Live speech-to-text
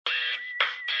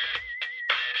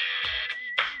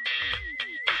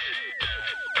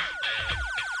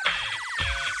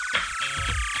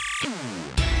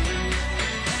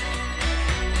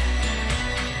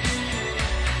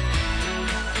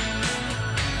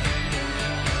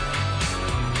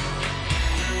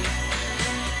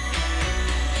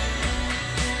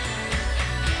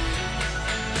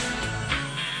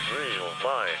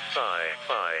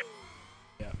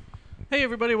Hey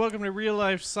everybody, welcome to Real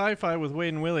Life Sci-Fi with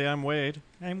Wade and Willie. I'm Wade.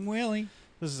 I'm Willie.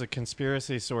 This is a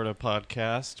conspiracy sort of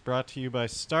podcast brought to you by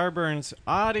Starburns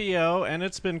Audio, and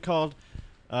it's been called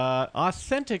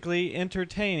Authentically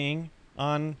Entertaining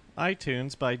on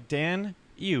iTunes by Dan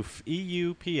Euph,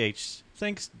 E-U-P-H.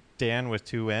 Thanks, Dan, with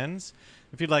two N's.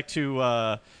 If you'd like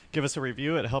to give us a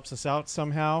review, it helps us out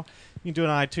somehow. You can do it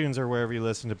on iTunes or wherever you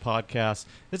listen to podcasts.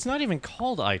 It's not even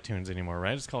called iTunes anymore,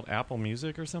 right? It's called Apple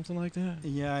Music or something like that?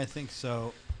 Yeah, I think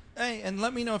so. Hey, and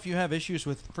let me know if you have issues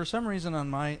with, for some reason on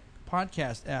my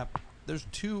podcast app, there's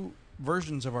two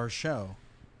versions of our show.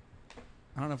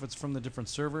 I don't know if it's from the different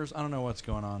servers. I don't know what's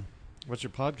going on. What's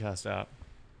your podcast app?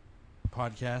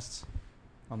 Podcasts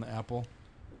on the Apple.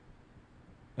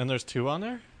 And there's two on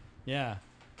there? Yeah.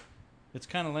 It's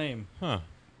kind of lame. Huh.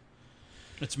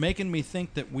 It's making me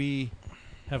think that we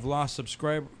have lost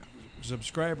subscribers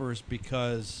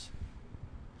because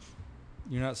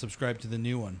you're not subscribed to the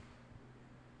new one.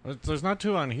 There's not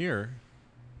two on here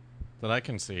that I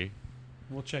can see.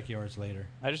 We'll check yours later.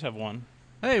 I just have one.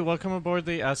 Hey, welcome aboard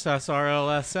the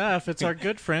SSRLSF. It's our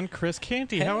good friend Chris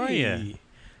Cantey. How are you?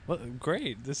 Well,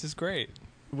 great. This is great.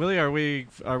 Willie, are we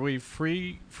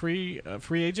free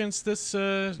agents this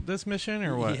mission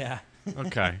or what? Yeah.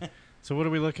 Okay. So what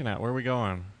are we looking at? Where are we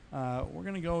going? We're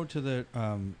gonna go to the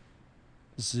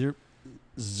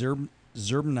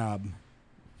Zerbnob.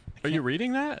 Are you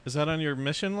reading that? Is that on your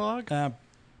mission log?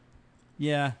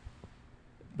 Yeah.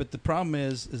 But the problem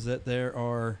is that there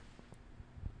are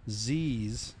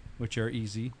Z's, which are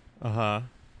easy. Uh-huh.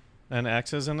 And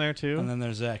X's in there too? And then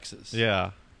there's X's.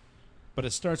 Yeah. But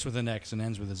it starts with an X and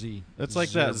ends with a Z. It's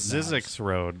like that Zizix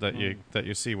road that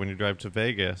you see when you drive to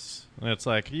Vegas. And it's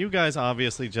like, you guys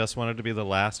obviously just wanted to be the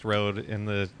last road in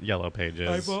the yellow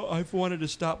pages. I've wanted to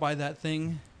stop by that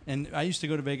thing. And I used to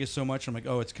go to Vegas so much, I'm like,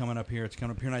 oh, it's coming up here,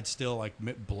 and I'd still, like,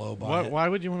 blow by it. Why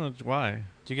would you want to... Why?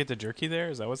 Do you get the jerky there?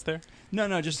 Is that what's there?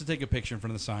 No, just to take a picture in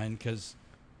front of the sign, because...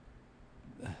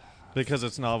 Because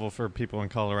it's novel for people in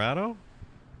Colorado?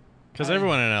 Because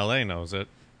everyone in L.A. knows it.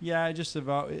 Yeah,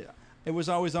 it was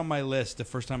always on my list. The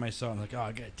first time I saw it, I'm like, oh,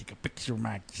 I got to take a picture of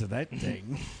that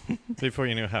thing. Before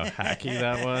you knew how hacky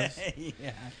that was?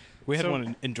 Yeah. We had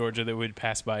one in Georgia that we'd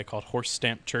pass by called Horse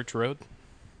Stamp Church Road.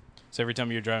 So every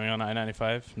time you're driving on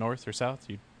I-95 north or south,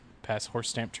 you'd pass Horse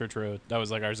Stamp Church Road. That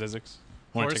was like our Zizix.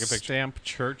 Horse Stamp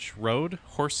Church Road?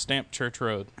 Horse Stamp Church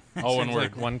Road. All one word.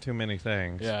 Like one too many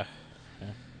things. Yeah.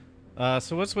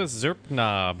 So what's with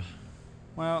Zerpnob?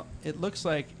 Well, it looks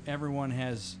like everyone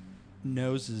has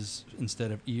noses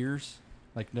instead of ears.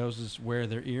 Like noses where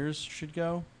their ears should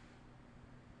go.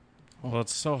 Well,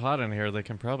 it's so hot in here, they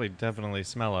can probably definitely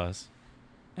smell us.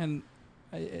 And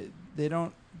they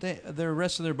don't... the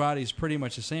rest of their body is pretty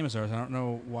much the same as ours. I don't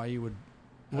know why you would...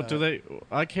 What do they...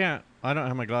 I don't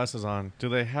have my glasses on. Do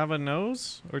they have a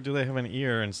nose, or do they have an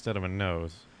ear instead of a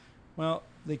nose? Well,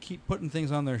 they keep putting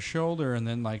things on their shoulder and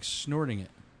then, like, snorting it.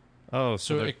 Oh,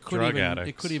 so they're drug addicts.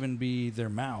 It could even be their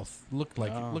mouth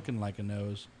looking like a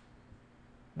nose.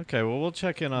 Okay, well, we'll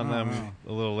check in on them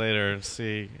a little later and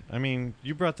see. I mean,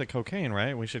 you brought the cocaine,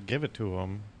 right? We should give it to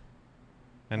them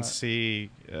and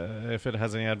see if it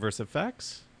has any adverse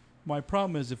effects. My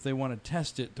problem is if they want to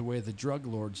test it the way the drug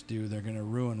lords do, they're going to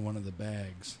ruin one of the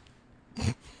bags.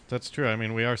 That's true. I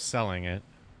mean, we are selling it.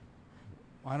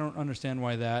 I don't understand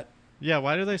why that... Yeah,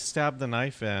 why do they stab the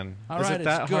knife in? All is right, it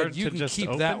that it's good. hard You to can just keep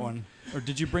open? that one. Or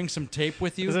did you bring some tape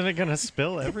with you? Isn't it going to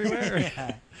spill everywhere?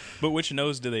 Yeah. But which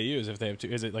nose do they use if they have two?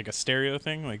 Is it like a stereo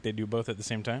thing? Like they do both at the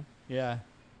same time? Yeah.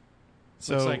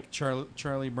 So it's like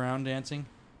Charlie Brown dancing.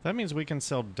 That means we can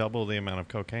sell double the amount of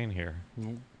cocaine here.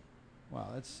 Wow,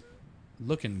 that's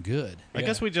looking good. I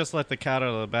guess we just let the cat out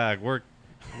of the bag. We're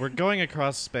going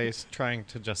across space trying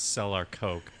to just sell our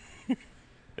coke.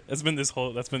 That's been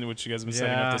what you guys have been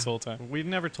setting up this whole time. We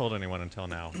never told anyone until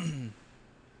now.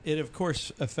 It, of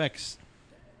course, affects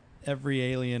every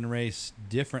alien race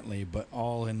differently, but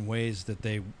all in ways that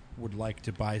they would like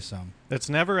to buy some. It's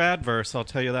never adverse, I'll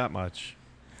tell you that much.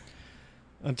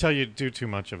 Until you do too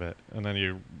much of it, and then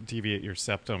you deviate your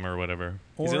septum or whatever.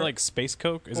 Is it like space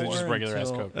coke? Or is it just regular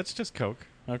ass coke? That's just coke.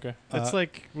 Okay. It's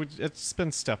like, it's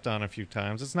been stepped on a few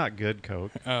times. It's not good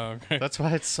coke. Oh, okay. That's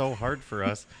why it's so hard for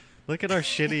us. Look at our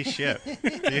shitty ship.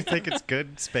 Do you think it's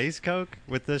good space coke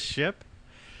with this ship?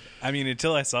 I mean,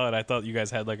 until I saw it, I thought you guys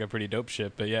had like a pretty dope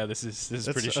ship. But yeah, this is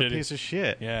pretty shitty. It's a piece of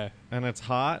shit. Yeah. And it's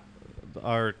hot.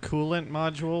 Our coolant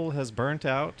module has burnt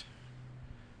out.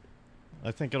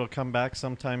 I think it'll come back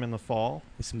sometime in the fall.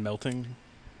 It's melting.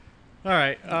 All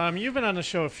right. You've been on the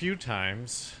show a few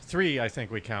times. 3, I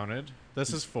think we counted.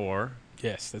 This is 4.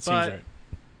 Yes, that seems right.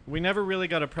 we never really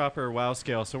got a proper WoW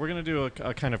scale, so we're going to do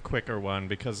a kind of quicker one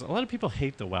because a lot of people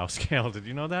hate the WoW scale. Did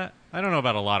you know that? I don't know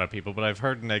about a lot of people, but I've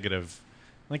heard negative.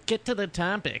 Like, get to the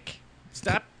topic.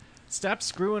 Stop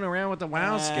screwing around with the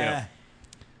WoW scale.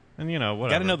 And, whatever. You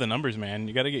got to know the numbers, man.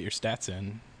 You got to get your stats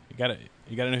in. You got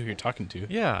to know who you're talking to.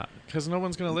 Yeah, because no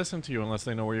one's going to listen to you unless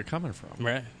they know where you're coming from.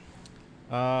 Right.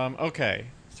 Okay,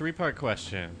 3-part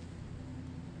question.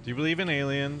 Do you believe in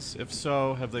aliens? If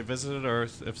so, have they visited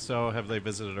Earth? If so, have they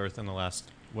visited Earth in the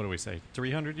last,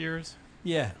 300 years?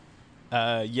 Yeah.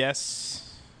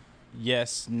 Yes.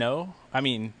 Yes, no. I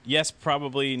mean, yes,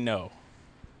 probably, no.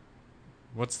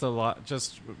 What's the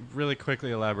just really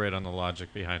quickly elaborate on the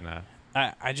logic behind that.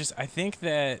 I think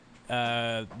that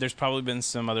there's probably been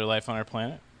some other life on our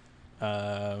planet.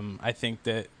 I think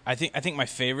my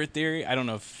favorite theory, I don't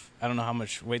know how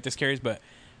much weight this carries, but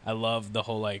I love the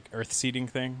whole like Earth seeding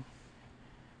thing.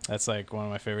 That's like one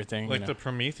of my favorite things. Like the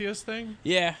Prometheus thing?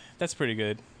 Yeah, that's pretty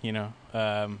good.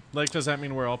 Does that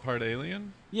mean we're all part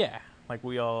alien? Yeah, like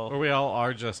we all. Or we all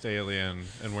are just alien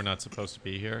and we're not supposed to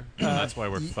be here? And that's why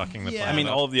we're fucking the planet. I mean,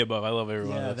 all of the above. I love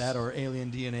everyone. Yeah, that or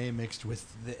alien DNA mixed with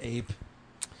the ape.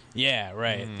 Yeah,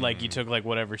 right. Like you took like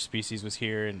whatever species was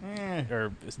here, and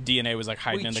or DNA was like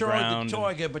hiding in the ground. We tried the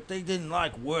target, but they didn't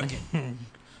like working.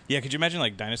 Yeah, could you imagine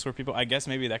like dinosaur people? I guess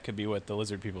maybe that could be what the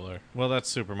lizard people are. Well, that's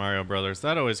Super Mario Brothers.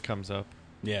 That always comes up.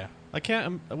 Yeah. I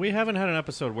can't. We haven't had an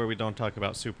episode where we don't talk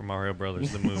about Super Mario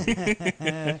Brothers, the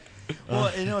movie.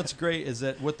 Well, what's great is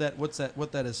that what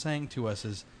that is saying to us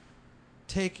is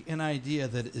take an idea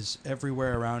that is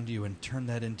everywhere around you and turn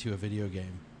that into a video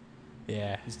game.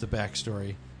 Yeah. Is the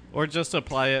backstory. Or just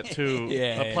apply it to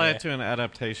it to an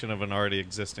adaptation of an already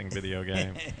existing video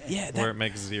game. Yeah, where it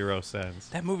makes zero sense.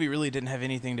 That movie really didn't have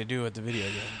anything to do with the video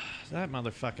game. That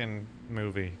motherfucking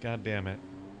movie. God damn it.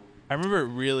 I remember it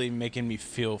really making me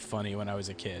feel funny when I was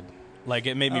a kid. Like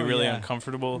it made me really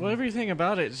uncomfortable. Well, everything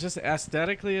about it, it's just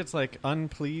aesthetically, it's like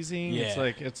unpleasing.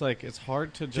 Yeah. It's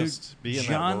hard to just be in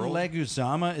John that world.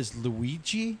 Leguizamo is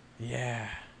Luigi. Yeah.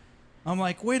 I'm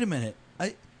like, wait a minute.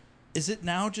 Is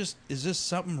this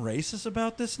something racist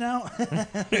about this now?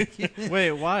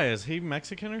 Wait, why? Is he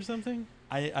Mexican or something?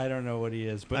 I don't know what he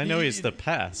is, but I know he's the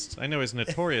pest. I know he's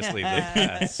notoriously the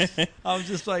pest. I was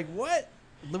just like, what?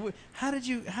 I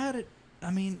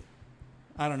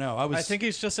don't know. I think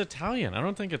he's just Italian. I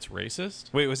don't think it's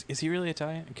racist. Wait, is he really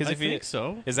Italian? Because I think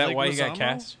so. Is that like why he Lozano? got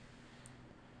cast?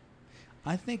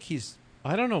 I think he's.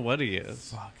 I don't know what he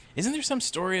is. Fuck. Isn't there some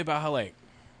story about how like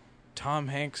Tom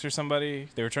Hanks or somebody,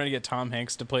 they were trying to get Tom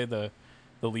Hanks to play the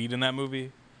lead in that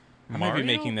movie? I might be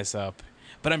making this up,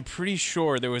 but I'm pretty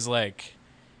sure there was like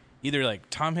either like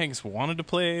Tom Hanks wanted to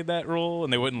play that role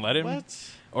and they wouldn't let him,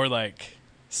 or like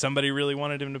somebody really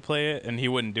wanted him to play it and he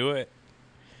wouldn't do it.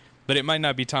 But it might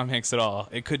not be Tom Hanks at all.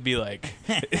 It could be like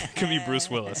it could be Bruce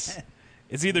Willis.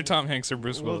 It's either Tom Hanks or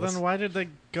Bruce Willis. Well, then why did they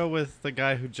go with the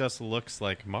guy who just looks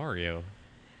like Mario?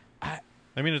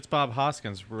 I mean, it's Bob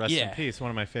Hoskins. Rest in peace. One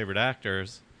of my favorite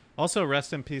actors. Also,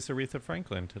 rest in peace, Aretha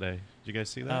Franklin today. Did you guys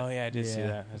see that? Oh, yeah, I did see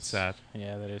that. That's sad.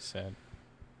 Yeah, that is sad.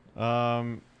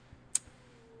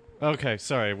 Okay,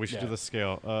 sorry. We should do the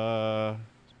scale.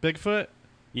 Bigfoot?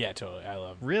 Yeah, totally. I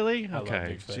love Really? I love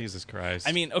Okay. Bigfoot. Jesus Christ.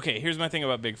 I mean, okay, here's my thing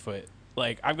about Bigfoot.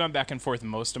 Like, I've gone back and forth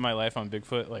most of my life on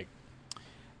Bigfoot. Like,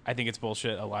 I think it's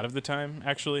bullshit a lot of the time,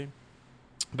 actually.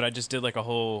 But I just did like a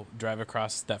whole drive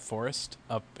across that forest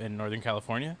up in Northern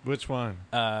California. Which one?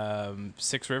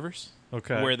 6 Rivers.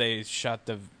 Okay. Where they shot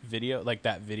the video, like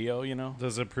that video, The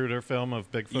Zapruder film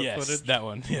of Bigfoot footage? That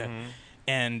one. Yeah. Mm-hmm.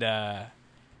 And,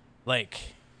 like,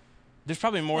 there's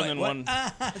probably more than one.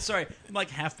 Sorry, I'm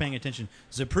like half paying attention.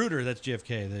 Zapruder, that's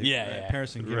JFK.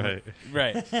 Paris and Gimler.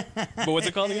 Right. But what's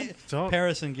it called again?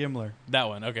 Paris and Gimler. That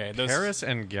one. Okay. Paris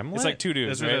and Gimlet? It's like 2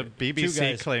 dudes, Is right? it a BBC Two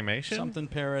guys. claymation? Something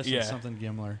Paris and something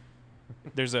Gimler.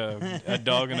 There's a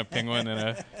dog and a penguin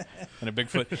and a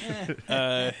Bigfoot.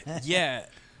 Yeah.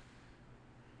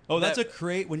 Oh, that's a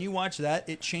great. When you watch that,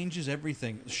 it changes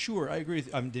everything. Sure, I agree.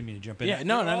 I didn't mean to jump in. Yeah,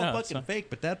 no, They're all no, fucking fake.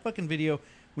 But that fucking video,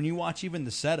 when you watch even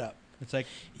the setup, it's like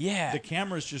the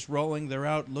camera's just rolling. They're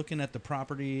out looking at the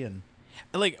property and.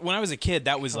 Like when I was a kid,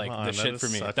 that was like the that shit is for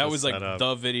me. such That a was like setup.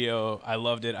 the video. I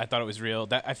loved it. I thought it was real.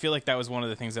 I feel like that was one of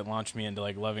the things that launched me into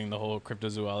like loving the whole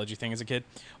cryptozoology thing as a kid.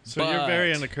 So you're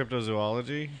very into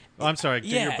cryptozoology? Oh, I'm sorry. Do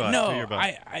your butt. No, do your butt.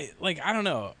 I don't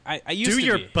know. I used do to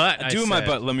your be. butt. Do my said.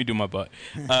 butt. Let me do my butt.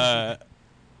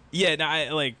 Yeah. No,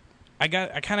 I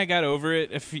kind of got over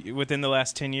it within the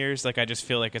last 10 years. Like I just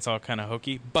feel like it's all kind of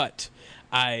hokey. But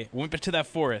I went back to that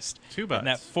forest. 2 butts. And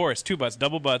that forest, 2 butts,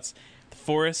 double butts. The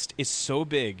forest is so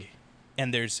big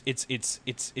and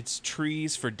it's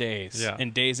trees for days Yeah.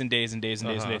 and days and days and days and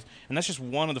days and days, and that's just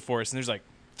one of the forests, and there's like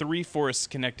 3 forests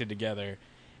connected together,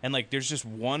 and like there's just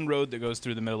one road that goes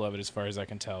through the middle of it, as far as I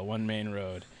can tell, one main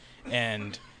road,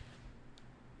 and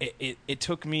it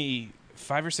took me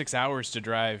 5 or 6 hours to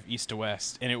drive east to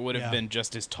west, and it would have been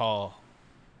just as tall,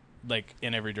 like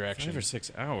in every direction. 5 or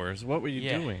 6 hours. What were you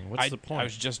doing? What's the point? I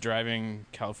was just driving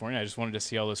California. I just wanted to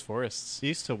see all those forests.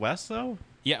 East to west, though?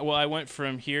 Yeah, well, I went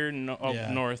from here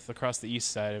north across the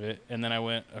east side of it, and then I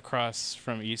went across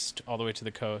from east all the way to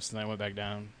the coast, and then I went back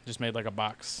down. Just made like a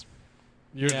box.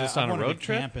 You're just on a road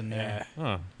trip? Camping there. Yeah.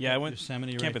 Huh. Yeah, I went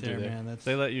Yosemite camping right there, through there. man.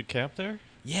 They let you camp there?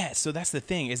 Yeah, so that's the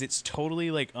thing, is it's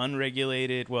totally like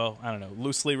unregulated, well, I don't know,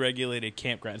 loosely regulated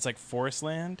campground. It's like forest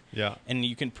land. Yeah. And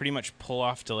you can pretty much pull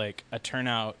off to like a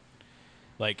turnout,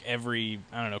 like every,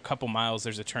 I don't know, couple miles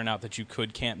there's a turnout that you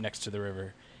could camp next to the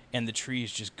river. And the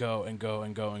trees just go and go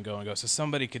and go and go and go. So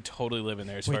somebody could totally live in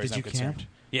there as far as I'm concerned. Camp?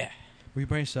 Yeah. Were you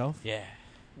by yourself? Yeah.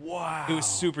 Wow. It was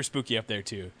super spooky up there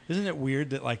too. Isn't it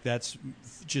weird that like that's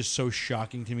just so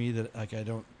shocking to me that like I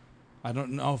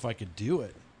don't know if I could do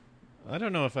it. I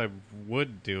don't know if I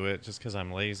would do it just because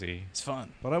I'm lazy. It's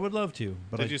fun. But I would love to.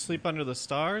 But Did you sleep under the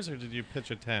stars or did you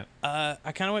pitch a tent? I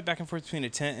kind of went back and forth between a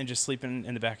tent and just sleeping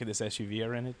in the back of this SUV I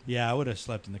rented. Yeah, I would have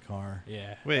slept in the car.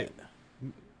 Yeah. Wait,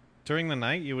 during the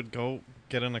night you would go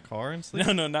get in a car and sleep?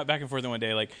 No, not back and forth in one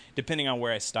day. Like, depending on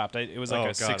where I stopped, it was like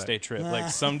a 6-day trip. Ah. Like,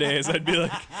 some days I'd be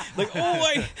like,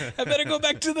 I better go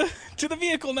back to the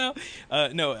vehicle now.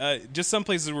 Just some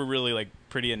places were really like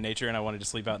pretty in nature, and I wanted to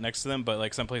sleep out next to them. But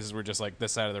like some places were just like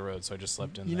this side of the road, so I just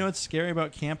slept in. You know what's scary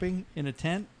about camping in a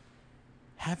tent?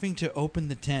 Having to open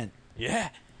the tent. Yeah.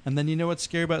 And then you know what's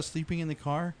scary about sleeping in the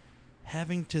car?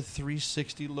 Having to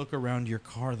 360 look around your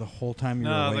car the whole time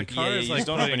you're awake. The car is you like just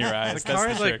don't open your eyes. The car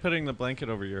That's is the like trick. putting the blanket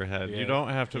over your head. Yeah. You don't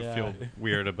have to feel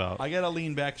weird about. I gotta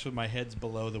lean back so my head's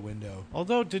below the window.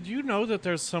 Although, did you know that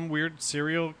there's some weird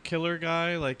serial killer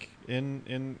guy like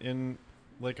in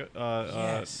like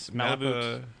Yes.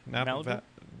 Napa, Malibu?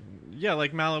 yeah,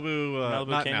 like Malibu, Malibu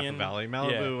not Canyon? Napa Valley,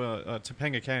 Malibu,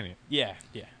 Topanga Canyon. Yeah.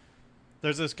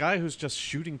 There's this guy who's just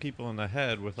shooting people in the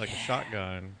head with like a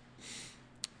shotgun.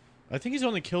 I think he's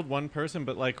only killed one person,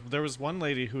 but like there was one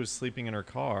lady who was sleeping in her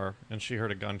car and she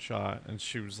heard a gunshot and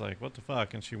she was like, "What the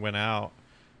fuck?" And she went out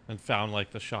and found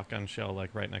like the shotgun shell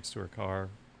like right next to her car.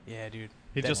 Yeah, dude.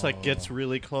 He just like gets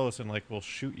really close and like will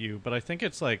shoot you, but I think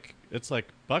it's like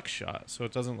buckshot, so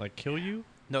it doesn't like kill you.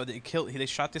 No, they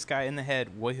shot this guy in the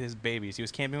head with his babies. He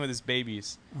was camping with his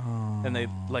babies, and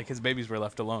his babies were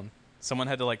left alone. Someone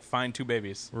had to like find 2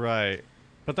 babies. Right.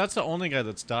 But that's the only guy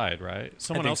that's died, right?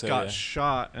 Someone else got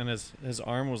shot, and his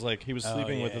arm was like he was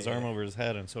sleeping with his arm over his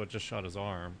head, and so it just shot his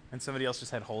arm. And somebody else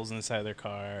just had holes in the side of their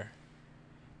car.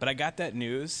 But I got that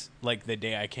news like the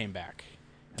day I came back,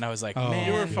 and I was like, "Man,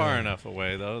 you were far enough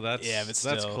away, though. That's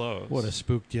still, close. Would have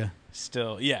spooked you.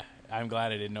 Still, yeah. I'm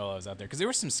glad I didn't know I was out there because there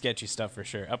was some sketchy stuff for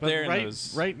sure up But there.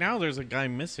 Right now, there's a guy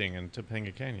missing in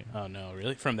Topanga Canyon. Oh no,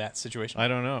 really? From that situation? I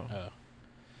don't know. Oh.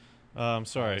 I'm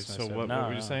sorry. That's So messed up. what No,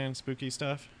 were you saying? Spooky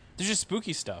stuff? There's just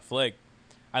spooky stuff. Like,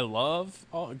 I love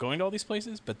going to all these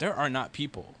places, but there are not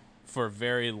people for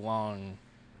very long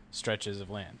stretches of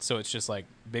land. So it's just like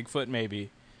Bigfoot, maybe.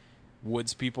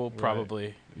 Woods people, probably.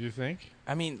 Right. You think?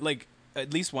 I mean, like,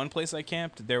 at least one place I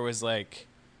camped, there was like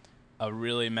a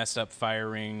really messed up fire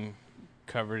ring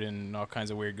covered in all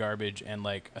kinds of weird garbage and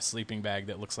like a sleeping bag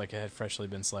that looks like it had freshly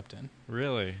been slept in.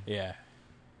 Really? Yeah.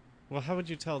 Well, how would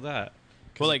you tell that?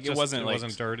 Well, like it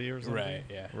wasn't dirty or something. Right.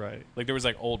 Yeah. Right. Like there was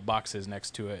like old boxes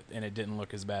next to it, and it didn't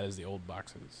look as bad as the old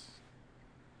boxes.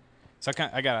 So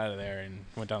I got out of there and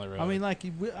went down the road. I mean, like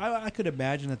I could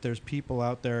imagine that there's people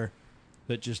out there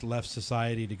that just left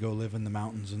society to go live in the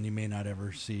mountains, and you may not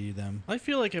ever see them. I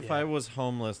feel like if I was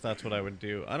homeless, that's what I would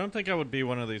do. I don't think I would be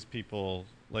one of these people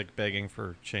like begging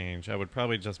for change. I would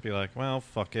probably just be like, well,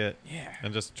 fuck it. Yeah.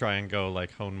 And just try and go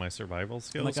like hone my survival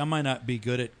skills. Like I might not be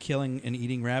good at killing and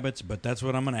eating rabbits, but that's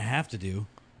what I'm going to have to do.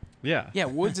 Yeah. Yeah,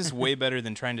 woods is way better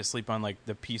than trying to sleep on like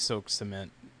the pea-soaked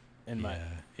cement.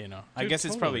 I guess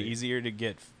it's probably easier to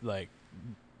get like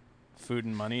food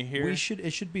and money here. It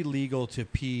should be legal to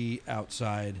pee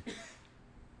outside.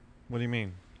 What do you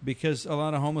mean? Because a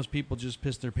lot of homeless people just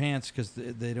piss their pants because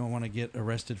they don't want to get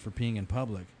arrested for peeing in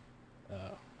public.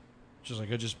 Just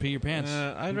like, just pee your pants.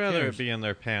 I'd rather it be in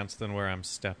their pants than where I'm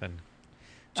stepping.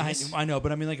 I know,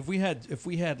 but I mean, like if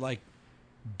we had like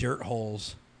dirt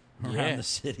holes around the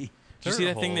city. Did you see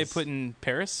that thing they put in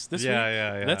Paris this week?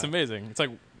 Yeah. That's amazing. It's like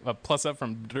a plus up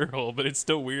from dirt hole, but it's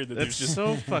still weird that there's just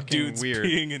so fucking dudes weird.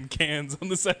 peeing in cans on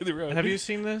the side of the road. Have you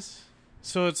seen this?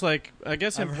 So it's like, I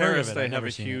guess in I've heard of Paris it. they I've have never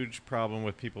a seen it. huge problem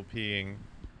with people peeing.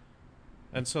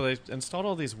 And so they installed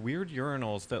all these weird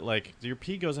urinals that, like, your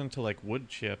pee goes into, like, wood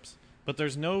chips, but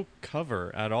there's no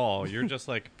cover at all. You're just,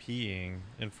 like, peeing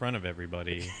in front of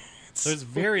everybody. There's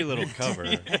very little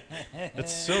cover.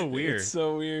 It's so weird. It's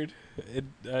so weird. Yeah.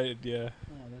 Oh,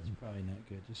 that's probably not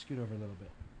good. Just scoot over a little bit.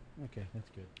 Okay, that's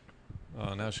good.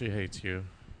 Oh, now she hates you.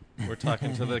 We're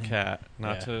talking to the cat,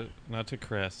 not to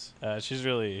Chris. She's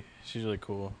really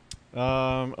cool.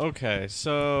 Okay,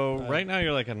 so right now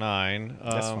you're like a 9.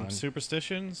 That's fine.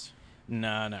 Superstitions?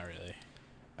 No, not really.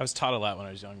 I was taught a lot when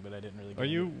I was young, but I didn't really.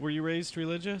 Were you raised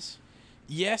religious?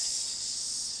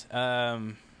 Yes.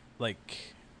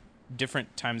 Like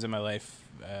different times in my life.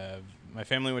 My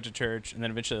family went to church, and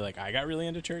then eventually, like, I got really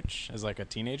into church as like a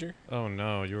teenager. Oh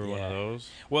no, you were one of those?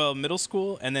 Well, middle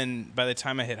school, and then by the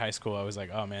time I hit high school, I was like,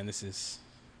 oh man,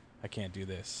 I can't do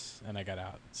this, and I got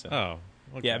out. So. Oh.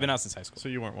 Okay. Yeah, I've been out since high school. So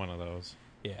you weren't one of those.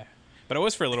 Yeah. But I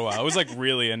was for a little while. I was like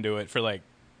really into it for like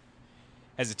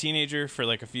as a teenager for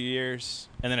like a few years,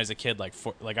 and then as a kid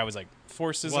I was like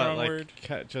forced is the wrong word.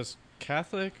 Just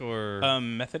Catholic or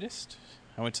Methodist.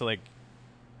 I went to like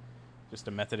just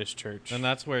a Methodist church. And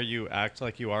that's where you act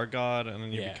like you are God and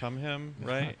then you become him,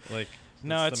 right? Like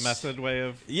no, it's the method way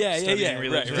of studying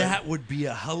religion. Right. That would be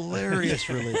a hilarious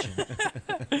religion.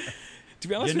 To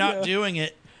be honest, You're not doing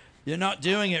it. You're not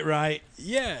doing it right.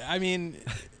 Yeah, I mean,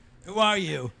 who are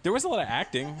you? There was a lot of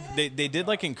acting. They did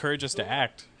like encourage us to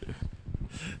act.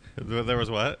 There was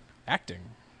what? Acting.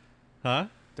 Huh?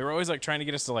 They were always like trying to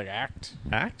get us to like act.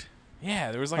 Act?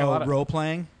 Yeah, there was like a lot of role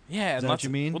playing. Yeah, is that what you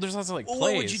mean? Well, there's lots of like plays.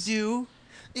 What would you do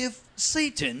if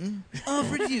Satan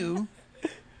offered you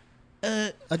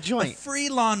a joint, a free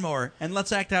lawnmower? And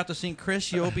let's act out the scene.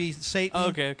 Chris, you'll be Satan.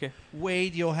 Okay.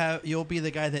 Wade, you'll be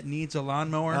the guy that needs a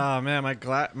lawnmower. Oh man,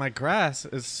 my grass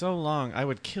is so long. I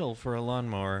would kill for a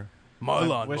lawnmower. My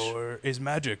lawnmower is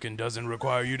magic and doesn't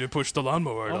require you to push the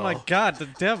lawnmower at all. Oh my God, the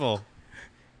devil.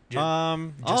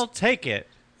 I'll take it.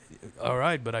 All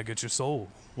right, but I get your soul.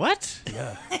 What?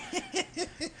 Yeah.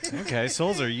 Okay,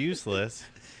 souls are useless.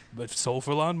 But soul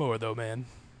for lawnmower, though, man.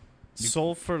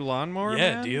 Soul for lawnmower,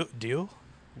 yeah, man? deal.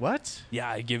 What? Yeah,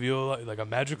 I give you a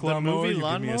magic The lawnmower. movie You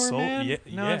Lawnmower give me a soul. Man? Yeah,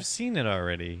 no, I've seen it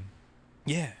already.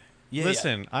 Yeah.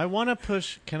 Listen, I want to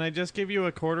push. Can I just give you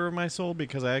a quarter of my soul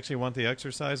because I actually want the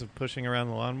exercise of pushing around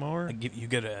the lawnmower? You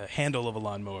get a handle of a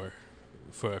lawnmower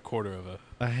for a quarter of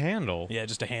a handle. Yeah,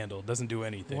 just a handle. It doesn't do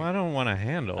anything. Well, I don't want a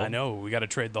handle. I know. We got to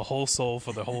trade the whole soul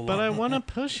for the whole. But lawnmower. I want to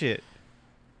push it.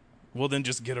 Well, then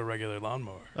just get a regular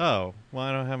lawnmower. Oh, well,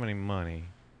 I don't have any money.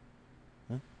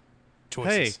 Huh?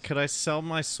 Choices. Hey, could I sell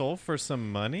my soul for some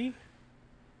money?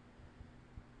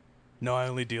 No, I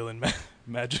only deal in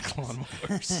magic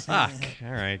lawnmowers. Fuck.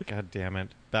 All right, God damn it.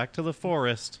 Back to the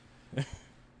forest.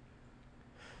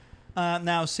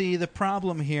 Now, see, the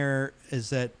problem here is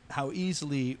that how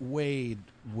easily Wade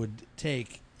would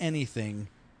take anything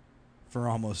for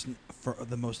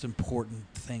the most important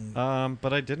thing.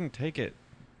 But I didn't take it,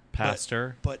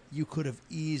 Pastor. But you could have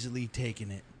easily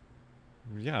taken it.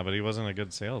 Yeah, but he wasn't a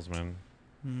good salesman.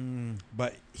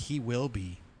 But he will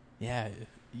be. Yeah,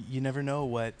 you never know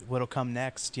what'll come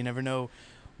next. You never know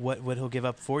what he'll give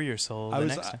up for your soul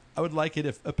next time. I would like it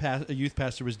if a youth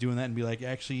pastor was doing that and be like,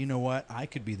 actually, you know what? I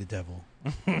could be the devil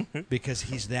because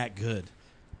he's that good.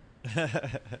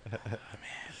 Man.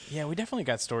 Yeah, we definitely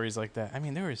got stories like that. I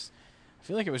mean, I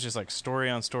feel like it was just like story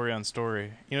on story on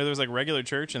story. You know, there was like regular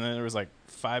church and then there was like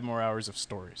 5 more hours of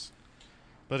stories.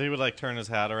 But he would like turn his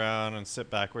hat around and sit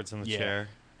backwards in the chair.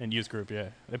 In youth group, yeah.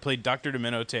 They played Dr.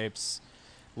 Domino tapes,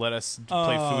 let us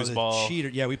play foosball. The cheater.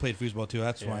 Yeah, we played foosball too.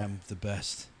 That's why I'm the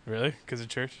best. Really? Because of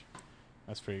church?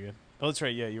 That's pretty good. Oh, that's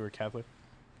right. Yeah, you were Catholic.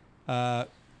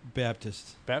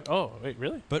 Baptist. Oh, wait,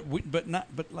 really? But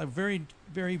like very,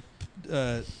 very.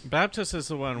 Baptist is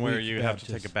the one where you Baptist.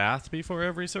 have to take a bath before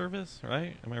every service,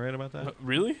 right? Am I right about that?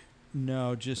 Really?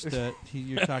 No, just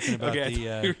you're talking about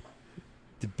the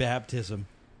baptism.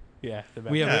 Yeah, the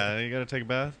We have you got to take a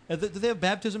bath. Do they have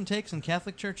baptism takes in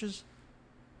Catholic churches?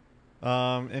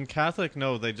 In Catholic,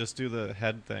 no, they just do the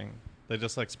head thing. They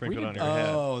just like sprinkle it on your head.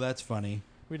 Oh, that's funny.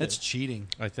 That's cheating.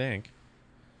 I think.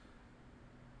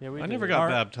 Yeah, I never got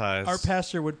baptized. Our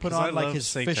pastor would put 'Cause I on like love his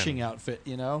Satan. fishing outfit,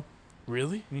 you know.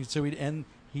 Really? And so he'd end.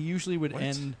 He usually would What?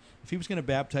 end if he was going to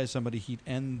baptize somebody. He'd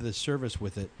end the service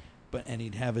with it, and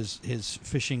he'd have his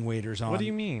fishing waders on. What do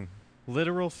you mean?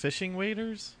 Literal fishing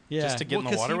waders? Yeah, Just to get in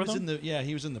the 'cause water he with was them?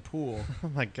 he was in the pool. Oh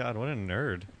my God, what a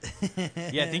nerd!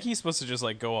 Yeah, I think he's supposed to just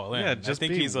like go all in. Yeah, just I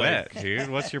think be he's wet, like, dude.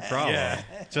 What's your problem? Yeah.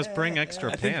 Just bring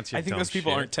extra pants. You I think dumb those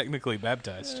people shit. aren't technically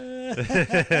baptized.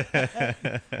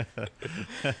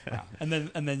 And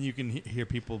then you can hear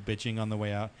people bitching on the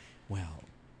way out. Well,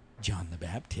 John the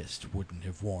Baptist wouldn't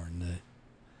have worn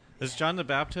the... Is John the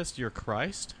Baptist your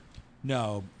Christ?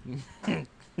 No.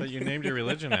 But you named your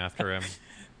religion after him.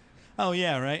 Oh,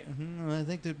 yeah, right? I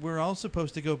think that we're all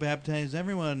supposed to go baptize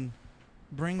everyone.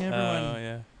 Bring everyone. Oh,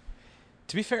 yeah.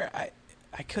 To be fair,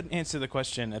 I couldn't answer the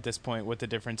question at this point what the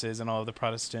difference is in all of the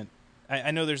Protestant. I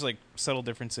know there's like subtle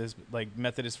differences, like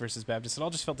Methodist versus Baptist. It all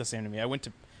just felt the same to me. I went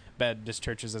to Baptist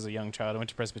churches as a young child. I went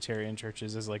to Presbyterian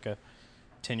churches as like a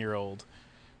 10-year-old.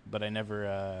 But I never,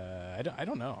 I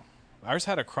don't know. Ours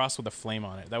had a cross with a flame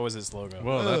on it. That was its logo.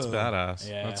 Whoa, that's badass.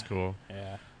 Yeah. That's cool.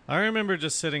 Yeah. I remember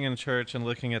just sitting in church and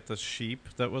looking at the sheep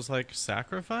that was like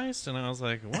sacrificed, and I was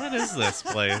like, what is this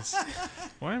place?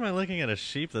 Why am I looking at a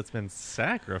sheep that's been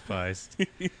sacrificed?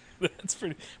 That's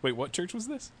pretty... Wait, what church was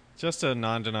this? Just a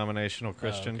non-denominational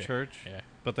Christian church. Yeah.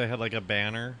 But they had like a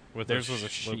banner with Theirs was a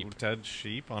sheep. dead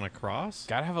sheep on a cross.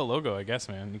 Gotta have a logo, I guess,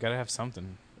 man. You gotta have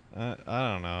something. I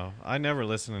don't know. I never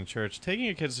listen in church. Taking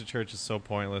your kids to church is so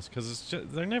pointless because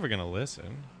they're never going to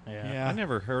listen. Yeah. I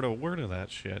never heard a word of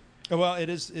that shit. Oh, well, it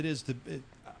is.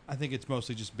 I think it's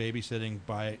mostly just babysitting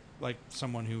by like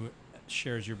someone who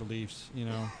shares your beliefs. You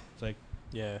know, it's like,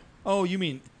 Yeah. oh, you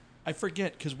mean I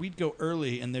forget because we'd go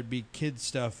early and there'd be kids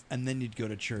stuff, and then you'd go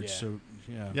to church. Yeah. So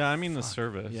yeah. Yeah, I mean the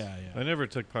service. Yeah. I never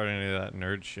took part in any of that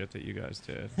nerd shit that you guys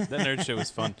did. That nerd shit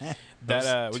was fun.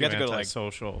 That we got to go to like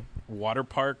social water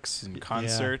parks and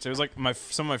concerts. It was like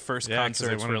some of my first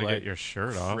concerts were to like get your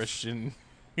shirt off. Christian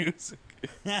music.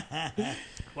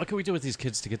 What can we do with these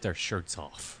kids to get their shirts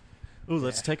off? Ooh,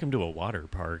 let's take them to a water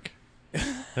park.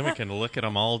 Then we can look at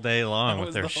them all day long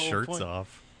with their shirts point.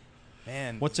 Off.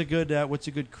 Man, What's a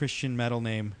good Christian metal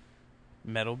name?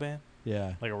 metal band?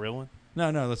 Yeah. Like a real one? No.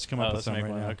 Let's come up with let's something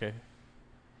make right one. now. Okay.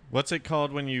 What's it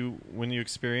called when you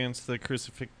experience the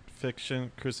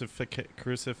crucifixion?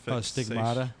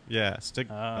 Stigmata. Yeah,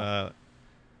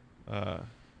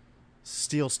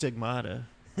 steel stigmata.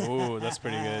 Oh, that's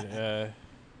pretty good.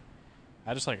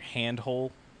 I just like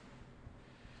handhole.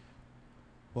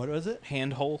 What was it?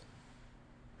 Handhole.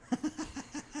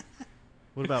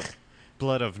 What about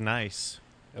blood of nice?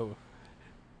 Oh.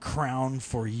 Crown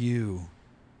for you.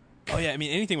 Oh yeah, I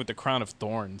mean anything with the crown of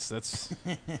thorns. That's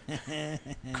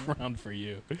crown for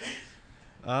you.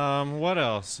 What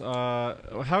else? How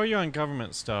are you on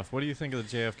government stuff? What do you think of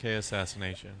the JFK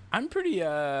assassination? I'm pretty.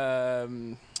 I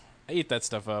eat that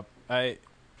stuff up. I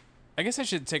guess I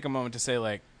should take a moment to say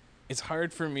like, it's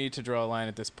hard for me to draw a line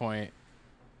at this point,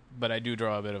 but I do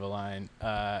draw a bit of a line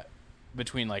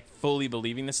between like fully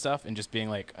believing this stuff and just being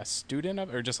like a student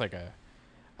of, or just like a.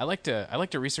 I like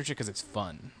to research it because it's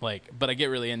fun. Like, but I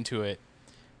get really into it.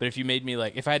 But if you made me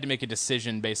like, if I had to make a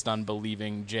decision based on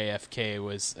believing JFK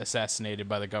was assassinated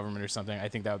by the government or something, I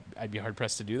think that I'd be hard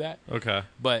pressed to do that. Okay.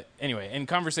 But anyway, in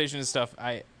conversation and stuff,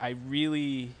 I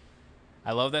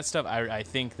love that stuff. I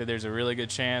think that there's a really good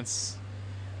chance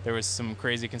there was some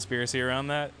crazy conspiracy around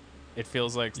that. It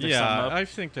feels like there's something up. I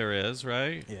think there is,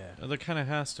 right? Yeah. There kind of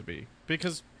has to be.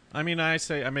 Because, I mean, I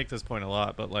make this point a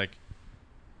lot, but like,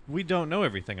 we don't know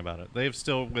everything about it. They've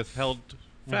still withheld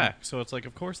facts. So it's like,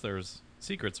 of course there's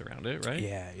secrets around it, right?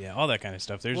 Yeah, all that kind of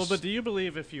stuff. Well, but do you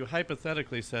believe if you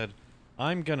hypothetically said,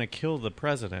 I'm going to kill the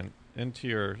president into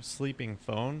your sleeping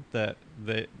phone, that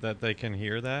they can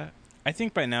hear that? I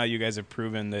think by now you guys have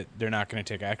proven that they're not going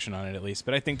to take action on it at least,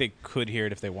 but I think they could hear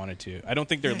it if they wanted to. I don't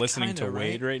think they're listening to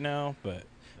Wade right now, but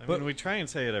I mean, we try and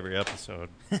say it every episode.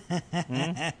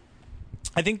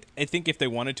 I think if they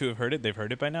wanted to have heard it, they've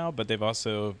heard it by now, but they've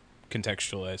also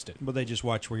contextualized it. But they just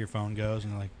watch where your phone goes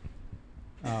and they're like,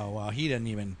 oh well, he doesn't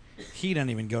even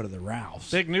go to the Ralphs.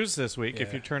 Big news this week. Yeah.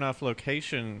 If you turn off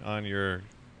location on your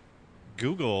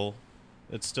Google,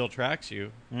 it still tracks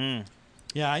you.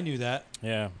 Yeah, I knew that.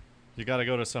 Yeah. You got to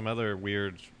go to some other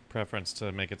weird preference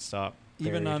to make it stop.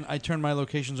 Even I turned my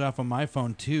locations off on my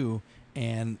phone too,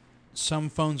 and some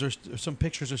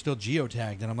pictures are still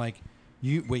geotagged, and I'm like,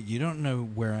 you don't know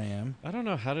where I am. I don't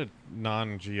know how to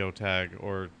non-geotag,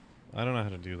 or I don't know how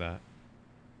to do that.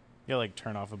 You like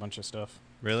turn off a bunch of stuff.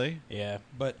 Really? Yeah.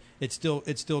 But it still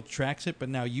tracks it, but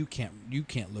now you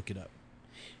can't look it up.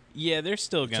 Yeah, they're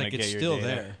still going to get it's your still data.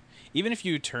 there. Even if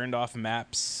you turned off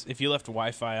maps, if you left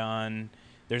Wi-Fi on,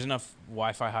 there's enough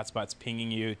Wi-Fi hotspots pinging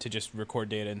you to just record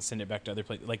data and send it back to other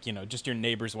places. Like, just your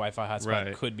neighbor's Wi-Fi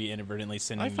hotspot could be inadvertently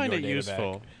sending your data back. I find it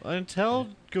useful. Until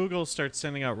Google starts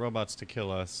sending out robots to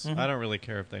kill us, I don't really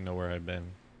care if they know where I've been.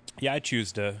 Yeah, I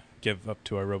choose to give up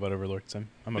to our robot overlords. I'm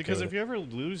okay because with if you ever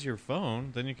lose your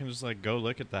phone, then you can just like go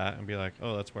look at that and be like,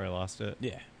 oh, that's where I lost it.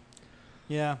 Yeah.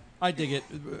 Yeah, I dig it.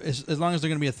 As long as they're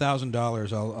going to be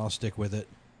 $1,000, I'll stick with it.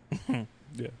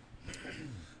 Yeah.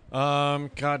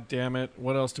 God damn it!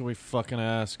 What else do we fucking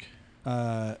ask?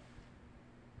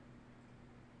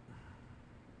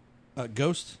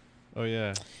 Ghost. Oh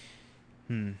yeah.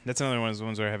 That's another one of those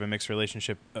ones where I have a mixed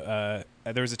relationship. There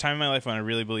was a time in my life when I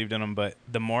really believed in them, but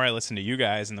the more I listen to you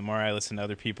guys and the more I listen to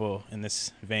other people in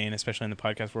this vein, especially in the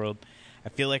podcast world, I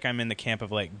feel like I'm in the camp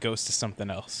of like ghost is something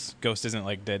else. Ghost isn't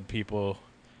like dead people.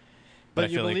 But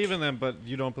you believe in them, but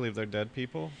you don't believe they're dead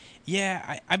people?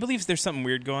 Yeah, I believe there's something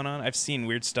weird going on. I've seen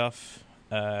weird stuff.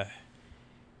 What's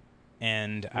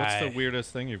the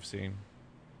weirdest thing you've seen?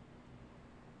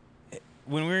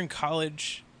 When we were in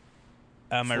college,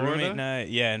 my roommate and I,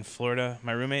 in Florida,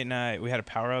 my roommate and I, we had a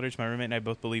power outage. My roommate and I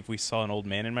both believe we saw an old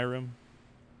man in my room.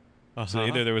 Uh-huh. So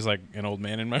either there was like an old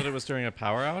man in my room. But it was during a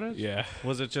power outage? Yeah.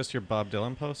 Was it just your Bob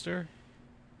Dylan poster?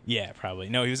 Yeah, probably.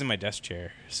 No, he was in my desk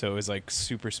chair, so it was like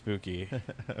super spooky.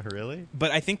 Really?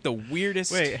 But I think the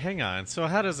weirdest... Wait, hang on. So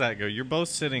how does that go? You're both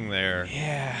sitting there.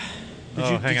 Yeah.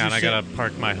 Hang on. I gotta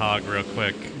park my hog real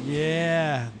quick.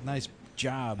 Yeah, nice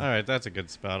job. All right, that's a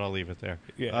good spot. I'll leave it there.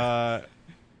 Yeah.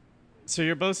 So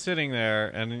you're both sitting there,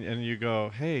 and you go,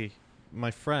 "Hey,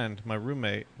 my friend, my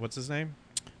roommate, what's his name?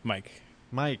 Mike.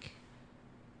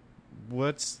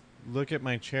 Look at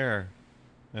my chair."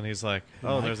 And he's like,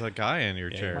 "Oh, Mike? There's a guy in your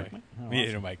chair." Mike. Oh, Yeah,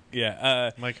 awesome. Mike.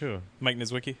 Yeah. Mike who? Mike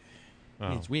Nizwicki.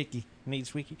 Oh. It's wiki.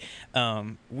 Nizwicki.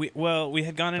 We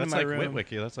had gone into That's my like room.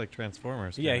 Witwicky. That's like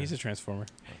Transformers. Yeah, kinda. he's a transformer.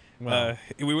 Well,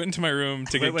 We went into my room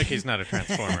to get... Witwicky's not a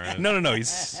Transformer. No.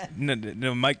 He's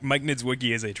no. Mike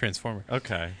Nizwicki is a transformer.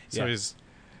 Okay, so Yeah.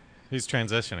 he's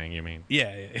transitioning. You mean?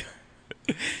 Yeah.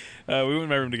 We went in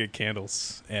my room to get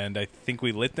candles, and I think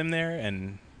we lit them there,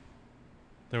 and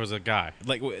There was a guy.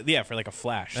 for like a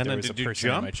flash. And there then was did a you person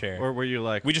jump, in my chair. or were you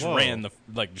like? We just Whoa. ran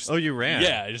Oh, you ran?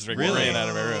 Yeah, I just Really? ran out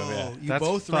of my room. Yeah. You That's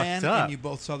both fucked ran up. and you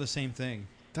both saw the same thing.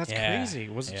 That's Yeah. crazy.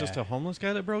 Was it just Yeah. a homeless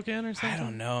guy that broke in or something? I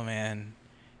don't know, man.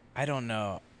 I don't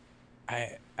know.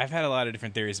 I've had a lot of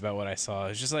different theories about what I saw.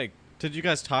 It's just like, Did you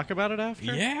guys talk about it after?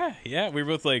 yeah. We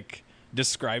both like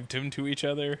described him to each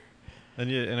other. And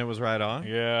it was right on.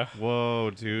 Yeah.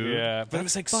 Whoa, dude. Yeah, but it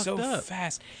was That's like fucked so up.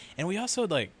 fast. And we also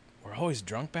like were always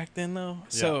drunk back then though.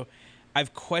 So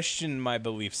I've questioned my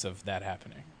beliefs of that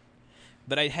happening.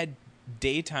 But I had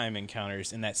daytime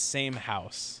encounters in that same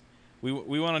house. We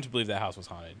went on to believe that house was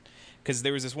haunted. Because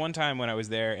there was this one time when I was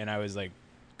there and I was like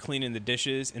cleaning the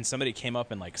dishes and somebody came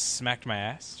up and like smacked my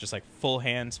ass. Just like full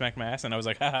hand smacked my ass. And I was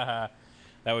like, ha ha ha.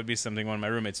 That would be something one of my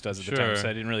roommates does at the time. So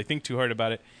I didn't really think too hard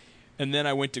about it. And then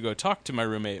I went to go talk to my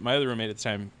roommate, my other roommate at the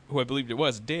time, who I believed it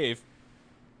was, Dave.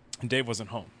 And Dave wasn't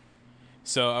home.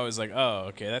 So I was like, oh,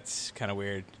 okay, that's kind of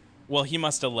weird. Well, he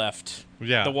must have left.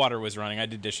 Yeah. The water was running. I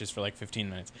did dishes for like 15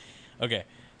 minutes. Okay.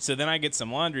 So then I get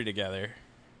some laundry together,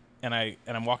 and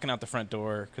I'm walking out the front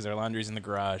door because our laundry's in the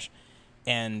garage,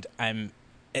 and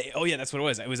oh yeah, that's what it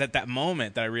was. It was at that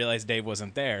moment that I realized Dave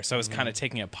wasn't there. So I was kind of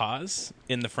taking a pause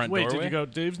in the front doorway. Wait, did you go,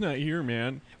 Dave's not here,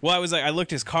 man? Well, I was like, I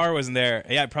looked, his car wasn't there.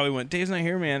 Yeah, I probably went, Dave's not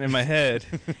here, man, in my head.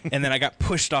 And then I got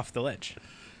pushed off the ledge.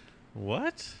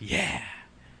 What? Yeah.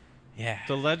 Yeah.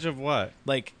 The ledge of what?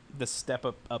 Like the step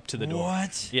up to the door.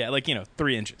 What? Yeah, like,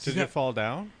 3 inches. Did you fall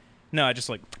down? No, I just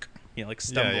like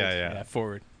stumbled Yeah.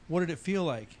 forward. What did it feel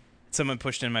like? Someone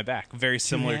pushed in my back. Very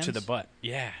similar to hands? the butt.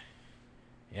 Yeah.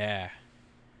 Yeah.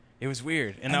 It was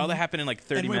weird. And all that happened in like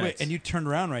 30 Wait, minutes. and you turned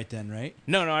around right then, right?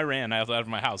 No, I ran out of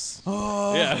my house.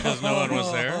 Oh. Yeah. Because no one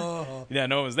was there? Yeah,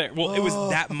 no one was there. Well, it was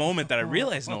that moment that I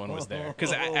realized no one was there.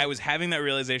 Because I was having that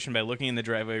realization by looking in the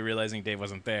driveway, realizing Dave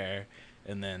wasn't there.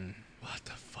 And then... What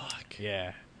the fuck?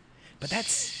 Yeah. But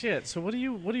that's... Shit. So what do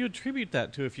you attribute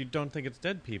that to if you don't think it's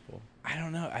dead people? I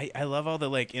don't know. I love all the,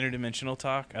 like, interdimensional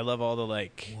talk. I love all the,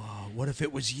 like... Whoa, what if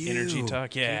it was you? Energy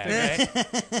talk. Yeah,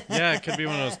 right? Yeah, it could be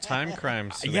one of those time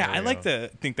crimes. Yeah, I like to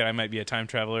think that I might be a time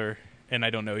traveler, and I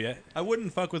don't know yet. I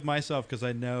wouldn't fuck with myself because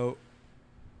I know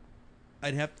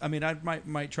I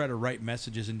might try to write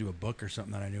messages into a book or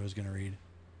something that I knew I was going to read.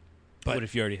 But what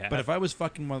if you already have? But if I was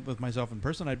fucking with myself in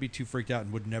person, I'd be too freaked out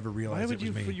and would never realize Why would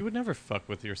it was me. you would never fuck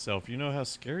with yourself. You know how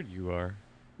scared you are.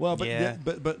 Well, but Yeah.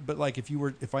 but like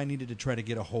if I needed to try to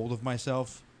get a hold of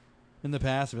myself in the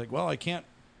past, I'd be like, well,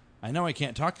 I know I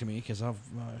can't talk to me because I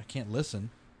can't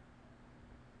listen.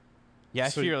 yeah, I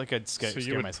So- feel like I'd So scare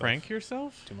you would myself prank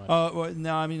yourself? too much. Well,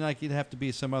 no, I mean like it'd have to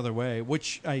be some other way,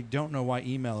 which I don't know why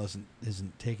email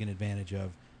isn't taken advantage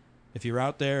of. If you're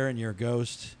out there and you're a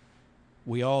ghost,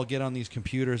 we all get on these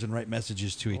computers and write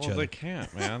messages to each Well, other. they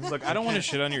can't, man. Look, I don't want to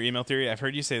shit on your email theory. I've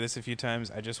heard you say this a few times.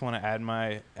 I just want to add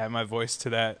my voice to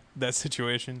that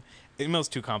situation. Email's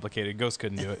too complicated. Ghost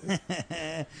couldn't do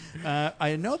it.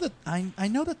 I know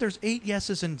that there's 8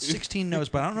 yeses and 16 nos,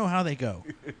 but I don't know how they go.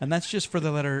 And that's just for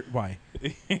the letter Y.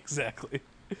 Exactly.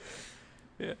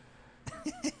 Yeah.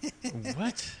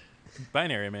 What?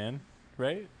 Binary, man.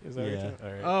 Right? Is that Yeah. what you're talking?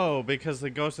 All right. Oh, because the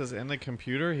ghost is in the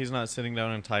computer? He's not sitting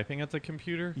down and typing at the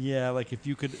computer? Yeah, like if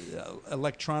you could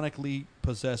electronically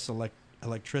possess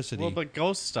electricity. Well, but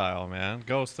Ghost style, man.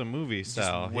 Ghost the movie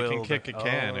style. He can will kick the- a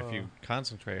can if oh. you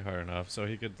concentrate hard enough. So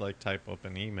he could like type up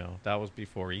an email. That was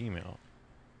before email.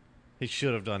 He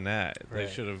should have done that. Right.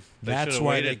 They should have. That's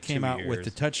why they waited came 2 out with years.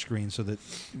 the touchscreen so that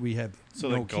we have So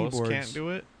no the ghost keyboards. can't do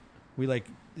it. We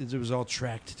it was all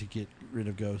tracked to get rid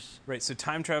of ghosts. Right, so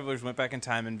time travelers went back in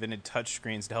time and invented touch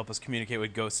screens to help us communicate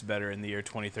with ghosts better in the year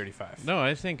 2035. No,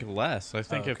 I think less. I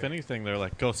think Oh, if okay. anything, they're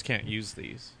like ghosts can't use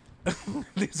these.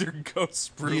 These are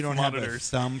ghost-proof You don't monitors.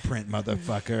 have a thumbprint,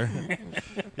 motherfucker.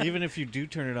 Even if you do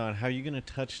turn it on, how are you gonna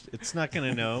touch? It's not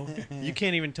gonna know. You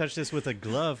can't even touch this with a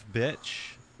glove,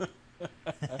 bitch.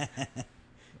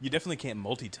 You definitely can't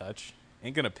multi-touch.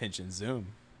 Ain't gonna pinch and zoom.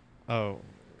 Oh,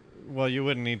 well, you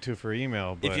wouldn't need to for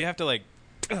email, but If you have to like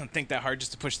think that hard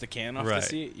just to push the can off the Right,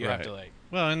 seat, you have right. to like.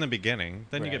 well, in the beginning,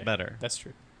 then you Right. get better. That's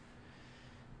true.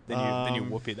 Then you Um,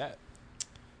 whoopee that.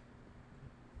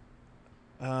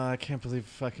 I can't believe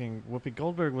fucking Whoopi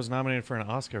Goldberg was nominated for an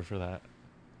Oscar for that,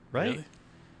 right? Really?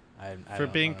 I For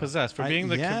don't being know. possessed, for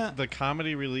being yeah. the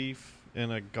comedy relief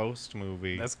in a ghost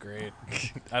movie. That's great.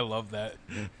 I love that.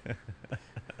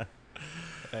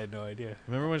 I had no idea.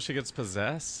 Remember when she gets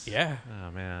possessed? Yeah.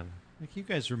 Oh man. Like you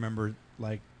guys remember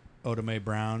like Oda Mae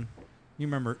Brown? You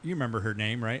remember her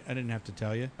name, right? I didn't have to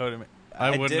tell you. I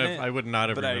wouldn't didn't, have. I would not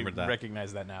have but remembered I that.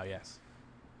 recognize that now. Yes.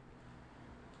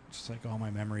 Just like all my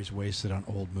memories wasted on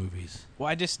old movies. Well,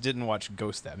 I just didn't watch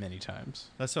Ghost that many times.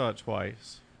 I saw it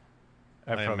twice.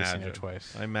 I've I probably seen imagine. it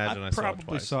twice. I imagine I, I saw it probably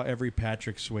twice. saw every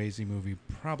Patrick Swayze movie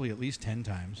probably at least 10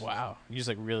 times. Wow, you just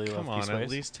like really Come love on, Peace at Swayze?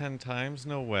 least 10 times?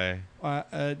 No way.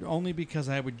 Only because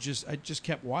I just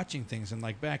kept watching things, and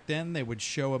like back then they would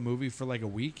show a movie for like a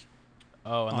week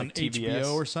Oh, and on like TBS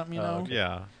HBO or something, you Oh, know. okay.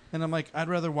 Yeah. And I'm like, I'd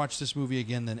rather watch this movie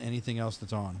again than anything else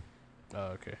that's on. Oh,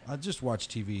 okay. I just watch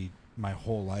TV my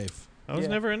whole life. I was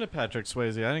Yeah. never into Patrick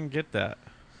Swayze. I didn't get that.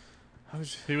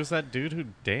 He was that dude who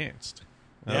danced.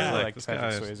 I Yeah, was I like, like this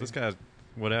Patrick guy's, Swayze. this guy's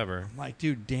whatever. I'm like,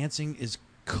 dude, dancing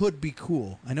could be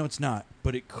cool. I know it's not,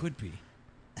 but it could be.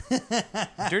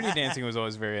 Dirty Dancing was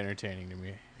always very entertaining to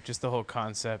me. Just the whole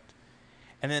concept.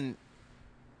 And then,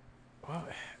 well,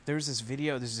 there's this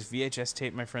VHS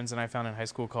tape my friends and I found in high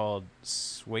school called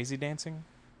Swayze Dancing.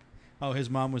 Oh, his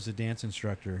mom was a dance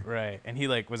instructor. Right. And he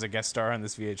like was a guest star on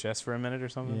this VHS for a minute or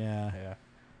something. Yeah. Yeah. It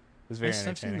was very I've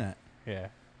entertaining. seen that. Yeah.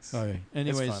 Okay.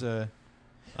 Anyways, fun.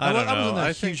 I don't know. wasn't a I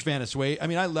huge think fan of Swayze. I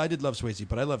mean, I did love Swayze,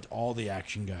 but I loved all the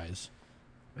action guys.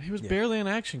 he was Yeah. barely an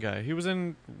action guy. He was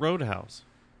in Roadhouse.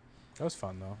 That was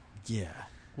fun though. Yeah.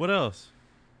 What else?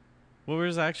 What were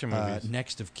his action movies?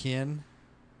 Next of Kin.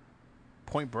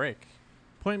 Point Break.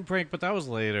 Point Break, but that was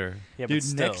later. Yeah, Dude, but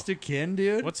still. Next of Kin,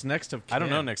 dude. What's next of Kin? I don't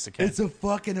know Next to Ken. It's a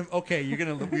fucking okay. We're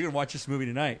gonna watch this movie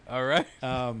tonight. All right.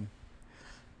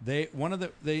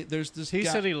 There's this. He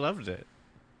guy, said he loved it.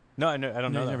 No, I don't No, know.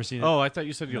 he's That. never seen it. Oh, I thought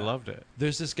you said you No. loved it.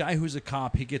 There's this guy who's a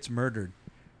cop. He gets murdered.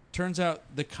 Turns out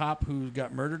the cop who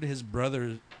got murdered, his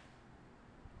brother.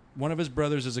 One of his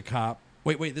brothers is a cop.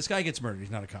 Wait. This guy gets murdered.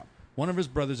 He's not a cop. One of his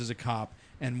brothers is a cop,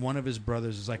 and one of his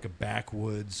brothers is like a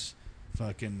backwoods,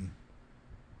 fucking.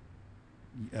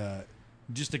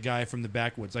 Just a guy from the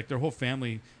backwoods. Like their whole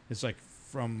family is like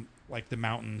from like the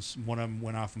mountains. One of them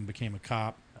went off and became a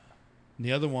cop. And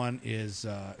the other one is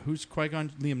who's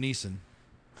Qui-Gon? Liam Neeson.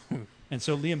 And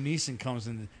so Liam Neeson comes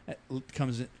in.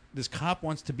 This cop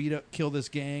wants to kill this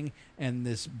gang, and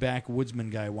this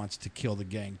backwoodsman guy wants to kill the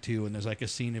gang too. And there's like a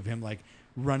scene of him like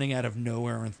running out of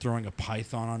nowhere and throwing a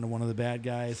python onto one of the bad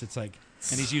guys. It's like,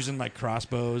 and he's using like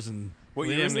crossbows and. What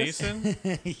year Liam is this?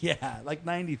 Neeson? Yeah, like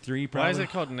 93 probably. Why is it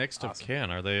called Next of Awesome. Kin?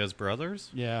 Are they his brothers?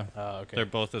 Yeah, Oh, okay. They're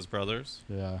both his brothers?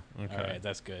 yeah. Okay. All right,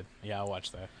 that's good. Yeah, I'll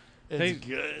watch that. Hey, It's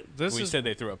good. This We is said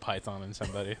they threw a python in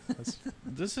somebody. That's,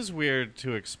 this is weird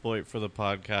to exploit for the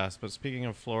podcast, but speaking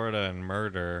of Florida and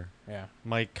murder, yeah.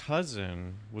 my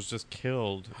cousin was just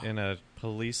killed in a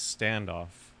police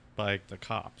standoff by the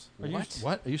cops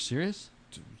What? Are you serious?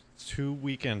 2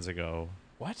 weekends ago.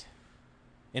 What?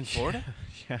 In Florida?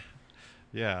 Yeah.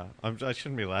 Yeah. I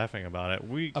shouldn't be laughing about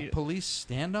it. A police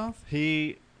standoff?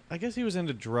 I guess he was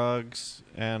into drugs,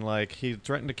 and like he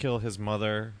threatened to kill his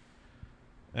mother,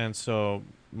 and so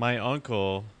my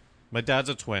uncle, my dad's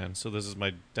a twin, so this is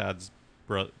my dad's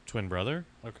twin brother.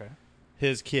 Okay.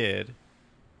 His kid,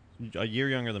 a year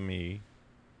younger than me.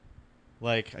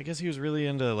 Like, I guess he was really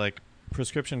into, like,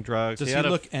 prescription drugs. Does he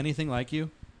look anything like you?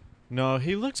 No,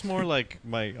 he looks more like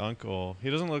my uncle. He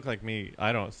doesn't look like me,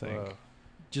 I don't think. Whoa.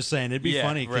 Just saying, it'd be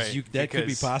funny that could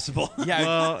be possible. Yeah.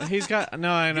 Well, he's got...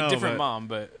 No, I know. Different mom,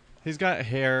 but... He's got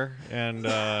hair, and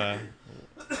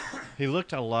he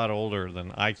looked a lot older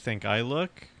than I think I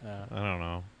look. I don't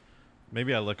know.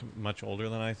 Maybe I look much older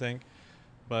than I think.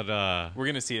 But we're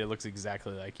going to see it looks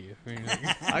exactly like you.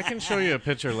 I can show you a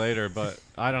picture later, but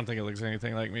I don't think it looks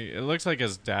anything like me. It looks like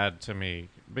his dad to me.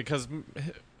 Because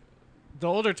the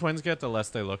older twins get, the less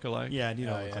they look alike. Yeah, and you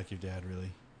don't look like your dad,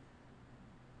 really.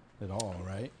 At all,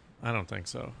 right? I don't think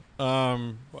so.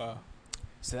 Wow.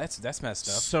 So that's messed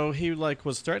up. So he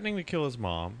was threatening to kill his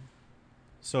mom.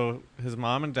 So his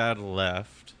mom and dad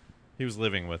left. He was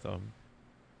living with them.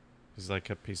 He's like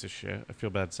a piece of shit. I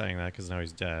feel bad saying that because now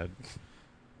he's dead.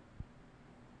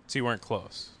 So you weren't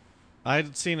close.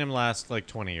 I'd seen him last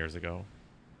 20 years ago.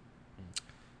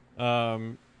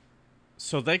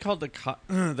 So they called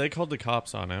they called the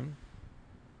cops on him.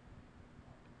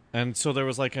 And so there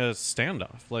was a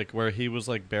standoff, where he was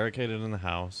barricaded in the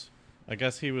house. I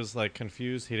guess he was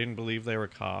confused. He didn't believe they were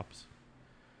cops.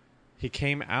 He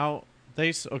came out.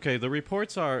 The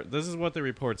reports are, this is what the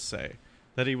reports say,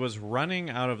 that he was running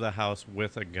out of the house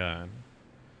with a gun.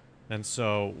 And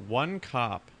so one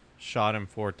cop shot him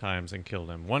 4 times and killed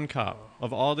him. One cop.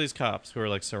 Of all these cops who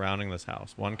are surrounding this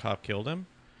house, one cop killed him.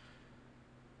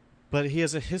 But he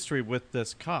has a history with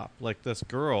this cop. This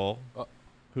girl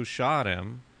who shot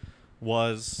him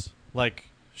was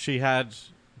she had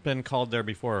been called there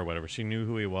before or whatever. She knew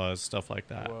who he was, stuff like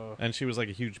that. Whoa. And she was a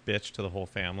huge bitch to the whole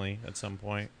family at some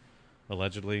point,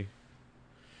 allegedly.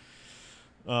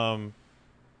 Doesn't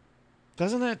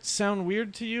that sound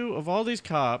weird to you? Of all these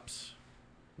cops,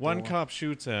 one cop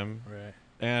shoots him, right?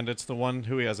 And it's the one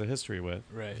who he has a history with.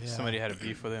 Right. Yeah. Somebody had a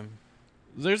beef with him.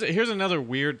 Here's another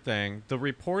weird thing. The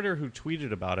reporter who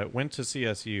tweeted about it went to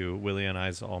CSU, Willie and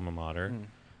I's alma mater.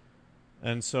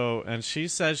 And she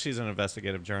says she's an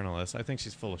investigative journalist. I think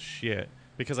she's full of shit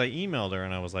because I emailed her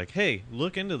and I was like, "Hey,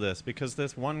 look into this because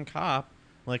this one cop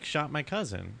shot my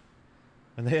cousin."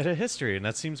 And they had a history and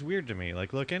that seems weird to me.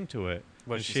 Look into it.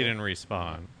 What And did she she say? didn't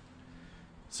respond.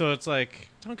 So it's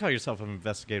don't call yourself an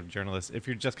investigative journalist if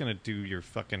you're just going to do your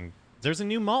fucking... There's a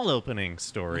new mall opening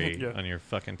story on your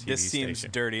fucking TV This station.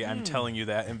 seems dirty. I'm telling you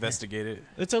that. Investigate it.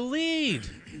 It's a lead.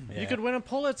 Yeah. You could win a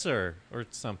Pulitzer or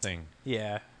something.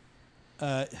 Yeah.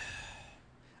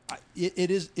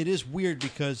 It is weird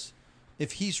because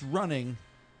if he's running,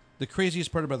 the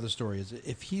craziest part about the story is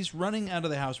if he's running out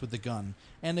of the house with the gun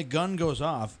and the gun goes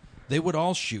off, they would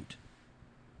all shoot.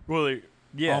 Well,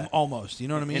 yeah. Almost. You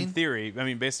know what I mean? In theory. I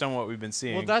mean, based on what we've been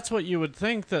seeing. Well, that's what you would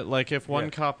think that if one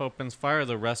cop opens fire,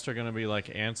 the rest are going to be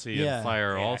antsy and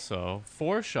fire also.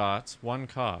 4 shots, 1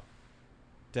 cop,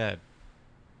 dead.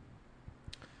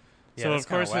 Yeah, so that's of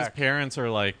course kinda his whack. parents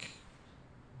are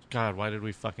God, why did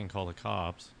we fucking call the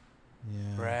cops?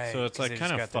 Yeah. Right. So it's 'cause they just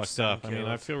kind of got their fucked son up. I mean, killed.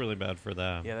 I feel really bad for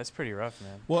them. Yeah, that's pretty rough,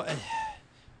 man. Well,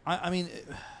 I mean,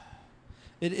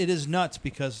 it is nuts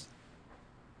because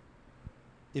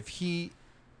if he,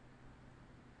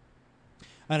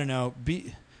 I don't know,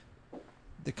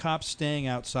 the cops staying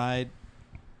outside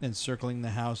and circling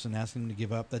the house and asking him to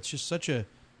give up. That's just such a.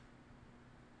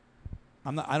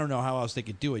 I don't know how else they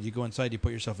could do it. You go inside, you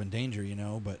put yourself in danger,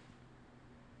 but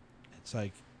it's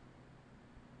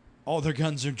all their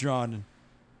guns are drawn.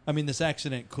 I mean, this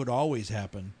accident could always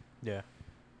happen. Yeah.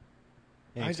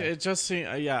 It just seemed,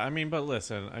 I mean, but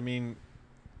listen, I mean,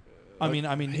 he I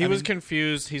was mean,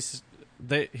 confused. He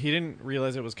didn't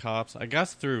realize it was cops. I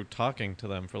guess through talking to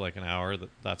them for an hour,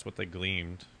 that's what they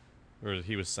gleamed, or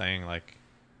he was saying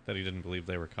that he didn't believe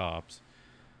they were cops.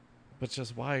 But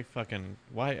just why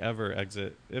ever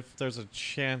exit if there's a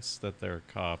chance that they're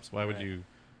cops? Why would you?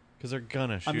 Because they're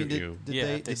gonna shoot you.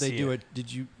 Did they do it?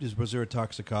 Was there a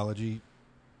toxicology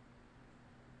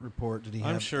report? Did he?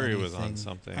 I'm have sure he was on anything?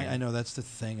 something. I know that's the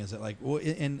thing. Is it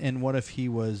and what if he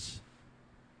was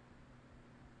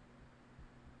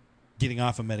getting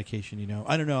off a medication?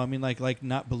 I don't know. I mean, like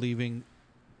not believing.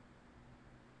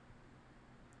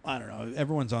 I don't know.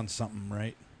 Everyone's on something,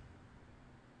 right?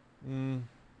 I'm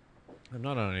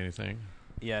not on anything.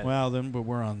 Yeah. Well, then, but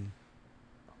we're on.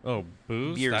 Oh,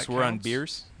 booze. Beers. That We're on counts?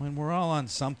 beers. When we're all on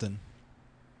something.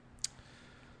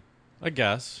 I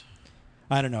guess.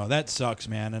 I don't know. That sucks,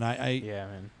 man. And Yeah,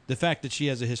 man. the fact that she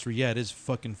has a history, it is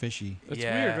fucking fishy. It's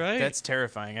Yeah, weird, right? That's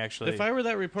terrifying, actually. If I were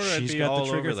that reporter, I'd She's be got the all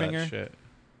trigger over finger? that shit.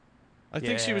 I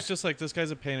think she was just like, this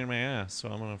guy's a pain in my ass, so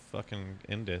I'm going to fucking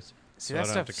end it. See, so that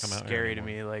stuff's scary to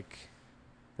me, like,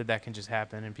 that can just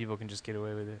happen and people can just get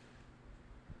away with it.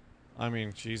 I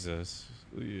mean, Jesus.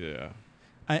 Yeah.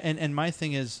 And my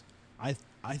thing is,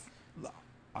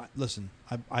 listen,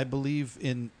 I believe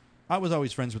in... I was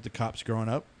always friends with the cops growing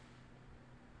up.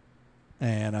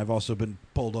 And I've also been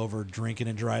pulled over drinking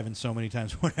and driving so many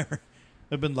times, whatever.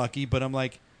 I've been lucky, but I'm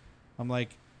like,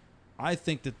 I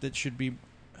think that should be...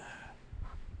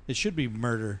 It should be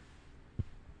murder.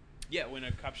 Yeah, when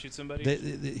a cop shoots somebody?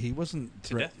 He wasn't...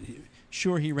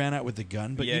 Sure, he ran out with the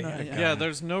gun, but yeah,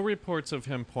 there's no reports of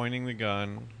him pointing the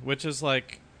gun, which is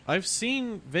like... I've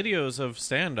seen videos of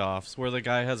standoffs where the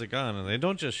guy has a gun and they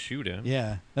don't just shoot him.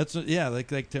 Yeah,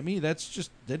 like to me, that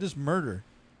is murder.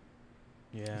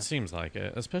 Yeah, it seems like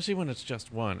it, especially when it's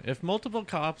just one. If multiple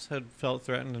cops had felt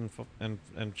threatened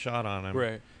and shot on him,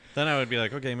 right, then I would be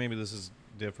like, okay, maybe this is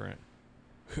different.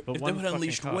 But if they would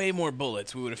unleashed way more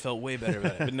bullets, we would have felt way better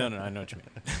about it. But no, I know what you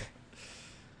mean.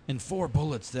 And 4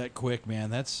 bullets that quick, man.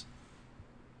 That's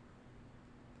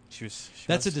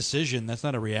a decision. That's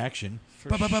not a reaction.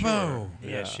 For sure.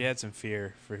 Yeah, she had some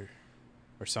fear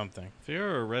or something.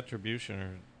 Fear or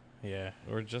retribution,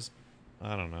 or just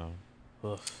I don't know.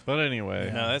 Ugh. But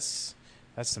anyway, no, that's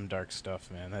some dark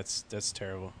stuff, man. That's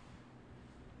terrible.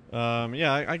 I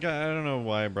don't know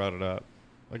why I brought it up.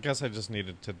 I guess I just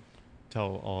needed to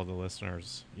tell all the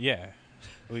listeners. Yeah,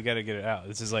 we got to get it out.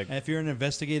 This is like, if you're an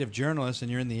investigative journalist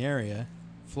and you're in the area,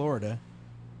 Florida.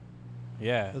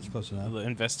 Yeah, that's close enough.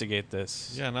 Investigate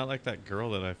this. Yeah, not like that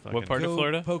girl that I fucking... What part of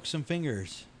Florida? Poke some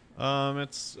fingers.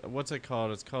 It's... What's it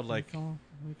called? It's called like... What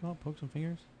do you call it? Poke some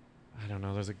fingers? I don't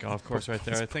know. There's a golf course right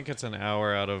there. I think it's an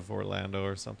hour out of Orlando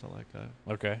or something like that.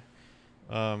 Okay.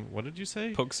 What did you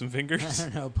say? Poke some fingers? I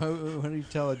don't know. What do you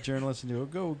tell a journalist to do?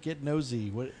 Go get nosy.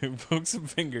 What? Poke some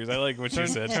fingers. I like what you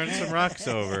said. Turn some rocks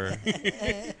over.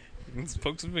 Let's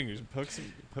poke some fingers.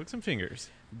 Poke some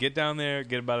fingers. Get down there.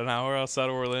 Get about an hour outside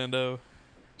of Orlando.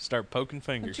 Start poking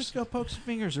fingers. Let's just go poke some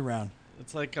fingers around.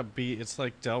 It's like a beach. It's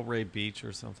like Delray Beach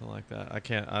or something like that. I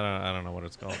don't know what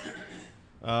it's called.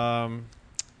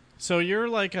 So you're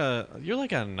like a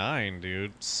 9,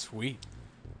 dude. Sweet.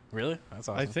 Really? That's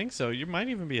awesome. I think so. You might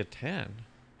even be a 10.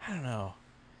 I don't know.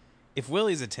 If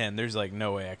Willy's a 10, there's like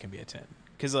no way I can be a 10.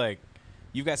 Because like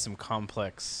you've got some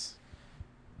complex.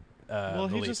 Well,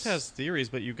 beliefs. he just has theories,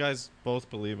 but you guys both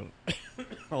believe in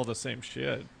all the same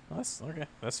shit. Well, that's okay.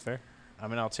 That's fair. I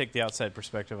mean, I'll take the outside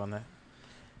perspective on that.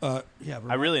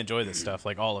 I really enjoy this stuff,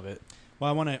 like all of it.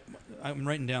 Well, I'm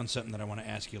writing down something that I want to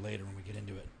ask you later when we get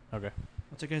into it. Okay.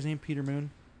 What's that guy's name? Peter Moon?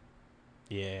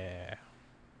 Yeah.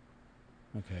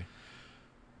 Okay.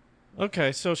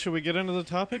 Okay, so should we get into the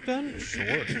topic then?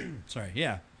 Sure. Sorry,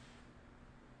 yeah.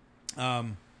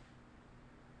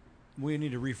 We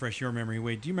need to refresh your memory.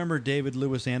 Wait, do you remember David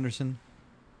Lewis Anderson?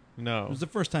 No. It was the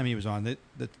first time he was on.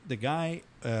 The guy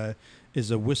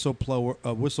is a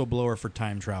whistleblower for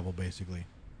time travel, basically.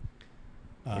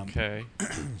 Okay.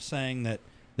 Saying that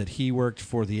he worked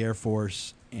for the Air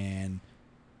Force, and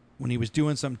when he was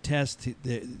doing some test,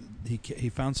 he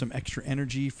found some extra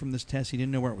energy from this test. He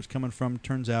didn't know where it was coming from.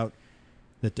 Turns out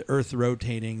that the Earth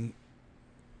rotating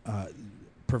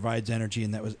provides energy,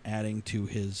 and that was adding to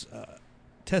his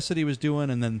test that he was doing.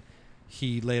 And then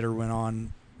he later went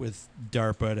on with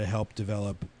DARPA to help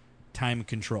develop time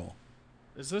control.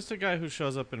 Is this the guy who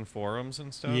shows up in forums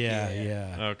and stuff?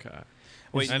 Yeah. Okay.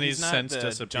 Wait, and he's not since the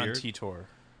disappeared? John Titor.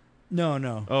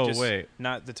 No. Oh, wait.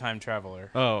 Not the time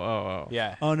traveler. Oh.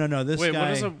 Yeah. Oh, no. This wait,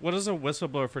 guy... what does a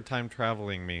whistleblower for time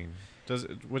traveling mean?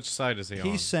 Which side is he on?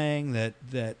 He's saying that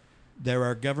there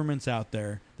are governments out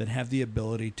there that have the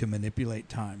ability to manipulate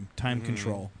time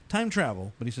control, time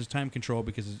travel, but he says time control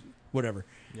because whatever,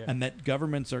 and that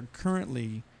governments are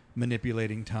currently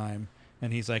manipulating time,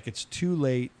 and he's like, it's too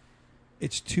late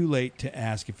to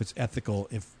ask if it's ethical,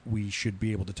 if we should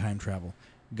be able to time travel.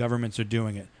 Governments are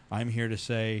doing it. I'm here to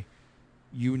say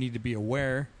you need to be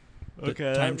aware that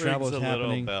time travel is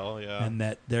happening, and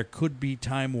that there could be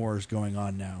time wars going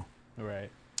on now. Right.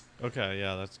 Okay,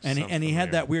 yeah, that's... And he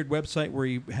had that weird website where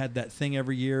he had that thing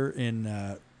every year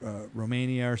in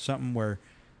Romania or something where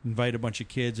invite a bunch of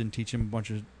kids and teach them a bunch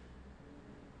of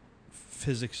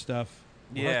physics stuff.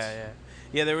 Yeah,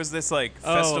 there was this like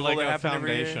festival like that a happened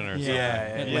foundation every or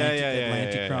year. something.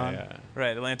 Atlanticron.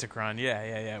 Right, Atlanticron.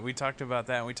 Yeah. We talked about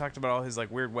that. And we talked about all his like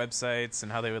weird websites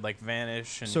and how they would like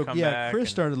vanish and come back. Chris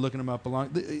started looking him up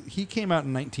he came out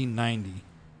in 1990.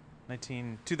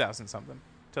 2000 something.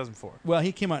 2004. Well,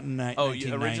 he came out in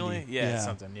 1990. Originally? Yeah,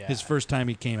 something, yeah. His first time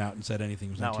he came out and said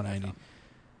anything was 1990.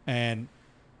 And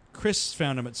Chris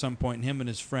found him at some point, and him and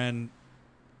his friend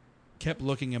kept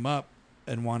looking him up,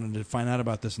 and wanted to find out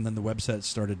about this, and then the website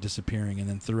started disappearing, and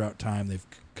then throughout time they've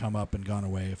come up and gone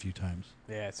away a few times.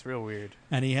 Yeah, it's real weird.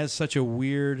 And he has such a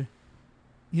weird...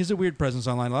 He has a weird presence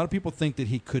online. A lot of people think that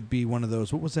he could be one of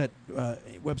those... What was that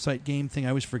website game thing? I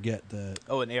always forget. An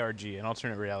ARG, an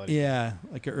alternate reality. Yeah,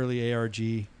 like an early ARG.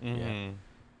 Mm-hmm. Yeah.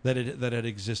 That had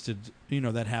existed.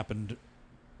 That happened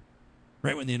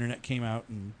right when the internet came out.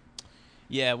 And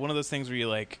yeah, one of those things where you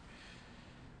like...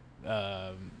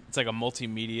 it's like a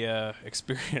multimedia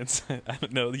experience. I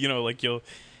don't know. Like you'll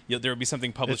there will be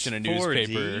something published in a 4D?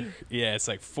 newspaper. Yeah, it's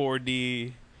like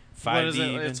 4D, 5D. What is it?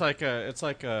 Even.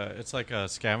 It's like a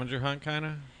scavenger hunt kind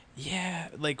of. Yeah,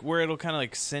 like where it'll kind of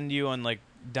like send you on like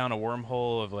down a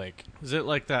wormhole of like. Is it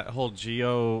like that whole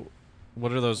geo?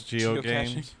 What are those geo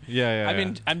games? Yeah. I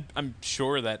mean, I'm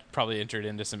sure that probably entered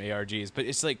into some ARGs, but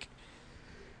it's like.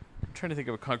 I'm trying to think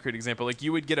of a concrete example. Like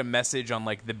you would get a message on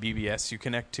like the BBS you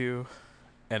connect to,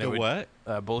 and what?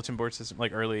 Bulletin board system,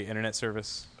 like early internet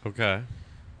service. Okay.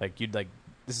 Like you'd like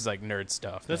this is like nerd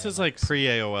stuff. This man. is like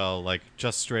pre-AOL, like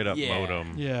just straight up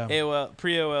modem. yeah, AOL,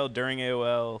 pre-AOL, during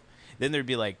AOL. Then there'd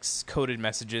be like coded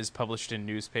messages published in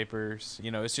newspapers.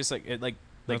 It's just like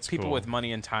That's people cool. with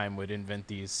money and time would invent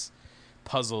these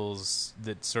puzzles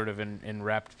that sort of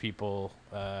enwrapped people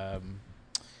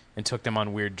and took them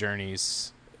on weird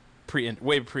journeys.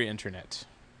 Way pre-internet,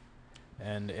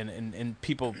 and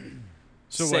people.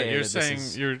 So say what you're that saying?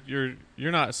 this is,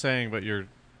 You're not saying, but you're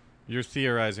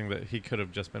theorizing that he could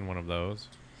have just been one of those.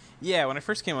 Yeah, when I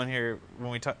first came on here,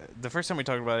 the first time we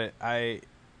talked about it, I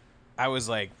was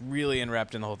like really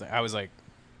enwrapped in the whole thing. I was like,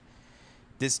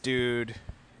 this dude,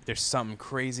 there's something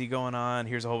crazy going on.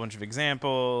 Here's a whole bunch of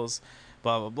examples.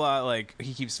 Blah blah blah. Like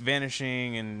he keeps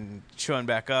vanishing and showing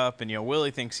back up, and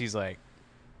Willie thinks he's like.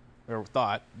 Or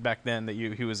thought back then that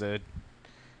he was a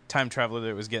time traveler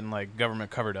that was getting like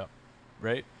government covered up,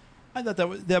 right? I thought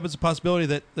that was a possibility.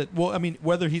 That well, I mean,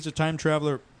 whether he's a time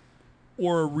traveler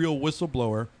or a real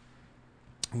whistleblower,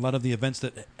 a lot of the events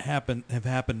that have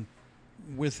happened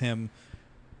with him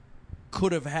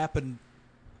could have happened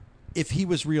if he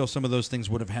was real. Some of those things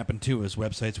would have happened too. His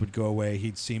websites would go away.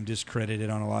 He'd seem discredited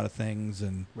on a lot of things,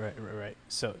 and Right.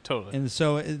 So totally. and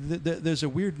so there's a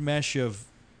weird mesh of.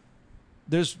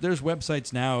 There's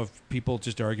websites now of people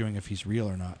just arguing if he's real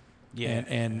or not. Yeah.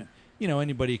 And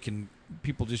anybody can.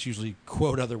 People just usually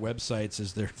quote other websites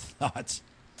as their thoughts,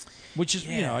 which is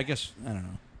I guess I don't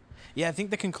know. Yeah, I think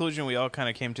the conclusion we all kind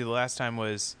of came to the last time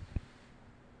was,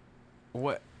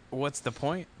 what's the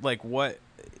point? Like what?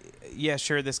 Yeah,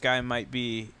 sure, this guy might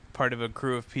be part of a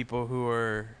crew of people who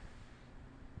are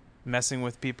messing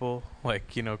with people,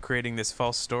 like creating this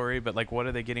false story. But like, what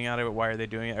are they getting out of it? Why are they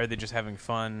doing it? Are they just having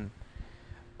fun?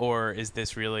 Or is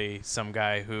this really some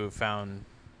guy who found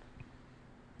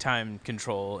time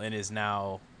control and is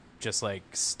now just like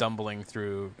stumbling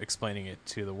through explaining it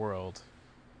to the world?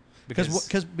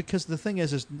 Because the thing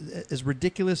is as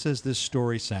ridiculous as this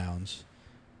story sounds,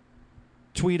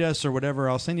 tweet us or whatever.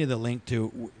 I'll send you the link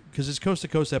to, because his Coast to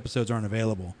Coast episodes aren't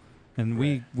available, and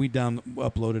Right. we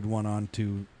uploaded one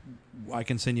onto. I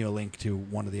can send you a link to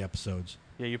one of the episodes.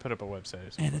 Yeah, you put up a website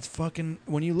or something. And it's fucking,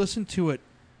 when you listen to it,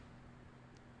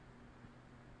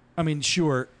 I mean,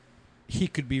 sure, he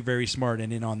could be very smart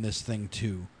and in on this thing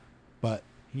too, but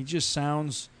he just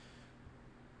sounds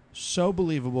so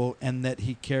believable, and that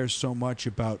he cares so much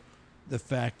about the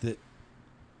fact that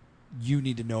you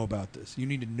need to know about this. You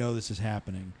need to know this is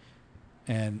happening.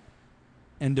 And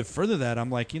to further that, I'm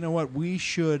like, you know what? We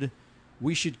should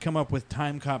come up with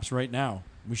time cops right now.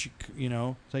 We should,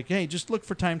 it's like, hey, just look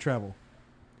for time travel.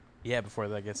 Yeah, before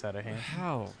that gets out of hand.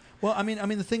 How? Well, I mean,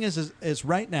 the thing is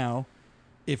right now,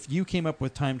 if you came up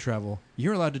with time travel,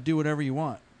 you're allowed to do whatever you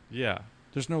want. Yeah.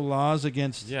 There's no laws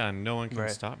against. Yeah, no one can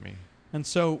Right. stop me. And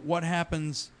so, what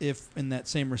happens if, in that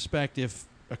same respect, if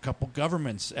a couple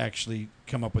governments actually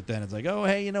come up with that? It's like, oh,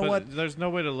 hey, you know But what? there's no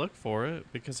way to look for it,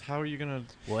 because how are you going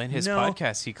to... Well, in his No.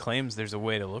 podcast, he claims there's a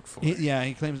way to look for it.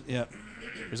 He claims, yeah.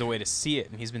 There's a way to see it,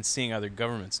 and he's been seeing other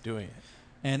governments doing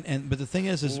it. But the thing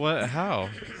is What? How?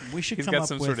 we should He's come got up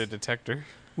some with sort of detector.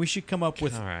 we should come up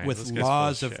with All right, with this guy's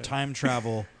laws full of of shit. time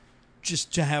travel,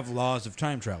 just to have laws of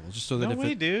time travel, just so that No if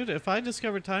way, dude. If I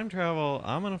discover time travel,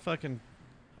 I'm not going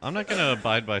to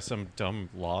abide by some dumb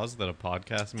laws that a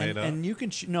podcast made up. and you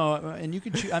can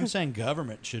I'm saying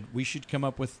we should come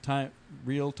up with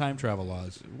real time travel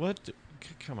laws. What?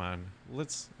 Come on.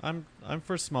 I'm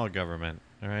for small government,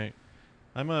 all right?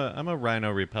 I'm a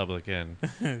rhino Republican.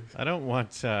 I don't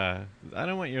want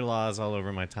your laws all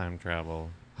over my time travel.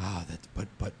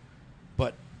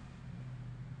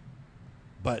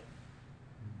 But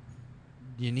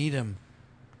you need them.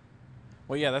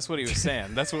 Well, yeah, that's what he was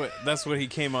saying. That's what he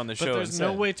came on the show. But there's and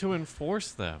no said. way to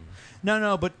enforce them.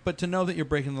 No, but to know that you're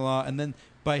breaking the law, and then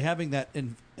by having that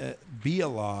be a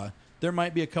law, there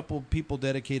might be a couple people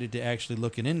dedicated to actually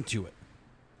looking into it.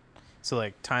 So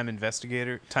like time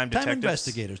detectives. Time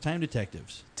investigators, time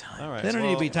detectives. All right. They don't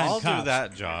need to be time I'll cops. do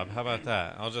that job. How about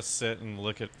that? I'll just sit and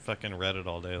look at fucking Reddit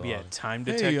all day long. Yeah, time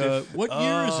Hey, detective. what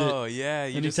year is it? Oh, yeah.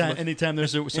 Anytime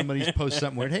there's somebody posts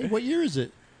something weird, hey, what year is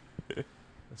it?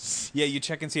 Yeah, you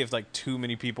check and see if like too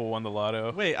many people won the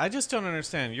lotto. Wait, I just don't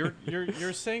understand.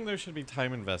 You're saying there should be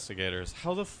time investigators.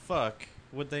 How the fuck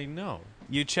would they know?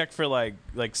 You check for like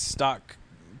stock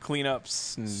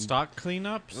cleanups and Stock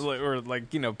cleanups? or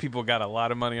like, you know, people got a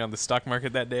lot of money on the stock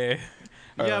market that day.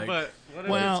 Or Yeah, like- but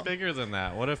what if it's bigger than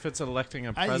that? What if it's electing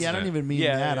a president? I don't even mean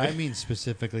Yeah. that. I mean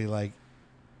specifically like,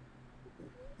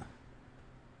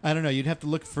 I don't know. You'd have to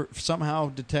look for somehow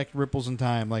detect ripples in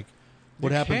time, like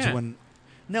what You happens can't. when.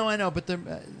 No, I know, but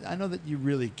I know that you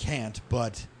really can't.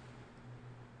 But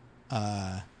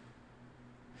I'm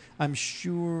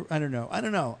sure. I don't know. I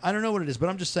don't know what it is. But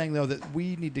I'm just saying though that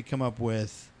we need to come up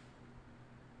with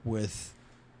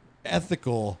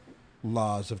ethical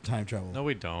laws of time travel. No,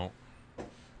 we don't.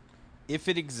 if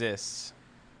it exists,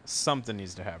 something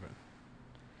needs to happen.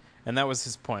 And that was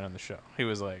his point on the show. He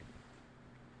was like,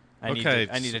 I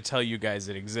need to tell you guys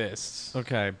it exists.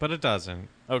 Okay, but it doesn't.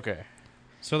 Okay.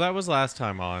 So that was last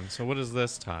time on. So what is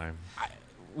this time?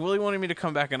 Willie wanted me to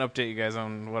come back and update you guys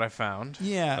on what I found.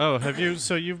 Yeah. Oh, have you?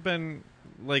 So you've been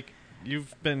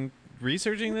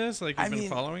researching this? Like you've been mean,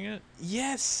 following it?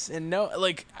 Yes and no.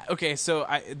 Like, okay, so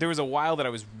there was a while that I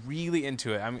was really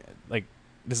into it. I'm like,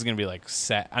 this is gonna be like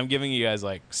sad. I'm giving you guys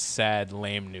like sad,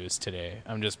 lame news today.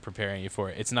 I'm just preparing you for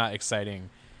it. It's not exciting.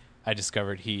 I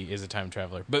discovered he is a time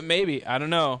traveler, but maybe, I don't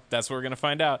know. That's what we're gonna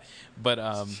find out. But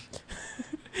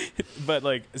but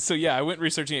like, so yeah, I went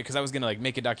researching it because I was gonna like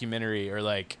make a documentary or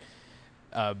like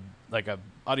a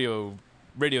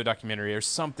radio documentary or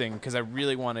something, because I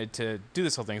really wanted to do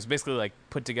this whole thing. It's basically like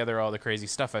put together all the crazy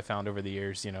stuff I found over the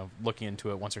years, you know, looking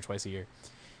into it once or twice a year.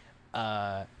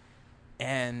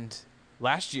 And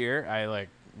last year I like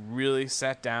really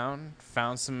sat down,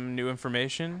 found some new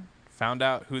information, found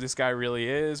out who this guy really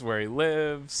is, where he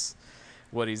lives,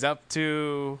 what he's up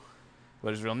to,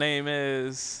 what his real name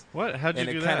is. What? How'd you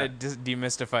do And that? it kind of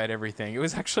demystified everything. It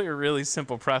was actually a really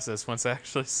simple process once I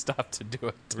actually stopped to do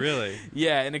it. Really?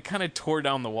 Yeah, and it kind of tore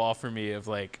down the wall for me of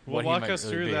like Well, what he walk might us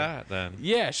really through be. that then.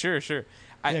 Yeah, sure.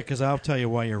 Yeah, because I'll tell you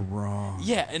why you're wrong.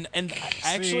 Yeah, and I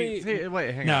actually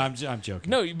wait, hang No, on. I'm joking.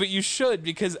 no, but you should,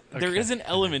 because there Okay. is an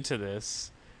element to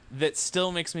this that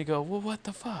still makes me go, well, what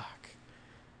the fuck?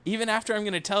 Even after I'm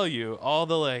going to tell you all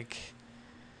the like,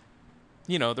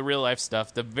 you know, the real life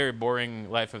stuff, the very boring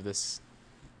life of this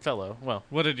fellow. Well,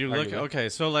 What did you look at? arguably. Okay,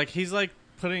 so like he's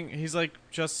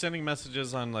just sending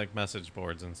messages on like message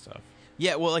boards and stuff.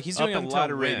 yeah, well, like he's Up doing a until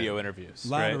lot of when? radio interviews. A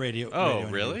lot right? of radio. Oh, radio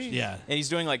really? interviews. Yeah. And he's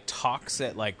doing like talks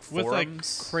at like With like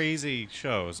forums. crazy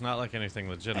shows, not like anything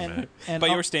legitimate. And By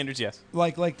your standards, yes.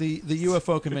 like the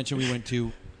UFO convention we went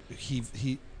to,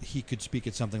 he could speak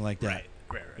at something like that. Right.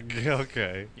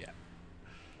 Okay. Yeah.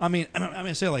 I mean,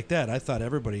 I say it like that. I thought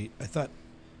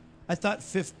I thought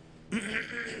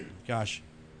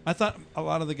a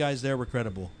lot of the guys there were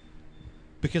credible,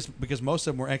 because most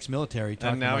of them were ex-military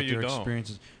talking And now about you their don't.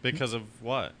 experiences. Because of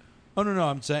what? Oh no,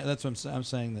 I'm saying that's what I'm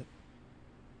saying that.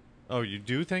 Oh, you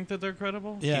do think that they're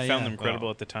credible? Yeah, You found yeah. them credible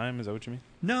at the time. Is that what you mean?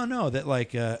 No, that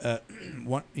like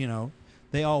one, you know,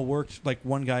 they all worked. Like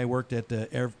one guy worked at the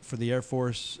Air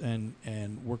Force and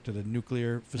worked at a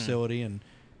nuclear facility and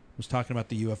was talking about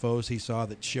the UFOs he saw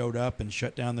that showed up and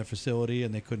shut down their facility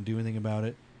and they couldn't do anything about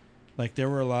it. Like there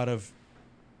were a lot of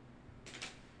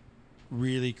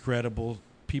really credible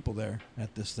people there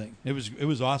at this thing. It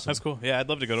was awesome. That's cool. Yeah, I'd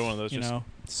love to go to one of those. You Just know,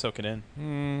 soak it in.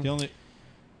 Hmm. the only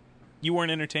You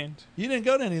weren't entertained? you didn't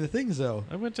go to any of the things though.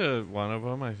 I went to one of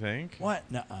them, I think. What?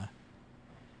 Nuh-uh.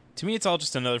 To me, it's all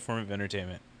just another form of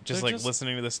entertainment. Just They're like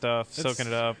listening to the stuff, soaking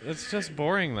it up. It's just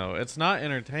boring, though. It's not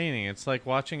entertaining. It's like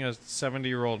watching a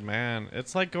 70-year-old man.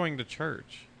 It's like going to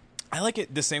church. I like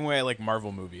it the same way I like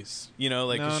Marvel movies. You know,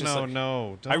 like it's just no,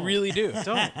 like, don't. I really do.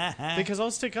 don't, because I'll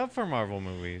stick up for Marvel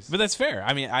movies. But that's fair.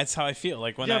 I mean, that's how I feel.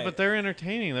 Like when yeah, but they're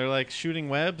entertaining. They're like shooting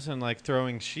webs and like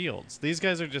throwing shields. These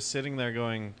guys are just sitting there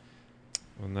going,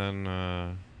 and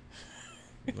then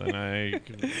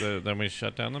then we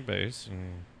shut down the base,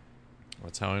 and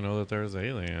that's how I know that there's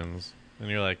aliens. And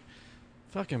you're like,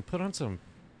 fucking put on some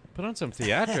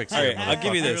theatrics. All here, right, I'll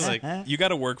give you motherfucker. this. Like, You got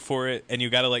to work for it, and you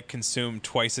got to like consume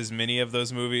twice as many of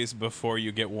those movies before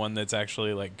you get one that's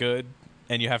actually like good.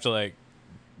 And you have to like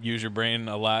use your brain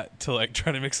a lot to like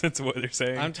try to make sense of what they're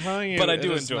saying. I'm telling you, but I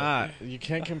do it's enjoy not. You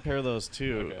can't compare those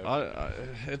two. Okay.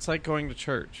 It's like going to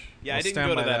church. Yeah, I'll I didn't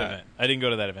go to that event. I didn't go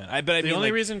to that event. The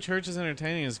only reason church is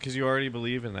entertaining is because you already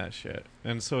believe in that shit,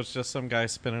 and so it's just some guy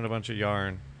spinning a bunch of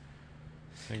yarn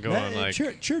and going like.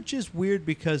 Church is weird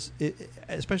because,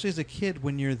 especially as a kid,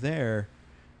 when you're there,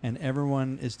 and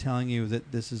everyone is telling you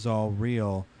that this is all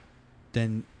real,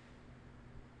 then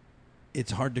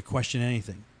it's hard to question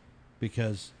anything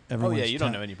because everyone's you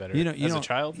don't know any better. As a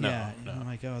child? No. Yeah, I'm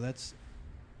like, that's...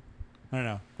 I don't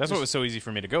know. That's what was so easy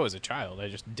for me to go as a child. I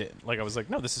just did. Like, I was like,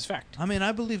 no, this is fact. I mean,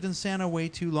 I believed in Santa way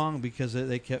too long because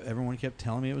everyone kept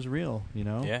telling me it was real, you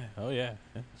know? Yeah. Oh, yeah.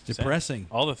 It's depressing.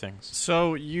 All the things.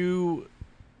 So you...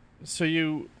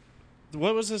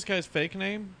 What was this guy's fake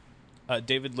name?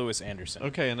 David Lewis Anderson.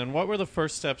 Okay, and then what were the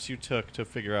first steps you took to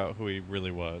figure out who he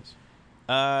really was?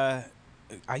 I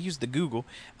used the Google.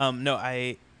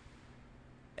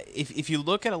 If you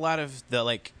look at a lot of the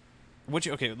like, let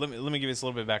me give you this a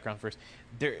little bit of background first.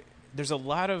 There's a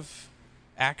lot of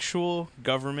actual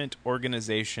government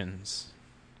organizations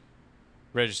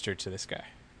registered to this guy.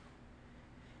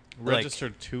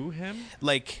 Registered to him?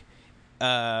 Like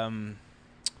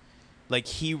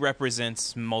he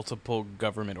represents multiple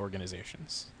government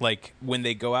organizations. Like when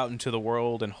they go out into the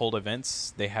world and hold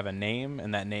events, they have a name,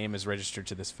 and that name is registered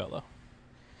to this fellow.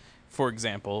 For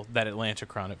example, that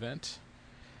Atlanticron event.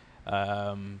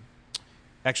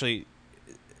 Actually,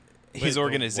 his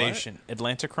organization,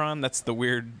 Atlanticron, that's the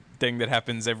weird thing that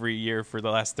happens every year for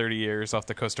the last 30 years off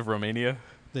the coast of Romania.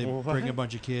 They bring a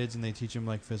bunch of kids and they teach them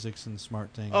like physics and smart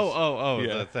things.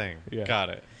 Yeah. The thing. Yeah. Got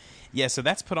it. Yeah, so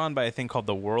that's put on by a thing called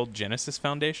the World Genesis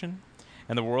Foundation.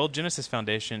 And the World Genesis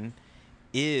Foundation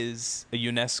is a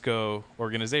UNESCO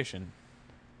organization.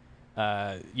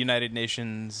 United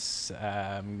Nations,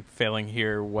 failing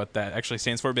here what that actually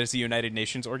stands for, but it's the United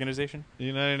Nations organization.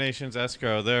 United Nations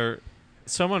Escrow.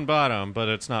 Someone bought them, but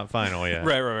it's not final yet.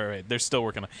 Right. They're still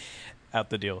working out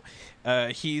the deal.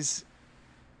 He's...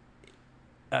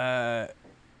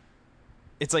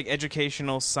 it's like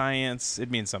educational science. It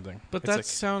means something. But it's that like,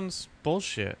 sounds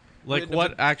bullshit. Like,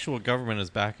 what actual government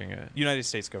is backing it? United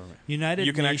States government.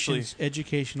 United Nations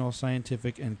Educational,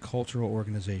 Scientific, and Cultural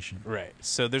Organization. Right.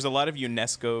 So there's a lot of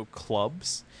UNESCO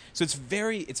clubs. So it's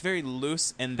very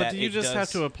loose, and but do you just have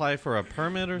to apply for a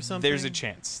permit or something? There's a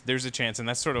chance, and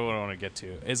that's sort of what I want to get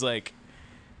to. Is like,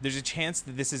 there's a chance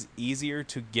that this is easier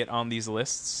to get on these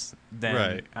lists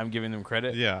than I'm giving them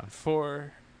credit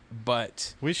for.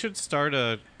 But we should start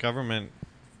a government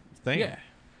thing. Yeah.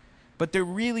 But they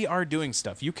really are doing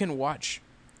stuff. You can watch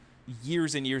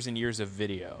years and years and years of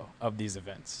video of these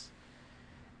events.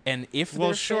 And if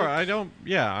I'm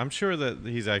sure that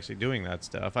he's actually doing that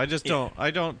stuff. I just don't. I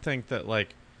don't think that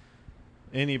like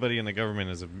anybody in the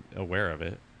government is aware of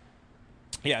it.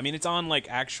 Yeah, I mean it's on like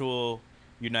actual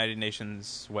United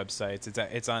Nations websites.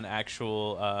 It's on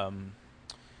actual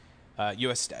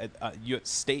US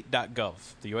state.gov.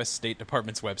 The U.S. State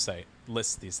Department's website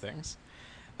lists these things.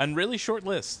 And really short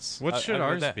lists. What should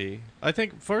ours be? I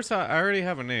think first I already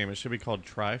have a name. It should be called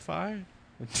Tri-Fi.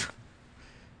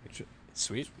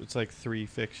 Sweet. It's like 3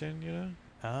 fiction, you know?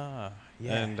 Ah,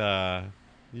 yeah.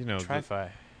 And,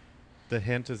 Tri-Fi. The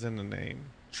hint is in the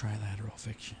name. Trilateral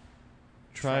fiction.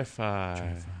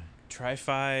 Tri-Fi.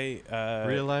 Tri-Fi.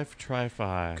 Real life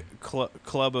Tri-Fi.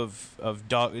 Club of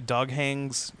dog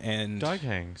hangs and... Dog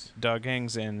hangs. Dog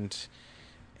hangs and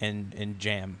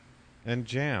jam. And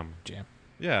jam. Jam.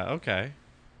 Yeah, okay.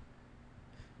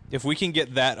 If we can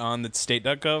get that on the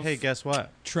state.gov... Hey, guess what?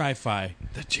 Tri-Fi.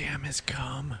 The jam has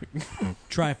come.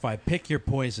 Tri-Fi. Pick your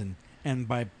poison. And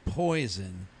by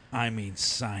poison, I mean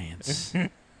science.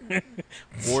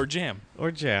 Or jam. Or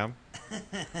jam.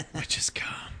 Which has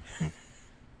come.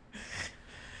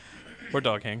 Or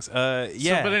dog hangs. Yeah.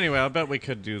 So, but anyway, I bet we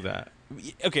could do that.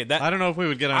 Okay, I don't know if we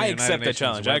would get on I United accept that Nations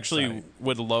challenge. website. I actually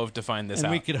would love to find this out.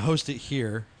 And we could host it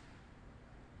here.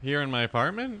 Here in my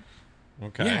apartment?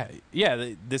 Okay.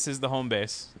 Yeah. This is the home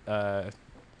base.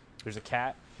 There's a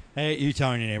cat. Hey, you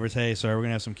telling your neighbors, hey, sorry, we're going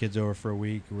to have some kids over for a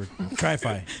week. We're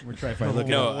Tri-Fi. We're Tri-Fi.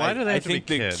 No, why do they have to be I think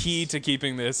the kids? key to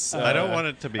keeping this... I don't want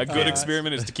it to be a good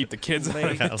experiment is to keep the kids out of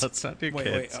it. Yeah, let's not do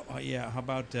kids. How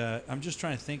about... I'm just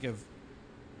trying to think of...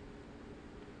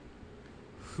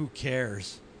 Who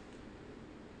cares?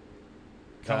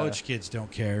 College kids don't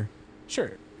care.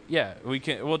 Sure. Yeah, we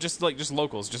can. Well, just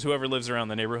locals, just whoever lives around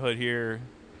the neighborhood here.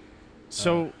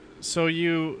 So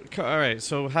you all right?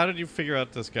 So how did you figure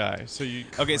out this guy? So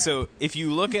if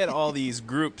you look at all these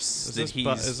groups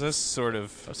is this sort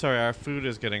of... Sorry, our food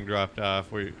is getting dropped off.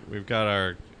 We've got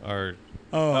our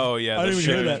Oh yeah, I didn't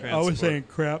even hear that. transport. I was saying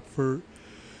crap for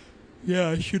Yeah,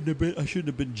 I shouldn't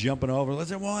have been jumping over. Let's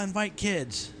say, well, invite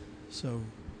kids. So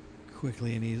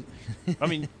quickly and easily. I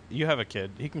mean, you have a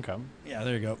kid. He can come. Yeah,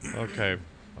 there you go. Okay.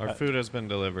 Our food has been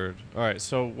delivered. All right.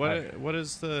 So what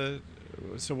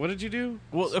did you do?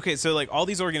 Well, okay. So like all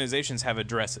these organizations have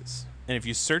addresses, and if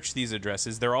you search these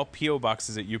addresses, they're all PO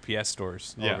boxes at UPS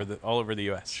stores all over the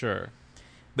U.S. Sure.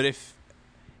 But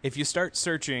if you start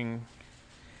searching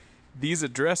these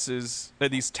addresses,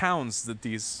 these towns that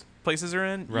these places are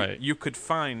in, right, you could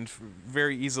find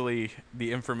very easily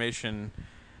the information,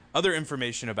 other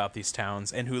information about these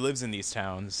towns and who lives in these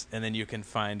towns, and then you can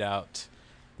find out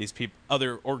these people,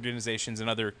 other organizations and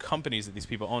other companies that these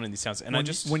people own in these towns. And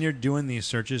when you're doing these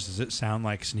searches, does it sound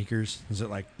like sneakers? Is it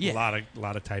like a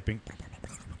lot of typing?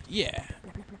 Yeah,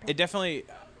 it definitely.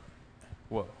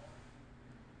 Whoa.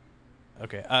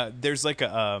 Okay. There's like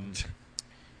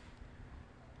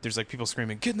there's like people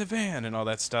screaming, "Get in the van!" and all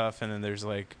that stuff, and then there's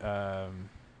like a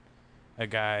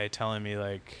guy telling me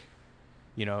like,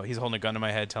 you know, he's holding a gun to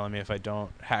my head, telling me if I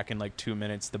don't hack in like 2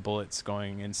 minutes, the bullet's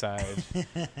going inside.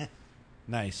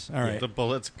 Nice. All right. The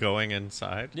bullet's going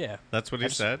inside? Yeah. That's what he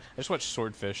said? I just watched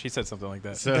Swordfish. He said something like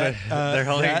that. So they're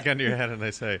holding a gun to your head and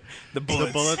they say, the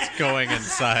bullet's going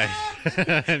inside.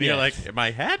 And you're like, in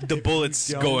my head? The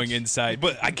bullet's going inside.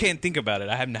 But I can't think about it.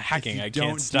 I have no hacking. I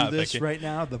can't stop. Don't do this right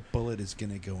now, the bullet is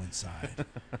going to go inside.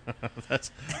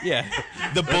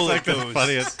 The bullet like goes.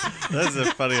 That's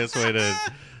the funniest way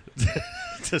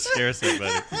to scare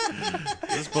somebody.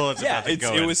 This bullet's about to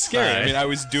go it was scary. I mean,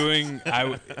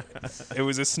 inside. it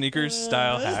was a sneakers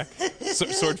style hack,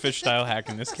 swordfish style hack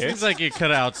in this case. Seems like you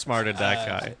could have outsmarted that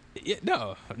guy. Yeah,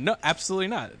 no, absolutely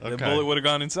not. Okay. The bullet would have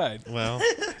gone inside. Well,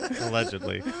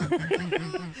 allegedly.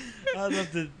 I'd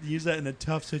love to use that in a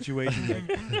tough situation.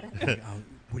 Like,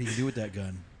 what do you do with that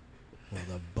gun? Well,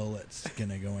 the bullet's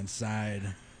gonna go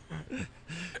inside.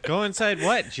 Go inside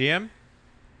what, Jim?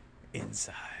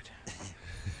 Inside.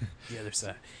 The other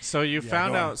side. So you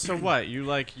found out. So what? You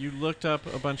looked up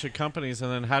a bunch of companies,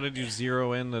 and then how did you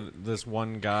zero in this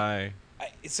one guy? I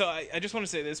just want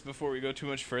to say this before we go too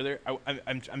much further.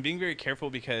 I'm being very careful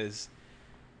because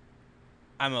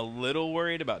I'm a little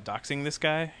worried about doxing this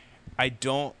guy.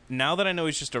 Now that I know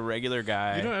he's just a regular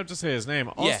guy. You don't have to say his name.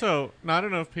 Also, I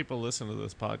don't know if people listen to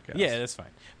this podcast. Yeah, that's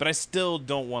fine. But I still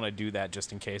don't want to do that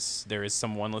just in case there is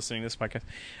someone listening to this podcast.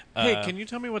 Hey, can you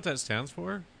tell me what that stands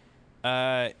for?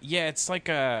 It's like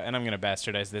and I'm going to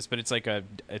bastardize this, but it's like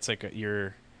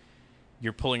you're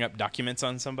pulling up documents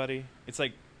on somebody.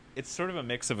 It's sort of a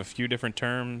mix of a few different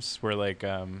terms where like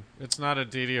it's not a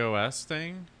DDoS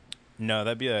thing? No,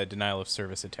 that'd be a denial of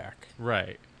service attack.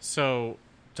 Right. So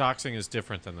doxing is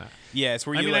different than that. Yeah, it's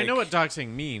where you I know what doxing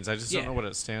means. I just don't know what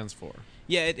it stands for.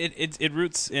 Yeah, it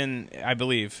roots in, I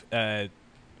believe,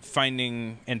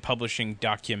 finding and publishing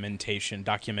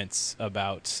documents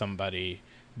about somebody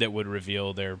that would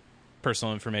reveal their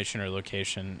personal information or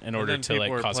location in order to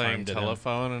like cause harm to them.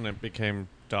 Telephone and it became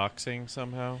doxing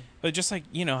somehow. But just like,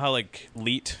 you know how like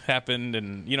leet happened,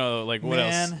 and you know like what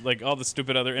else, like all the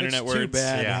stupid other internet words. It's too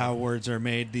bad how words are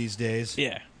made these days.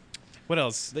 Yeah. What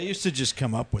else? They used to just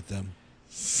come up with them.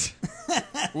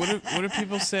 What do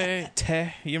people say?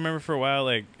 Te. You remember for a while,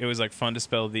 like it was like fun to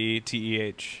spell the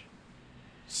TEH.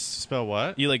 Spell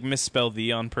what? You like misspell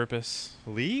the on purpose.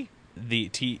 Lee? The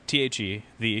THE.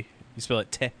 The. You spell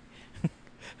it te.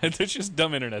 There's just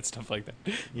dumb internet stuff like that.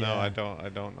 Yeah. No, I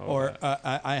don't know. Or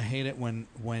I hate it when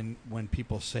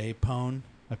people say pwn.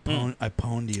 I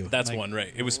pwned you. That's like, one,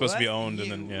 right? It was supposed to be owned,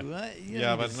 and then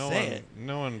yeah, but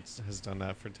no one has done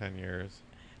that for 10 years.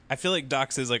 I feel like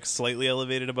dox is like slightly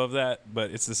elevated above that,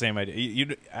 but it's the same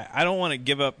idea. I don't want to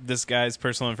give up this guy's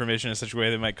personal information in such a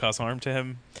way that might cause harm to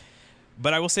him,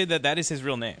 but I will say that is his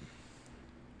real name.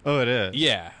 Oh, it is?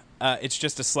 Yeah. It's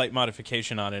just a slight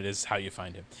modification on it is how you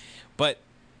find him. But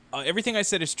everything I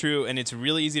said is true, and it's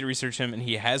really easy to research him, and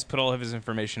he has put all of his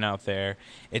information out there.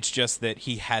 It's just that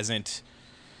he hasn't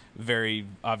very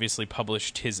obviously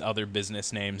published his other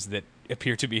business names that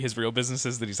appear to be his real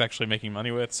businesses that he's actually making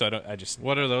money with. So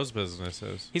What are those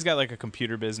businesses? He's got like a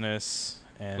computer business.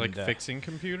 And, like fixing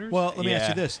computers? Well, let me ask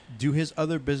you this. Do his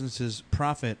other businesses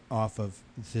profit off of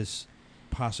this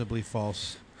possibly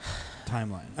false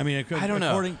timeline? I mean, I don't know.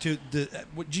 According to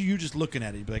what you just looking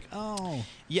at it, you'd be like, oh.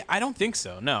 Yeah, I don't think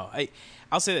so. No.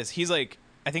 I'll say this. He's like,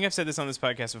 I think I've said this on this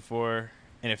podcast before,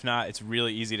 and if not, it's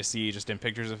really easy to see just in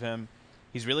pictures of him.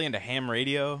 He's really into ham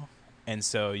radio, and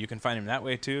so you can find him that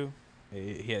way too.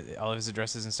 All of his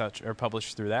addresses and such are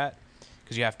published through that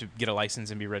because you have to get a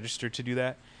license and be registered to do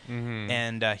that. Mm-hmm.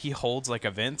 And he holds like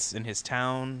events in his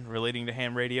town relating to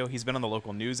ham radio. He's been on the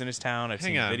local news in his town. I've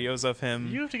seen videos of him.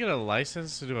 You have to get a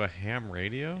license to do a ham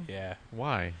radio? Yeah.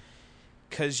 Why?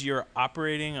 because you're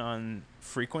operating on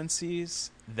frequencies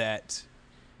that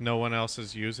no one else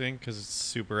is using because it's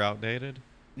super outdated.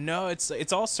 No,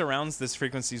 it's all surrounds this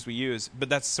frequencies we use, but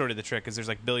that's sort of the trick, is there's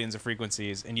like billions of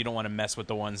frequencies, and you don't want to mess with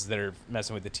the ones that are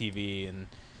messing with the TV and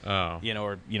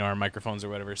our microphones or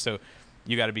whatever. So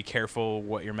you got to be careful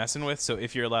what you're messing with. So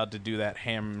if you're allowed to do that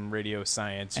ham radio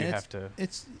science, you have to.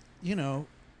 It's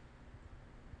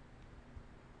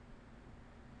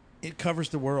it covers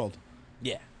the world.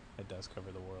 Yeah, it does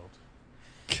cover the world.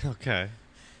 Okay.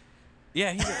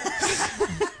 Yeah,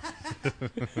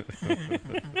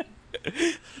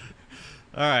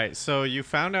 All right, so you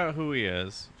found out who he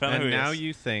is, and now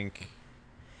you think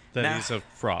that he's a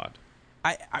fraud.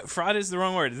 Fraud is the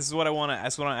wrong word. This is what I want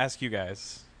to ask you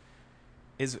guys.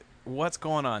 Is what's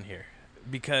going on here?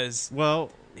 Because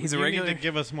he's a regular. Need to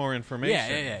give us more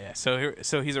information. Yeah.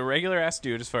 So he's a regular ass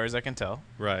dude, as far as I can tell.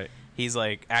 Right. He's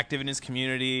like active in his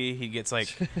community. He gets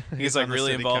like he's like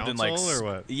really involved in like or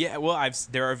what? Yeah, well,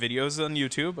 there are videos on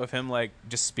YouTube of him like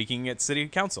just speaking at city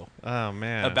council. Oh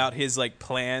man. About his like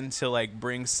plan to like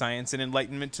bring science and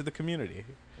enlightenment to the community.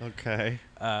 Okay.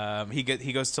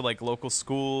 He goes to like local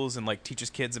schools and like teaches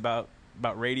kids about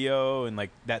radio, and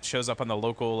like that shows up on the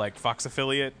local like Fox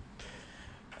affiliate.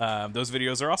 Those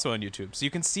videos are also on YouTube, so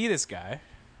you can see this guy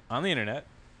on the internet.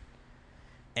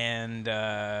 And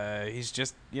he's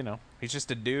just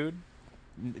a dude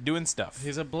doing stuff.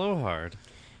 He's a blowhard.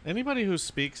 Anybody who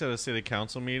speaks at a city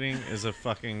council meeting is a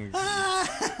fucking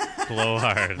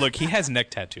blowhard. Look, he has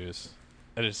neck tattoos.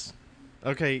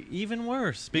 Okay, even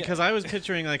worse, because I was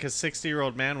picturing like a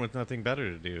 60-year-old man with nothing better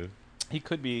to do. He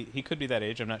could be that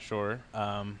age. I'm not sure.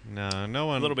 No one.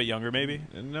 A little bit younger, maybe.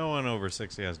 No one over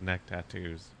 60 has neck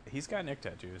tattoos. He's got neck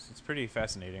tattoos. It's pretty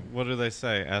fascinating. What do they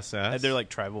say? SS? They're like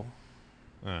tribal.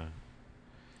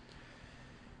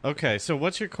 Okay, so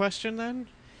what's your question then?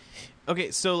 Okay,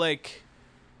 so like,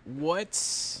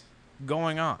 what's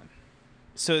going on?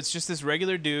 So it's just this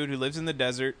regular dude who lives in the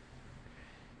desert.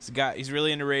 He's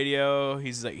really into radio.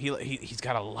 He's like he's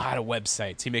got a lot of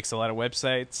websites. He makes a lot of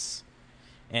websites,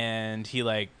 and he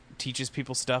like teaches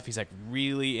people stuff. He's like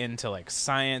really into like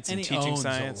science and teaching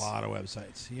science. He owns a lot of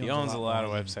websites. He owns a lot of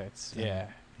websites. Yeah,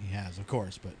 he has, of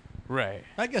course, but. Right.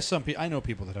 I guess some people. I know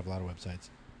people that have a lot of websites.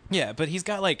 Yeah, but he's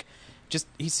got like,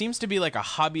 he seems to be like a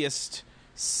hobbyist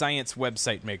science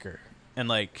website maker, and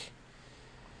like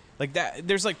that.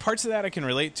 There's like parts of that I can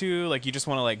relate to. Like you just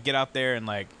want to like get out there and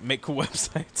like make cool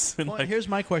websites. And, well, here's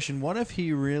my question: what if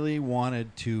he really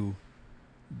wanted to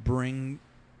bring,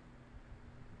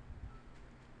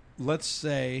 let's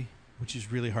say, which is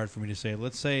really hard for me to say.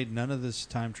 Let's say none of this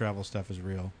time travel stuff is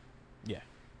real. Yeah.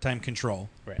 Time control.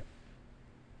 Right.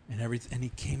 And everything, and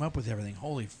he came up with everything.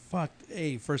 Holy fuck!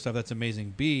 A, first off, that's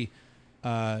amazing. B,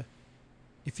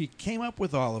 if he came up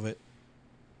with all of it,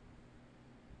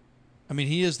 I mean,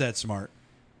 he is that smart.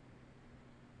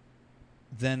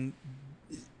 Then,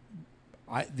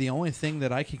 the only thing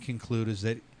that I can conclude is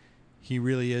that he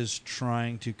really is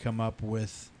trying to come up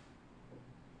with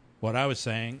what I was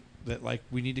saying, that like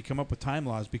we need to come up with time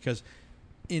laws, because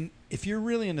if you're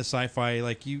really into sci-fi,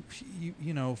 like you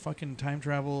know, fucking time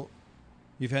travel.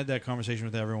 You've had that conversation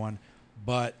with everyone,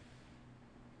 but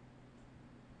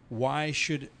why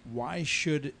should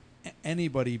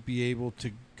anybody be able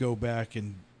to go back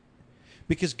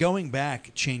because going back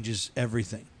changes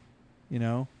everything, you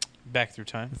know? Back through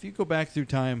time. If you go back through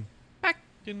time,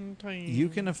 in time, you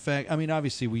can affect. I mean,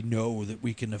 obviously, we know that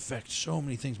we can affect so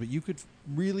many things, but you could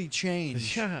really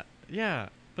change. Yeah.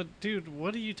 But dude,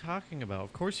 what are you talking about?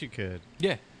 Of course you could.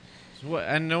 Yeah.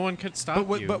 And no one could stop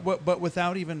you. But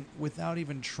without even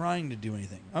trying to do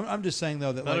anything. I'm just saying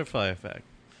though that butterfly effect.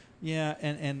 Yeah,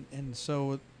 and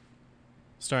so.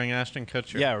 Starring Ashton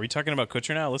Kutcher. Yeah, are we talking about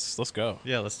Kutcher now? Let's go.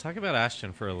 Yeah, let's talk about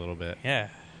Ashton for a little bit. Yeah.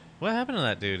 What happened to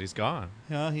that dude? He's gone.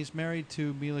 Yeah, he's married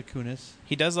to Mila Kunis.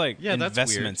 He does like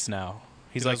investments that's now.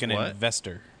 He's like an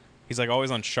investor. He's like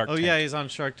always on Shark Tank. Oh yeah, he's on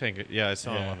Shark Tank. Yeah, I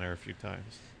saw him on there a few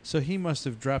times. So he must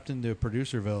have dropped into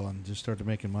Producerville and just started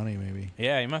making money, maybe.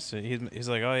 Yeah, he must have. He's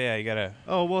like, oh yeah, you gotta.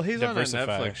 Oh well, he's diversify. on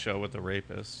a Netflix show with the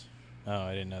rapist. Oh,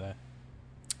 I didn't know that.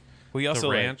 Well, he also the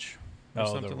Ranch. Or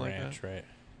something the like Ranch, that. right?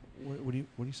 What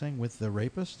are you saying with the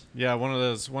rapist? Yeah, one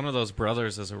of those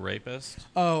brothers is a rapist.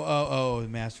 Oh,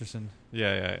 Masterson.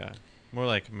 Yeah. More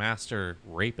like master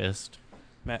rapist.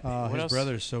 His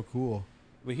brother's so cool.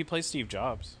 Well, he plays Steve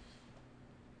Jobs.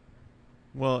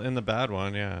 Well, in the bad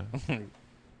one, yeah.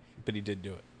 But he did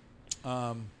do it.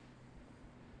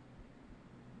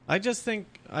 I just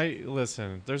think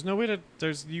listen. There's no way to.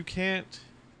 You can't.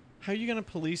 How are you going to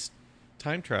police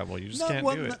time travel? You just can't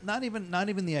do it. Not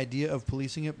even the idea of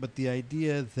policing it, but the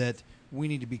idea that we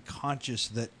need to be conscious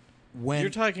that when You're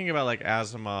talking about like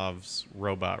Asimov's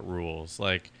robot rules.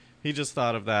 Like he just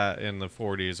thought of that in the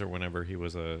 40s or whenever he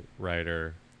was a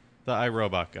writer. The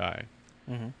iRobot guy.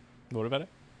 Mm-hmm. What about it?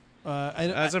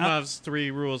 Asimov's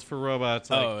 3 rules for robots.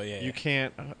 Like, yeah. You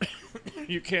can't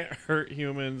you can't hurt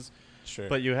humans, Sure.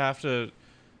 but you have to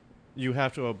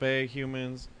obey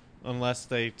humans unless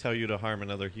they tell you to harm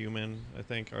another human. I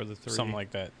think are the 3. Something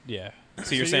like that. Yeah.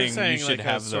 So you're saying you should like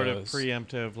have a sort of those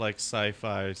preemptive, like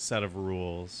sci-fi set of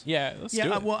rules. Yeah. Let's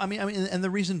do it. well, I mean, and the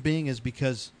reason being is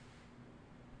because,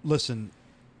 listen,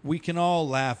 we can all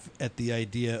laugh at the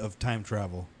idea of time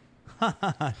travel.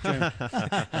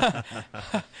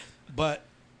 But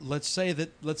let's say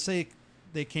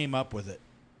they came up with it.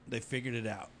 They figured it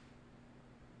out.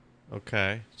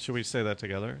 Okay. Should we say that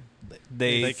together?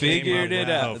 They figured it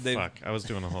out. Oh, fuck. I was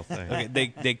doing the whole thing. Okay,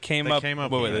 they came up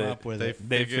with it.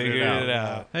 They figured it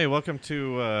out. Hey, welcome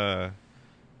to,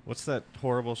 what's that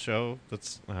horrible show?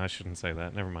 I shouldn't say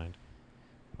that. Never mind.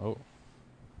 Oh.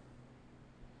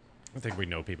 I think we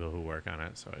know people who work on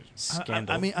it, so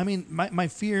Scandal. I mean, my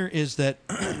fear is that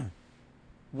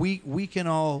we can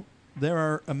all. There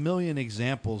are a million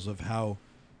examples of how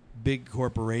big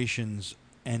corporations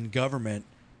and government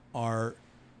are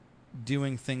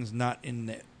doing things not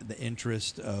in the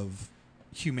interest of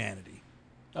humanity.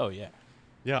 Oh, yeah.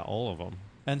 Yeah, all of them.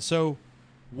 And so,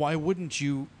 why wouldn't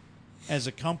you, as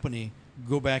a company,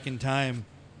 go back in time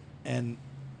and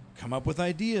come up with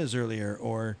ideas earlier,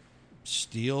 or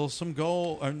steal some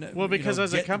gold? Or, Well, because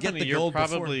as a company, you're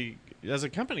probably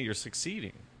you're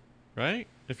succeeding, right?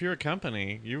 If you're a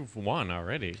company, you've won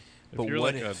already. But you're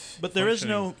what like if? But there is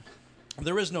no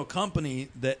company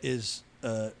that is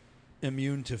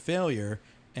immune to failure,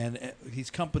 and these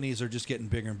companies are just getting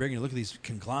bigger and bigger. You look at these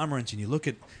conglomerates, and you look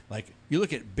at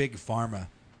big pharma,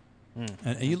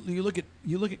 and you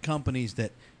look at companies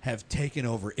that have taken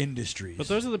over industries. But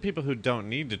those are the people who don't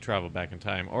need to travel back in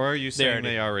time, or are you saying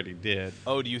they already did?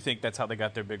 Oh, do you think that's how they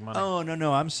got their big money? Oh,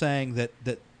 no. I'm saying that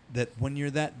when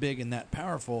you're that big and that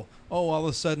powerful, all of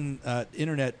a sudden,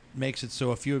 internet makes it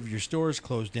so a few of your stores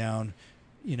close down.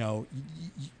 You know,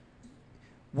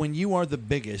 when you are the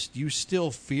biggest, you still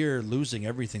fear losing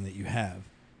everything that you have.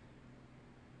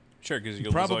 Sure, because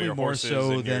you'll probably lose all your more horses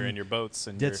so and than your boats.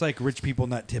 And that's like rich people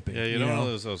not tipping. Yeah, you don't want to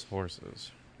lose those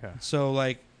horses. Yeah. So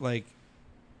like,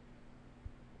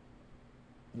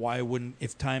 why wouldn't,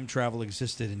 if time travel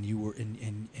existed and you were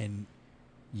and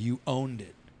you owned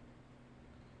it?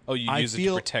 Oh, you use it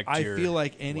to protect your I feel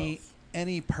like wealth.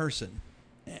 any person,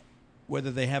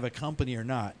 whether they have a company or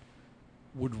not,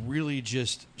 would really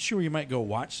just, sure, you might go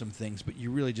watch some things, but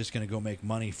you're really just going to go make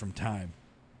money from time.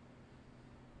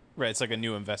 Right, it's like a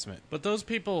new investment. But those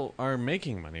people are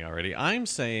making money already. I'm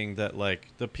saying that, like,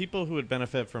 the people who would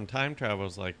benefit from time travel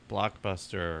is like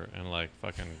Blockbuster and like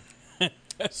fucking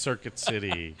Circuit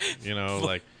City,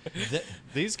 like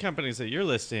these companies that you're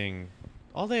listing,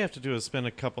 all they have to do is spend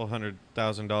a couple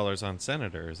 $100,000 on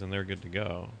senators and they're good to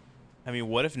go. I mean,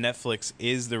 what if Netflix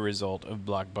is the result of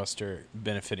Blockbuster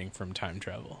benefiting from time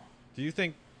travel? Do you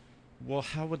think, well,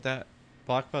 how would that,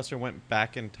 Blockbuster went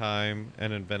back in time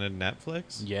and invented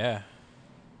Netflix? Yeah.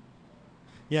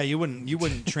 Yeah, you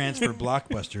wouldn't transfer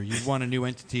Blockbuster. You'd want a new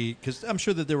entity, because I'm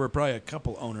sure that there were probably a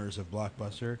couple owners of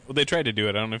Blockbuster. Well, they tried to do it.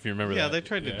 I don't know if you remember that. Yeah, they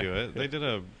tried to do it. They did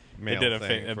a mail They did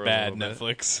thing a for bad a little bit.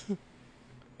 Netflix.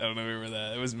 I don't know if you remember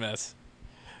that. It was a mess.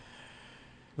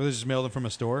 Well, they just mailed them from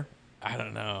a store? I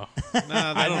don't know.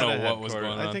 Nah, I don't know what was going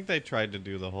on. I think they tried to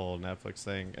do the whole Netflix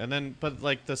thing, and then, but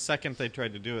like the second they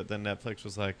tried to do it, then Netflix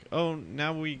was like, "Oh,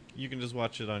 now you can just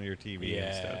watch it on your TV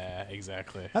instead." Yeah,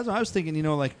 exactly. That's what I was thinking.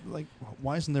 Like,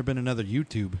 why hasn't there been another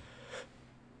YouTube?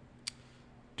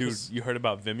 Dude, you heard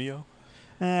about Vimeo?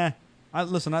 I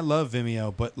love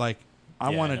Vimeo, but like,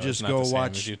 I want to no, just it's not go the same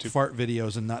watch as YouTube. fart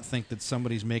videos and not think that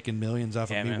somebody's making millions off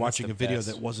of Yeah, me man, that's watching the a video best.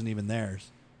 that wasn't even theirs.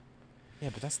 Yeah,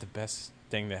 but that's the best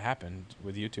thing that happened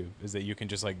with YouTube, is that you can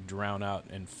just like drown out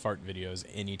and fart videos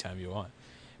anytime you want.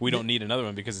 We don't need another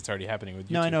one because it's already happening with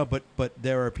YouTube. No, I know, but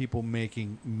there are people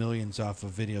making millions off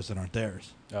of videos that aren't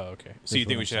theirs. Oh, okay. So That's you what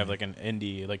think we I'm should have saying. like an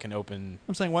indie, like an open...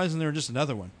 I'm saying, why isn't there just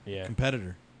another one? Yeah.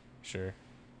 Competitor. Sure.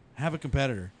 Have a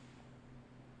competitor.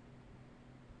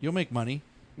 You'll make money.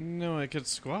 No, it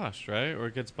gets squashed, right? Or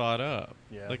it gets bought up.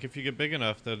 Yeah. Like if you get big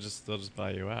enough, they'll just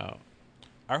buy you out.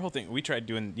 Our whole thing, we tried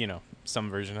doing, some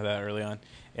version of that early on,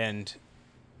 and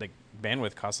like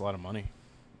bandwidth costs a lot of money.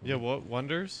 Yeah, what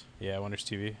Wonders? Yeah, Wonders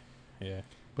TV. Yeah.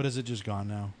 But is it just gone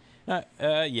now?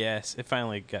 Yes, it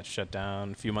finally got shut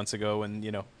down a few months ago when,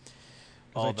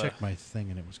 I checked my thing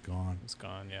and it was gone. It's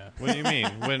gone. Yeah. What do you mean?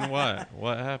 When what?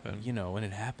 What happened? You know, when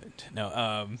it happened.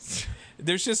 No.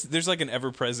 There's like an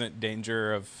ever-present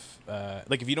danger of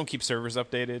like if you don't keep servers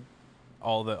updated,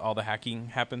 all the hacking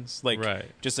happens. Like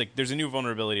just like there's a new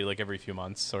vulnerability like every few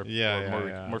months or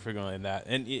more frequently than that,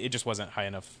 and it just wasn't high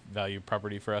enough value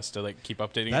property for us to like keep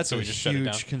updating. That's so we just shut it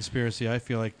down. Huge conspiracy. I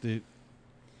feel like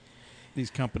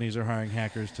these companies are hiring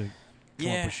hackers to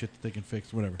come up with shit that they can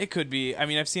fix. Whatever. It could be. I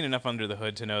mean, I've seen enough under the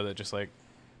hood to know that just like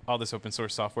all this open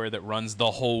source software that runs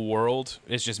the whole world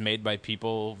is just made by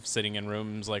people sitting in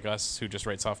rooms like us who just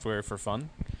write software for fun,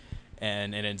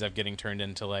 and it ends up getting turned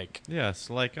into like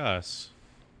like us.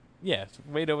 Yeah,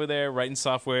 wait over there, writing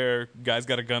software. Guy's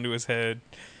got a gun to his head.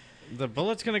 The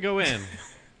bullet's gonna go in.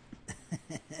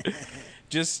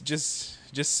 just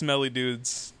smelly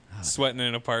dudes sweating in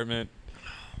an apartment,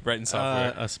 writing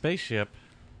software. A spaceship.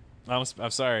 I'm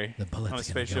sorry. The bullet's I'm a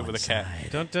spaceship with a cat.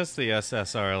 Don't diss the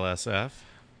SSRLSF.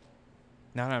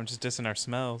 No, I'm just dissing our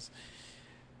smells.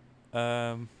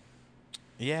 Yeah.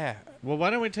 Well, why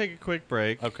don't we take a quick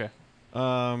break? Okay.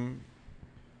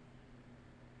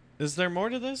 Is there more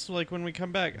to this? Like when we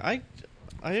come back, I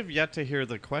have yet to hear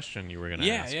the question you were going to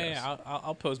ask us. Yeah.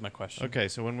 I'll pose my question. Okay,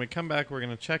 so when we come back, we're going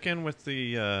to check in with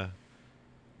the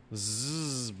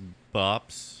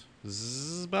Zzz-bops.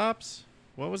 Zzz-bops?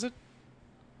 What was it?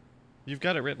 You've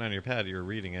got it written on your pad. You were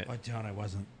reading it. Oh, John, I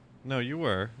wasn't. No, you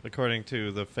were, according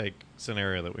to the fake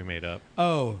scenario that we made up.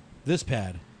 Oh, this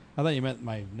pad. I thought you meant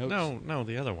my notes. No,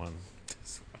 the other one.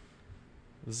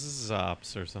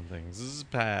 Zzz-ops or something.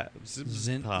 Zzz-pad.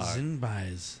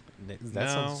 Zinbais.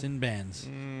 No. Zinbands.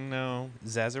 No.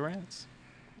 Zazarans?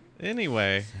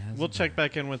 Anyway, we'll check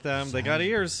back in with them. They got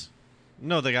ears.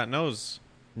 No, they got nose.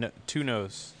 No, two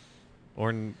nose.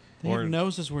 Or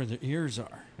noses where their ears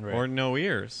are. Right. Or no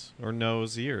ears. Or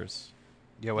nose ears.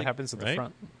 Yeah, what happens at the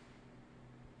front?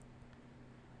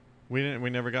 I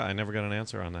never got an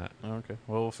answer on that. Oh, okay.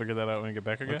 Well, we'll figure that out when we get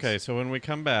back, I guess. Okay, so when we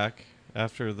come back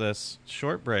after this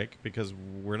short break, because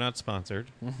we're not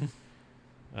sponsored, we're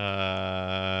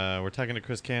talking to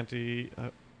Chris Cantey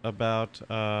about,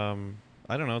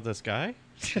 I don't know, this guy?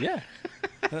 Yeah.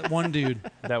 That one dude,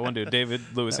 David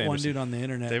Lewis Anderson. One dude on the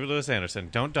internet. David Lewis Anderson.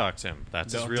 Don't dox him.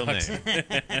 That's his real name.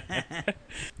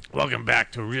 Welcome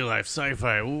back to Real Life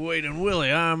Sci-Fi. Wade and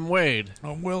Willie. I'm Wade.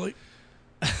 I'm Willie.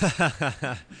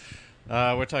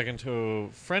 We're talking to a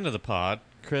friend of the pod,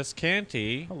 Chris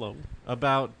Cantey. Hello.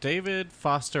 About David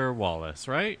Foster Wallace,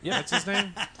 right? Yeah. That's his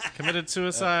name? Committed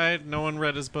suicide. No one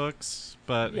read his books,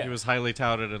 but he was highly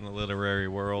touted in the literary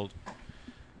world.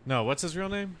 No, what's his real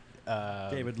name?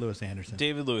 David Lewis Anderson.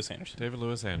 David Lewis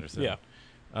Anderson.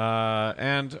 Yeah.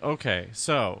 And, okay,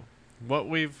 so what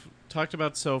we've talked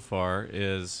about so far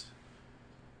is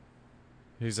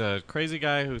he's a crazy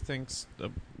guy who thinks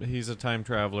he's a time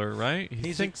traveler, right?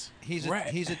 He's a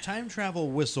time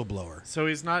travel whistleblower. So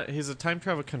he's a time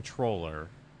travel controller.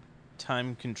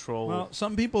 Time control. Well,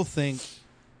 some people think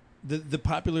the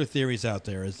popular theories out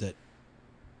there is that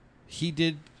he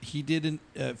didn't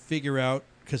figure out,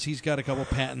 because he's got a couple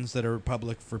patents that are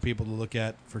public for people to look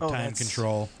at for time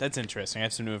control. That's interesting. I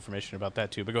have some new information about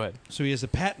that too, but go ahead. So he has a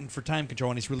patent for time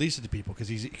control, and he's released it to people because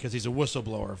he's a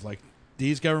whistleblower of like,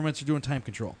 these governments are doing time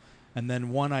control. And then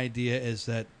one idea is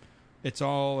that it's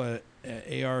all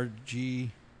ARG.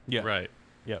 Yeah. Right.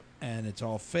 Yep. And it's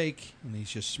all fake, and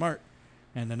he's just smart.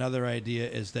 And another idea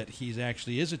is that he's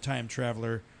actually is a time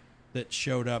traveler that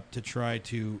showed up to try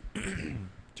to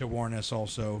to warn us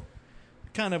also.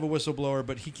 Kind of a whistleblower,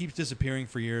 but he keeps disappearing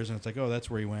for years, and it's like, oh, that's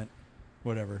where he went.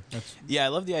 Whatever. Yeah, I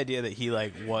love the idea that he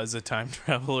like was a time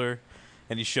traveler,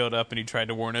 and he showed up and he tried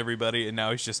to warn everybody, and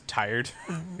now he's just tired.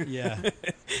 Yeah.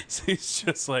 So he's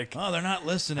just like, oh, they're not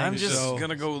listening. I'm just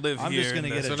gonna go live here. I'm just gonna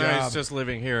get a so job. now he's just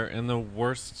living here in the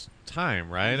worst time,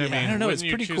 right? Yeah. I mean, I don't know. It's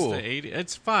wouldn't pretty you choose cool. The 80s?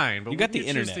 It's fine, but You got the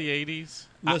wouldn't internet. Choose the 80s.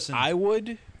 Listen, I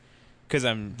would, because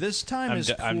this time is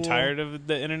cool. I'm tired of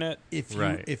the internet.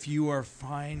 If you are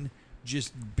fine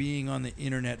just being on the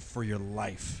internet for your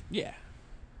life. Yeah.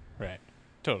 Right.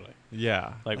 Totally.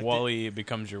 Yeah. Like Wally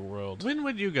becomes your world. When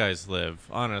would you guys live,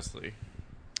 honestly?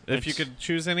 If you could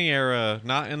choose any era,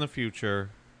 not in the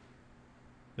future,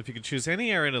 if you could choose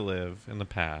any era to live in the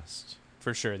past.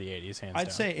 For sure, the 80s, hands down.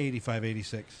 I'd say 85,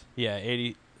 86. Yeah,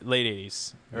 late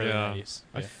 80s, early 90s.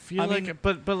 I Yeah. feel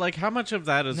but like, how much of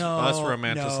that is us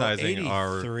romanticizing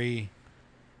our... 83.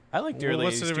 I like the early 80s,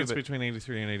 what's the difference too, between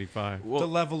 83 and 85? The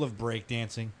level of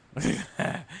breakdancing.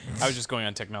 I was just going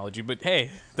on technology, but hey,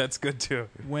 that's good too.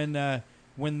 When the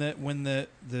what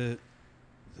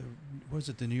was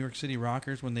it, the New York City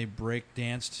Rockers, when they break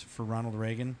danced for Ronald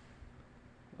Reagan?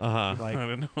 Like, I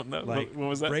don't know. like What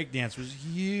was that? breakdance was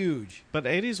huge. But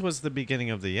 80s was the beginning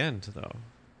of the end, though.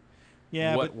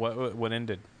 Yeah, What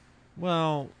ended?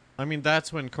 Well, I mean,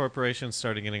 that's when corporations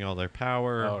started getting all their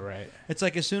power. Oh, right. it's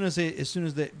like as soon as they,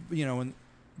 when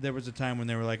there was a time when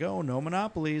they were like, oh, no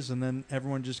monopolies, and then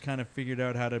everyone just kind of figured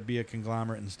out how to be a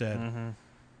conglomerate instead. Mm-hmm.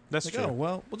 That's like, true. oh,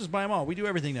 well, we'll just buy them all. We do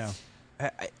everything now.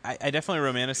 I definitely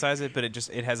romanticize it, but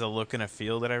it has a look and a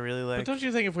feel that I really like. But don't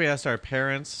you think if we asked our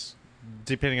parents,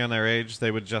 depending on their age,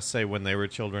 they would just say when they were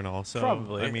children also?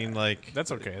 Probably. I mean, like...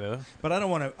 That's okay, though. But I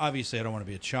don't want to, obviously, I don't want to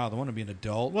be a child. I want to be an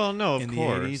adult. Well, no, of in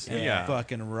course. the 80s and Yeah.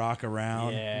 fucking rock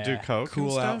around. Yeah. Do coke Cool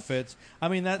and stuff? outfits. I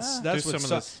mean, that's Do what some of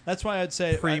this that's why I'd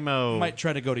say primo- I might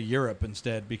try to go to Europe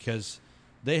instead because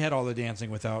they had all the dancing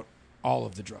without all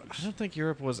of the I drugs. don't think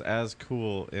Europe was as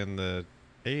cool in the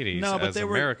 80s No, but as they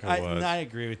America were. was. I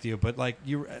agree with you, but like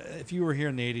if you were here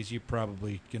in the 80s, you're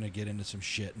probably gonna get into some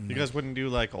shit. And You guys wouldn't do,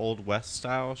 like, Old West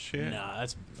style shit? Nah,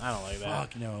 I don't like that.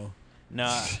 fuck no.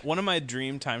 Nah, one of my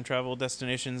dream time travel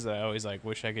destinations that I always like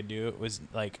wish I could do it was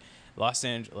like Los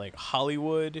Angeles, like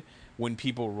Hollywood, when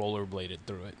people rollerbladed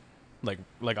through it, like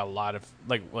a lot of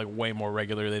like way more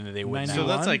regularly than they would 91? So now.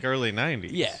 that's like early 90s.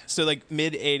 Yeah, so like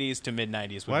mid '80s to mid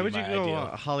 '90s. Why would you go ideal.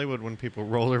 Hollywood when people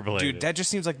rollerbladed? Dude, that just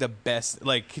seems like the best.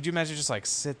 Like, could you imagine just like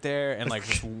sit there and like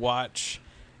just watch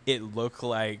it look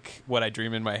like what I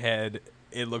dream in my head?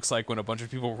 It looks like when a bunch of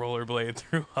people rollerblade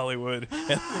through Hollywood.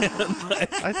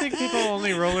 I think people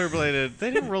only rollerbladed.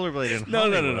 They didn't rollerblade in No.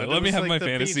 Hollywood. Let It me was have like my the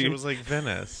fantasy. Beach. It was like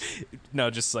Venice. No,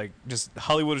 just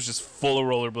Hollywood is just full of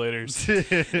rollerbladers.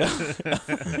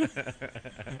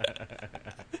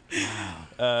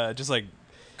 Just like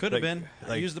Could have like- been.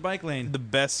 like- Use the bike lane. the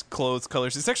best clothes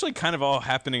colors. It's actually kind of all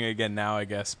happening again now, I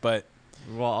guess, but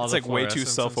Well, all it's the like way too fluorescence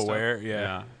and stuff. self-aware.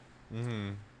 Yeah. Mm-hmm.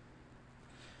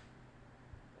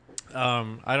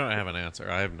 I don't have an answer.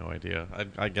 I have no idea.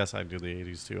 I guess I'd do the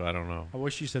 80s too. I don't know. I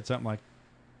wish you said something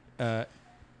like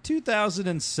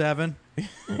 2007.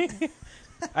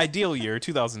 Ideal year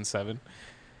 2007.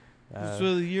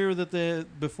 So the year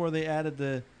that before they added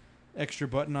the extra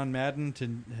button on Madden to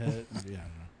yeah.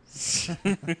 I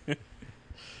don't know.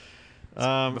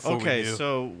 Before we Okay, do.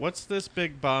 so what's this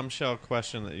big bombshell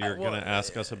question that you're well, going to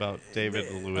ask us about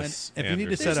David Lewis? And if you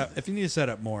need to set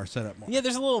up more, set up more. Yeah,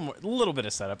 there's a little bit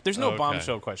of setup. There's no Okay.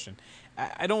 bombshell question.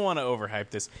 I don't want to overhype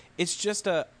this. It's just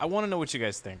I want to know what you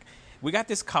guys think. We got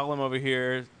this column over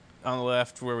here on the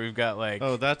left where we've got like.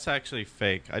 Oh, that's actually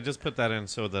fake. I just put that in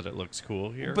so that it looks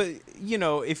cool here. But you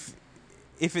know, if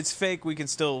it's fake, we can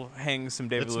still hang some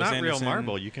David it's Lewis not Anderson real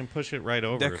marble. You can push it right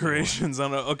over. if you want. decorations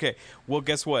on it. Okay, well,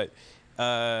 guess what?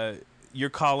 Your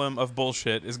column of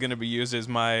bullshit is going to be used as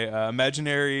my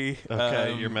imaginary.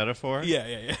 Okay, your metaphor.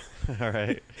 Yeah. All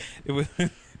right. It was,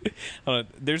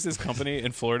 there's this company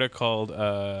in Florida called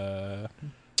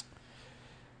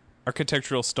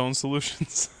Architectural Stone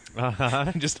Solutions.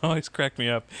 Uh-huh. Just always crack me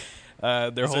up.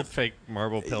 Their Is whole it fake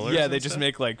marble pillars? yeah, and they just stuff?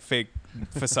 make like fake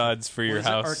facades for your What is it?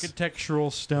 house.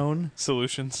 Architectural stone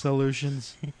Solutions.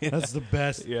 solutions. That's the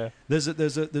best. Yeah. There's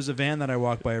a van that I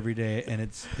walk by every day, and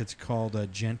it's called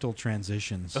Gentle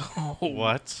Transitions.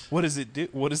 What? What does it do?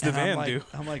 What does the And van I'm like, do?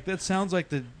 I'm like, that sounds like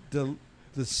the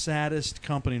saddest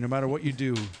company. No matter what you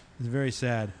do, it's very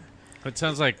sad. It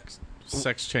sounds like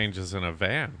sex changes in a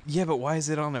van. Yeah, but why is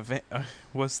it on a van?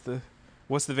 What's the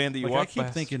van that you Like, walk I keep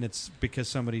past? thinking it's because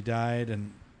somebody died,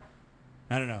 and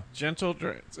I don't know. Gentle.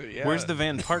 Yeah. Where's the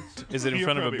van parked? Is it in You're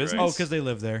front of a probably business? right. Oh, because they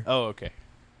live there. Oh, okay.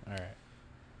 All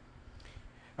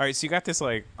right, so you got this,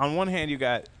 like, on one hand, you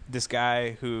got this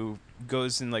guy who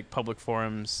goes in, like, public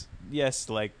forums, yes,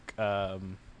 like,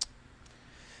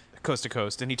 coast to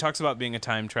coast, and he talks about being a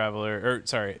time traveler,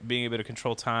 being able to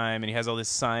control time, and he has all this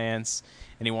science,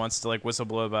 and he wants to, like,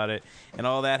 whistleblow about it, and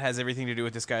all that has everything to do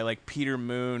with this guy, like, Peter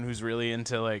Moon, who's really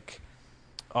into, like,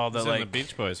 all the, He's like... in the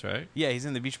Beach Boys, right? Yeah, he's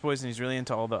in the Beach Boys, and he's really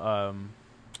into all the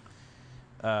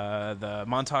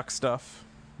Montauk stuff.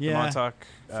 Yeah. The Montauk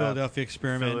Philadelphia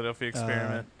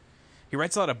Experiment. He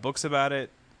writes a lot of books about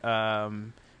it.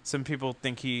 Some people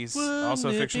think he's also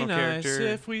a fictional character.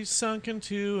 If we sunk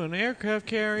into an aircraft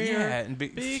carrier, Yeah, and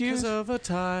because of a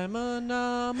time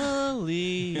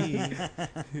anomaly.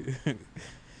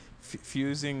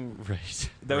 fusing. Right.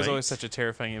 That was Right. always such a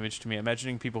terrifying image to me.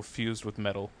 Imagining people fused with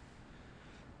metal.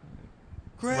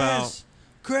 Grass,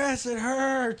 it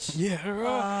hurts. Yeah.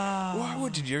 Why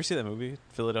would? Did you ever see that movie,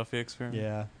 Philadelphia Experiment?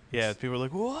 Yeah, Yeah. People were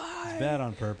like, "Why?" it's bad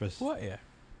on purpose What? Yeah.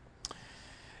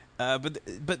 But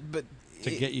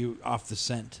to get you off the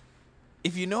scent.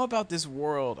 if you know about this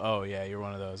world, oh yeah, you're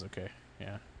one of those. Okay,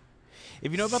 yeah.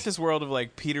 If you know about this world of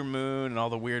like Peter Moon and all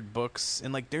the weird books,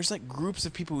 and like there's like groups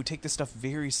of people who take this stuff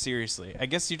very seriously. I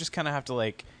guess you just kind of have to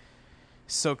like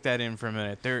soak that in for a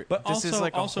minute. But this also, is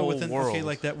like a also whole within world. okay,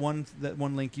 like that one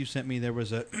link you sent me, there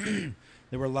was a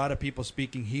there were a lot of people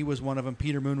speaking. He was one of them.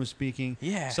 Peter Moon was speaking.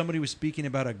 Yeah. Somebody was speaking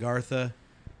about Agartha.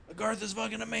 Agartha's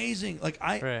fucking amazing. Like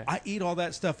I eat all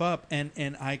that stuff up, and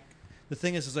the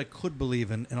thing is I could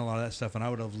believe in a lot of that stuff, and I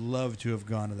would have loved to have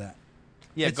gone to that.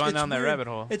 Yeah, gone down that weird. rabbit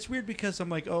hole. It's weird because I'm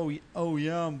like, oh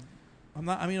yeah, I'm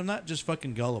not. I mean, I'm not just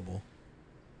fucking gullible.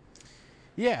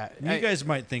 Yeah, You guys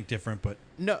might think different, but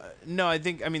no. I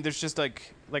mean, there's just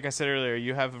like I said earlier,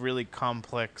 you have really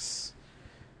complex,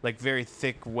 like very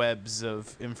thick webs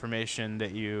of information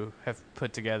that you have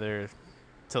put together.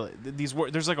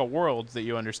 There's like a world that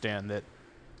you understand that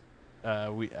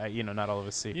not all of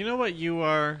us see. You know what you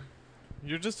are?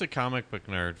 You're just a comic book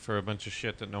nerd for a bunch of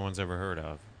shit that no one's ever heard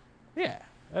of. Yeah,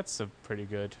 that's a pretty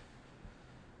good.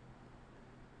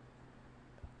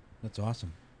 that's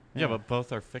awesome. Yeah, but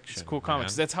both are fiction. It's cool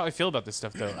comics. Man. That's how I feel about this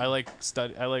stuff, though. I like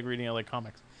reading. I like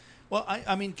comics. Well,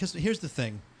 I mean, because here's the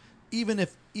thing. Even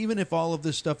if all of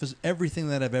this stuff is everything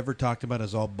that I've ever talked about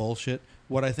is all bullshit,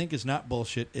 what I think is not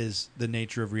bullshit is the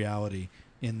nature of reality.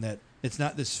 In that it's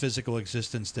not this physical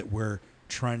existence that we're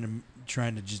trying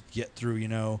to just get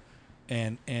through,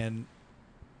 and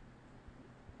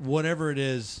whatever it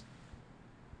is,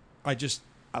 I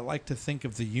like to think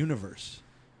of the universe.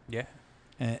 Yeah.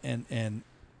 And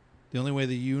the only way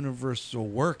the universe will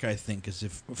work, I think, is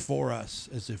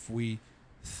if we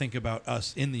think about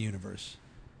us in the universe.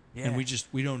 Yeah. And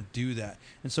we don't do that.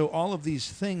 And so all of these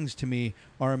things to me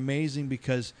are amazing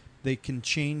because they can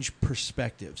change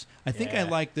perspectives. I think I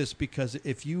like this because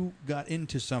if you got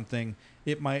into something,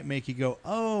 it might make you go,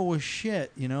 oh, well,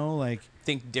 shit, like...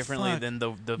 Think differently fuck, than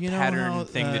the you know pattern how,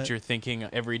 thing that you're thinking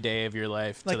every day of your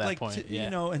life to that point.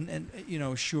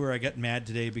 And sure, I got mad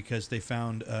today because they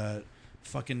found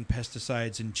fucking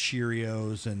pesticides in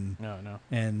Cheerios and... No.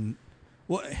 And,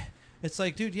 well, it's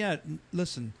like, dude,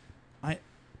 listen,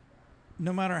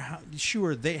 no matter how...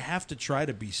 Sure, they have to try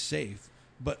to be safe,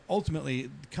 but ultimately,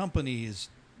 the company's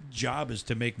job is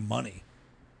to make money.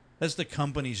 That's the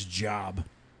company's job.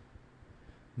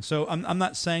 And so I'm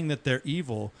not saying that they're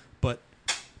evil, but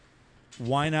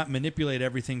why not manipulate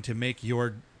everything to make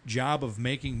your job of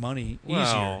making money easier?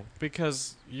 Well,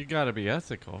 because you got to be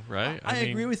ethical, right? I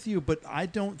agree with you, but I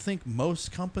don't think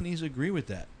most companies agree with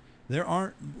that. There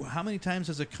aren't... How many times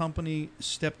has a company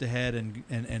stepped ahead and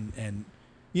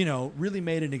really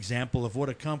made an example of what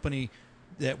a company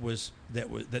that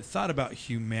thought about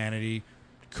humanity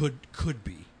could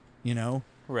be,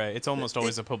 Right. It's almost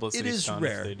always a publicity stunt.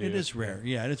 Rare. If they do It is rare.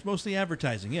 Yeah, and it's mostly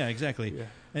advertising. Yeah, exactly.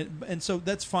 Yeah. And so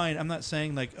that's fine. I'm not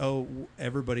saying like, oh,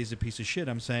 everybody's a piece of shit.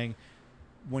 I'm saying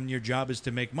when your job is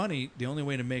to make money, the only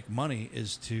way to make money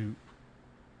is to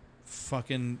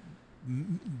fucking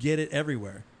get it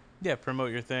everywhere. Yeah,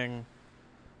 promote your thing.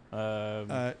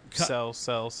 Sell.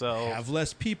 Have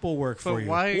less people work for you.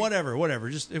 Why, whatever.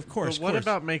 Just of course. But what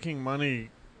about making money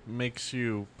makes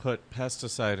you put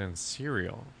pesticide in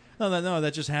cereal? No,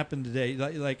 that just happened today.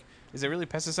 Like, is it really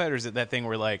pesticide, or is it that thing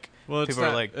where like people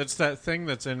are like, it's that thing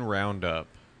that's in Roundup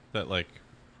that like.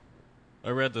 I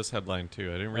read this headline too.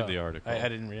 I didn't read the article. I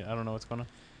didn't read it. I don't know what's going on.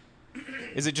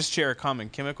 Is it just share a common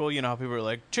chemical? You know how people are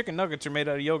like, chicken nuggets are made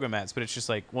out of yoga mats, but it's just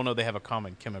like, well, no, they have a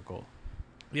common chemical.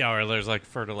 Yeah, or there's like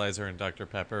fertilizer and Dr.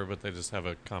 Pepper, but they just have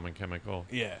a common chemical.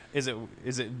 Yeah. Is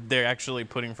it they're actually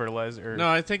putting fertilizer? No,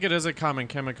 I think it is a common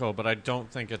chemical, but I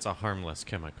don't think it's a harmless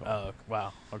chemical. Oh,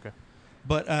 wow. Okay.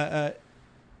 But and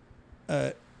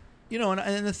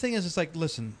the thing is, it's like,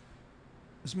 listen,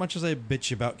 as much as I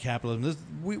bitch about capitalism,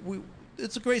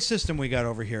 it's a great system we got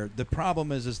over here. The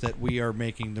problem is that we are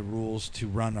making the rules to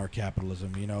run our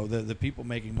capitalism. The people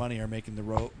making money are making the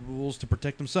rules to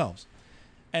protect themselves.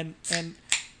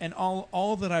 And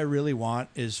all that I really want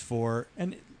is for,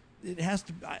 and it has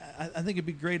to. I think it'd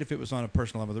be great if it was on a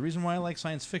personal level. The reason why I like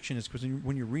science fiction is because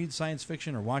when you read science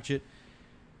fiction or watch it,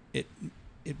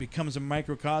 it becomes a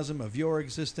microcosm of your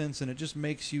existence, and it just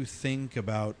makes you think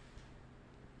about.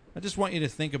 I just want you to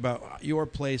think about your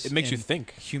place. It makes you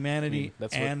think humanity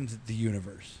and the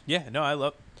universe. Yeah, no, I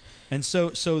love. And so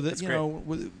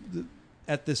that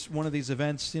at this one of these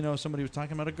events, somebody was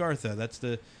talking about Agartha.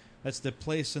 That's the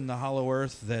place in the Hollow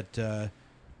Earth that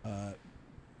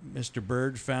Mr.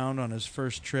 Bird found on his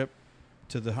first trip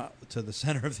to the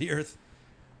center of the Earth.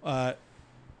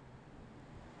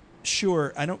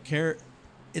 Sure, I don't care.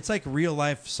 It's like real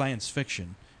life science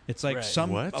fiction. It's like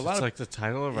What? It's like the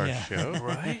title of our show,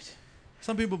 right?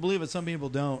 Some people believe it, some people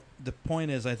don't. The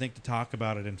point is, I think, to talk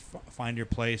about it and find your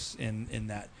place in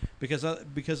that.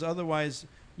 Because otherwise,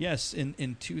 yes,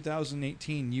 in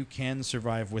 2018, you can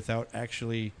survive without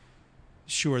actually...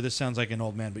 Sure, this sounds like an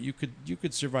old man, but you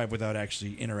could survive without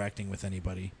actually interacting with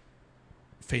anybody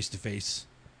face-to-face.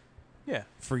 Yeah.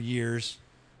 For years.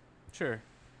 Sure.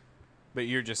 But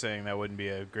you're just saying that wouldn't be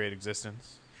a great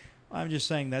existence? I'm just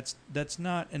saying that's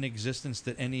not an existence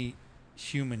that any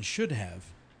human should have.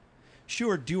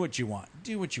 Sure, do what you want,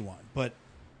 but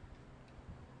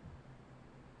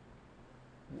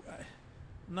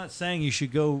I'm not saying you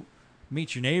should go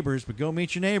meet your neighbors, but go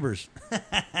meet your neighbors.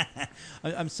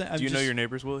 I'm saying. Do you know your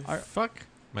neighbors, Willie? Fuck.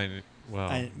 Wait,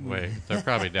 they're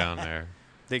probably down there.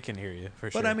 They can hear you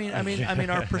for sure. But I mean,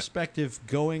 our perspective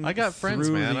going. I got friends,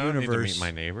 through man. the I don't need to universe meet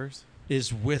my neighbors.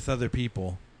 is with other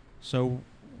people, so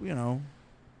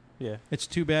yeah, it's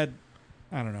too bad.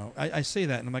 I don't know. I say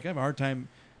that, and I'm like, I have a hard time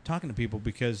talking to people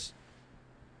because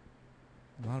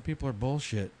a lot of people are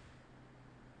bullshit.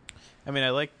 I mean, I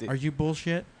like the... Are you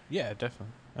bullshit? Yeah,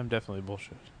 definitely. I'm definitely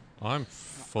bullshit. I'm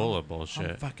full of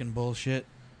bullshit. I'm fucking bullshit.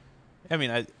 I mean,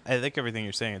 I think everything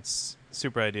you're saying, it's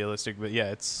super idealistic, but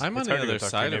yeah, I'm on the other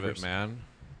side of it, man.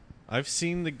 I've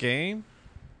seen the game,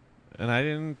 and I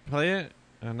didn't play it,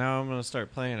 and now I'm going to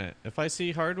start playing it. If I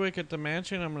see Hardwick at the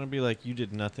mansion, I'm going to be like, you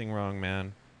did nothing wrong,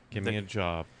 man. Give me a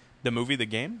job. The movie, The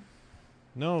Game?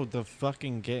 No, the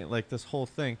fucking game, like this whole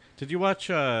thing. Did you watch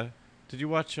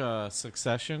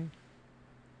Succession?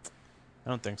 I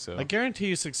don't think so. I guarantee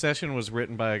you Succession was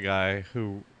written by a guy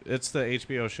who... It's the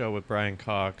HBO show with Brian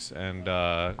Cox and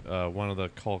one of the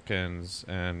Culkins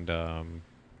and a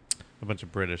bunch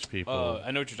of British people.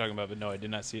 I know what you're talking about, but no, I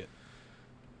did not see it.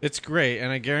 It's great,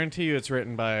 and I guarantee you it's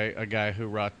written by a guy who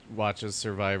watches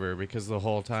Survivor, because the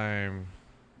whole time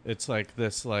it's like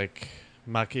this like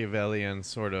Machiavellian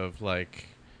sort of like,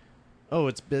 oh,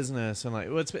 it's business, and like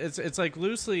it's like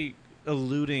loosely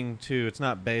alluding to, it's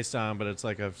not based on, but it's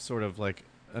like a sort of like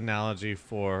analogy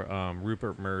for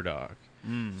Rupert Murdoch.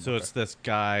 So it's this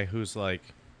guy who's like,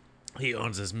 he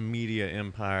owns this media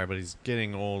empire, but he's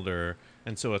getting older,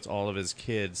 and so it's all of his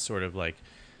kids sort of like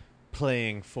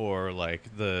playing for like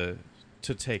to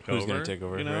take over. Who's gonna take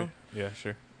over? You know? Right? Yeah,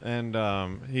 sure. And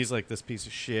he's like this piece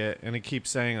of shit, and he keeps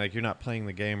saying like, you're not playing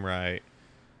the game right.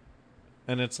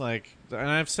 And it's like, and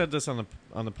I've said this on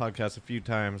the podcast a few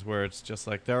times, where it's just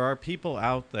like, there are people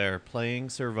out there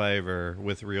playing Survivor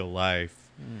with real life,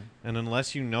 and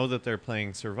unless you know that they're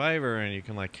playing Survivor and you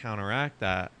can like counteract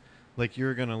that, like,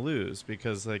 you're gonna lose,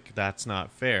 because like that's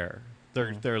not fair.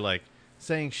 They're like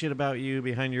saying shit about you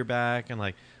behind your back and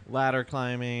like ladder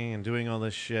climbing and doing all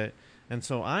this shit. And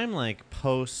so I'm like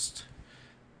post,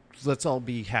 let's all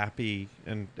be happy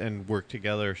and work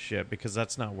together shit, because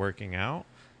that's not working out.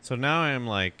 So now I'm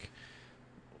like,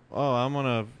 oh, I'm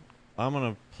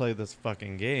gonna play this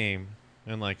fucking game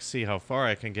and like see how far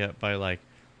I can get by like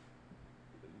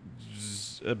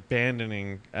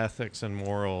abandoning ethics and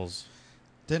morals.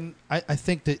 Then I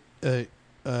think that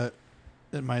that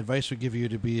my advice would give you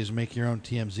to be is make your own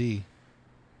TMZ.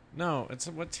 No, it's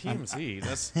what TMZ.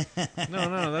 That's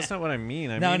no, that's not what I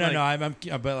mean. I no, mean, no, like,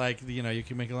 no. I'm but like, you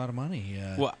can make a lot of money.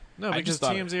 Well, no, because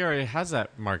TMZ already has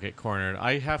that market cornered.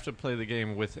 I have to play the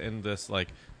game within this like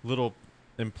little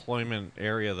employment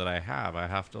area that I have. I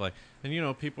have to like,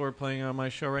 and people are playing on my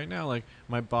show right now. Like,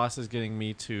 my boss is getting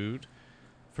Me Too'd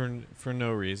for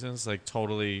no reasons. Like,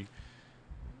 totally.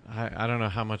 I don't know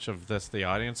how much of this the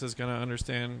audience is going to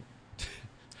understand,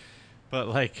 but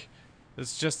like,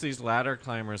 it's just these ladder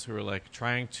climbers who are like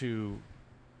trying to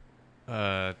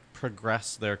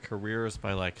progress their careers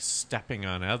by like stepping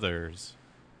on others.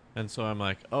 And so I'm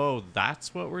like, oh,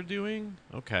 that's what we're doing?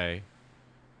 Okay.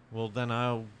 Well, then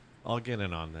I'll get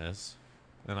in on this,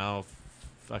 and I'll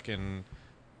fucking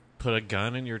put a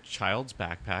gun in your child's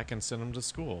backpack and send him to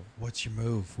school. What's your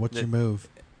move? What's your move?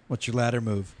 What's your ladder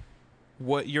move?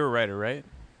 You're a writer, right?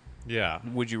 Yeah.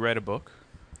 Would you write a book?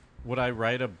 Would I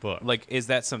write a book? Like, is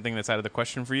that something that's out of the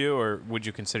question for you, or would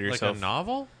you consider yourself... Like a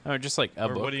novel? Or just like a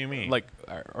book? What do you mean? Like,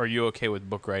 are you okay with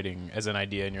book writing as an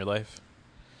idea in your life?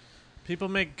 People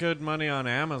make good money on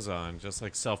Amazon, just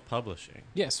like self-publishing.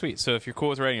 Yeah, sweet. So if you're cool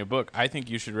with writing a book, I think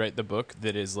you should write the book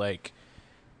that is like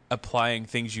applying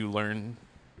things you learn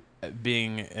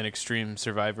being an extreme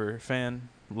Survivor fan,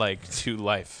 like, to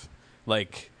life.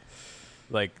 Like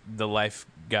the life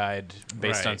guide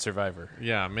based on Survivor.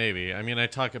 Yeah, maybe. I mean, I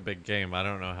talk a big game. I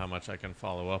don't know how much I can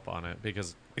follow up on it,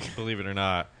 because believe it or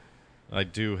not, I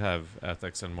do have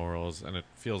ethics and morals, and it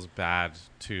feels bad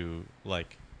to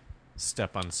like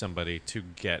step on somebody to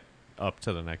get up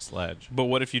to the next ledge. But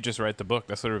what if you just write the book?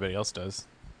 That's what everybody else does.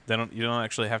 You don't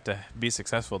actually have to be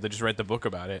successful. They just write the book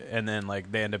about it, and then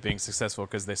like they end up being successful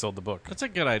because they sold the book. That's a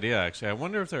good idea, actually. I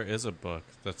wonder if there is a book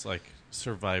that's like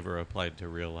Survivor applied to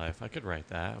real life. I could write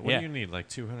that. What do you need? Like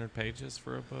 200 pages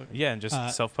for a book? Yeah, and just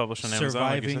self-publish on Amazon.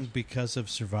 Surviving because of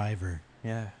Survivor.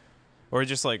 Yeah, or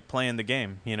just like playing the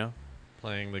game.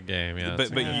 Playing the game. Yeah,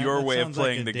 but your way of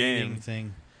playing like the game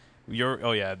thing. The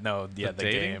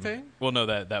dating game thing. Well, no,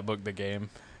 that book, The Game.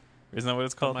 Isn't that what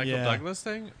it's called? The Michael Douglas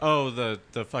thing? Oh,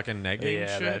 the fucking negging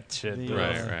yeah, shit? that shit.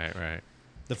 Right.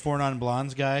 The 4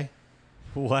 Non-Blondes guy?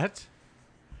 What?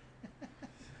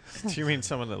 Do you mean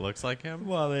someone that looks like him?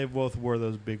 Well, they both wore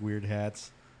those big weird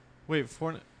hats. Wait,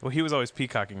 Well, he was always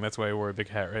peacocking. That's why he wore a big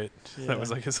hat, right? Yeah. That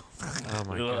was like his... Oh,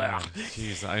 my God.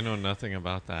 Jeez, I know nothing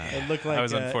about that. It looked like, I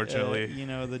was unfortunately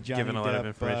the Johnny given a lot of Depp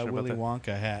information about Willy that.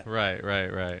 Wonka hat.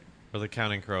 Right. Or the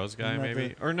Counting Crows guy, Isn't that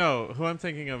maybe? Or no, who I'm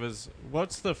thinking of is...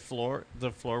 What's the floor?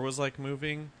 The floor was like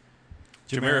moving?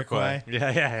 Jamiroquai.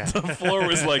 Yeah. The floor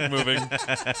was like moving.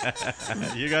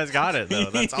 You guys got it, though.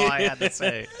 That's all I had to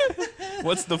say.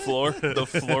 What's the floor? The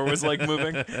floor was like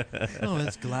moving. Oh,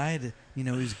 it's glide.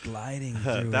 He's gliding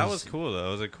through. That was cool, though.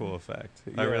 It was a cool effect.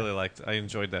 Yeah. I really liked. I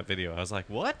enjoyed that video. I was like,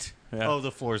 "What? Yeah. Oh,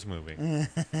 the floor's moving."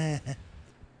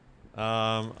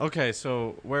 Okay,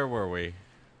 so where were we?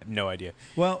 No idea.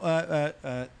 Well,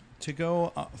 to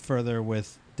go further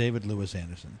with David Lewis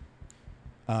Anderson,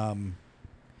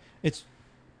 it's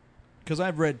because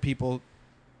I've read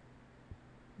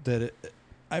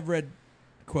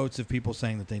quotes of people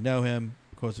saying that they know him,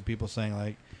 quotes of people saying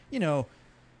like, you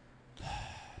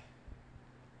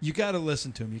got to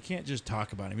listen to him. You can't just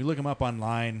talk about him. You look him up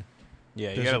online.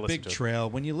 Yeah, you there's gotta a listen big to trail.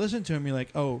 When you listen to him, you're like,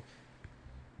 oh,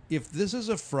 if this is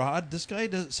a fraud, this guy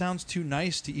sounds too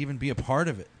nice to even be a part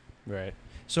of it. Right.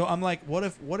 So I'm like, what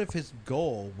if his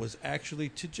goal was actually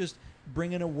to just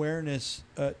bring an awareness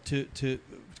to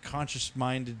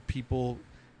conscious-minded people,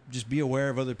 just be aware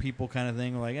of other people, kind of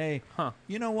thing. Like, hey,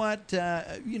 you know what?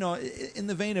 In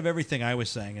the vein of everything I was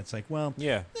saying, it's like, well,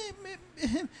 yeah,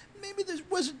 maybe there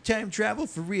wasn't time travel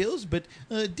for reals, but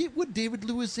what David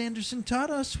Lewis Anderson taught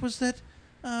us was that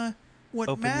what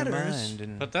open matters. your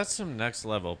mind But that's some next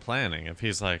level planning. If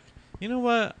he's like, you know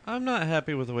what? I'm not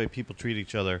happy with the way people treat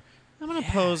each other. I'm going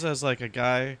to pose as like a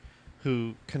guy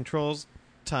who controls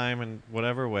time in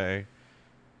whatever way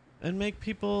and make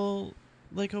people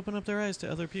like open up their eyes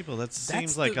to other people. That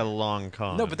seems like a long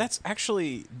con. No, but that's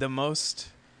actually the most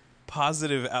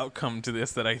positive outcome to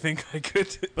this that I think I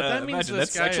could but that means imagine.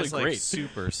 This That's guy actually is, great. like,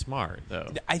 super smart,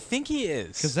 though. I think he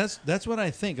is. Because that's what I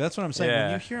think. That's what I'm saying. Yeah,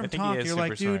 when you hear I him think he talk, is you're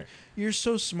like, super dude, smart. you're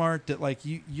so smart that like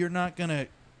you're not gonna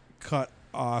cut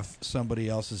off somebody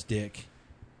else's dick.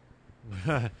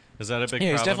 Is that a big problem?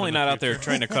 Yeah, he's definitely in the not out future? there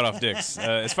trying to cut off dicks,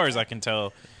 as far as I can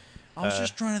tell. I was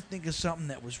just trying to think of something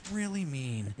that was really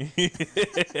mean. The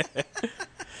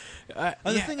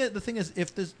thing is,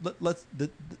 if this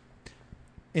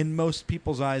in most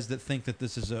people's eyes that think that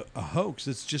this is a hoax,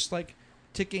 it's just like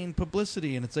to gain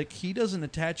publicity, and it's like he doesn't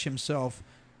attach himself,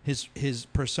 his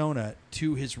persona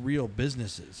to his real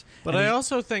businesses. But I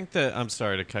also think that I'm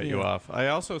sorry to cut you off. I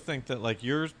also think that like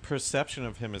your perception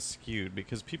of him is skewed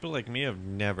because people like me have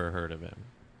never heard of him.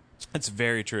 It's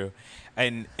very true,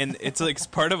 and it's like it's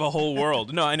part of a whole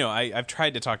world. No, I know. I've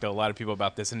tried to talk to a lot of people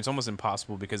about this, and it's almost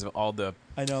impossible because of all the.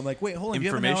 I know. I'm like, wait, hold on.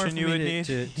 Information you have an hour for you me would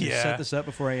to need? set this up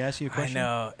before I ask you a question. I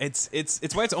know. It's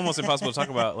why it's almost impossible to talk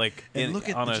about like. And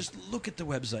just look at the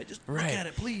website. Just look at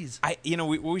it, please.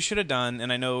 What we should have done,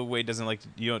 and I know Wade doesn't like to,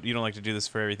 you don't like to do this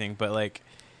for everything, but like.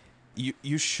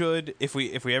 You should, if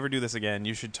we ever do this again,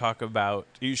 you should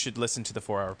listen to the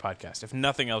 4-hour podcast. If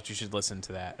nothing else, you should listen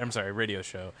to that. I'm sorry, radio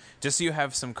show. Just so you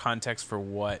have some context for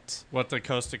what the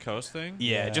coast to coast thing?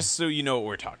 Yeah, just so you know what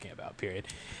we're talking about, period.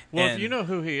 Well, and if you know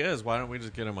who he is, why don't we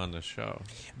just get him on this show?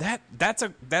 That's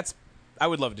I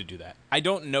would love to do that. I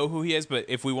don't know who he is, but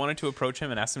if we wanted to approach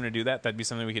him and ask him to do that, that'd be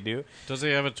something we could do. Does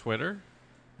he have a Twitter?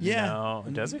 Yeah. No,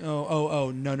 does he?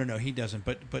 Oh, no, he doesn't.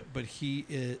 But he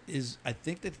is. I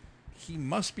think that he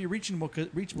must be reachable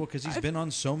because he's been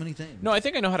on so many things. No, I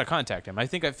think I know how to contact him. I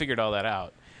think I figured all that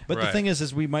out. But the thing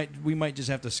is we might just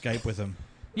have to Skype with him.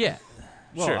 Yeah.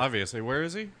 Well, sure. obviously, where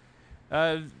is he?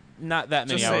 Not that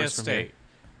many Just hours say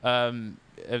from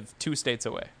here. 2 states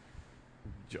away.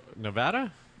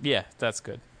 Nevada? Yeah, that's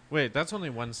good. Wait, that's only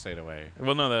 1 state away.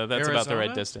 Well, no, that's about the right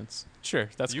Arizona? distance. Sure,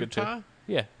 that's good too. Utah?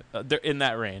 Yeah, they're in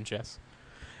that range. Yes.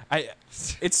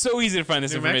 It's so easy to find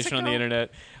this New information on the Mexico?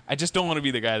 internet. I just don't want to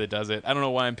be the guy that does it. I don't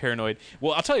know why I'm paranoid.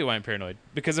 Well, I'll tell you why I'm paranoid.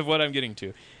 Because of what I'm getting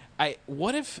to. Okay,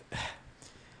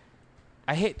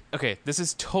 this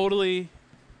is totally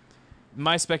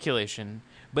my speculation,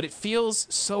 But it feels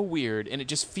so weird, and it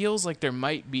just feels like there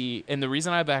might be, and the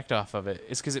reason I backed off of it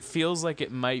is because it feels like it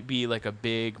might be like a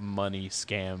big money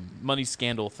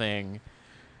scandal thing.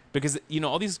 Because,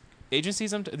 all these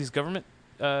agencies, these government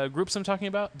groups I'm talking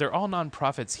about, they're all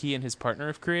nonprofits he and his partner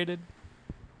have created.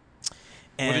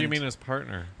 And, what do you mean his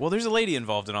partner? Well, there's a lady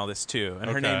involved in all this, too, and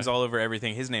her name's all over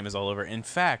everything. His name is all over. In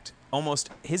fact,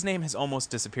 his name has almost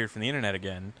disappeared from the internet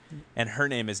again, and her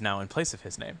name is now in place of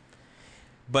his name.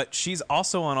 But she's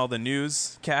also on all the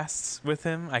newscasts with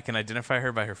him. I can identify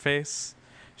her by her face.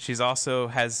 She's also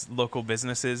has local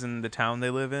businesses in the town they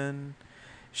live in.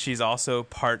 She's also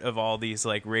part of all these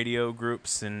like radio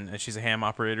groups, and she's a ham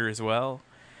operator as well.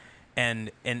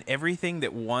 And everything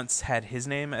that once had his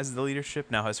name as the leadership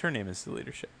now has her name as the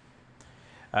leadership.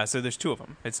 So there's two of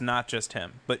them. It's not just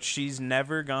him. But she's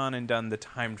never gone and done the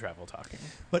time travel talking.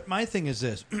 But my thing is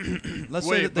this.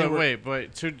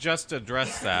 Wait. To just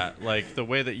address that, like, the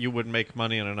way that you would make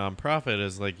money in a nonprofit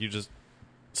is, like, you just...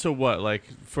 So what? Like,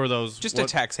 for those... Just a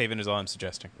tax haven is all I'm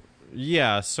suggesting.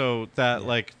 Yeah, so that,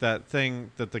 like, that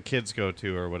thing that the kids go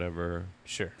to or whatever...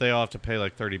 Sure. They all have to pay,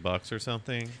 like, $30 or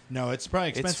something? No, it's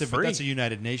probably expensive, but that's a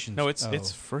United Nations... No,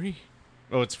 it's free.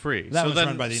 Oh, it's free. That was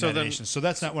run by the United Nations, so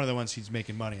that's not one of the ones he's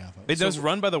making money off of. It does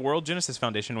run by the World Genesis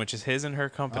Foundation, which is his and her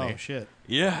company. Oh, shit.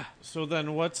 Yeah. So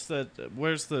then where's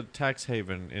the tax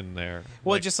haven in there?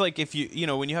 Well, just like if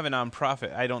when you have a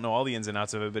nonprofit, I don't know all the ins and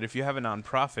outs of it, but if you have a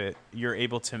nonprofit, you're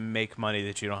able to make money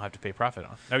that you don't have to pay profit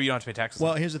on. Or you don't have to pay taxes on.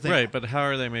 Well, here's the thing. Right, but how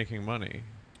are they making money?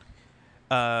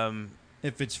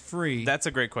 If it's free... That's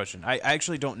a great question. I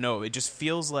actually don't know. It just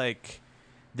feels like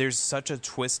there's such a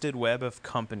twisted web of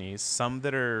companies, some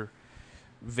that are...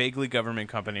 vaguely government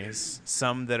companies,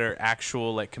 some that are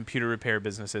actual like computer repair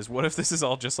businesses. What if this is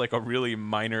all just like a really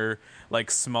minor,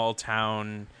 like small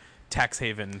town tax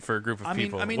haven for a group of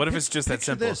people? What if it's just that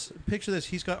simple? Picture this.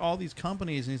 He's got all these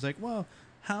companies, and he's like, well,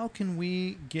 how can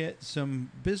we get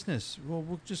some business? Well,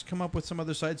 we'll just come up with some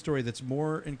other side story that's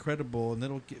more incredible, and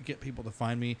that'll get people to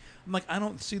find me. I'm like, I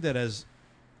don't see that as...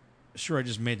 Sure, I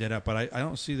just made that up, but I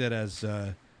don't see that as...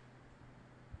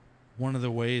 one of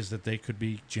the ways that they could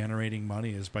be generating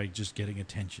money is by just getting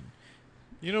attention.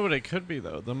 You know what it could be,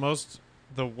 though?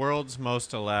 The world's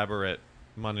most elaborate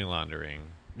money laundering.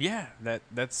 Yeah,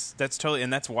 that's totally,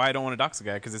 and that's why I don't want to dox a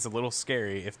guy, because it's a little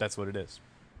scary if that's what it is.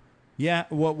 Yeah.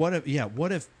 What if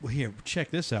here?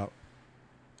 Check this out.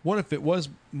 What if it was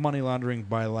money laundering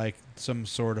by like some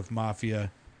sort of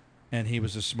mafia, and he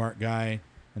was a smart guy,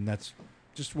 and that's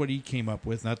just what he came up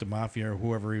with, not the mafia or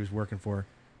whoever he was working for.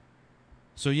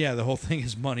 So, yeah, the whole thing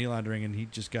is money laundering, and he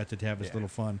just got to have his little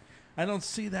fun. I don't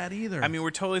see that either. I mean, we're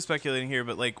totally speculating here,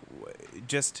 but, like,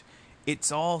 just,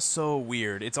 it's all so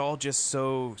weird. It's all just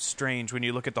so strange when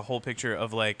you look at the whole picture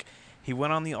of, like, he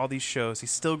went on all these shows. He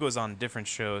still goes on different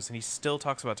shows, and he still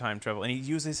talks about time travel, and he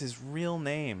uses his real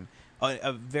name,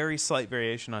 a very slight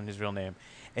variation on his real name.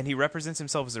 And he represents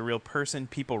himself as a real person.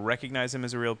 People recognize him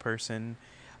as a real person.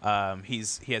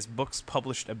 He has books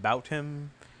published about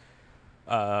him.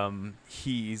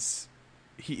 He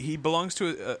belongs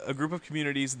to a group of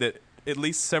communities that at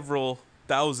least several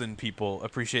thousand people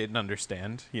appreciate and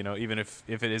understand, even if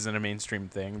it isn't a mainstream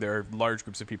thing. There are large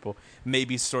groups of people,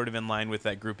 maybe sort of in line with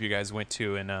that group you guys went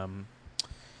to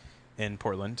in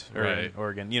Portland or in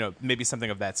Oregon, maybe something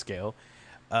of that scale.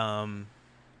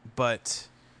 But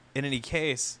in any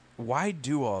case, why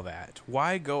do all that?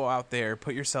 Why go out there,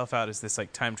 put yourself out as this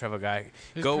like time travel guy,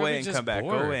 go away and come back,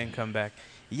 go away and come back?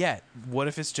 Yeah, what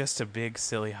if it's just a big,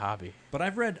 silly hobby? But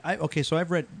I've read...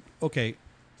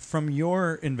 from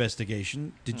your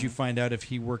investigation, did you find out if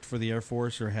he worked for the Air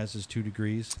Force or has his 2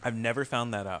 degrees? I've never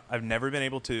found that out. I've never been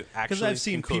able to actually... Because I've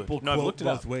seen people quote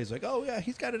both ways. Like, oh, yeah,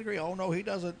 he's got a degree. Oh, no, he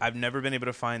doesn't. I've never been able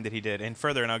to find that he did. And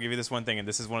further, and I'll give you this one thing, and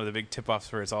this is one of the big tip-offs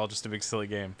where it's all just a big, silly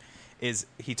game, is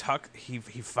he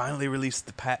finally released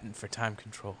the patent for time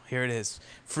control. Here it is.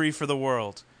 Free for the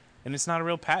world. And it's not a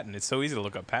real patent. It's so easy to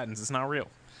look up patents. It's not real.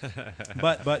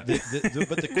 But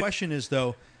the question is,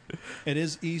 though, it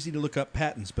is easy to look up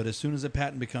patents, but as soon as a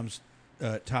patent becomes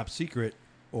top secret,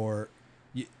 or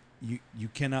you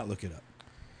cannot look it up.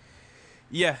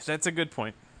 Yeah, that's a good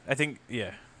point. I think,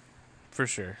 yeah, for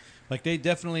sure. Like they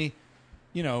definitely,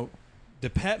 the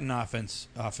patent office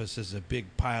is a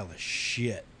big pile of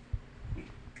shit.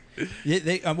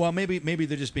 Well, maybe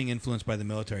they're just being influenced by the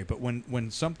military. But when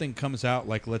something comes out,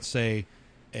 like let's say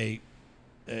an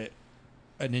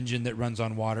engine that runs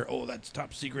on water, oh, that's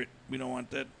top secret. We don't want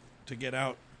that to get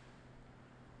out.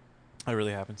 It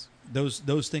really happens. Those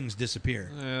things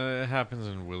disappear. It happens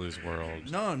in Willy's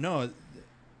world. No.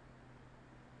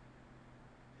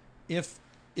 If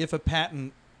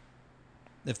the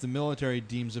military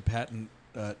deems a patent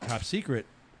top secret,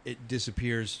 it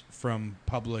disappears from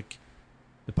public.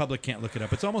 The public can't look it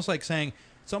up. It's almost like saying,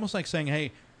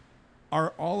 hey,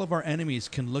 all of our enemies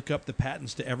can look up the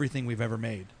patents to everything we've ever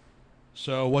made.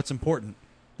 So what's important?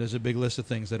 There's a big list of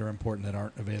things that are important that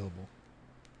aren't available.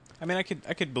 I mean, I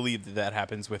could believe that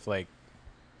happens with like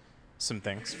some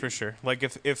things for sure. Like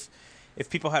if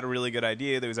people had a really good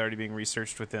idea that was already being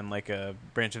researched within like a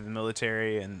branch of the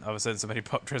military, and all of a sudden somebody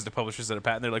tries to publish this at a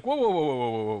patent, they're like,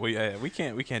 whoa, yeah, we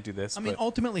can't do this. I mean,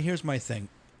 ultimately, here's my thing.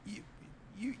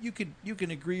 You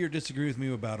can agree or disagree with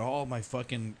me about all my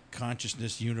fucking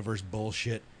consciousness universe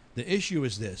bullshit. The issue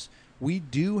is this: we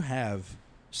do have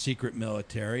secret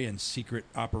military and secret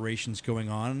operations going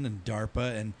on, and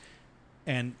DARPA,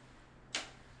 and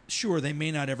sure, they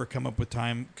may not ever come up with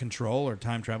time control or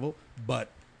time travel, but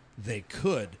they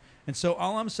could. And so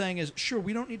all I'm saying is, sure,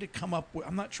 we don't need to come up with...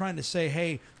 I'm not trying to say,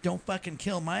 hey, don't fucking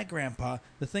kill my grandpa.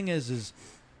 The thing is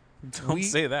don't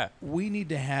say that. We need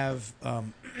to have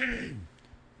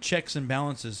checks and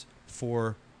balances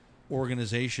for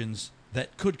organizations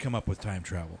that could come up with time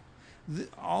travel.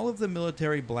 All of the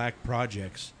military black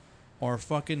projects are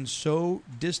fucking so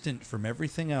distant from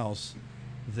everything else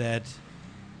that...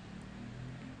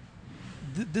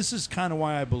 This is kind of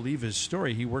why I believe his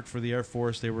story. He worked for the Air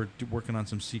Force. They were working on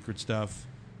some secret stuff,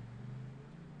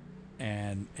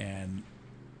 and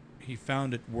he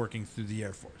found it working through the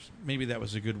Air Force. Maybe that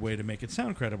was a good way to make it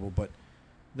sound credible, but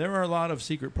there are a lot of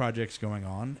secret projects going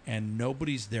on, and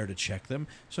nobody's there to check them.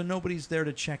 So nobody's there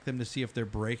to check them to see if they're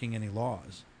breaking any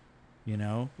laws. You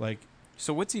know, like.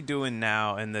 So what's he doing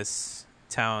now in this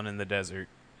town in the desert?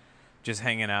 Just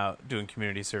hanging out, doing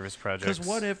community service projects.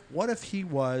 Because what if he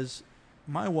was?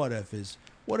 My what if is,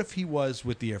 what if he was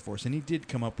with the Air Force and he did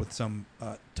come up with some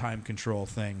time control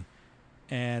thing,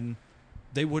 and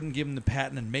they wouldn't give him the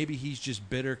patent, and maybe he's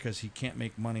just bitter because he can't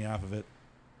make money off of it,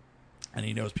 and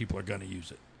he knows people are going to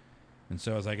use it. And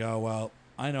so I was like, oh, well,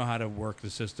 I know how to work the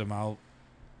system. I'll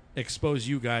expose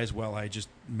you guys while I just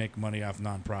make money off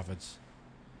nonprofits.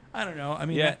 I don't know. I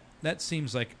mean, yeah. that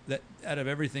seems like, that out of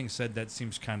everything said, that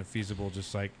seems kind of feasible,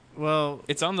 just like. Well,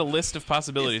 it's on the list of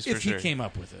possibilities for sure. If he came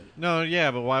up with it. No,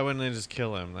 yeah, but why wouldn't they just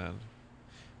kill him then?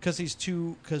 Because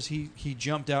he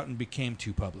jumped out and became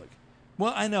too public.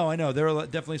 Well, I know. There are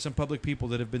definitely some public people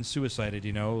that have been suicided,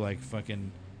 you know, like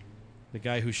fucking the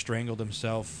guy who strangled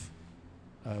himself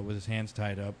with his hands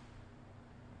tied up.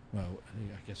 Well,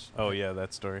 I guess. Oh, yeah,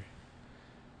 that story.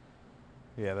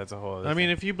 Yeah, that's a whole other I mean,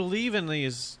 thing. if you believe in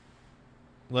these,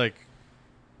 like,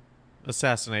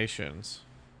 assassinations...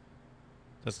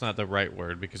 That's not the right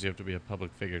word because you have to be a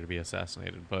public figure to be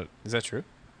assassinated. But is that true?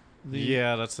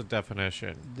 Yeah, that's the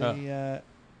definition. The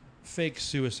fake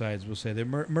suicides, we'll say. They're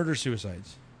murder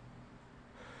suicides.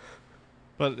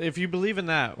 But if you believe in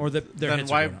that, or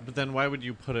then why would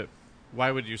you put it?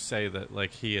 Why would you say that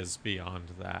like he is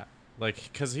beyond that?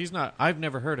 Like, because he's not. I've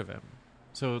never heard of him,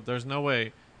 so there's no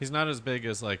way he's not as big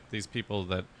as like these people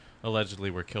that allegedly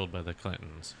were killed by the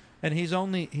Clintons. And he's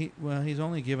only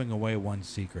giving away one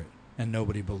secret. And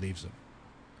nobody believes him.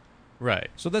 Right.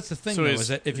 So that's the thing, so though, is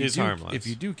that if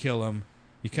you do kill him,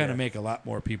 you kind of make a lot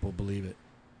more people believe it.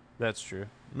 That's true.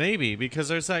 Maybe, because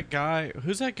there's that guy...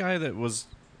 Who's that guy that was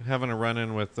having a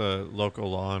run-in with the local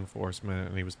law enforcement,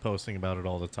 and he was posting about it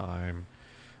all the time,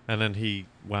 and then he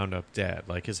wound up dead.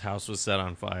 Like, his house was set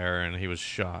on fire, and he was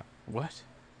shot. What?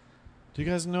 Do you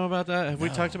guys know about that? Have we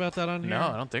talked about that on here? No,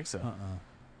 I don't think so.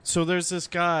 So there's this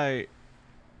guy...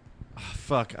 Oh,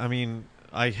 fuck, I mean...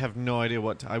 I have no idea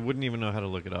I wouldn't even know how to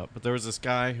look it up. But there was this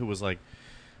guy who was like,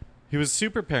 he was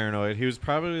super paranoid. He was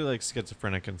probably like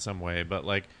schizophrenic in some way. But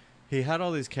like, he had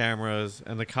all these cameras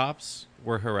and the cops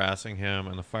were harassing him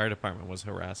and the fire department was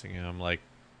harassing him. Like,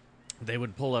 they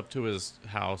would pull up to his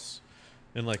house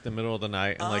in like the middle of the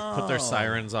night and like put their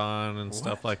sirens on and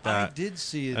stuff like that. I did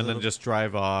see it. And then just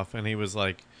drive off. And he was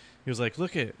like,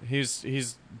 look at, he's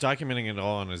documenting it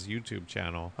all on his YouTube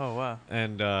channel. Oh, wow.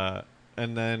 And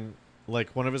then,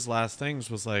 like, one of his last things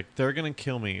was, like, they're going to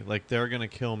kill me. Like, they're going to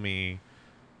kill me.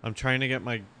 I'm trying to get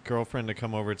my girlfriend to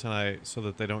come over tonight so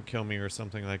that they don't kill me or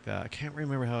something like that. I can't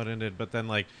remember how it ended. But then,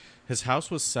 like, his house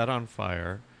was set on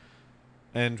fire.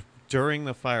 And during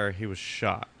the fire, he was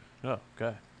shot. Oh,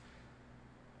 God.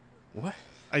 What?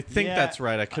 I think that's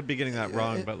right. I could be getting that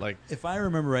wrong, but, like... If I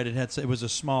remember right, it was a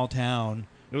small town...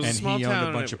 It was a small he town, owned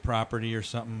a bunch of property or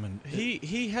something. And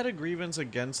he had a grievance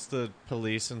against the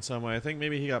police in some way. I think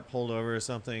maybe he got pulled over or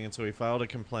something, and so he filed a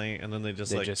complaint, and then they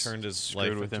just turned his life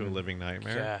into a living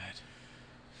nightmare. God.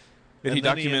 But he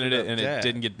documented it, and it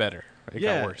didn't get better. It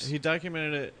got worse. He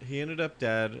documented it. He ended up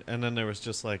dead, and then there was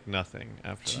just like nothing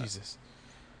after that. Jesus.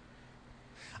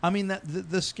 I mean,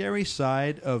 the scary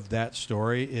side of that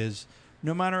story is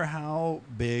no matter how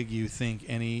big you think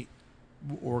any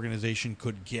organization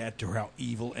could get or how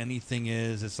evil anything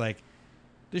is, it's like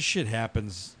this shit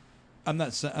happens. I'm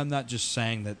not just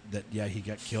saying that yeah, he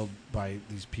got killed by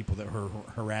these people that were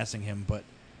harassing him, but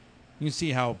you can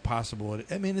see how possible it.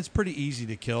 I mean, it's pretty easy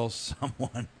to kill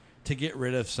someone, to get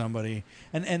rid of somebody,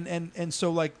 and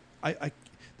so like I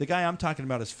the guy I'm talking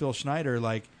about is Phil Schneider.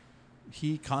 Like,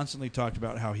 he constantly talked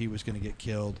about how he was going to get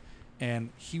killed, and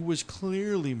he was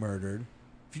clearly murdered.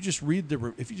 If you just read the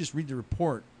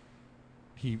report,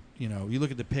 you look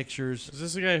at the pictures. Is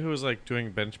this a guy who was like doing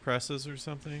bench presses or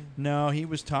something? No, he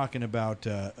was talking about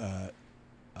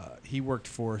he worked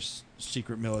for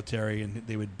secret military, and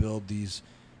they would build these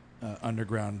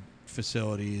underground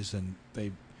facilities, and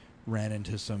they ran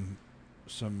into some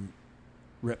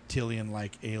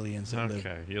reptilian-like aliens that lived.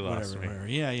 Okay, you lost me. Whatever.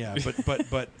 Yeah,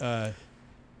 but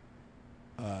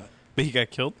But he got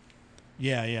killed?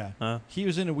 Yeah. Huh? He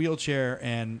was in a wheelchair,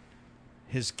 and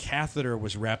his catheter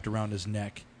was wrapped around his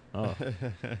neck. Oh.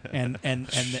 and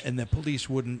the police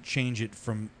wouldn't change it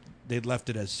from. They'd left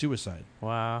it as suicide.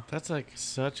 Wow. That's like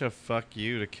such a fuck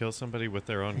you to kill somebody with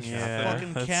their own Yeah. catheter.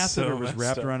 Fucking that's catheter so was messed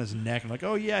wrapped up. around his neck. I'm like,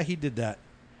 oh yeah, he did that.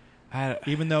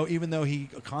 Even though he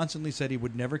constantly said he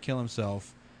would never kill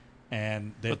himself,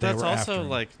 and But they that's were after also him.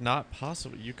 like not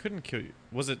possible. You couldn't kill.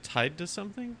 Was it tied to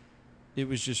something? It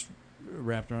was just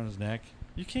wrapped around his neck.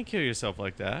 You can't kill yourself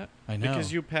like that. I know.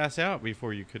 Because you pass out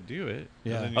before you could do it.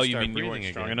 Yeah. And then Oh, you start mean you weren't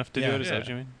breathing strong again. enough to Yeah. do it? Is that Yeah. what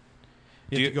you mean?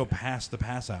 You Do have to go past the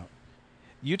pass out.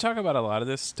 You talk about a lot of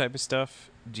this type of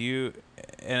stuff. Do you?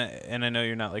 And I know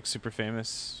you're not like super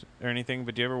famous or anything,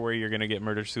 but do you ever worry you're going to get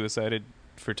murder-suicided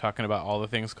for talking about all the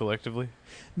things collectively?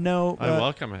 No, I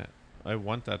welcome it. I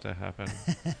want that to happen.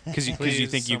 Because you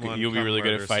Please, think someone you'll be come really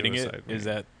good murder at fighting it? suicide me. Is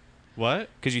that What?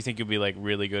 because you think you'll be like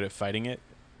really good at fighting it,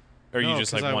 or No, you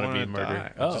just like 'cause I want to wanna be murdered?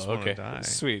 die. I Oh, just wanna okay, die.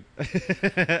 sweet.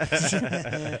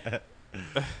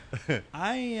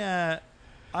 I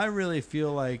really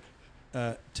feel like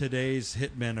today's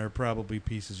hitmen are probably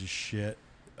pieces of shit.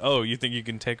 Oh, you think you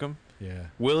can take them? Yeah.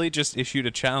 Willie just issued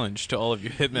a challenge to all of you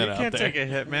hitmen You out can't there. take a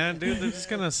hit, man, dude. They're just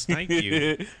gonna snipe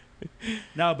you.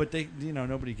 No, but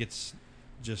nobody gets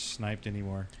just sniped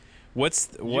anymore. You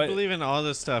believe in all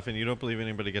this stuff, and you don't believe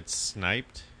anybody gets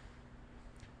sniped?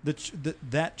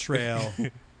 That trail,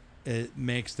 it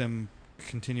makes them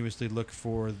continuously look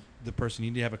for the person.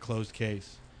 You need to have a closed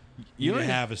case. You need to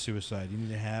have a suicide. You need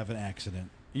to have an accident.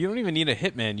 You don't even need a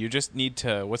hitman. You just need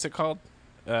to. What's it called?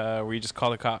 Where you just call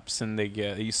the cops and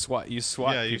you SWAT. Yeah,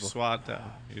 people. you SWAT them.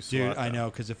 Dude, I know,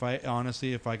 because if I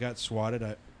got swatted,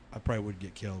 I probably would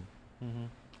get killed. Mm-hmm.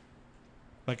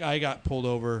 Like, I got pulled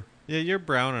over. Yeah, you're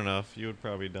brown enough. You would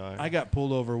probably die. I got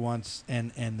pulled over once,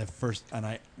 and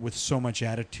I with so much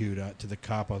attitude to the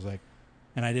cop, I was like,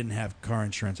 and I didn't have car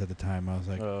insurance at the time. I was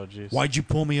like, Oh, jeez. "Why'd you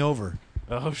pull me over?"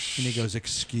 Oh, And he goes,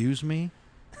 "Excuse me."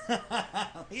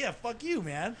 Yeah, fuck you,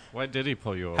 man. Why did he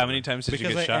pull you over? How many times did Because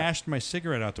you get I shot? ashed my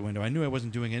cigarette out the window. I knew I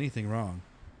wasn't doing anything wrong.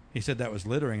 He said that was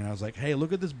littering, and I was like, "Hey,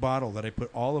 look at this bottle that I put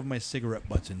all of my cigarette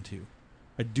butts into.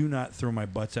 I do not throw my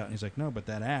butts out." And he's like, "No, but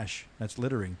that ash, that's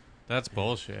littering." That's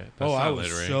bullshit. That's I not was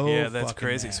littering. so Yeah, that's fucking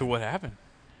crazy. mad. So what happened?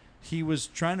 He was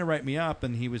trying to write me up,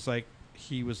 and he's like,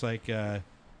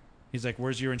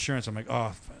 "Where's your insurance?" I'm like,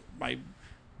 "Oh, I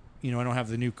don't have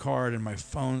the new card, and my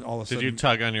phone all of a Did sudden." you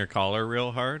tug on your collar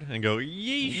real hard and go,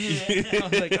 yeesh? I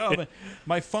was like, "Oh, but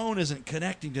my phone isn't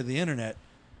connecting to the internet."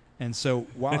 And so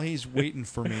while he's waiting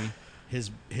for me,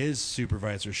 his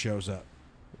supervisor shows up,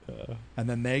 and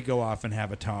then they go off and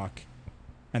have a talk,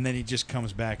 and then he just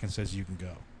comes back and says, "You can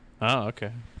go." Oh,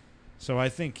 okay. So I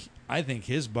think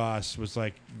his boss was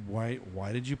like, "Why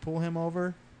did you pull him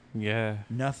over?" Yeah,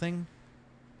 Nothing.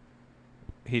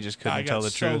 he just I couldn't got tell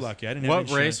the so truth. lucky. I didn't have What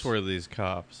insurance. race were these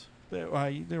cops? They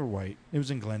were white. It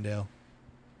was in Glendale.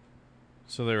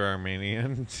 So they were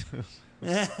Armenian.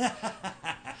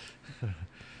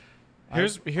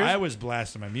 I was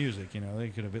blasting my music. They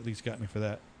could have at least got me for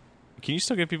that. Can you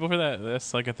still get people for that?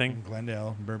 That's like a In thing.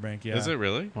 Glendale, Burbank, yeah. Is it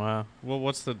really? Wow. Well,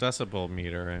 what's the decibel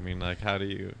meter? I mean, like, how do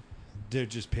you... They're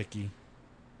just picky.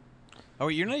 Oh,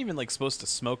 you're not even like supposed to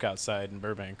smoke outside in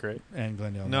Burbank, right? And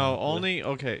Glendale. No, only...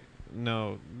 Okay,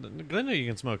 no. Glendale, you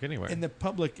can smoke anywhere. In the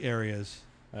public areas.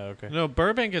 Oh, okay. No,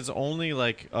 Burbank is only,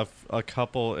 like, a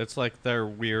couple... It's like their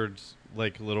weird,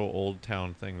 like, little old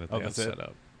town thing that they have that's set it?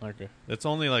 up. Okay. It's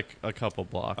only, like, a couple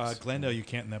blocks. Glendale, you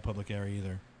can't in that public area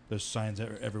either. There's signs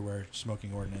everywhere,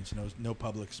 smoking ordinance. No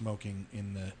public smoking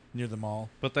near the mall.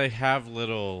 But they have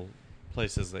little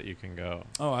places that you can go.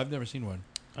 Oh, I've never seen one.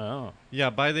 Oh. Yeah,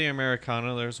 by the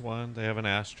Americana, there's one. They have an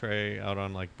ashtray out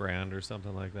on, like, Brand or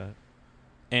something like that.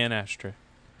 An ashtray.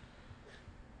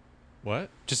 What?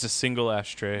 Just a single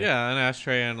ashtray. Yeah, an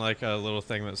ashtray and like a little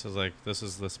thing that says like this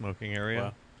is the smoking area.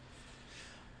 Wow.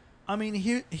 I mean,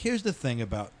 here's the thing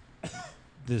about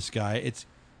this guy.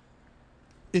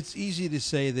 It's easy to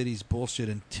say that he's bullshit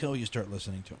until you start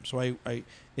listening to him. So I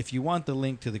if you want the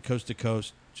link to the Coast to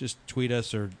Coast, just tweet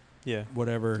us or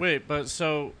whatever. Wait, but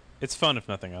so it's fun if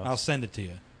nothing else. I'll send it to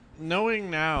you. Knowing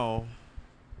now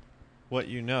what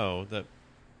you know, that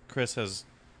Chris has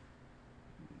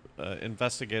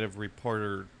investigative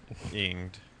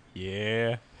reporter-inged.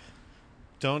 Yeah.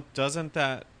 Doesn't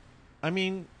that... I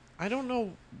mean, I don't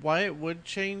know why it would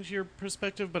change your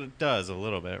perspective, but it does a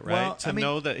little bit, right? Well,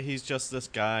 know that he's just this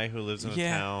guy who lives in a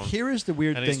town. Here is the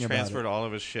weird and thing he's about it. transferred all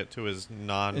of his shit to his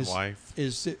non-wife.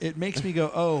 It makes me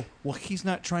go, oh, well, he's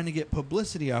not trying to get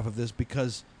publicity off of this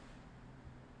because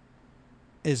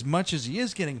as much as he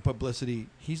is getting publicity,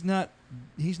 he's not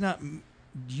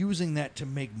using that to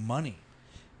make money.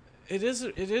 It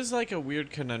is like a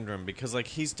weird conundrum because like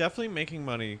he's definitely making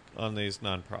money on these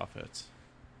nonprofits.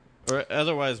 Or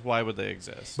otherwise, why would they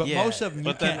exist? But most of them,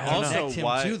 you can't connect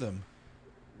him to them.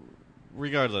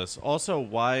 Regardless, also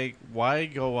why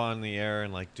go on the air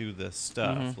and like do this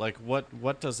stuff? Mm-hmm. Like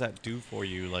what does that do for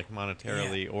you, like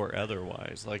monetarily or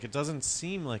otherwise? Like it doesn't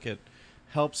seem like it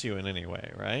helps you in any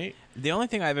way, right? The only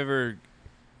thing I've ever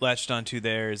latched onto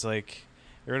there is like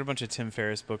I read a bunch of Tim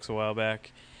Ferriss books a while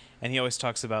back, and he always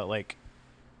talks about like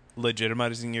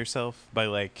legitimizing yourself by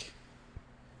like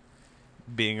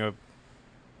being a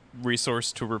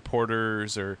resource to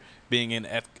reporters or being an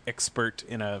expert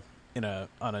on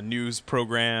a news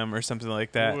program or something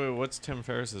like that. Wait, what's Tim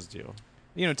Ferriss's deal?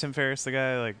 You know Tim Ferriss, the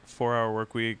guy, like 4-Hour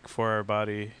Work Week, 4-Hour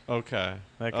Body. Okay.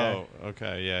 That guy. Oh,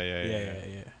 okay.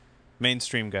 Yeah.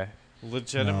 Mainstream guy.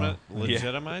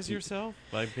 Legitimize yourself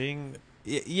by being...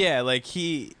 Yeah, like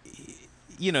he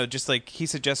just like he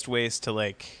suggests ways to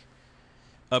like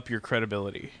up your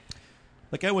credibility.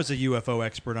 Like I was a UFO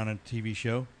expert on a TV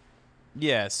show.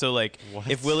 Yeah, so like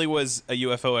if Willy was a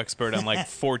UFO expert on like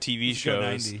 4 TV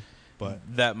shows, 90, but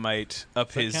that might up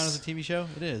does that his... count as a TV show?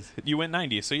 It is. You went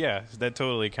 90, so yeah, that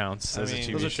totally counts as a TV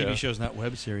show. Those are TV shows, not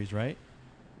web series, right?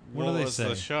 What do they say?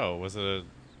 The show?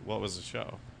 What was the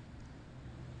show?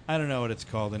 I don't know what it's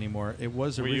called anymore. It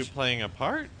was. Were you playing a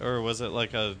part, or was it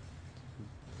like a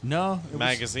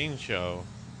magazine show?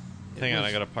 Hang on,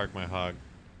 I gotta park my hog.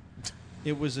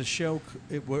 It was a show.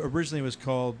 It originally was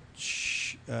called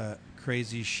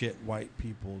Crazy Shit White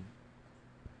People.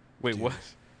 Wait, what?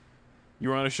 You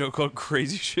were on a show called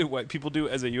Crazy Shit White People Do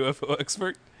as a UFO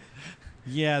expert?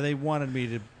 Yeah, they wanted me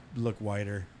to look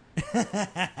whiter.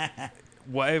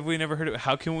 Why have we never heard of it?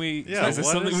 How can we... Yeah, is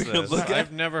this something we can look at?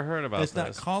 I've never heard about this. It's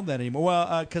not called that anymore.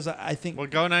 Well, because I think... Well,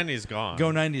 Go 90's gone.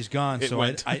 Go 90's gone, so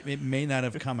it may not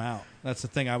have come out. That's the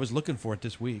thing. I was looking for it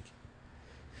this week.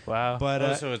 Wow.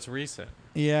 But, so it's recent.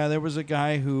 Yeah, there was a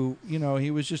guy who, he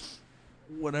was just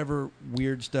whatever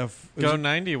weird stuff. Go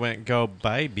 90 went Go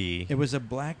Baby. It was a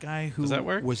black guy who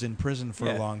was in prison for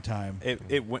a long time.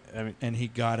 It went, and he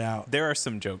got out. There are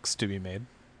some jokes to be made.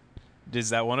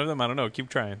 Is that one of them? I don't know. Keep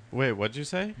trying. Wait, what'd you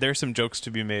say? There are some jokes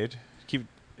to be made. Keep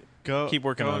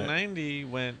working on it. Go 90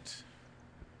 went...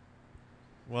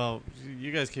 Well,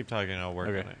 you guys keep talking. I'll work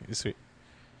on it. Sweet.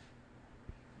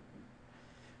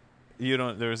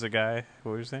 There was a guy...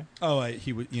 What were you saying? Oh,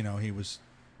 he was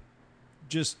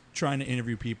just trying to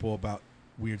interview people about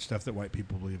weird stuff that white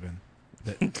people believe in.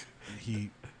 That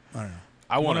I don't know.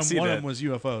 I want to see that. One of them was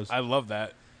UFOs. I love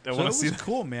that. I want to see that.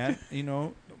 Cool, man.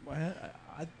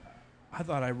 I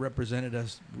thought I represented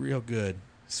us real good.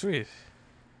 Sweet.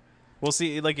 Well,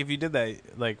 see, like if you did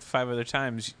that like 5 other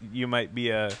times, you might be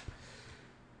a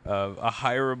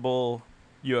hireable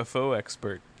UFO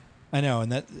expert. I know, and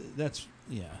that's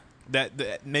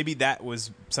That maybe that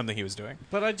was something he was doing.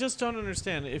 But I just don't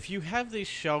understand. If you have these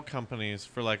shell companies,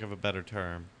 for lack of a better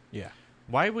term,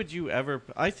 why would you ever?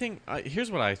 I think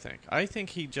here's what I think. I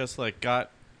think he just like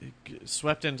got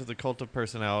swept into the cult of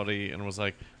personality and was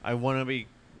like, I want to be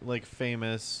like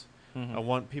famous. Mm-hmm. I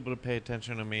want people to pay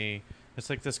attention to me. It's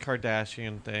like this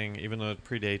Kardashian thing, even though it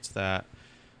predates that.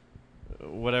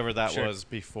 Whatever that was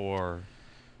before.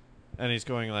 And he's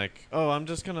going like, oh, I'm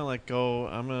just going to like go,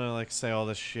 I'm going to like say all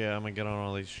this shit. I'm going to get on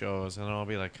all these shows and I'll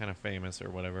be like kind of famous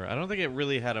or whatever. I don't think it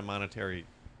really had a monetary,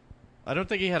 I don't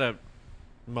think he had a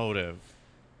motive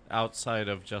outside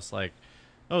of just like,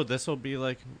 oh, this will be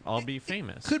like, I'll be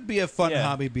famous. Could be a fun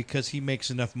hobby because he makes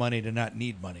enough money to not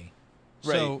need money.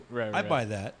 So I buy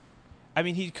that. I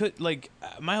mean, he could, like,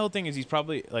 my whole thing is he's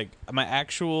probably, like, my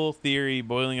actual theory,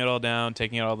 boiling it all down,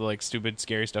 taking out all the, like, stupid,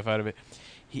 scary stuff out of it,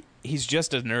 He's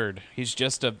just a nerd. He's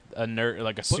just a nerd,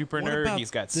 like a super nerd.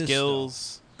 He's got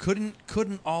skills. Couldn't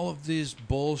all of this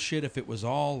bullshit, if it was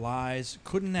all lies,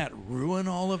 couldn't that ruin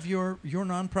all of your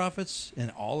nonprofits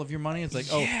and all of your money? It's like,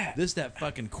 that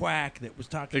fucking quack that was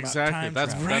talking about time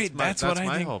that's travel. right. That's what I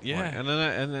my think. whole point. Yeah.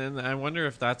 And then I wonder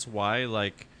if that's why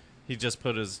like he just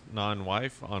put his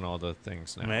non-wife on all the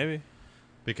things now. Maybe.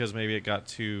 Because maybe it got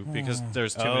too because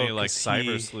there's too many like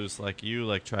cyber sleuths like you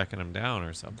like tracking him down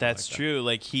or something. That's like true.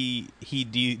 Like he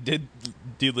did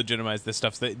delegitimize this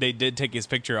stuff. So they did take his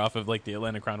picture off of like the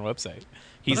Atlantic Crown website.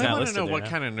 He's but not I want listed to know there what now.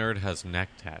 kind of nerd has neck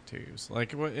tattoos.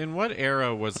 Like in what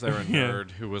era was there a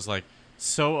nerd who was like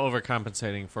so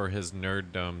overcompensating for his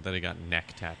nerddom that he got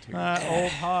neck tattoos?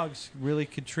 Old hogs really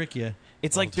could trick you.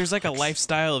 It's like there's like a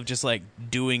lifestyle of just like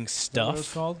doing Is that what it's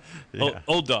stuff. called? Yeah.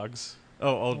 Old dogs.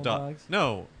 Oh, Old dogs?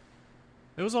 No,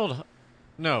 it was old.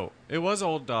 No, it was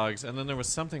old dogs, and then there was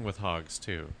something with hogs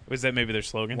too. Was that maybe their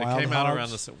slogan? Wild It came out hogs? around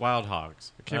the wild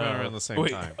hogs. It came out around the same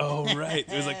time. Oh, right.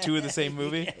 It was like two of the same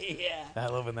movie. Yeah. I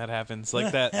love when that happens.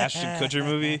 Like that Ashton Kutcher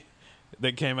movie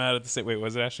that came out at the same. Wait,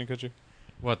 was it Ashton Kutcher?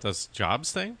 What, this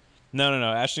Jobs thing? No.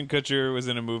 Ashton Kutcher was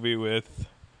in a movie with.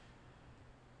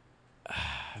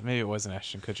 Maybe it wasn't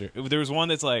Ashton Kutcher. There was one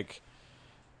that's like.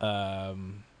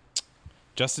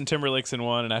 Justin Timberlake's in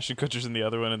one and Ashton Kutcher's in the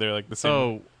other one, and they're like the same.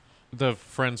 Oh, the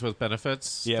Friends with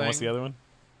Benefits. Yeah, thing? what's the other one?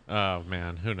 Oh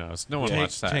man, who knows? No one Take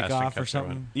watched that. Ashton off or Kutcher something.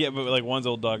 one. Yeah, but like one's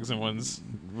old dogs and one's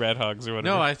red hogs or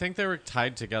whatever. No, I think they were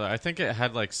tied together. I think it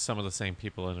had like some of the same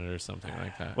people in it or something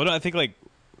like that. Well, no, I think like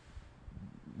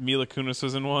Mila Kunis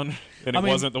was in one, and it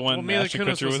wasn't the one well, Mila Ashton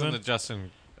Kunis Kutcher was was in in. the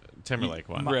Justin Timberlake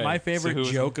one. Right. My So favorite who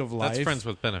was joke of life That's Friends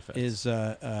with Benefits. is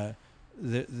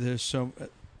there's so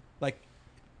like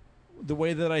the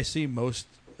way that I see most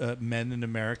men in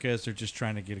America is they're just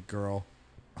trying to get a girl,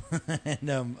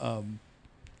 and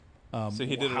So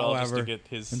he did it all just to however, get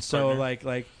his. and so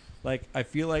partner. like I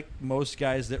feel like most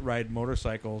guys that ride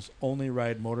motorcycles only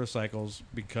ride motorcycles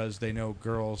because they know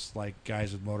girls like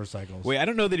guys with motorcycles. Wait, I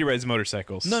don't know that he rides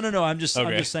motorcycles. No. I'm just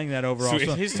saying that overall. Sweet.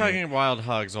 So, He's talking wild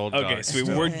hogs, old Okay, dogs.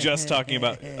 so we're just talking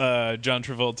about John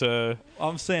Travolta.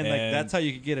 I'm saying like And- that's how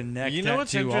you could get a neck. You know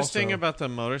what's tattoo interesting also. about the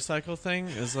motorcycle thing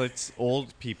is like it's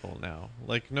old people now.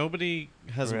 Like nobody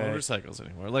has Right. motorcycles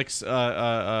anymore. Like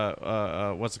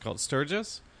what's it called?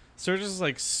 Sturgis. Sturgis is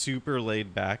like super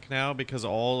laid back now because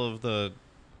all of the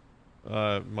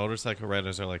motorcycle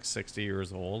riders are like 60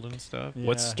 years old and stuff. Yeah.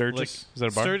 What's Sturgis? Like, Is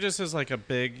that a bar? Sturgis is like a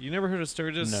big. You never heard of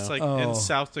Sturgis? No. It's like Oh. in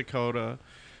South Dakota.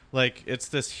 Like it's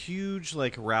this huge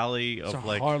like rally It's of a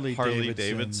like Harley Davidson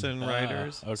Davidson.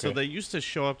 riders. Okay. So they used to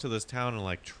show up to this town and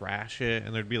like trash it,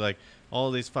 and there'd be like all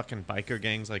these fucking biker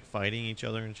gangs like fighting each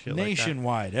other and shit.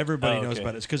 Nationwide, everybody Oh, knows okay.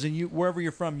 about it. Because wherever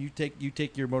you're from, you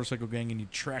take your motorcycle gang and you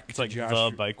trek. It's like Josh.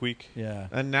 the bike week. Yeah. like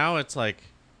that. And now it's like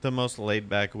the most laid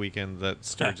back weekend that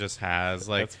Sturgis has.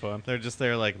 Like That's fun. they're just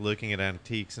there like looking at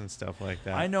antiques and stuff like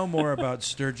that. I know more about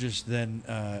Sturgis than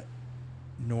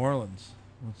New Orleans.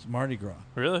 It's Mardi Gras.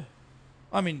 Really?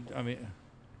 I mean,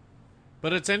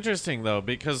 But it's interesting though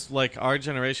because like our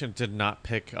generation did not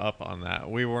pick up on that.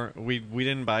 We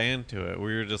didn't buy into it.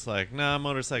 We were just like, nah,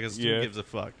 motorcycles. Yeah. Who gives a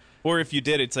fuck? Or if you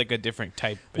did, it's like a different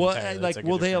type. well, entirely. It's like, a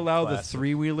will they different allow class the of-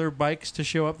 3-wheeler bikes to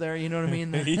show up there? You know what I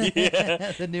mean?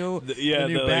 Yeah. the new Yeah, the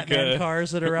new the, like, Batman cars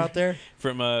that are out there.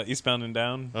 from Eastbound and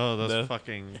Down? Oh, those The-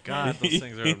 fucking God! Those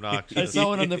things are obnoxious. I saw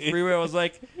one on the freeway. I was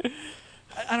like,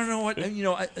 I don't know what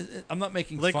I'm not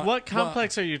making Like, fun. what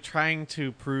complex are you trying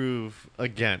to prove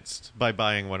against by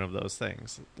buying one of those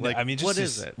things? Like, I mean, just what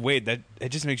is it? Wait, it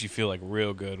just makes you feel like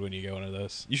real good when you get one of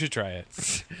those. You should try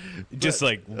it. Just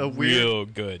like a real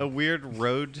good. A weird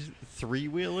road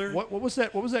 3-wheeler? What was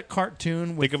that? What was that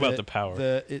cartoon? With Think about the power.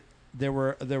 There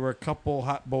were a couple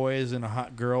hot boys and a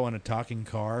hot girl in a talking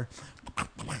car,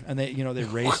 and they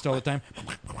raced all the time.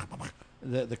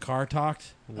 The car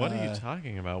talked. What are you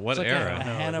talking about? What It's like era? a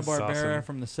No, Hanna this is Barbera awesome.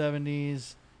 from the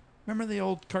 70s. Remember the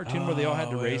old cartoon where they all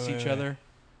had to race each other?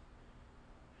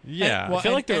 Yeah. Well, I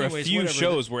feel like there were a anyways, few whatever.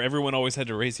 shows where everyone always had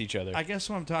to race each other. I guess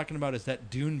what I'm talking about is that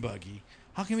dune buggy.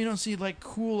 How come you don't see like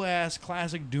cool ass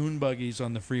classic dune buggies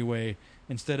on the freeway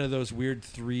instead of those weird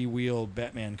 3-wheel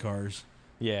Batman cars?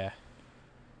 Yeah.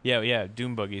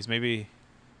 Doom buggies. Maybe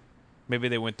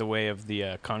they went the way of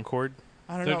the Concorde.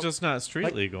 I don't They're know. just not street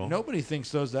Like, legal. Nobody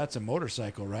thinks that's a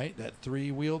motorcycle, right? That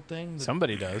 3-wheeled thing.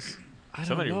 Somebody does. I don't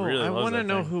Somebody know. really I loves want to that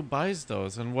know thing. who buys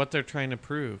those and what they're trying to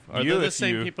prove. Are You, they the if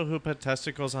same you- people who put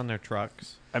testicles on their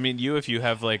trucks? I mean, if you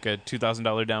have like a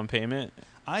 $2,000 down payment,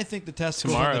 I think the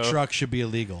testicles on Tomorrow- the truck should be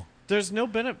illegal. There's no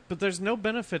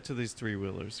benefit to these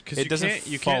 3-wheelers because it doesn't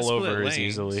you fall can't split over as lanes.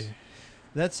 easily.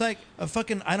 That's like a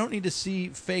fucking. I don't need to see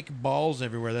fake balls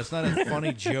everywhere. That's not a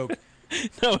funny joke.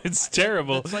 No, it's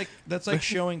terrible. That's like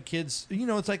showing kids.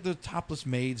 It's like the topless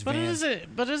maids. But vans.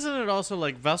 isn't it also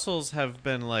like vessels have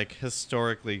been like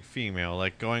historically female,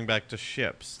 like going back to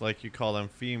ships, like you call them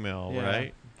female, Yeah.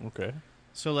 right? Okay.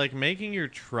 So like making your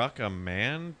truck a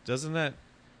man, doesn't that?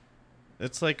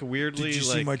 It's like weirdly. Did you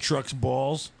like, see my truck's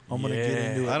balls? I'm gonna get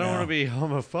into it. I don't now. want to be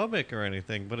homophobic or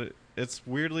anything, but it's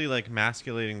weirdly like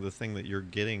masculating the thing that you're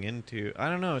getting into. I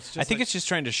don't know. It's just. I think it's just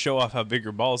trying to show off how big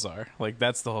your balls are. Like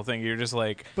that's the whole thing. You're just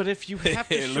like. But if you have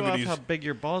to Look show at off these- how big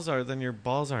your balls are, then your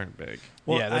balls aren't big.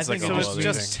 Well, yeah, that's I like think a So whole it's other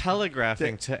just thing.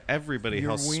 telegraphing to everybody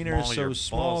Your how wiener's small so your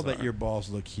small balls that are. your balls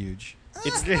look huge.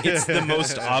 It's the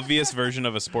most obvious version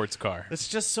of a sports car. It's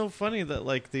just so funny that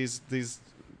like these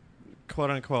quote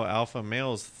unquote alpha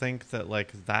males think that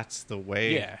like that's the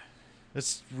way. Yeah.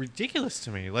 It's ridiculous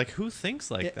to me. Like who thinks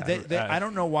like that? I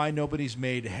don't know why nobody's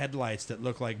made headlights that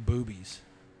look like boobies.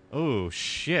 Oh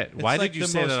shit! It's Why like did you the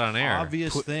say most that on air?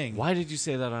 Obvious thing. Why did you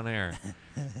say that on air?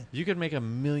 You could make $1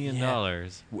 million.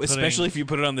 Especially if you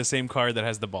put it on the same car that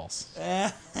has the balls.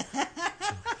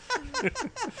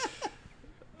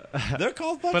 They're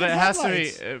called fucking But it has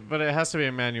headlights. to be. But it has to be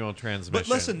a manual transmission. But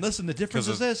listen. The difference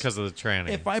is this: because of the tranny.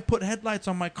 if I put headlights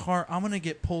on my car, I'm gonna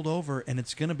get pulled over, and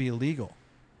it's gonna be illegal.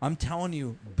 I'm telling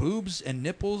you, boobs and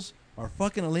nipples are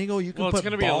fucking illegal. You can well, put it's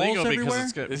going to be balls illegal everywhere.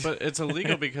 but it's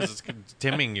illegal because it's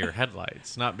dimming your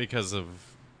headlights, not because of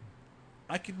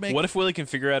I could make. What if Willie can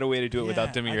figure out a way to do it Yeah,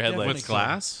 without dimming I your definitely headlights? with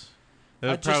glass. It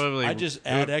would I just it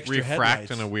add would extra refract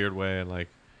headlights. in a weird way, and like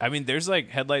I mean, there's like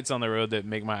headlights on the road that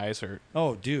make my eyes hurt.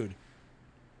 Oh, dude,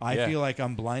 I Yeah. feel like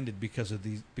I'm blinded because of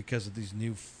these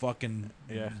new fucking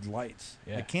Yeah. lights.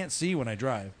 Yeah. I can't see when I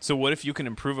drive. So what if you can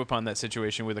improve upon that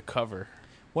situation with a cover?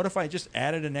 What if I just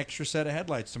added an extra set of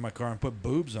headlights to my car and put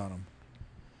boobs on them?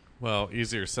 well,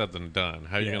 easier said than done.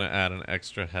 How are you Yeah. going to add an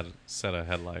extra set of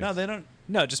headlights? No, they don't.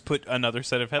 No, just put another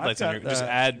set of headlights on got, your. Just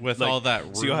add with like, all that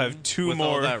room. So you'll have two with more.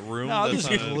 all that room. No, I'll that's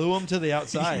just on it. glue them to the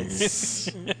outside.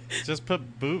 Just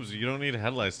put boobs. You don't need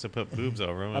headlights to put boobs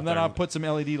over them. And then I'll put some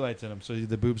LED lights in them so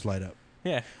the boobs light up.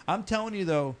 Yeah. I'm telling you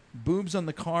though, boobs on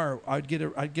the car, I'd get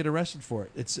arrested for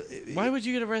it. Why would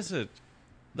you get arrested?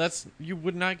 You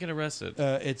would not get arrested.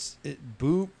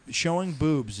 Showing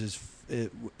boobs is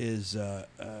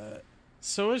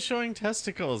So is showing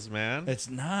testicles, man. it's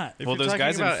not. If Well, you're those talking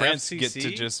guys in about France FCC, get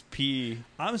to just pee.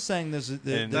 I'm saying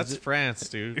That's France,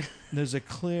 dude. there's a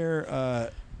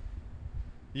clear.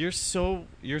 You're so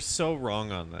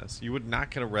wrong on this. You would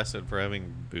not get arrested for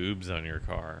having boobs on your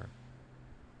car.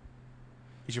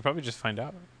 You should probably just find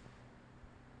out.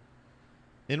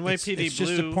 NYPD it's Blue.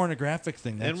 just a pornographic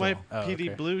thing. That's all. NYPD Oh, okay.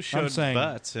 Blue showed saying-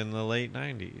 butts in the late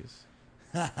 90s.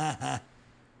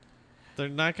 They're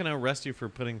not going to arrest you for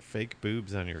putting fake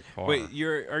boobs on your car. Wait,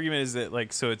 your argument is that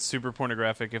like so it's super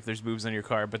pornographic if there's boobs on your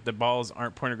car, but the balls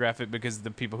aren't pornographic because the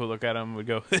people who look at them would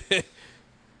go.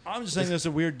 I'm just saying there's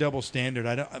a weird double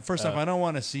standard. First off, I don't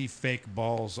want to see fake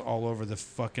balls all over the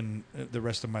fucking the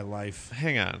rest of my life.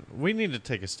 Hang on. We need to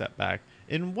take a step back.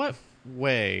 In what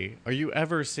way are you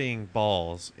ever seeing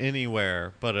balls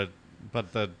anywhere but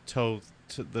the toe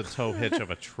hitch of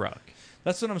a truck?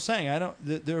 That's what I'm saying. I don't.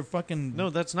 They're fucking. No,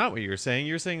 that's not what you're saying.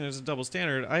 You're saying there's a double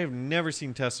standard. I have never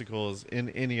seen testicles in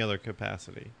any other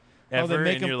capacity. Oh, they Ever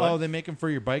make in them. your life? Oh, they make them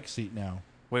for your bike seat now.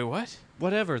 Wait, what?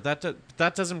 Whatever. That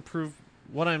doesn't prove.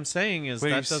 What I'm saying is Wait,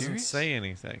 are that you doesn't serious? say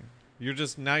anything. You're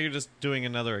just doing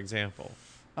another example.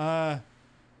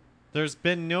 There's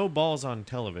been no balls on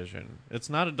television. It's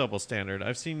not a double standard.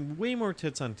 I've seen way more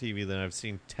tits on TV than I've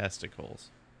seen testicles.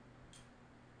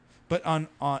 But on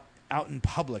out in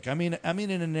public. I mean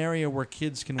in an area where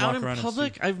kids can Out walk in around.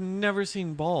 public, And I've never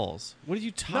seen balls. What are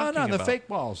you see. talking No, about? the fake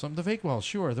balls. The fake balls.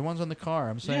 Sure, the ones on the car.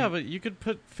 I'm saying. Yeah, but you could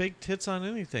put fake tits on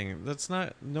anything. That's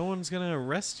not. No one's gonna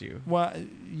arrest you. Well,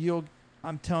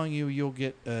 I'm telling you, you'll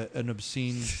get an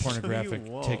obscene pornographic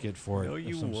won't. ticket for it. No, of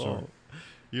you some won't. sort.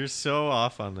 You're so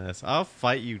off on this. I'll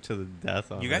fight you to the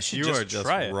death on You this. guys should You just are just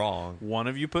try it. wrong. One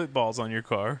of you put balls on your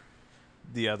car,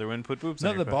 the other one put boobs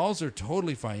No, on the your car. balls are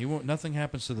totally fine. You won't. Nothing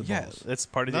happens to the Yeah, balls. that's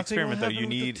part of the Nothing will experiment, though. happen You with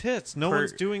need the tits. No per-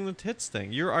 one's doing the tits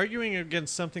thing. You're arguing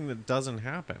against something that doesn't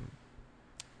happen.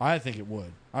 I think it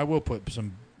would. I will put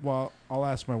some. Well, I'll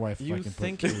ask my wife if You I can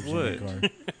think put it boobs in would. the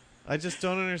car. I just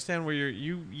don't understand where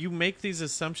you make these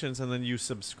assumptions and then you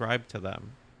subscribe to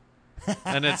them.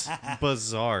 And it's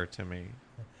bizarre to me.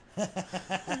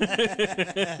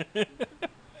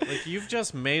 Like you've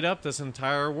just made up this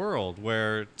entire world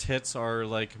where tits are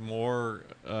like more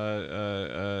what's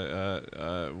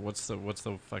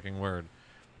the fucking word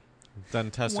than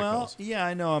testicles. Well, yeah,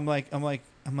 I know. I'm like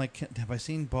I'm like, have I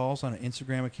seen balls on an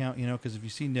Instagram account? You know, because if you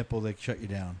see nipple, they shut you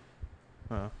down.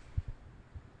 Huh.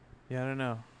 Yeah, I don't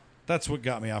know. That's what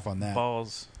got me off on that.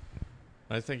 Balls.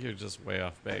 I think you're just way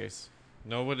off base.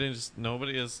 Nobody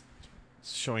is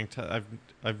showing.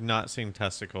 I've not seen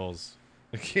testicles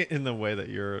in the way that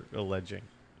you're alleging.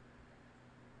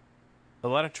 A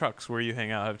lot of trucks where you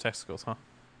hang out have testicles, huh?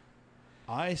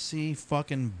 I see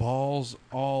fucking balls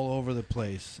all over the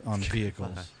place on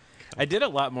vehicles. I did a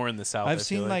lot more in the South. I've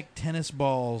seen like tennis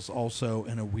balls also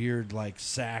in a weird like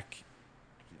sack.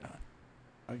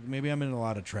 Maybe I'm in a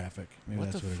lot of traffic. Maybe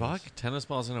What that's the what fuck? Tennis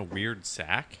balls in a weird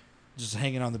sack? Just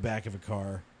hanging on the back of a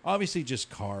car. Obviously, just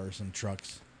cars and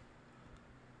trucks.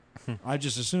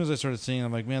 As soon as I started seeing,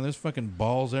 I'm like, man, there's fucking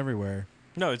balls everywhere.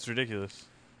 No, it's ridiculous.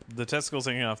 The testicles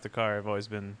hanging off the car have always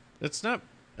been. It's not.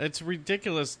 It's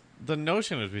ridiculous. The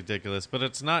notion is ridiculous, but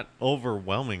it's not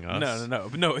overwhelming us.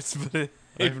 No. It's.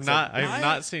 I've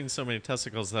not seen so many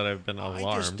testicles that I've been alarmed.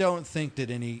 I just don't think that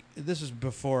any. This is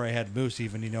before I had Moose.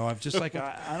 Even I'm just like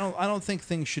I don't think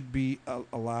things should be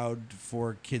allowed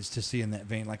for kids to see in that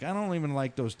vein. Like I don't even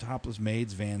like those topless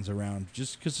maids vans around.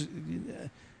 Just because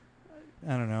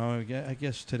I don't know. I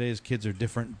guess today's kids are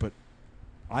different, but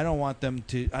I don't want them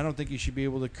to. I don't think you should be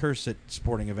able to curse at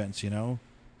sporting events. You know.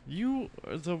 You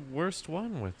are the worst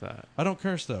one with that. I don't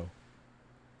curse though.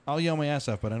 I'll yell my ass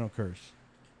off, but I don't curse.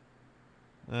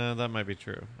 That might be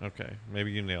true. Okay,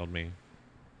 maybe you nailed me.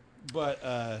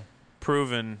 But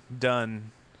proven,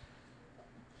 done.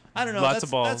 I don't know. Lots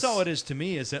of balls. That's all it is to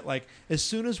me. Is that like as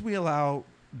soon as we allow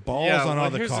balls on well,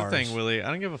 other here's cars? Here's the thing, Willie. I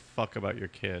don't give a fuck about your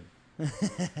kid.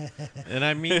 And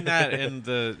I mean that in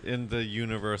the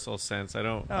universal sense. I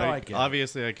don't. I get it.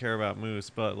 Obviously, I care about Moose,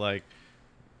 but like,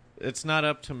 it's not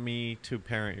up to me to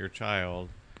parent your child.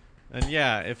 And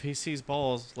yeah, if he sees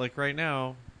balls, like right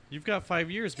now, you've got 5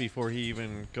 years before he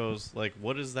even goes like,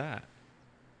 "What is that?"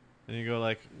 And you go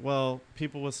like, "Well,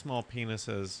 people with small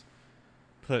penises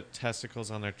put testicles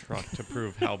on their truck to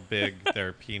prove how big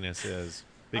their penis is."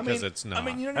 Because it's not.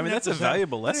 I mean, that's a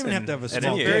valuable lesson. You don't even have to have a at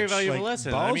small any very age. valuable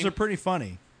lesson. Balls I mean, are pretty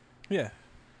funny. Yeah,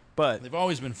 but They've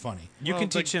always been funny. you can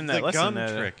teach him that the lesson.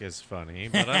 gum trick is funny,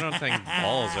 but I don't think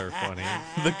balls are funny.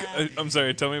 I'm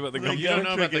sorry. Tell me about the gum. You don't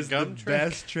know about the is gum the trick?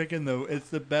 best trick in the. It's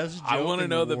the best. Joke I want to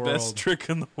know the world. best trick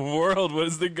in the world. What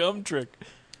is the gum trick?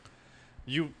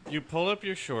 You pull up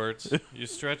your shorts, you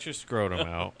stretch your scrotum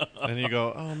out, and you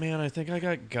go, "Oh man, I think I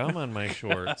got gum on my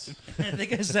shorts." I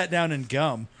think I sat down in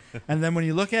gum, and then when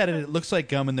you look at it, it looks like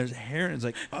gum, and there's hair, and it's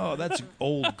like, oh, that's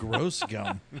old, gross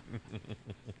gum.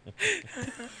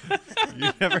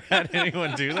 You never had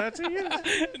anyone do that to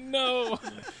you? No,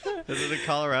 Is it a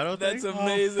Colorado thing? that's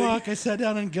amazing. Oh, fuck! I sat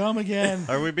down in gum again.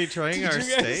 Are we betraying our you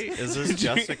guys- state? Is this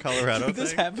just a Colorado Did this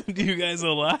thing? happen to you guys a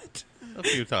lot? A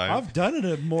few times. I've done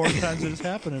it more times than it's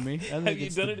happened to me. I think Have you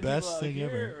it's done the it to best people out thing here,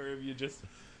 ever. or have you just?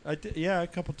 Yeah, a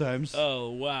couple times. Oh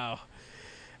wow!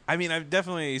 I mean, I've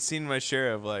definitely seen my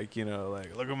share of like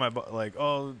look at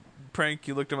my prank.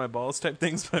 You looked at my balls type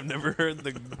things, but I've never heard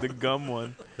the gum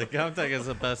one. The gum thing is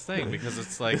the best thing because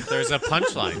it's like there's a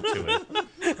punchline to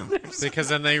it. Because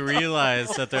then they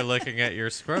realize that they're looking at your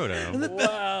scrotum.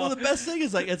 Wow! Well, the best thing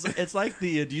is like it's like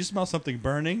the do you smell something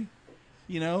burning?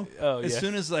 You know, as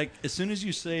soon as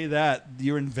you say that,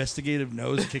 your investigative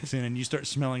nose kicks in and you start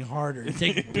smelling harder and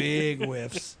take big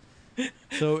whiffs.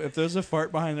 So if there's a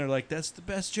fart behind there, like that's the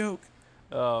best joke.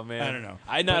 Oh man, I don't know.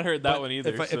 I not heard that one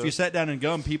either. If you sat down in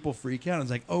gum, people freak out.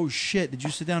 It's like, oh shit, did you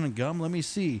sit down in gum? Let me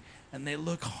see. And they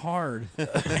look hard, and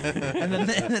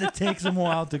then it takes them a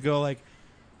while to go like,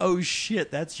 oh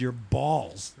shit, that's your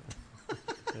balls.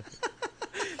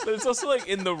 But it's also like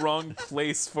in the wrong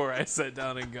place for I sat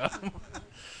down and gum.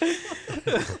 All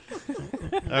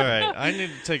right, I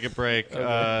need to take a break.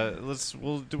 Okay.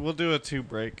 We'll do a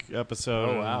 2-break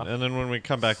episode. Oh, wow. And then when we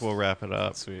come back, we'll wrap it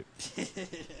up. Sweet.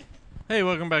 Hey,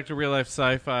 welcome back to Real Life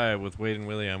Sci-Fi with Wade and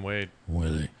Willie. I'm Wade.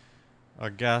 Willie.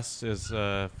 Our guest is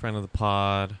a friend of the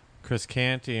pod, Chris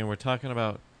Cantey, and we're talking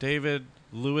about David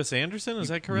Lewis Anderson. Is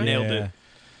that correct? Nailed it.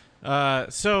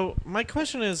 So my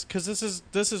question is, because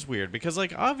this is weird, because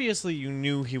like obviously you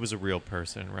knew he was a real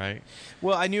person, right?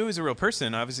 Well, I knew he was a real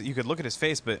person. Obviously, you could look at his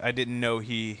face, but I didn't know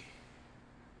I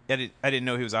didn't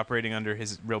know he was operating under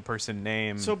his real person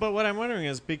name. So, but what I'm wondering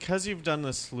is, because you've done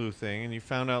this sleuthing and you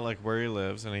found out like where he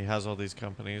lives and he has all these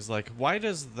companies, like why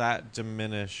does that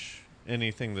diminish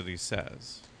anything that he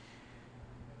says?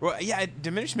 Well, yeah,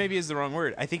 diminish maybe is the wrong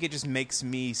word. I think it just makes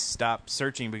me stop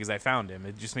searching because I found him.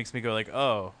 It just makes me go like,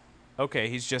 oh, okay,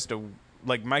 he's just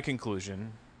my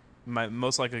conclusion my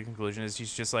most likely conclusion is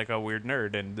he's just like a weird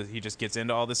nerd, and he just gets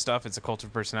into all this stuff. It's a cult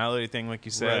of personality thing, like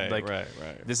you said. Right.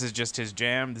 This is just his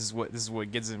jam. This is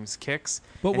what gives him his kicks.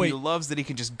 But and wait, he loves that he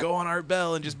can just go on Art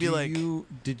Bell and just be like,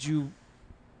 did you?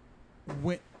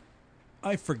 When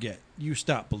I forget, you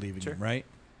stopped believing him, right?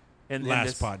 and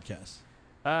Last podcast.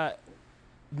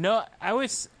 No,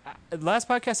 last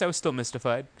podcast I was still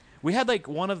mystified. We had like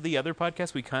one of the other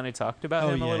podcasts we kind of talked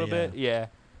about him a little bit,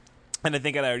 and I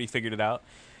think I already figured it out.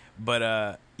 But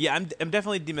I'm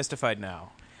definitely demystified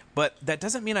now. But that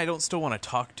doesn't mean I don't still want to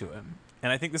talk to him.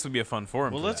 And I think this would be a fun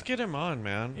forum. Well, let's get him on,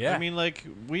 man. Yeah. I mean, like,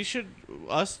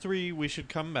 us three, we should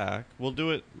come back. We'll do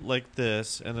it like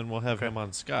this, and then we'll have him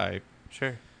on Skype.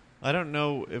 Sure. I don't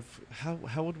know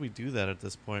how would we do that at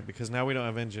this point, because now we don't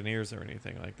have engineers or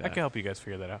anything like that. I can help you guys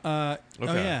figure that out.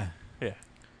 Okay. Oh yeah. Yeah.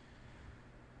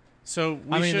 So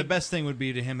the best thing would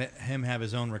be to him have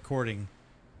his own recording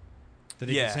that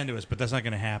he can send to us, but that's not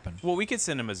going to happen. Well, we could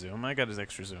send him a Zoom. I got his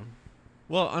extra Zoom.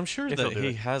 Well, I'm sure If that he'll do he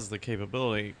it. has the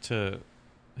capability to.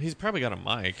 He's probably got a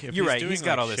mic. If You're he's right. Doing, He's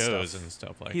got like, all this shows stuff. and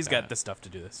stuff like He's that. got the stuff to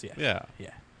do this. Yeah. Yeah. Yeah.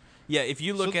 Yeah. If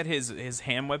you look at his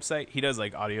ham website, he does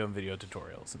like audio and video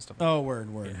tutorials and stuff. Oh, word.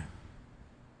 Yeah.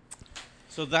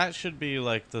 So that should be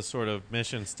like the sort of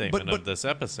mission statement But of this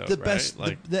episode, The right? best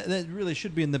Like, that really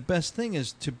should be, and the best thing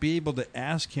is to be able to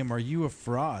ask him, "Are you a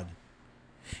fraud?"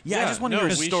 Yeah, I just want to hear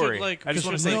his we should, story. like- I just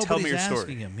want to say, Nobody's tell me your asking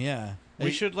story. him. Yeah,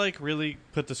 we should like really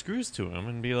put the screws to him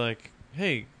and be like,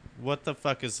 "Hey, what the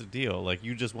fuck is the deal? Like,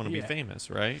 you just want to be Yeah. famous,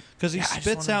 right?" because he Yeah, I just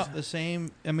spits wanna- out the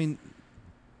same. I mean,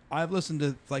 I've listened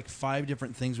to like 5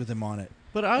 different things with him on it,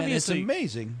 But and it's obviously,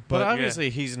 amazing. but But obviously,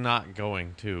 he's not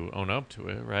going to own up to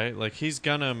it, right? Like, he's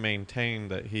gonna maintain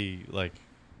that he like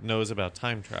knows about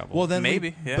time travel. well, then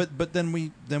Maybe, we, yeah. but then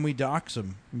we dox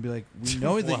him and be like, "We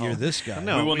know that Well, you're this guy."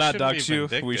 no. we will we not shouldn't dox be you. We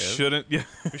vindictive. shouldn't. Yeah.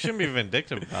 we shouldn't be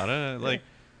vindictive about it. Like,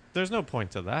 there's no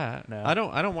point to that. No. I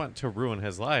don't want to ruin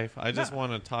his life. I just No.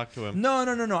 want to talk to him. No.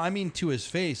 I mean to his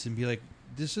face and be like,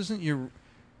 "This isn't your."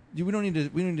 We don't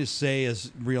need to say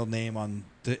his real name on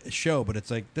the show, but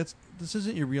it's like this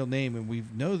isn't your real name, and we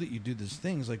know that you do these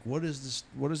things. Like, what is this?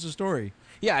 What is the story?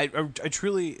 Yeah, I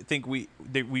truly think we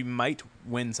might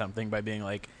win something by being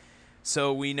like,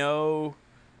 so we know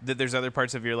that there's other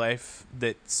parts of your life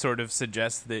that sort of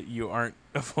suggest that you aren't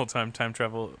a full-time time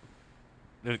travel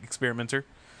experimenter.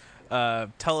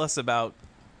 Tell us about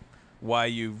why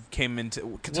you came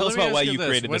into. Tell us about why you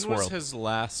created this When was world. his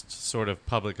last sort of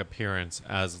public appearance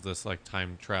as this like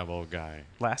time travel guy?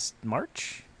 Last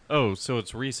March? Oh, so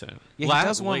it's recent. Yeah, he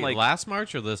does one, like- last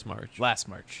March or this March? Last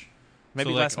March. Maybe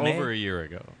so, like, last May? over a year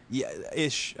ago. Yeah,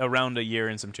 ish. Around a year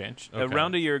and some change. Okay.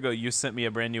 Around a year ago, you sent me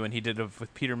a brand new one. He did it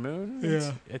with Peter Moon.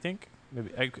 Yeah. I think. Maybe.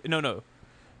 No,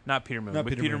 not Peter Moon. Not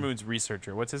with Peter Peter Moon. Moon's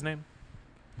researcher. What's his name?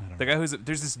 I don't The know. guy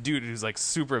there's this dude who's like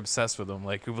super obsessed with him,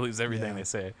 like who believes everything Yeah. they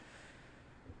say.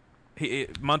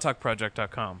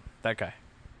 MontaukProject.com. That guy.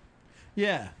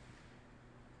 Yeah.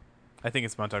 I think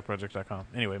it's MontaukProject.com.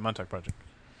 Anyway, Montauk Project.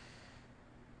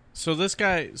 So this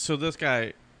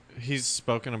guy, he's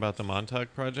spoken about the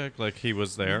Montauk Project, like he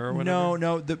was there or whatever.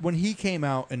 No. When he came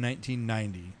out in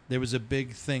 1990, there was a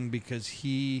big thing because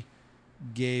he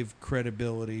gave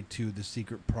credibility to the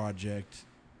secret project.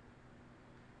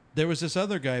 There was this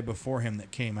other guy before him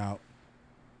that came out,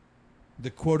 the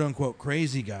quote-unquote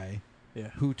crazy guy, Yeah.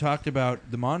 who talked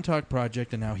about the Montauk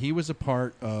Project and how he was a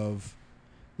part of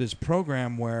this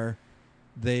program where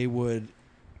they would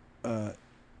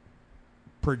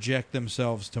project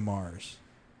themselves to Mars,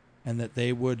 and that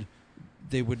they would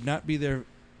not be there.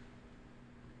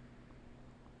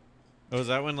 Oh, is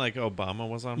that when like Obama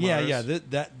was on Yeah, Mars?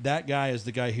 yeah. That guy is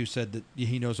the guy who said that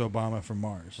he knows Obama from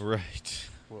Mars. Right.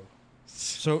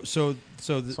 So It's one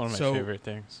of my favorite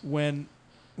things. when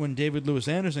David Lewis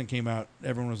Anderson came out,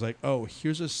 everyone was like, "Oh,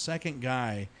 here's a second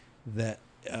guy that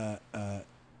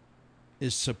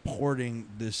is supporting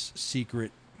this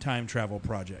secret time travel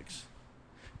projects."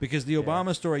 Because the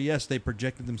Obama story, yes, they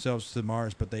projected themselves to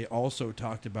Mars, but they also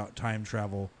talked about time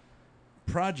travel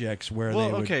projects where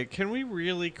they would... okay, can we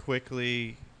really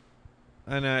quickly,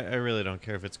 and I really don't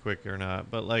care if it's quick or not,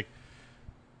 but like,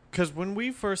 because when we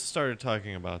first started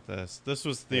talking about this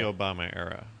was the Obama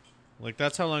era. Like,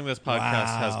 that's how long this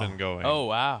podcast has been going. Oh,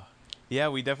 wow. Yeah,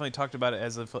 we definitely talked about it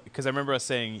as if, because I remember us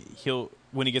saying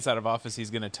when he gets out of office,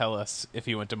 he's going to tell us if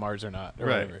he went to Mars or not, or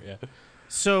Right. whatever. Yeah.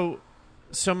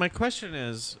 So my question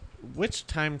is, which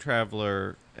time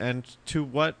traveler and to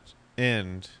what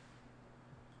end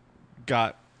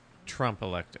got Trump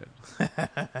elected?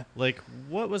 Like,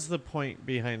 what was the point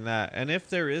behind that? And if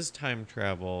there is time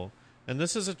travel, and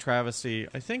this is a travesty,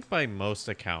 I think by most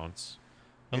accounts,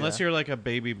 Unless you're like a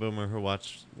baby boomer who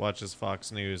watches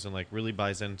Fox News and like really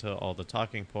buys into all the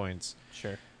talking points.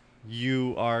 Sure.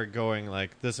 You are going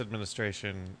like, this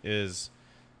administration is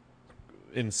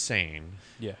insane.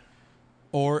 Yeah.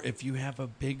 Or if you have a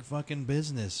big fucking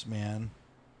business, man.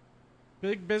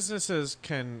 Big businesses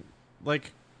can,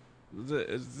 like,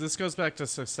 this goes back to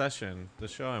Succession, the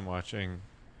show I'm watching.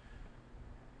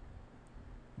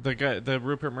 The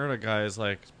Rupert Murdoch guy is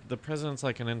like, the president's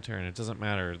like an intern. It doesn't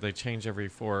matter. They change every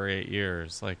 4 or 8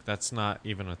 years. Like, that's not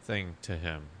even a thing to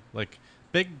him. Like,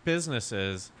 big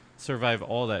businesses survive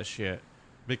all that shit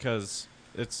because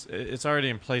it's already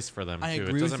in place for them. I too.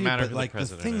 agree It doesn't with you, matter but who like the the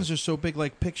president things is. are so big.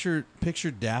 Like picture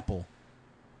Dapple,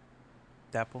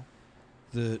 Dapple?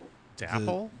 the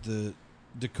Dapple? the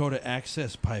Dakota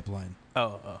Access Pipeline.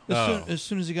 Oh. As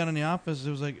soon as he got in the office,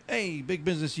 it was like, "Hey, big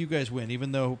business, you guys win,"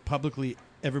 even though publicly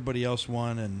everybody else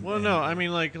won. No, I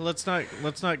mean, like, let's not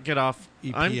get off.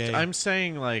 EPA. I'm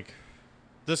saying, like,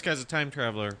 this guy's a time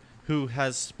traveler who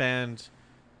has spanned,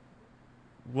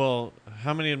 well,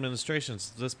 how many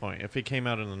administrations at this point? If he came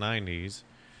out in the 90s.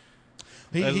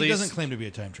 he at least- doesn't claim to be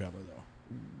a time traveler,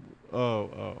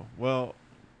 though. Well,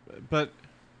 but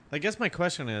I guess my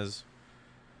question is,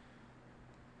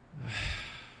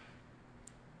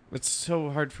 it's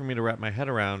so hard for me to wrap my head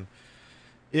around.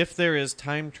 If there is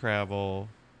time travel,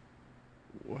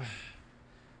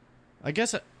 I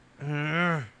guess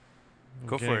I'm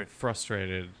Go for getting it.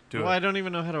 frustrated. Do it. I don't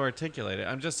even know how to articulate it.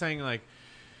 I'm just saying, like,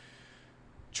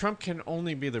 Trump can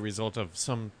only be the result of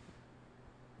some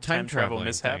time travel traveling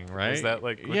mishap? thing, right? Is that,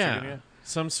 like, what you're getting at?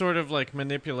 Some sort of like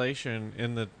manipulation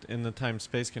in the time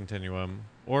space continuum,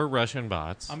 or Russian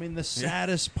bots. I mean, the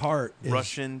saddest part is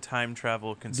Russian time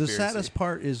travel conspiracy. The saddest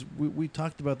part is we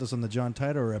talked about this on the John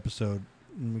Tidor episode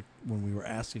when we were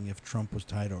asking if Trump was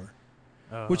Tidor,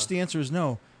 which the answer is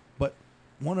no. But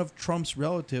one of Trump's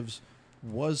relatives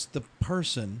was the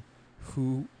person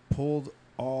who pulled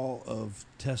all of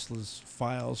Tesla's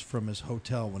files from his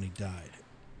hotel when he died.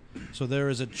 So there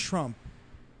is a Trump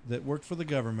that worked for the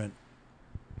government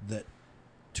that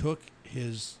took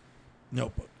his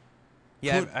notebook.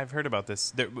 Yeah, I've heard about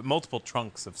this. There were multiple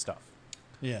trunks of stuff.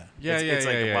 Yeah. It's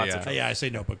like lots of Yeah, I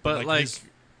say notebook, but like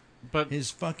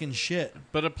his fucking shit.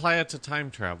 But apply it to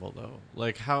time travel though.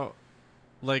 Like how,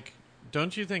 like,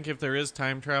 don't you think if there is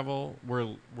time travel,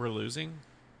 we're losing?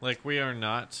 Like we're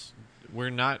not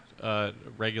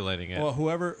regulating it.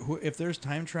 Well, if there's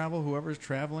time travel, whoever's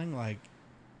traveling, like,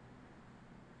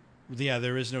 yeah,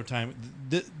 there is no time.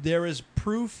 There is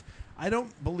proof. I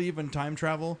don't believe in time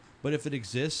travel, but if it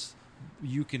exists,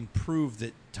 you can prove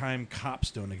that time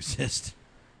cops don't exist.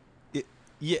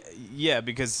 Yeah,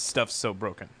 because stuff's so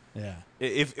broken. Yeah.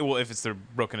 If it's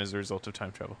broken as a result of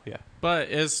time travel, yeah. But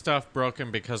is stuff broken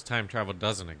because time travel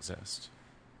doesn't exist?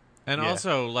 And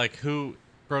also, like, who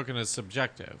broken is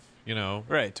subjective, you know?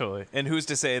 Right, totally. And who's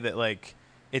to say that, like,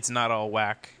 it's not all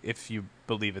whack if you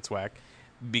believe it's whack?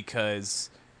 Because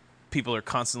people are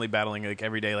constantly battling, like,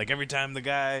 every day. Like, every time the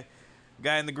guy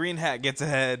in the green hat gets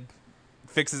ahead,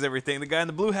 fixes everything, the guy in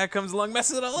the blue hat comes along,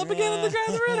 messes it all up again, and the guy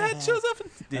in the red hat shows up.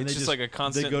 And it's just like a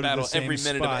constant battle every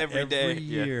minute of every day.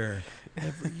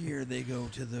 Every year they go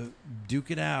to the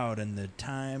duke it out and the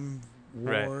time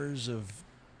wars of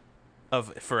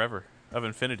forever, of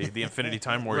infinity, the infinity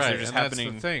time wars. Right, They're just and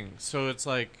happening. that's the thing. So it's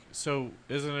like,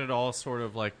 isn't it all sort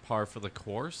of like par for the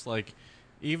course? Like,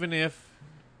 even if,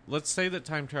 let's say that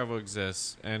time travel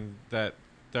exists and that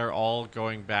they're all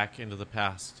going back into the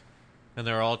past and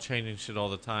they're all changing shit all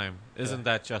the time, isn't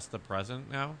that just the present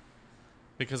now?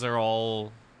 Because they're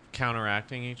all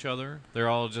counteracting each other. They're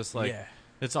all just like,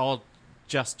 it's all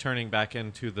just turning back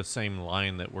into the same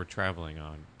line that we're traveling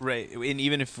on. Right. And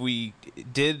even if we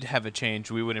did have a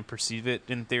change, we wouldn't perceive it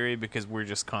in theory because we're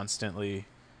just constantly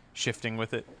shifting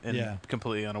with it and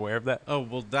completely unaware of that. Oh,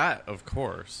 well, that, of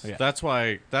course. Yeah. That's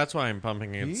why I'm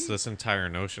pumping against this entire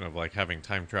notion of, like, having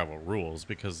time travel rules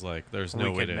because, like, there's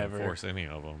no way to enforce any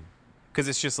of them. Because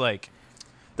it's just, like,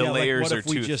 the layers are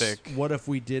too thick. What if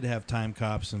we did have time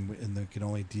cops and they could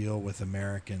only deal with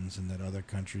Americans and that other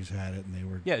countries had it and they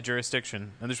were... Yeah,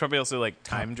 jurisdiction. And there's probably also, like,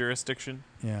 time jurisdiction.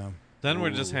 Yeah. Then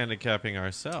we're just handicapping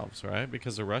ourselves, right?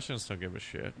 Because the Russians don't give a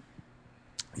shit.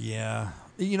 Yeah.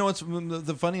 You know, it's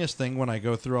the funniest thing when I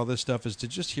go through all this stuff is to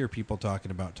just hear people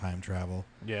talking about time travel.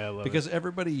 Yeah, I love because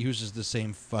everybody uses the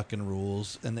same fucking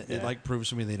rules, and it like proves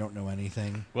to me they don't know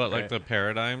anything. What, like the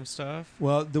paradigm stuff?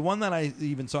 Well, the one that I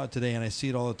even saw today, and I see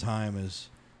it all the time, is,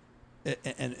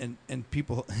 and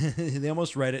people they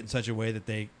almost write it in such a way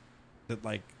that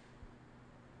like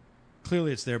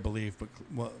clearly it's their belief, but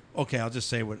well, okay, I'll just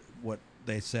say what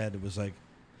they said. It was like,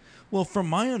 Well, from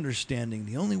my understanding,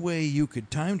 the only way you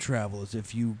could time travel is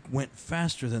if you went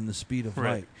faster than the speed of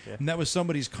light. Yeah. And that was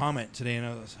somebody's comment today, and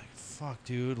I was like, fuck,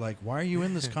 dude, like, why are you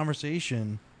in this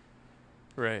conversation?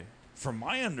 Right. From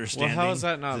my understanding, Well, how is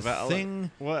that not the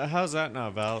valid? How's that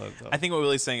not valid, though? I think what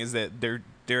Willie's saying is that they're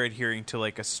adhering to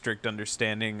like a strict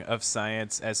understanding of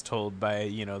science as told by,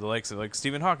 you know, the likes of like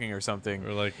Stephen Hawking or something.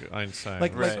 Or like Einstein.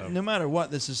 like, or like so. no matter what,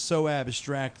 this is so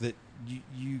abstract that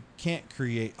you can't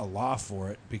create a law for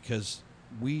it, because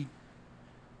even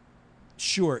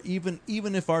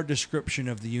if our description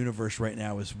of the universe right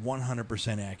now is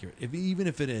 100% accurate, even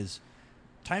if it is,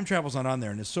 time travel's not on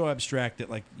there, and it's so abstract that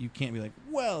like you can't be like,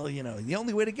 well, you know, the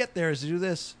only way to get there is to do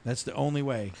this. That's the only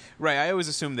way. Right. I always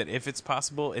assume that if it's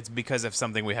possible, it's because of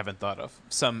something we haven't thought of,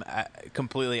 some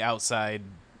completely outside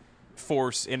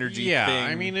force, energy yeah, thing.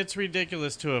 I mean, it's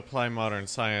ridiculous to apply modern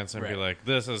science and be like,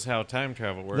 this is how time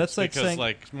travel works. That's like because saying,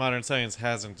 like modern science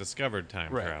hasn't discovered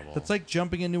time Right. travel. That's like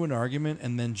jumping into an argument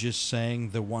and then just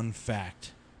saying the one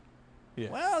fact. Yeah.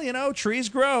 Well, you know, trees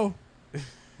grow.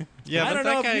 yeah, I but don't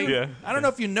that know guy. if you, I don't know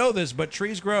if you know this, but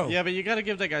trees grow. Yeah, but you got to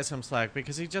give that guy some slack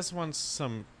because he just wants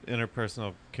some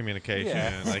interpersonal communication.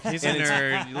 Yeah. Like, he's a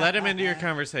nerd. Let him into your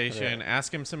conversation.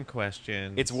 Ask him some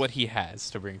questions. It's what he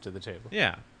has to bring to the table.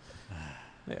 Yeah.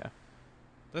 Yeah.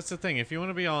 That's the thing. If you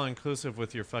want to be all inclusive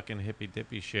with your fucking hippy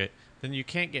dippy shit, then you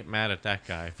can't get mad at that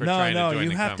guy for no, trying to join you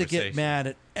the have to conversation. get mad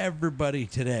at everybody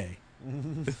today.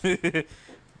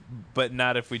 But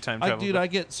not if we time travel. I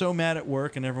get so mad at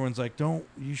work, and everyone's like,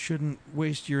 you shouldn't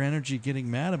waste your energy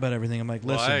getting mad about everything. I'm like,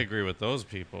 Well, listen. I agree with those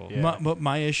people. Yeah. But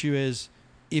my issue is,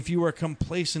 if you are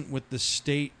complacent with the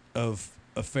state of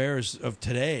affairs of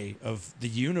today, of the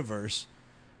universe,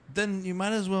 then you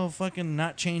might as well fucking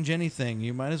not change anything.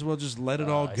 You might as well just let it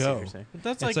all I see what go. you're saying. But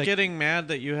that's It's like getting mad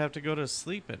that you have to go to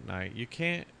sleep at night. You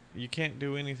can't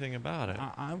do anything about it.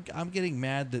 I'm getting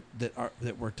mad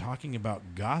that we're talking about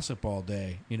gossip all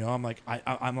day. You know, I'm like,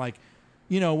 I'm like,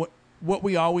 you know, what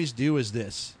we always do is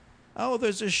this. Oh,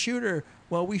 there's a shooter.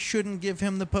 Well, we shouldn't give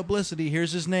him the publicity.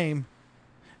 Here's his name.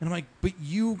 And I'm like, but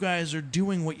you guys are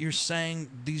doing what you're saying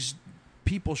these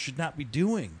people should not be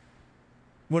doing.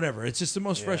 Whatever. It's just the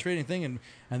most frustrating thing.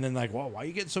 And then like, well, why are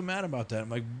you getting so mad about that? I'm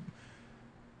like,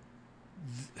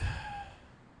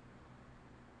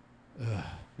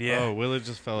 Yeah. Oh, Willie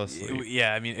just fell asleep.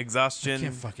 Yeah, I mean, exhaustion. I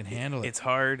can't fucking handle it. It's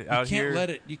hard out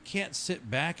here. You can't sit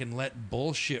back and let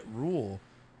bullshit rule,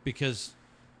 because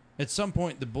at some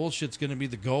point the bullshit's going to be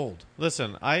the gold.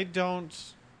 Listen, I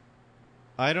don't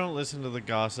listen to the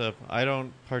gossip. I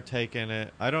don't partake in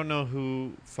it. I don't know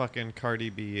who fucking Cardi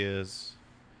B is.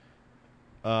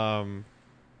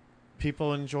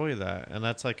 People enjoy that, and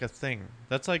that's like a thing.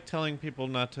 That's like telling people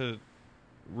not to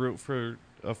root for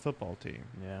a football team.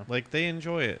 Yeah. Like, they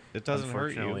enjoy it. It doesn't hurt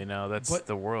Unfortunately, you. no, that's But-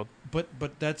 the world.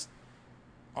 But that's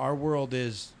our world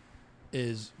is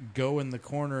go in the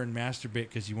corner and masturbate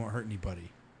because you won't hurt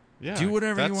anybody. Yeah, Do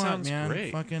whatever that you want, sounds man.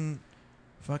 Great. Fucking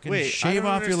Wait, I shave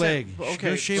don't off your leg. understand. Go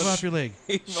Okay, shave off your leg.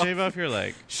 Shave off your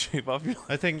leg. Shave off your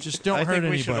I think Just don't I hurt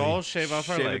think we should anybody. all shave off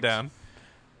our Shave legs. it down.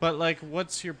 But like,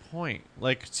 what's your point?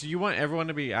 Like, so you want everyone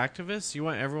to be activists? You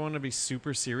want everyone to be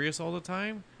super serious all the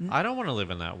time? I don't want to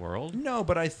live in that world. No,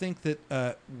 but I think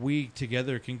that we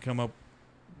together can come up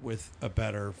with a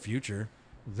better future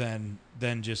than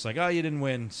just like, oh, you didn't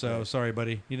win, so sorry,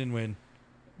 buddy, you didn't win.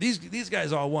 These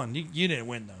guys all won. You didn't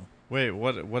win though. Wait,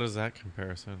 what is that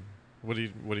comparison? What do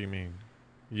you mean?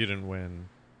 You didn't win.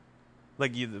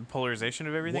 Like the polarization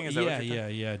of everything? Is that what you're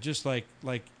saying? Yeah. Just like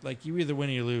you either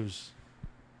win or you lose.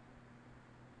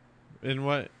 In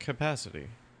what capacity?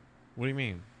 What do you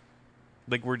mean?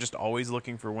 Like we're just always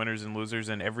looking for winners and losers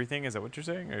in everything? Is that what you're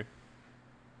saying? Or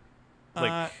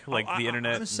like the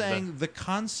internet? I'm saying the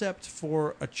concept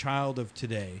for a child of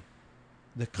today,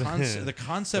 the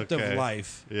concept Okay. of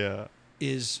life Yeah.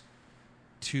 is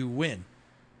to win.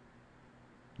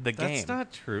 the game That's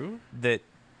not true. that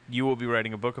you will be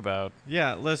writing a book about.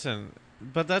 Yeah, listen,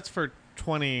 but that's for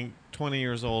 20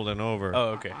 years old and over. Oh,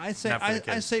 okay. I say Not for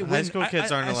the I kids. say win. High school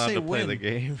kids aren't I allowed say to play win, the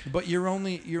game. But you're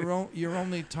only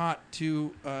taught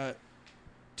to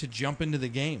jump into the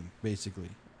game, basically.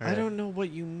 I don't know what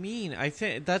you mean. I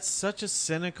think that's such a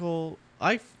cynical.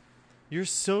 You're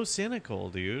so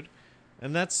cynical, dude,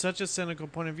 and that's such a cynical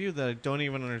point of view that I don't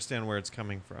even understand where it's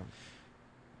coming from.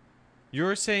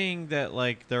 You're saying that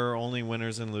like there are only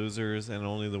winners and losers, and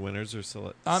only the winners are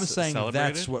I'm saying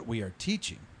celebrated? that's what we are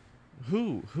teaching.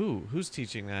 Who's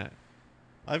teaching that?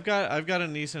 I've got a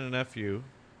niece and a nephew.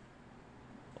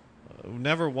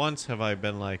 Never once have I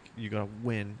been like, you gotta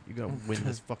win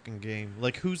this fucking game.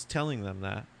 Like, who's telling them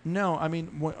that? No, I mean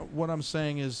what I'm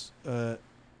saying is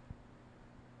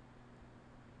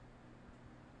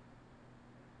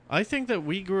I think that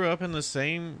we grew up in the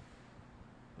same,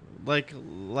 like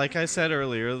I said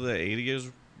earlier,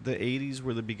 the 80s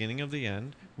were the beginning of the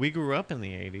end. We grew up in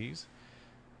the 80s.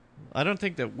 I don't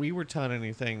think that we were taught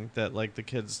anything that like the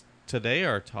kids today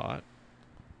are taught.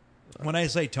 When I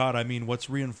say taught, I mean what's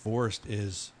reinforced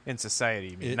is in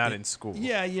society, not in school.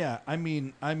 Yeah. I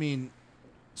mean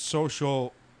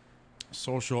social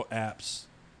apps.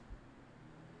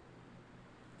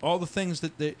 All the things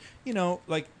that they,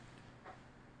 like.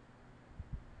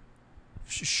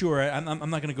 Sure, I'm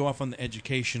not going to go off on the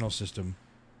educational system.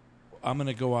 I'm going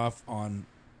to go off on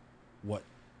what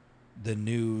the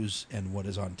news and what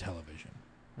is on television.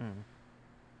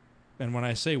 And when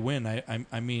I say win,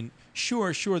 I mean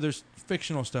sure, there's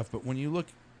fictional stuff, but when you look,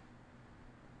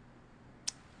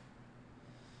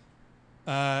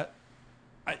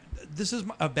 this is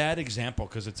a bad example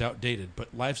because it's outdated.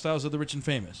 But Lifestyles of the Rich and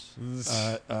Famous,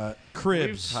 Cribs.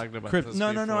 We've talked about Cribs. this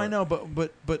No, before. I know,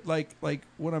 but like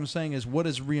what I'm saying is what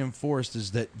is reinforced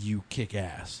is that you kick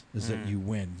ass, is that you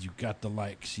win, you got the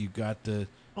likes, you got the.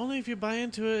 Only if you buy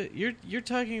into it. You're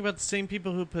talking about the same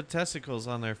people who put testicles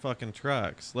on their fucking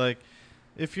trucks. Like,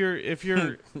 if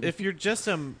you're just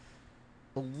a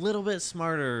little bit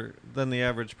smarter than the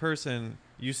average person,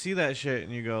 you see that shit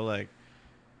and you go like,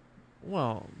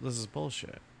 well, this is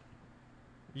bullshit.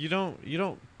 You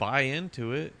don't buy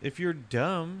into it. If you're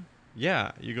dumb,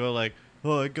 yeah, you go like,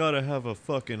 oh, I gotta have a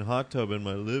fucking hot tub in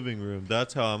my living room.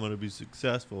 That's how I'm gonna be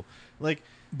successful. Like,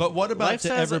 but what about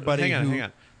to everybody? Hang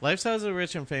on. Lifestyles of the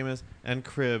Rich and Famous and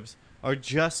Cribs are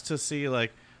just to see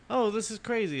like, oh, this is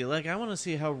crazy. Like, I want to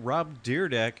see how Rob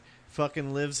Dyrdek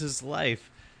fucking lives his life.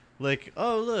 Like,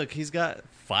 oh, look, he's got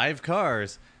 5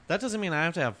 cars. That doesn't mean I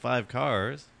have to have 5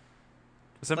 cars.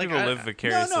 Some Like, people live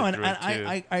vicariously and through it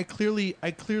too.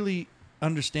 I clearly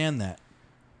understand that,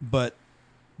 but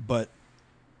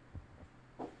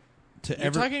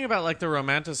You're talking about like the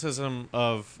romanticism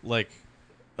of like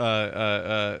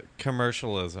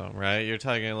commercialism, right? You're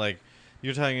talking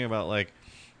about like,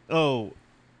 oh,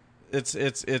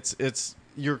 it's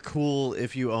you're cool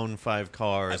if you own 5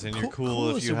 cars, and you're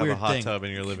cool if you have a hot tub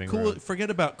in your living room. Forget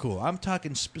about cool. I'm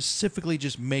talking specifically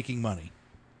just making money.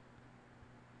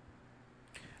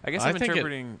 I guess I'm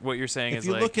interpreting what you're saying if as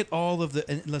you like, look at all of the,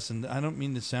 and listen, I don't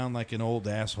mean to sound like an old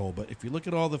asshole, but if you look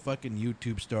at all the fucking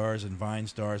YouTube stars and Vine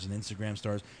stars and Instagram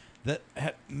stars that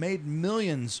have made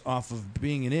millions off of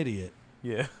being an idiot,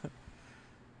 yeah,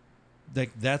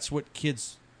 like that's what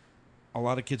a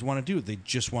lot of kids want to do. They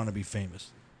just want to be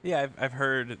famous. Yeah, I've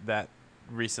heard that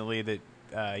recently that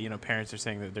parents are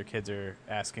saying that their kids are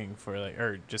asking for like,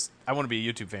 or just, I want to be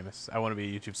YouTube famous. I want to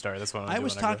be a YouTube star. That's what I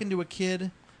was talking to a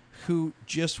kid who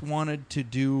just wanted to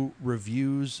do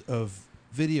reviews of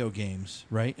video games,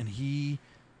 right? And he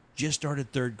just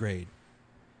started 3rd grade.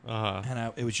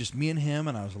 And it was just me and him,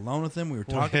 and I was alone with him. We were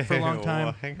talking for a long time.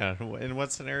 Well, hang on. In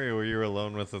what scenario were you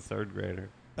alone with a 3rd grader?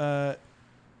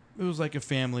 It was like a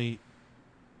family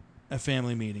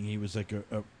meeting. He was like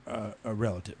a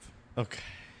relative. Okay.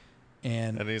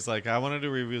 And he's like, I want to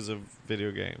do reviews of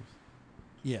video games.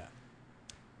 Yeah.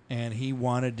 And he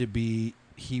wanted to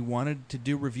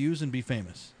do reviews and be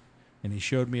famous. And he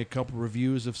showed me a couple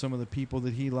reviews of some of the people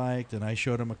that he liked, and I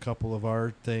showed him a couple of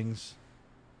our things,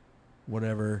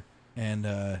 whatever. And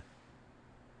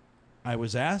I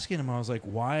was asking him, I was like,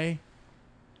 why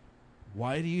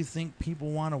do you think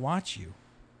people want to watch you?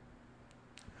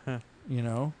 Huh. You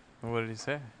know? What did he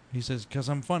say? He says, 'cause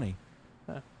I'm funny.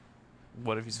 Huh.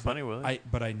 What if he's funny, Willie?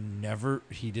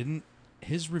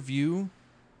 His review,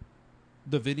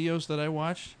 the videos that I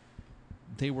watched,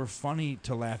 they were funny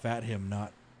to laugh at him,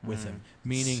 not with him.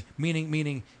 Meaning,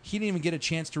 he didn't even get a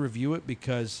chance to review it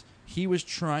because he was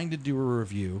trying to do a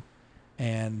review,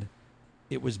 and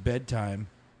it was bedtime,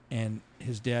 and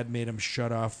his dad made him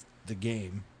shut off the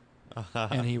game,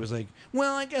 and he was like,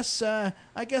 "Well, I guess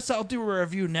I'll do a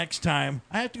review next time.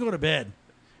 I have to go to bed."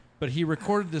 But he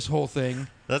recorded this whole thing.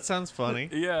 That sounds funny.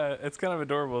 Yeah, it's kind of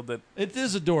adorable. It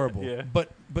is adorable. Yeah.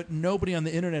 But nobody on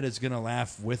the internet is going to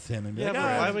laugh with him and be like, but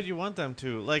why would you want them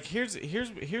to? Like, here's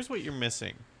what you're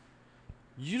missing.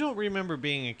 You don't remember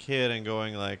being a kid and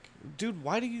going like, dude,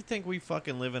 why do you think we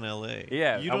fucking live in LA?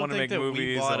 Yeah, you I don't want to think make that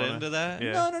movies. we bought into that?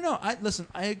 Yeah. No.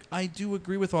 I do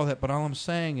agree with all that, but all I'm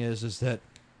saying is that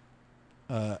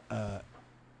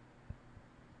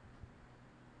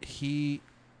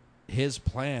his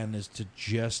plan is to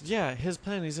just... Yeah, his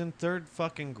plan. He's in 3rd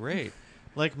fucking grade.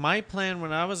 Like, my plan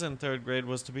when I was in 3rd grade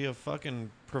was to be a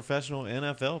fucking professional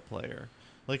NFL player.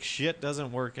 Like, shit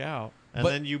doesn't work out. And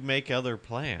then you make other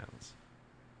plans.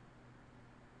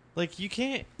 Like, you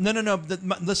can't. No.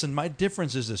 Listen, my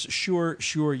difference is this. Sure,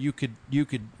 you could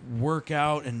work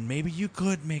out, and maybe you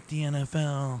could make the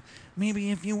NFL.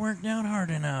 Maybe if you worked out hard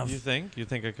enough. You think? You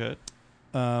think I could?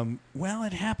 Well,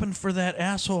 it happened for that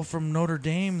asshole from Notre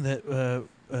Dame that,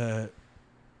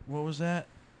 what was that?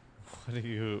 What do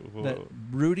you... That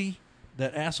Rudy?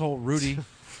 That asshole Rudy.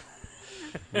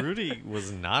 Rudy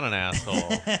was not an asshole.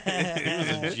 He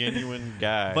was a genuine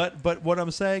guy. But what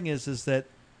I'm saying is that,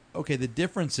 okay, the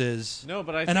difference is... No,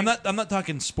 but I And think... I'm not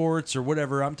talking sports or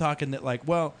whatever. I'm talking that, like,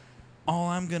 well, all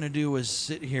I'm going to do is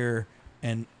sit here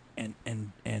and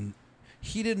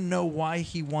he didn't know why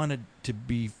he wanted to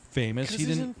be famous. Because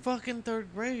he's in fucking third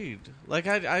grade. Like,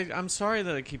 I'm sorry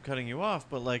that I keep cutting you off,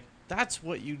 but, like, that's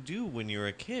what you do when you're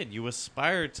a kid. You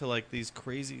aspire to, like, these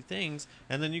crazy things,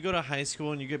 and then you go to high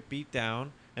school and you get beat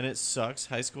down, and it sucks.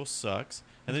 High school sucks.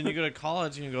 And then you go to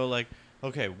college and you go, like,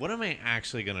 okay, what am I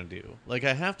actually going to do? Like,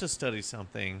 I have to study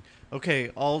something.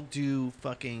 Okay, I'll do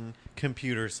fucking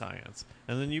computer science.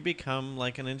 And then you become,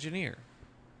 like, an engineer.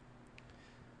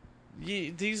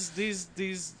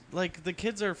 These like, the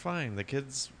kids are fine. The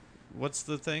kids, what's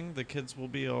the thing? The kids will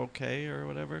be okay or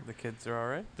whatever. The kids are all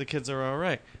right. The kids are all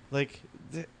right. Like,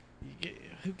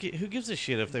 who gives a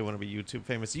shit if they want to be YouTube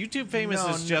famous? YouTube famous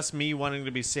is just me wanting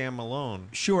to be Sam Malone.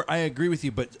 Sure, I agree with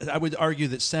you, but I would argue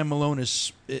that Sam Malone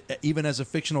is, even as a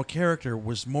fictional character,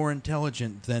 was more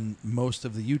intelligent than most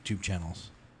of the YouTube channels.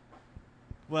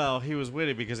 Well, he was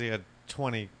witty because he had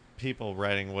 20 people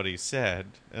writing what he said,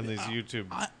 and these YouTube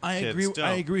I kids agree. don't.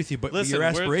 I agree with you, but Listen, your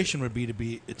aspiration would be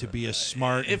to be a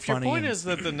smart. If and funny your point is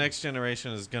that the next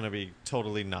generation is going to be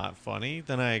totally not funny,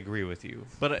 then I agree with you.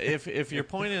 But if your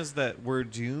point is that we're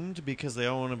doomed because they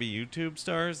all want to be YouTube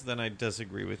stars, then I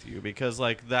disagree with you, because,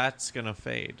 like, that's going to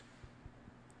fade.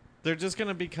 They're just going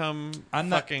to become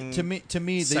fucking to me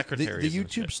the secretaries and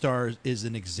YouTube shit. star is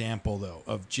an example, though,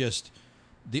 of just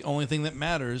the only thing that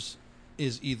matters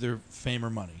is either fame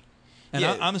or money. And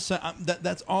Yeah.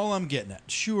 that's all I'm getting at.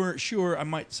 Sure, I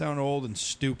might sound old and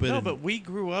stupid. No, and but we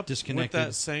grew up with disconnected.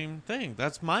 that same thing.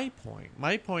 That's my point.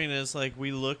 My point is, like,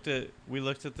 we looked at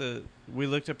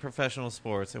professional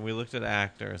sports, and we looked at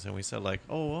actors, and we said, like,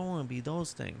 oh, I want to be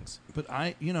those things. But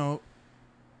I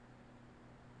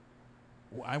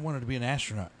wanted to be an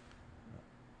astronaut.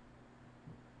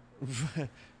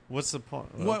 What's the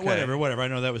point? Whatever. I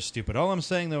know that was stupid. All I'm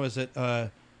saying, though, is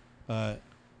that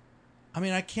I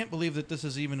mean, I can't believe that this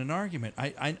is even an argument.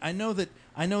 I know that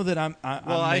I'm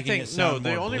making it sound the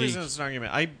more only bleak. reason it's an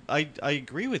argument, I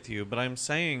agree with you, but I'm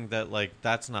saying that, like,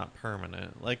 that's not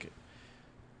permanent. Like,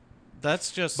 that's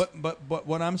just. But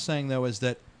what I'm saying, though, is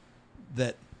that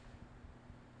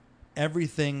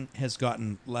everything has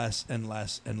gotten less and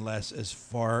less and less as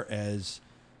far as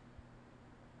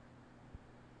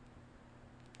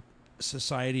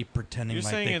society pretending You're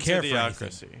like saying they it's care idiocracy.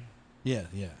 for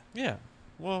anything. Yeah.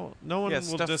 Well, no one will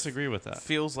stuff disagree with that.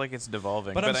 Feels like it's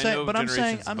devolving. But I'm saying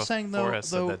before us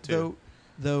said that too.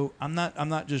 though I'm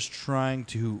not just trying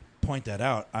to point that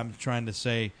out. I'm trying to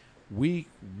say we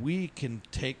can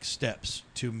take steps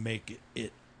to make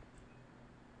it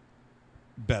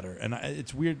better. And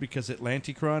it's weird because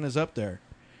Atlanticron is up there.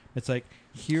 It's like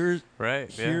here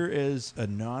is a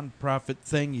non-profit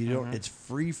thing. You don't. It's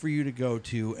free for you to go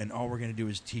to, and all we're going to do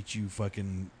is teach you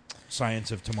fucking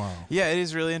science of tomorrow. Yeah, it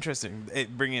is really interesting.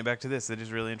 Bringing it back to this, it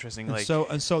is really interesting.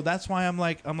 And so that's why I'm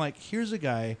like, here's a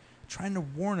guy trying to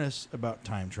warn us about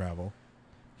time travel.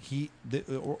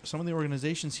 Some of the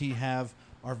organizations he have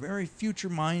are very future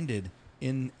minded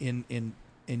in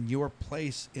your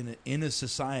place in a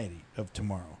society of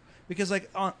tomorrow. Because, like,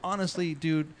 honestly,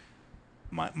 dude,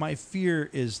 my fear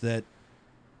is that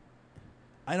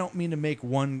I don't mean to make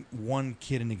one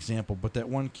kid an example, but that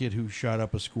one kid who shot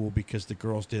up a school because the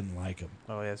girls didn't like him.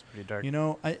 Oh, yeah, it's pretty dark. You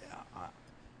know,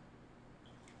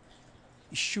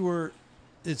 sure,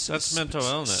 that's mental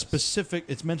illness.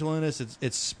 It's mental illness.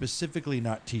 It's specifically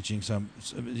not teaching some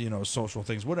social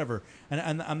things, whatever.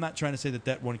 And I'm not trying to say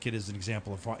that one kid is an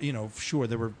example of sure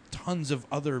there were tons of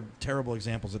other terrible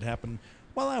examples that happened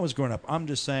while I was growing up. I'm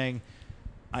just saying,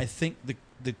 I think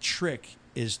the trick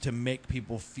is to make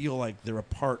people feel like they're a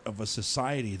part of a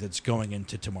society that's going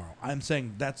into tomorrow. I'm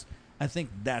saying I think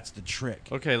that's the trick.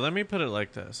 Okay, let me put it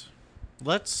like this.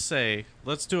 Let's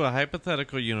do a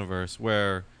hypothetical universe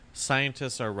where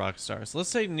scientists are rock stars. Let's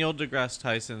say Neil deGrasse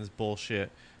Tyson's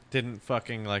bullshit didn't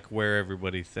fucking, like, wear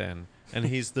everybody thin, and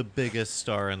he's the biggest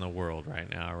star in the world right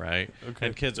now, right? Okay.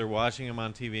 And kids are watching him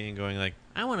on TV and going, like,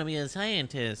 I want to be a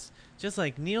scientist, just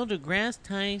like Neil deGrasse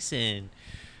Tyson.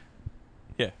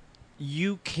 Yeah.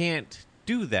 You can't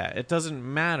do that. It doesn't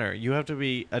matter. You have to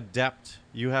be adept.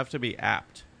 You have to be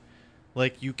apt.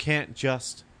 Like, you can't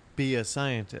just be a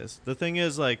scientist. The thing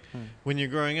is, like, when you're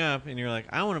growing up and you're like,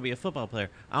 I want to be a football player,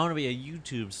 I want to be a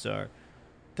YouTube star,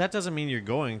 that doesn't mean you're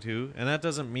going to, and that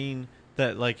doesn't mean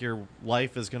that, like, your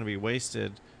life is going to be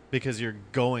wasted because you're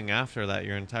going after that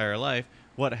your entire life.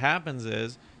 What happens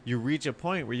is you reach a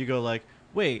point where you go like,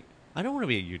 wait, I don't want to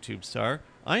be a YouTube star.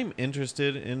 I'm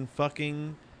interested in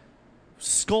fucking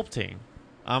sculpting.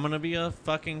 I'm going to be a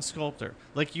fucking sculptor.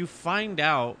 Like, you find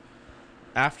out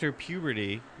after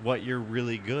puberty what you're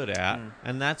really good at,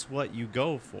 and that's what you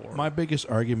go for. My biggest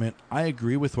argument, I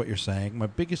agree with what you're saying. My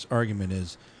biggest argument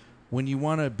is when you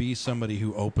want to be somebody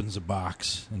who opens a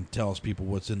box and tells people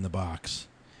what's in the box,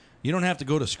 you don't have to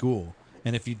go to school.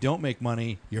 And if you don't make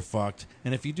money, you're fucked.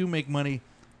 And if you do make money,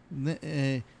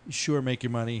 sure, make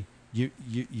your money.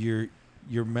 Your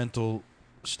mental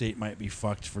state might be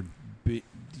fucked for...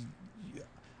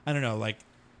 I don't know, like...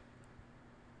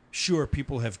 Sure,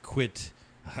 people have quit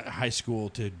high school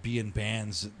to be in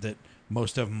bands that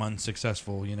most of them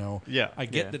unsuccessful, you know. Yeah. I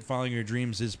get that following your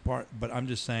dreams is part... But I'm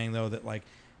just saying, though, that, like,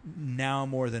 now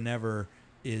more than ever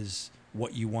is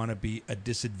what you want to be a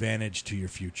disadvantage to your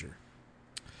future.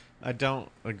 I don't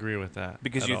agree with that.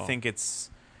 Because you think it's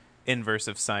inverse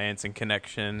of science and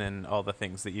connection and all the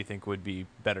things that you think would be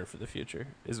better for the future.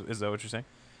 Is that what you're saying?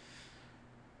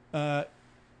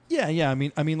 Yeah.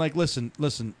 I mean, like, listen.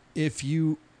 If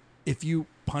you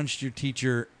punched your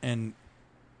teacher and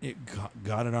it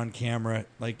got it on camera,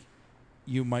 like,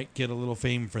 you might get a little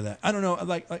fame for that. I don't know.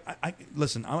 Like I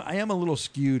listen. I am a little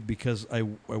skewed because I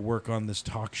work on this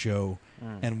talk show,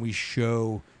 and we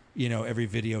show, you know, every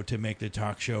video to make the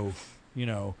talk show, you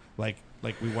know, like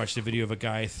we watched a video of a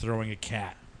guy throwing a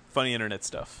cat. Funny internet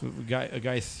stuff. A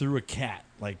guy threw a cat,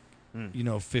 like, you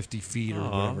know, 50 feet or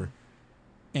whatever.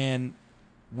 And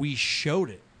we showed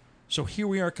it. So here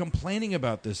we are complaining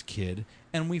about this kid,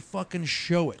 and we fucking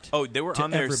show it. Oh, they were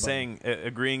on there everybody. saying,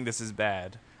 agreeing this is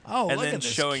bad. Oh, and look then at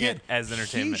this showing kid. it as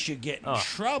entertainment. He should get in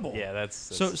trouble. Yeah, that's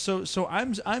So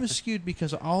I'm skewed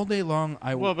because all day long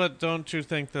Well, but don't you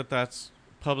think that that's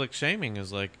public shaming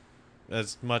is like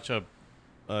as much a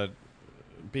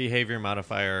behavior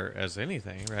modifier as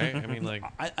anything, right? I mean, like,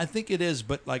 I think it is,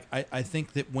 but like I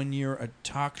think that when you're a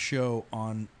talk show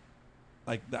on,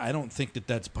 like, I don't think that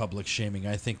that's public shaming.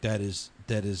 I think that is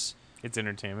it's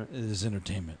entertainment. It is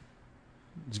entertainment.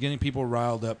 It's getting people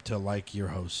riled up to like your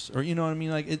hosts, or, you know what I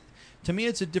mean. Like, it to me,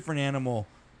 it's a different animal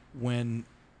when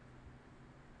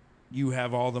you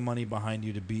have all the money behind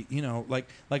you to be, you know, like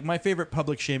my favorite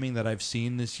public shaming that I've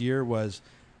seen this year was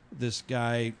this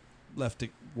guy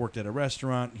worked at a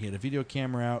restaurant. He had a video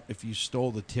camera out. If you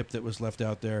stole the tip that was left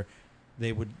out there,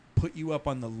 they would put you up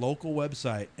on the local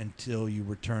website until you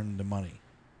returned the money.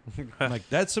 Like,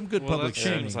 that's some good public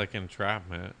shaming. Seems like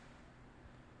entrapment,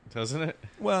 doesn't it?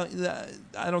 Well,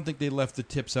 I don't think they left the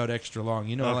tips out extra long.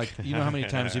 You know, Okay. like, you know how many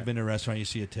times you've been to a restaurant, you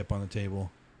see a tip on the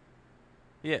table.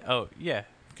 Yeah. Oh, yeah.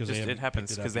 Because it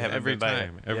happens because they haven't Every been by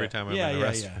time. it. Every Yeah. time I'm Yeah, in a yeah,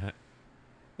 restaurant.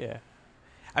 Yeah.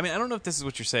 I mean, I don't know if this is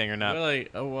what you're saying or not. Really?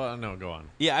 Oh, well, no, go on.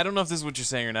 Yeah, I don't know if this is what you're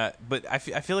saying or not, but I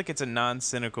feel like it's a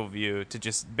non-cynical view to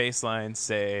just baseline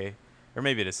say, or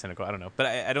maybe it is cynical, I don't know, but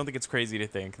I don't think it's crazy to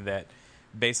think that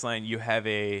baseline you have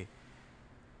it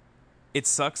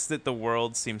sucks that the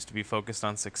world seems to be focused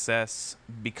on success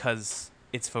because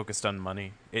it's focused on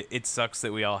money. It sucks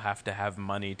that we all have to have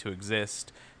money to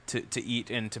exist, to eat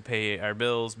and to pay our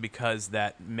bills, because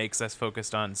that makes us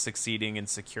focused on succeeding and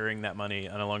securing that money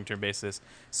on a long-term basis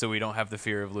so we don't have the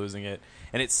fear of losing it.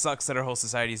 And it sucks that our whole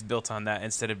society is built on that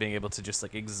instead of being able to just,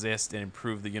 like, exist and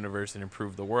improve the universe and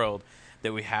improve the world,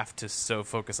 that we have to so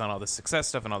focus on all this success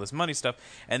stuff and all this money stuff.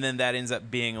 And then that ends up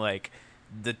being, like,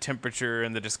 the temperature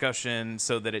and the discussion,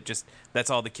 so that that's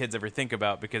all the kids ever think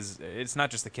about, because it's not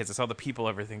just the kids, it's all the people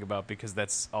ever think about, because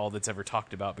that's all that's ever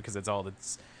talked about, because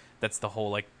that's the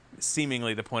whole, like,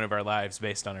 seemingly the point of our lives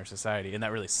based on our society, and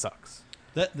that really sucks.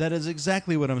 That is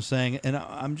exactly what I'm saying, and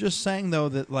I'm just saying, though,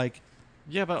 that, like,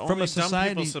 yeah, but from only a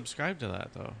society, dumb people subscribe to that,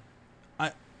 though.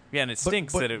 Yeah, and it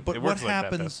stinks that it but works what like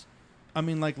happens? That, I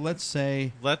mean, like, let's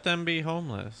say, Let them be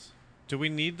homeless. Do we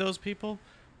need those people?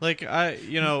 Like,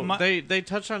 they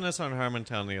touched on this on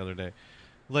Harmontown the other day.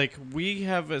 Like, we've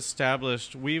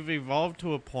evolved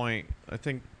to a point, I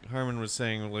think Harmon was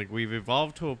saying, like, we've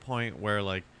evolved to a point where,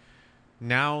 like,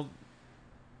 now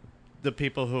the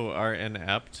people who are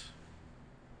inept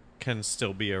can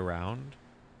still be around.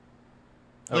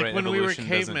 Like, right, when we were evolution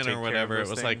doesn't cavemen take or care of whatever, those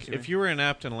it was things, like, if you were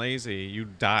inept and lazy, you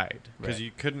died because Right.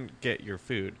 you couldn't get your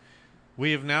food.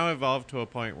 We have now evolved to a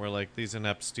point where, like, these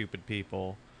inept, stupid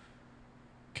people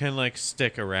can, like,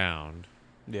 stick around.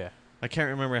 Yeah. I can't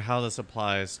remember how this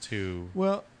applies to...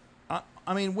 well,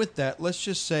 I mean, with that, let's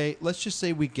just say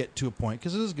we get to a point,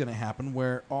 because this is going to happen,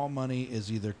 where all money is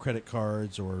either credit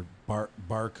cards or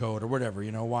barcode or whatever.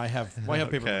 Why have paper money?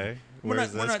 Okay.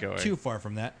 Where's this going? We're not too far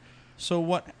from that. So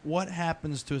what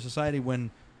happens to a society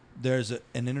when there's an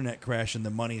internet crash and the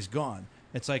money's gone?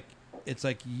 It's like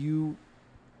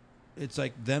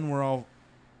then we're all.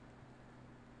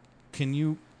 Can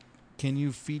you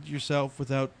feed yourself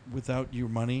without your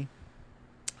money?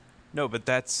 No, but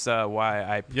that's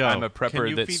why I'm a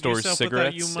prepper that stores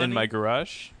cigarettes in my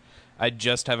garage. I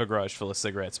just have a garage full of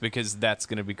cigarettes because that's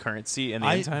going to be currency in the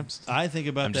end times. I think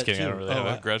about I'm just that kidding. too. I don't really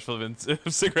have a garage full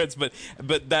of cigarettes, but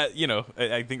that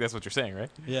I think that's what you're saying, right?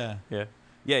 Yeah.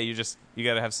 Yeah. You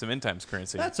got to have some end times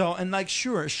currency. That's all. And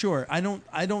sure. I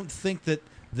don't think that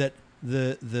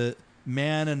the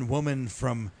man and woman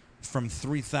from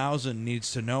 3000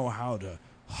 needs to know how to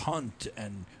hunt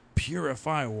and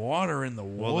purify water in the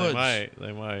woods. Well,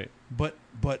 they might. But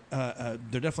they're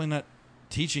definitely not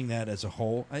teaching that as a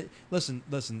whole. Listen.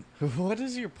 What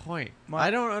is your point?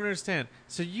 I don't understand.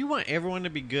 So you want everyone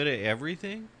to be good at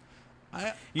everything?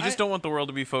 You just don't want the world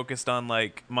to be focused on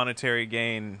monetary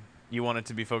gain. You want it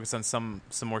to be focused on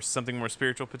something more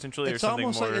spiritual potentially, it's or something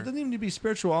almost more. Like, it doesn't even need to be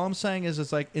spiritual. All I'm saying is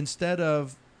it's like, instead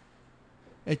of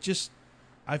it, just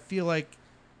I feel like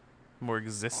more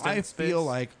existence. I feel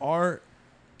like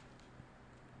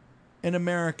in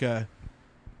America,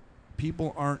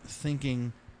 people aren't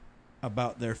thinking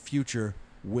about their future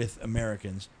with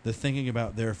Americans. They're thinking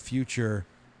about their future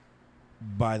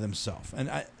by themselves.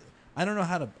 And I don't know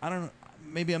how to. I don't know.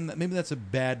 Maybe that's a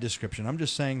bad description. I'm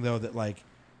just saying though that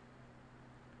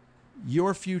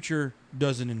your future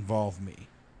doesn't involve me,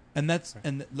 and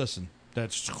listen,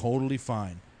 that's totally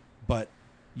fine, but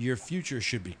your future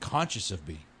should be conscious of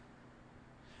me.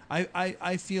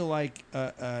 I feel like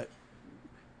that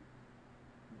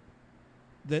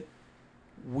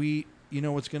we,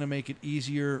 what's going to make it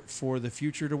easier for the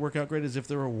future to work out great is if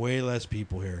there are way less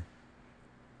people here.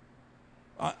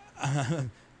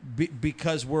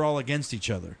 Because we're all against each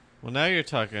other. Well, now you're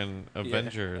talking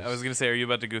Avengers. Yeah. I was going to say, are you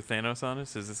about to go Thanos on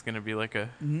us? Is this going to be like a...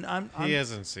 He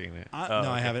hasn't seen it. No,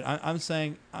 I haven't. I'm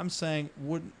saying,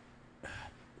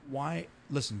 why...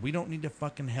 Listen, we don't need to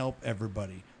fucking help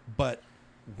everybody, but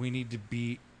we need to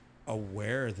be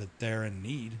aware that they're in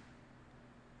need.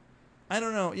 I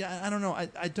don't know. Yeah, I don't know.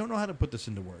 I don't know how to put this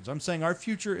into words. I'm saying our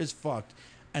future is fucked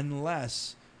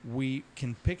unless we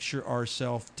can picture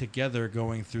ourselves together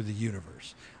going through the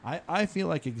universe. I feel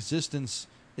like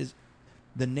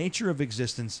the nature of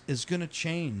existence is going to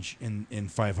change in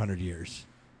 500 years.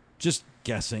 Just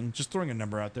guessing, just throwing a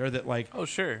number out there that Oh,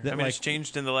 sure. It's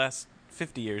changed in the last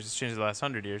 50 years. It's changed in the last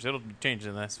 100 years. It'll change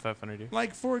in the last 500 years.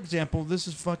 Like, for example, this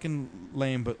is fucking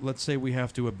lame, but let's say we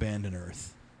have to abandon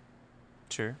Earth.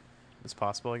 Sure. It's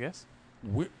possible, I guess.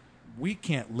 We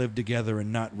can't live together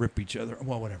and not rip each other.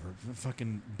 Well, whatever.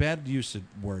 Fucking bad use of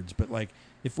words. But,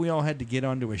 if we all had to get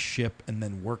onto a ship and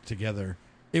then work together,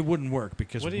 it wouldn't work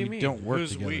because don't work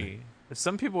together. We?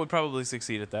 Some people would probably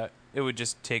succeed at that. It would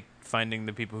just take finding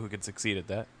the people who could succeed at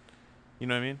that. You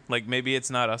know what I mean? Maybe it's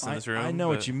not us in this room. I know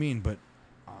what you mean, but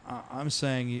I'm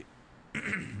saying...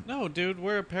 No, dude,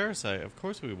 we're a parasite. Of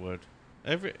course we would.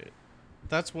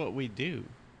 That's what we do.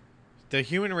 The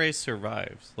human race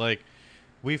survives.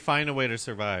 We find a way to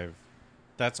survive.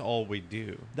 That's all we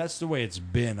do. That's the way it's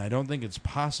been. I don't think it's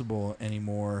possible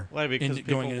anymore. Why? Because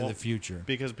going into the future.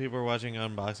 Because people are watching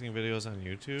unboxing videos on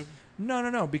YouTube?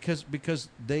 No. Because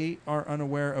they are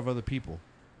unaware of other people.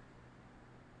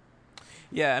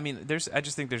 Yeah, I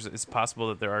just think it's possible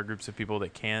that there are groups of people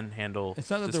that can handle. It's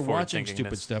not that they're watching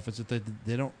stupid stuff. It's that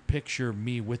they don't picture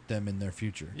me with them in their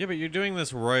future. Yeah, but you're doing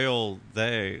this royal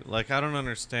they. I don't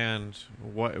understand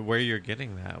where you're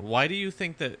getting that. Why do you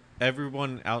think that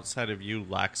everyone outside of you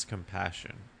lacks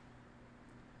compassion?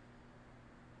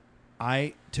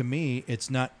 To me, it's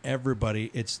not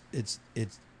everybody.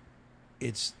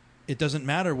 It doesn't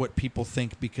matter what people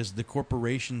think because the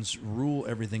corporations rule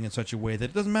everything in such a way that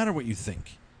it doesn't matter what you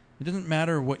think. It doesn't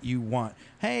matter what you want.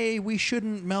 Hey, we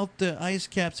shouldn't melt the ice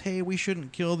caps. Hey, we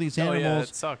shouldn't kill these animals. Oh, yeah,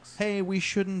 it sucks. Hey, we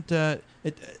shouldn't. It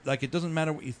doesn't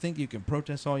matter what you think. You can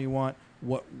protest all you want.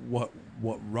 What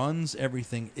runs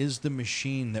everything is the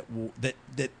machine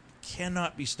that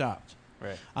cannot be stopped.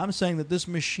 Right. I'm saying that this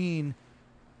machine,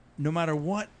 no matter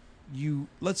what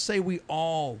let's say we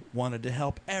all wanted to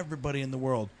help everybody in the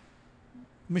world.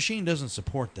 Machine doesn't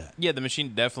support that. Yeah, the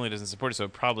machine definitely doesn't support it, so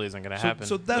it probably isn't going to happen.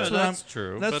 So that's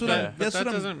true. But that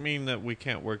doesn't mean that we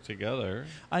can't work together.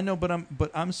 I know,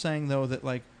 but I'm saying though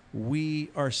that we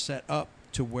are set up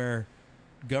to where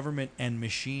government and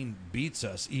machine beats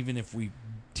us, even if we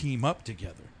team up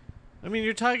together. I mean,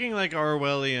 you're talking like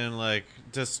Orwellian, like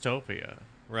dystopia,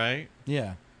 right?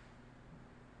 Yeah.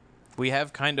 We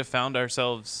have kind of found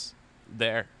ourselves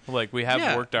there. Like, we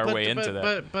have worked our way into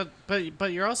that.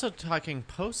 But you're also talking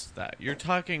post that. You're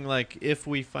talking like if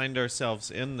we find ourselves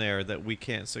in there that we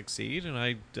can't succeed, and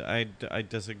I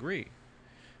disagree.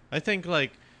 I think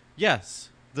like yes,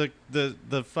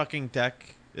 the fucking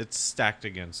deck, it's stacked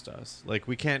against us. Like,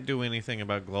 we can't do anything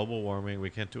about global warming. We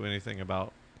can't do anything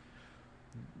about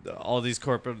all these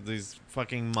these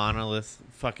fucking monolith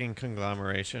fucking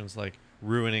conglomerations like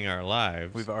ruining our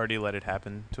lives. We've already let it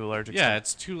happen to a large extent. Yeah,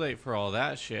 it's too late for all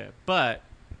that shit. But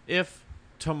if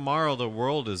tomorrow the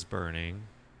world is burning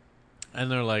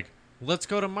and they're like, let's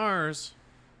go to Mars,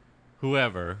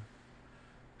 whoever,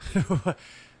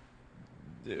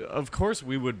 of course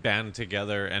we would band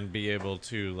together and be able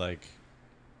to like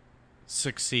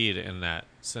succeed in that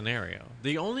scenario.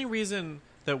 The only reason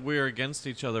that we're against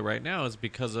each other right now is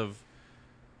because of,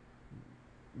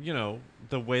 you know,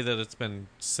 the way that it's been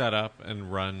set up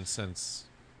and run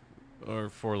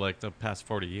for like the past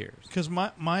 40 years. Because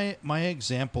my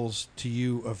examples to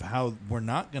you of how we're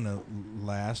not going to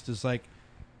last is like...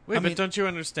 But don't you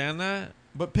understand that?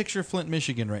 But picture Flint,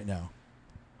 Michigan right now.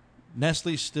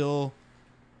 Nestle's still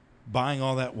buying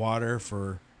all that water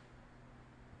for...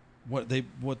 What they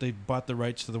bought the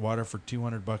rights to the water for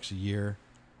 $200 a year.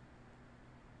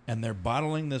 And they're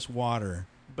bottling this water...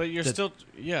 But you're still,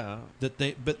 yeah.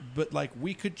 But like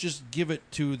we could just give it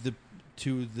to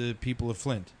the people of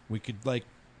Flint. We could like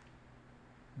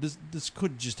this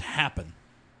could just happen.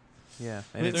 Yeah,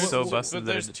 and it's so busted.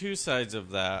 But there's two sides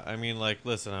of that. I mean, like,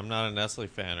 listen, I'm not a Nestle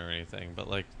fan or anything, but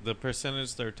like the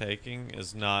percentage they're taking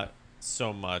is not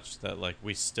so much that like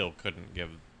we still couldn't give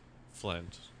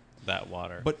Flint that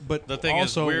water. But the thing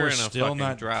also is, we're in a still fucking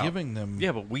not drought. giving them.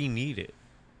 Yeah, but we need it.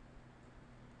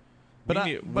 But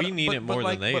we need it more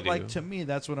than they do. But like to me,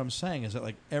 that's what I'm saying is that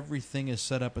like everything is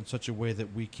set up in such a way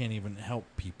that we can't even help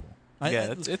people.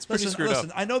 It's pretty screwed up.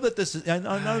 I know that this is. I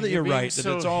know that you're right.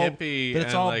 So that it's all hippie that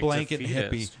it's all like blanket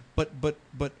defeatist. hippie.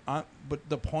 But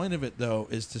the point of it though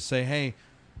is to say, hey,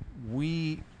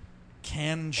 we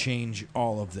can change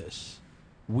all of this.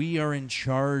 We are in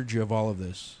charge of all of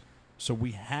this. So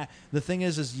we have. The thing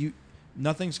is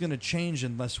nothing's going to change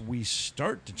unless we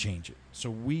start to change it.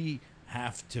 So we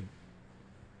have to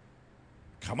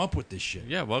come up with this shit.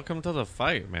 Yeah, welcome to the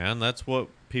fight, man. That's what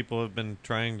people have been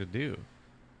trying to do.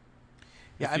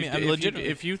 Yeah, I'm legitimately...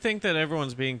 If you think that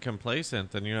everyone's being complacent,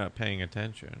 then you're not paying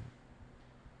attention.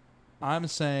 I'm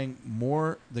saying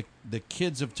more the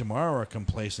kids of tomorrow are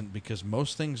complacent because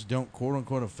most things don't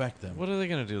quote-unquote affect them. What are they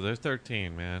going to do? They're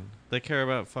 13, man. They care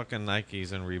about fucking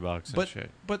Nikes and Reeboks and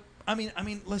shit. But I mean,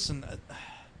 listen...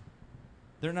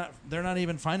 They're not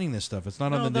even finding this stuff. It's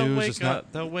not on the news.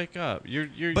 They'll wake up.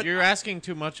 You're asking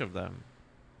too much of them.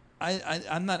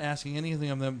 I'm not asking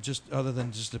anything of them just other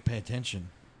than just to pay attention.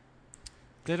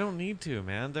 They don't need to,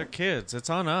 man. They're kids. It's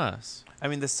on us. I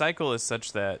mean, the cycle is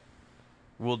such that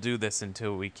we'll do this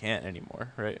until we can't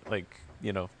anymore, right? Like,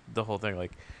 you know, the whole thing,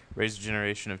 like raise a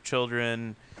generation of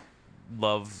children,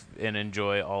 love and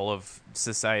enjoy all of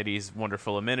society's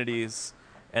wonderful amenities,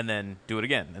 and then do it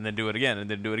again, and then do it again, and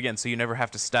then do it again. So you never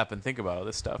have to stop and think about all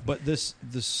this stuff. But the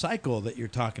cycle that you're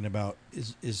talking about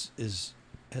is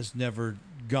has never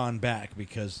gone back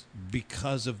because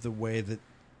of the way that.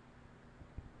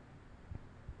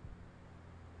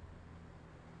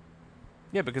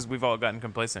 Yeah, because we've all gotten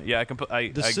complacent. Yeah,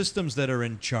 the systems that are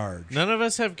in charge. None of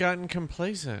us have gotten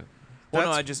complacent. Well,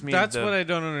 no, I just mean that's what I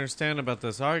don't understand about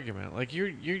this argument. Like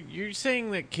you're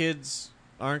saying that kids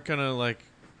aren't gonna like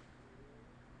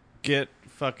get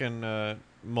fucking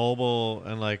mobile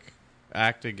and like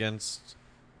act against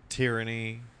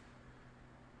tyranny.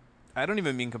 I don't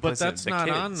even mean complacent. But that's not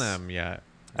kids. On them yet.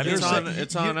 I mean,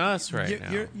 it's on us right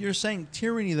now. You're saying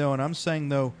tyranny though, and I'm saying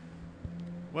though.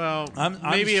 Well, I'm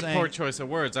maybe saying, a poor choice of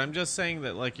words. I'm just saying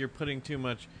that like you're putting too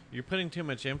much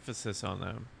emphasis on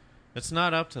them. It's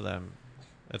not up to them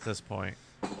at this point.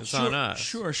 It's on us.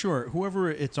 Sure.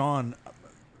 Whoever it's on,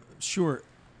 sure.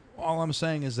 All I'm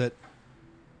saying is that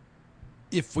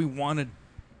if we wanted,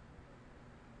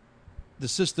 the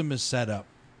system is set up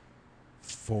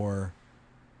for,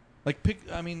 like,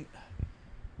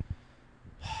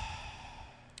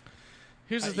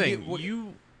 here's the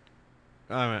thing.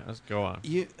 All right, let's go on.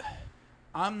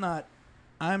 I'm not.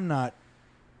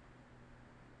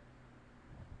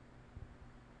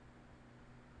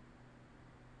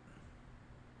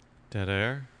 Dead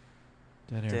air.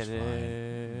 Dead air's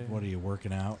fine. What are you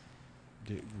working out?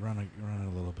 Run a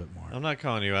little bit more. I'm not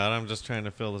calling you out. I'm just trying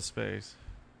to fill the space.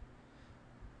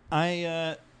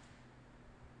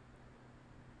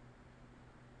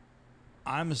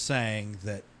 I'm saying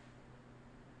that,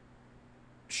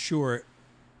 sure,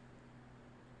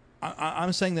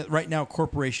 I'm saying that right now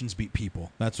corporations beat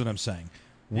people. That's what I'm saying.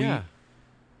 Yeah.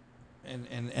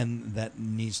 And that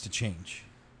needs to change.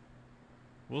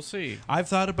 We'll see. I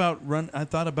thought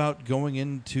about going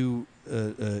into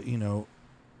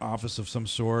office of some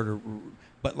sort,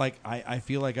 but like I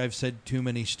feel like I've said too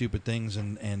many stupid things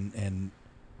and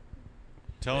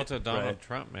Tell it to Donald Right.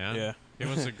 Trump, man. Yeah. He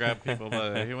wants to grab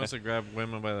he wants to grab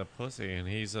women by the pussy, and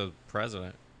he's a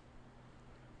president.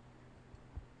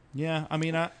 yeah. I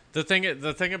mean, The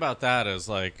thing about that is,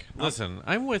 like, listen,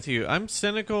 I'm with you. I'm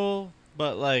cynical,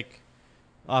 but like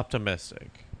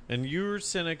optimistic, and you're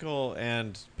cynical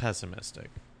and pessimistic.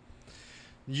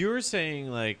 You're saying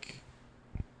like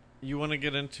you want to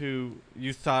get into.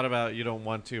 You thought about, you don't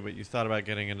want to, but you thought about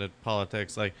getting into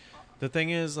politics. Like, the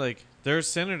thing is, like, there's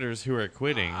senators who are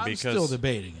quitting I'm because still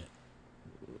debating it.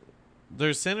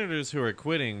 there's senators who are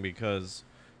quitting because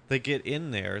they get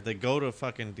in there, they go to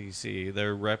fucking D.C.,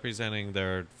 they're representing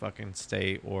their fucking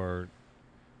state or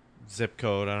zip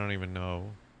code, I don't even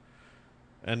know.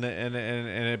 And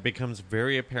it becomes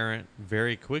very apparent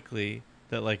very quickly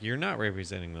that, like, you're not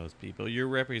representing those people. You're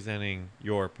representing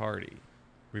your party,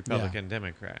 Republican,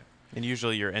 Democrat. And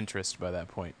usually your interest by that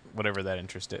point, whatever that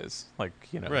interest is, like,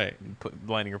 Right.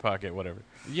 lining your pocket, whatever.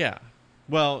 Yeah.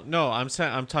 Well, no, I'm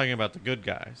talking about the good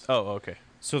guys. Oh, okay.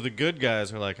 So the good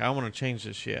guys are like, I want to change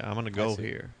this shit. I'm going to go see.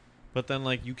 here. But then,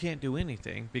 like, you can't do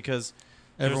anything because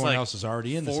Everyone there's, like, else is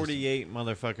already in the system. 48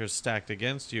 motherfuckers stacked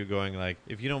against you going, like,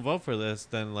 if you don't vote for this,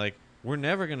 then, like, we're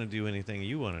never going to do anything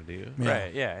you want to do. Yeah.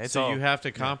 Right, yeah. It's So all, you have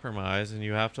to compromise, and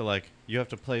you have to, like, you have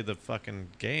to play the fucking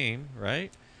game,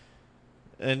 right?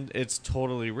 And it's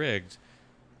totally rigged.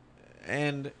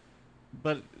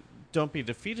 But don't be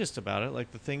defeatist about it.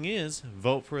 Like, the thing is,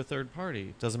 vote for a third party.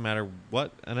 It doesn't matter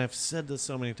what, and I've said this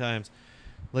so many times,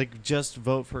 like, just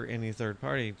vote for any third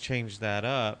party. Change that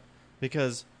up.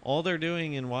 Because all they're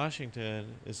doing in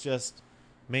Washington is just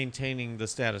maintaining the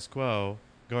status quo,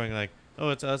 going like, oh,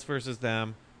 it's us versus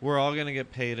them. We're all going to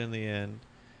get paid in the end.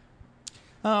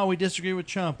 Oh, we disagree with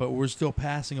Trump, but we're still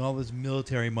passing all this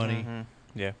military money. Mhm.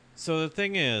 Yeah. So the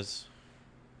thing is,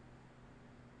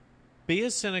 be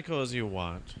as cynical as you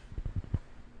want.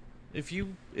 If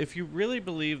you really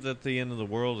believe that the end of the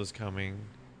world is coming,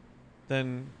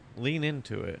 then lean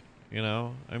into it, you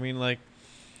know? I mean, like,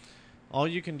 all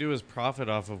you can do is profit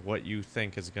off of what you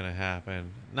think is going to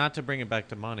happen. Not to bring it back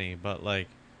to money, but, like,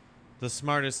 the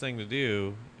smartest thing to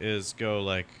do is go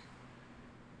like,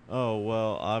 oh,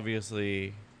 well,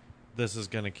 obviously this is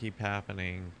going to keep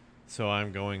happening, so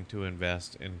I'm going to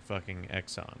invest in fucking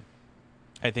Exxon.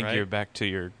 I think Right? you're back to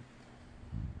your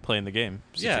playing the game.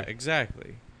 Yeah,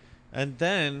 exactly. And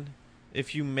then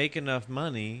if you make enough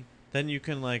money, then you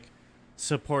can, like,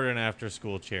 support an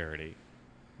after-school charity,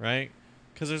 right?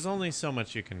 Because there's only so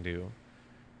much you can do.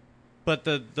 But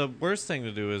the worst thing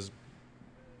to do is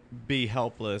be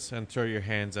helpless and throw your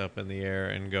hands up in the air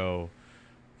and go,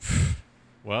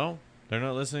 well, they're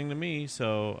not listening to me,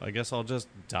 so I guess I'll just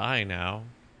die now.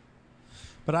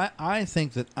 But I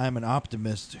think that I'm an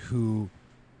optimist who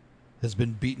has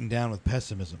been beaten down with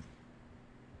pessimism.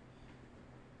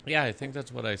 Yeah, I think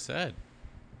that's what I said.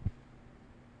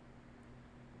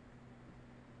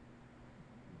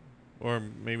 Or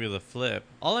maybe the flip.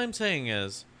 All I'm saying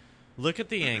is, look at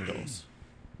the angles.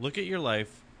 Look at your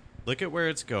life. Look at where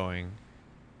it's going.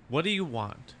 What do you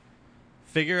want?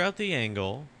 Figure out the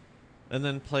angle, and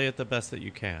then play it the best that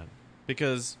you can.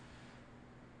 Because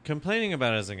complaining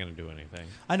about it isn't going to do anything.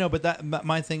 I know, but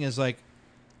my thing is, like,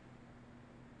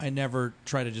 I never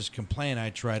try to just complain. I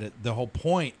try to. The whole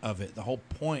point of it, the whole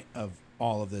point of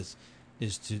all of this,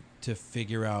 is to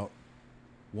figure out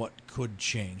what could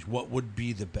change, what would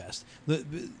be the best.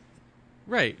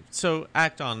 Right. So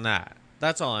act on that.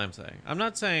 That's all I'm saying. I'm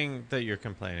not saying that you're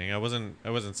complaining. I wasn't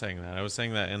saying that. I was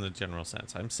saying that in the general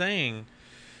sense. I'm saying,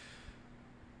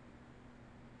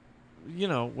 you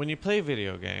know, when you play a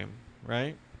video game,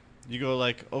 right? You go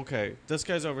like, okay, this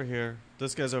guy's over here,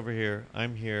 this guy's over here,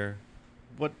 I'm here.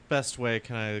 What best way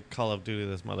can I Call of Duty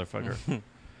this motherfucker?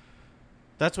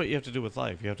 That's what you have to do with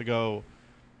life. You have to go,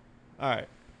 all right,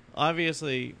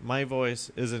 obviously my voice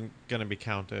isn't going to be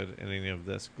counted in any of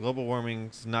this. Global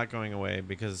warming's not going away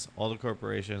because all the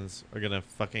corporations are going to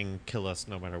fucking kill us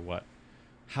no matter what.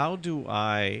 How do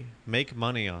I make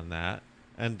money on that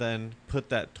and then put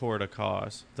that toward a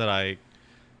cause that I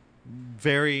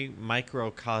very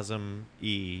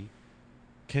microcosm-y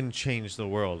can change the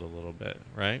world a little bit,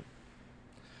 right?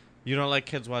 You don't like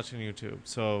kids watching YouTube,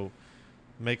 so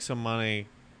make some money,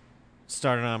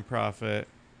 start a nonprofit.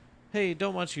 Hey,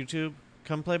 don't watch YouTube.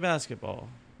 Come play basketball.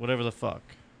 whatever the fuck.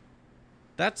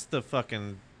 That's the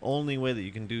fucking only way that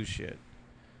you can do shit.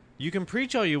 You can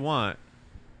preach all you want.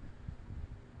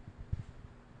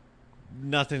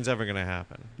 Nothing's ever going to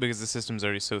happen. Because the system's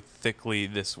already so thickly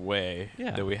this way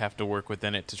that we have to work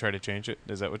within it to try to change it.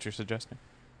 Is that what you're suggesting?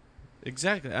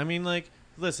 Exactly. I mean, like,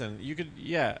 listen, you could,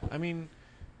 I mean,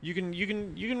 you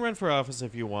can run for office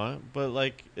if you want, but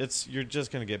like, you're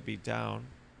just going to get beat down.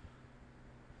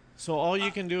 So all you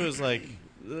can do is like,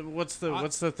 what's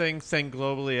the thing? Think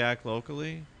globally, act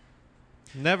locally.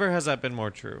 Never has that been more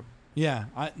true. Yeah,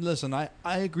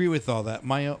 I agree with all that.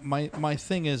 My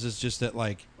thing is just that,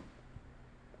 like,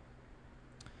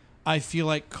 I feel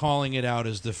like calling it out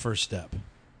is the first step.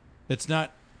 It's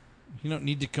not, you don't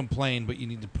need to complain, but you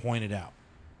need to point it out.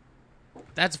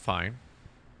 That's fine.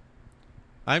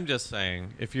 I'm just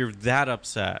saying, if you're that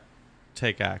upset,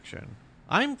 take action.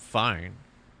 I'm fine.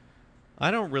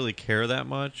 I don't really care that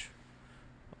much.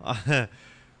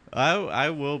 I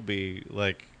will be,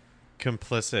 like,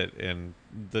 complicit in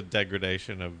the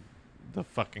degradation of the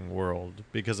fucking world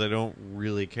because I don't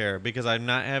really care. Because I'm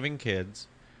not having kids.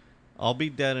 I'll be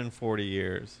dead in 40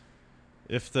 years.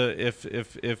 If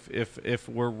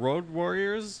we're road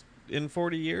warriors in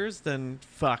 40 years, then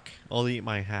fuck, I'll eat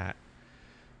my hat.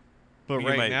 But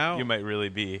now you might really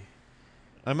be.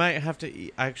 I might have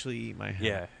to actually eat my hat.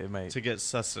 Yeah, it might to get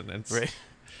sustenance. Right.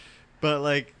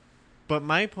 But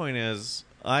my point is,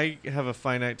 I have a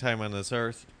finite time on this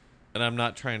earth, and I'm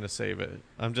not trying to save it.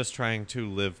 I'm just trying to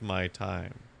live my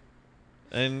time.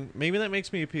 And maybe that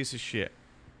makes me a piece of shit.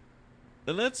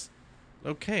 And that's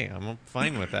okay. I'm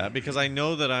fine with that because I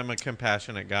know that I'm a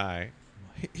compassionate guy.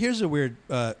 Here's a weird.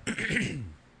 So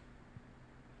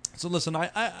listen,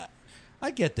 I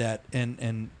get that,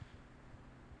 and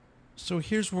so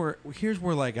here's where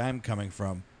like I'm coming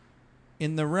from.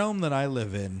 In the realm that I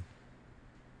live in,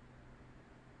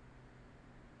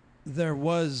 there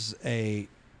was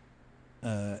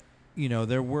there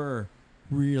were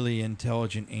really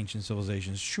intelligent ancient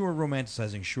civilizations. Sure,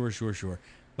 romanticizing, sure.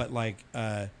 But like,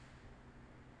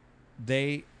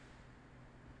 they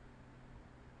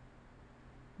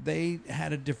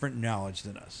had a different knowledge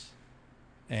than us,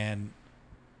 and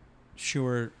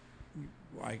sure,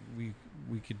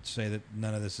 we could say that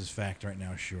none of this is fact right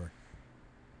now. Sure,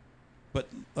 but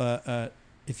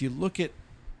if you look at,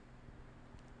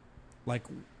 like,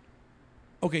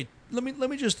 okay, let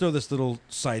me just throw this little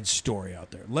side story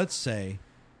out there. Let's say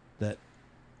that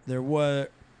there was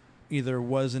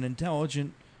an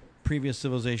intelligent previous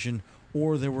civilization,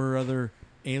 or there were other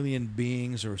alien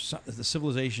beings, or the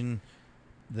civilization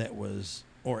that was,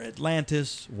 or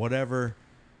Atlantis, whatever,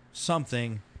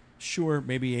 something. Sure,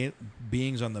 maybe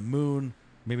beings on the moon,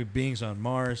 maybe beings on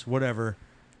Mars, whatever.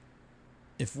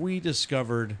 If we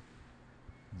discovered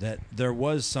that there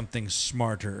was something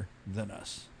smarter than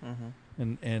us,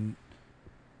 and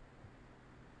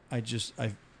I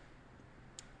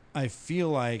feel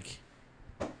like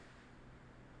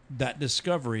that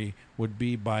discovery would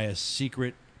be by a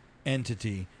secret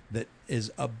entity that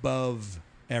is above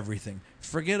everything.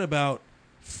 Forget about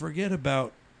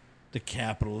the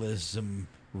capitalism,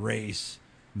 race,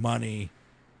 money,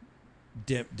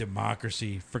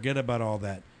 democracy. Forget about all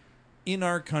that. In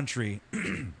our country,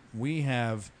 we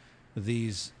have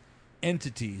these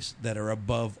entities that are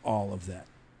above all of that.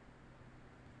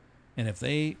 And if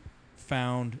they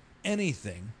found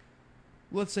anything,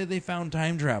 let's say they found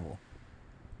time travel.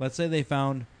 Let's say they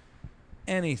found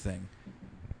anything.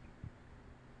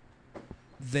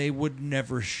 They would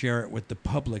never share it with the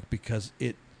public because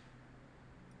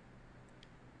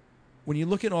when you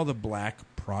look at all the black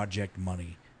project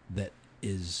money that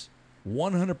is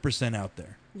 100% out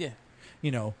there. Yeah.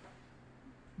 You know,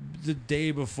 the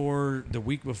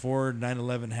week before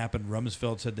 9/11 happened,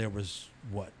 Rumsfeld said there was,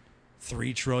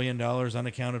 $3 trillion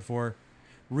unaccounted for.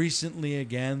 Recently,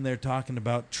 again, they're talking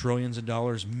about trillions of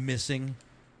dollars missing.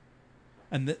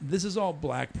 And this is all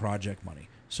black project money.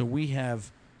 So we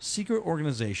have secret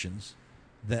organizations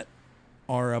that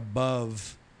are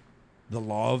above the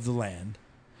law of the land,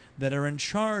 that are in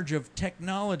charge of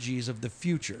technologies of the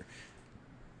future.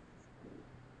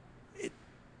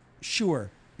 Sure,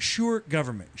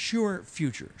 government, sure,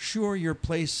 future, sure, your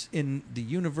place in the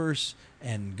universe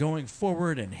and going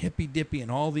forward and hippy-dippy and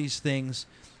all these things,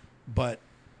 but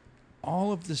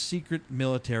all of the secret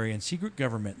military and secret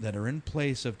government that are in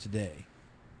place of today,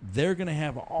 they're going to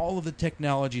have all of the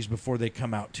technologies before they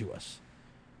come out to us.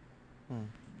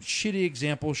 Shitty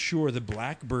example, sure, the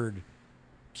Blackbird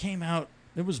came out,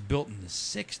 it was built in the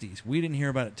 60s. We didn't hear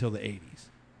about it till the 80s.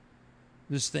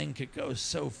 This thing could go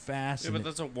so fast. Yeah, but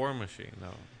that's a war machine,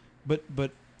 though.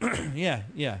 But yeah.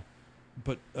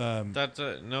 But That's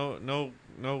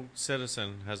no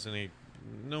citizen has any.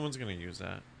 No one's going to use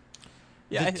that.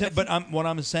 Yeah, what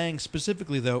I'm saying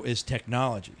specifically though is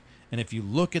technology. And if you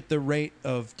look at the rate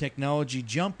of technology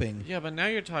jumping, Yeah, but now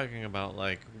you're talking about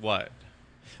like what?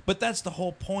 but that's the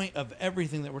whole point of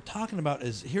everything that we're talking about.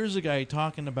 Is here's a guy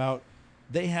talking about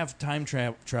they have time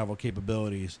travel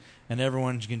capabilities, and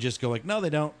everyone can just go like, no, they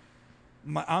don't.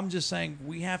 I'm just saying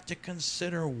we have to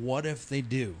consider what if they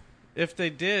do. If they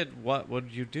did, what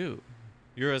would you do?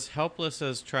 You're as helpless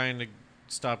as trying to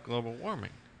stop global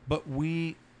warming. But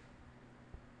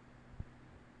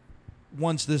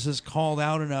once this is called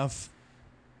out enough,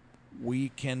 we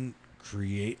can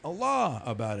create a law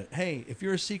about it. Hey, if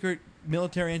you're a secret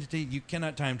military entity, you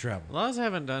cannot time travel. Laws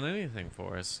haven't done anything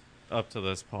for us up to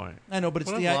this point. I know, but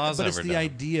it's What have laws the ever done?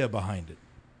 idea behind it.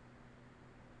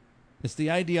 It's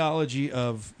the ideology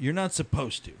of you're not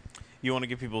supposed to. You want to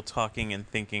get people talking and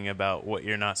thinking about what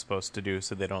you're not supposed to do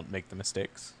so they don't make the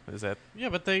mistakes. Is that... Yeah,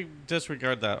 but they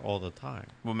disregard that all the time.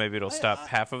 Well, maybe it'll stop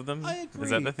half of them? I agree. Is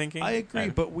that the thinking? I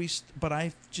agree, Okay. but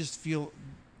I just feel,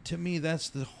 to me, that's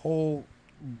the whole,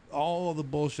 all of the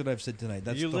bullshit I've said tonight.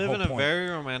 That's You the live whole in a point. very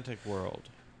romantic world,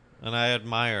 and I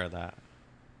admire that.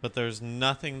 But there's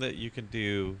nothing that you can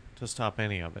do to stop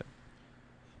any of it.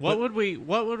 What would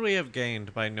we have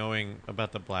gained by knowing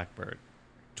about the blackbird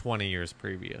 20 years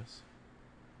previous?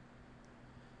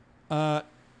 That,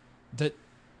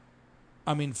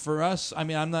 I mean, for us, I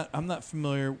mean, I'm not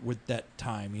familiar with that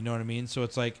time. You know what I mean? So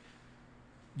it's like,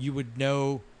 you would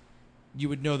know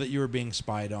that you were being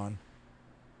spied on.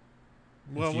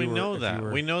 Well, If we you were- know if that. you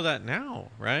were- We know that now,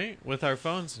 right? With our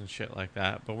phones and shit like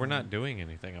that, but we're not doing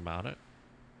anything about it.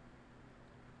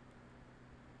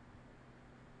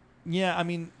 Yeah, I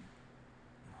mean,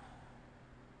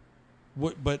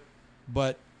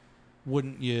 but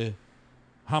wouldn't you?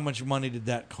 How much money did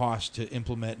that cost to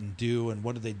implement and do, and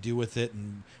what did they do with it,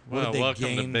 and what Well, did they welcome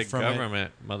gain to big from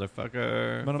government,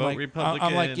 motherfucker. it? But Vote Republican.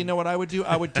 I'm like, you know what I would do?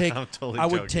 I would take, I'm totally I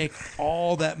would joking. take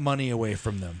all that money away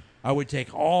from them. I would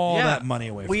take all that money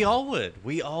away. We from all would.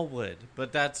 We all would.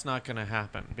 But that's not going to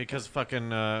happen because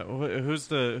fucking who's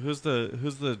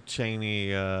the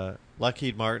Cheney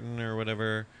Lockheed Martin or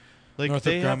whatever. Like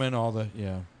Northrop Grumman, all the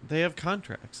they have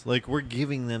contracts. Like we're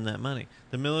giving them that money.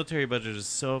 The military budget is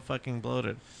so fucking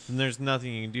bloated, and there's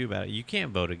nothing you can do about it. You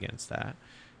can't vote against that.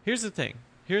 Here's the thing.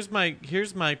 Here's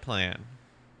my plan.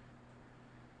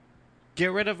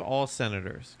 Get rid of all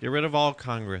senators. Get rid of all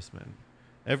congressmen.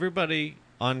 Everybody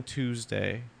on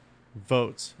Tuesday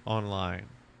votes online.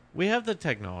 We have the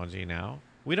technology now.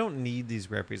 We don't need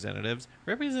these representatives.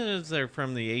 Representatives are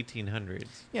from the 1800s.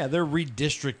 Yeah, they're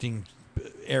redistricting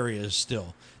areas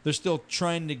still. They're still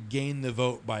trying to gain the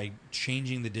vote by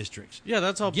changing the districts. Yeah,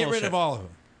 that's all Get bullshit. rid of all of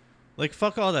them. Like,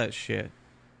 fuck all that shit.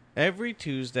 Every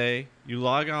Tuesday, you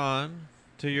log on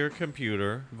to your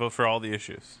computer Vote for all the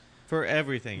issues. for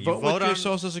everything. You Vote with vote your on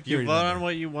Social Security You vote number. on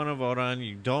what you want to vote on.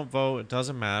 You don't vote, it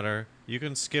doesn't matter. You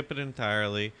can skip it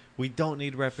entirely. We don't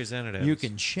need representatives. You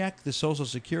can check the Social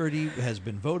Security has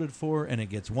been voted for, and it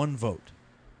gets one vote.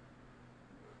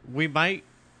 We might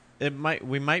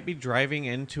be driving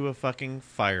into a fucking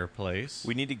fireplace.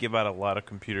 We need to give out a lot of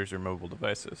computers or mobile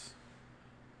devices.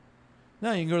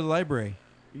 No, you can go to the library.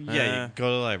 Yeah, you go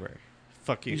to the library.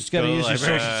 Fuck you. You just gotta Go to use the your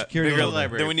library. Social Security Bigger number.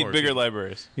 library Then we need for bigger you.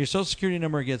 libraries. Your Social Security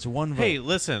number gets one vote. Hey,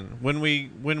 listen. When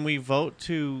we vote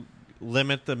to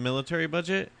limit the military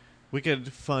budget, we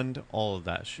could fund all of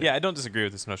that shit. Yeah, I don't disagree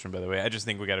with this notion, by the way. I just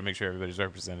think we got to make sure everybody's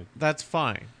represented. That's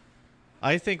fine.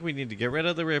 I think we need to get rid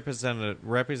of the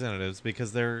representatives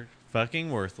because they're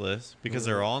fucking worthless. Because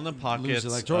they're all in the pockets Lose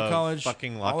Electoral of College,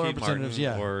 fucking all Lockheed Martin representatives,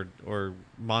 yeah. or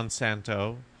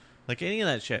Monsanto, like any of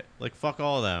that shit. Like fuck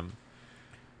all of them.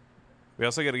 We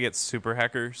also got to get super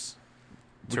hackers.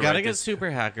 We to gotta write get this-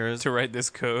 super hackers. to write this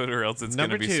code, or else it's going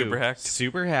Number to be two, super hacked.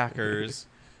 super hackers.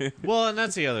 Well, and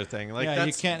that's the other thing. Like Yeah, you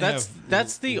that's can't that's have-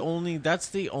 that's the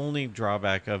only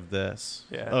drawback of this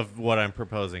Yeah. of what I'm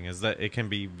proposing is that it can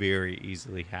be very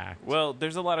easily hacked. Well,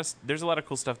 there's a lot of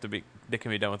cool stuff that can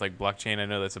be done with like blockchain. I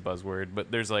know that's a buzzword, but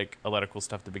there's like a lot of cool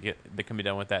stuff that can be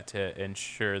done with that to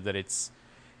ensure that it's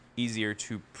easier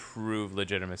to prove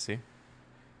legitimacy.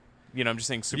 You know, I'm just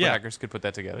saying super Yeah. hackers could put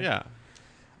that together. Yeah.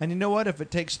 And you know what? If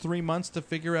it takes 3 months to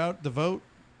figure out the vote,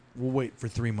 we'll wait for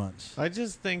 3 months. I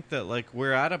just think that like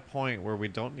we're at a point where we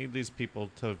don't need these people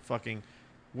to fucking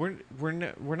we're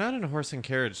not in horse and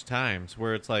carriage times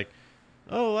where it's like,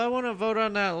 oh, I want to vote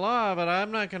on that law, but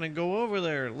I'm not going to go over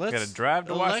there. Let's Gotta drive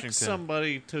to elect Washington.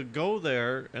 somebody to go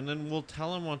there, and then we'll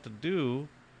tell them what to do.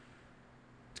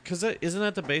 Because isn't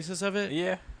that the basis of it?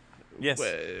 Yeah. Yes.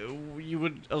 You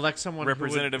would elect someone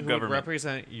Representative who would government.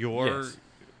 represent your Yes.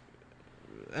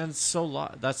 and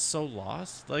that's so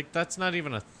lost. Like, that's not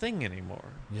even a thing anymore.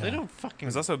 Yeah. They don't fucking.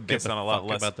 It's also based on a lot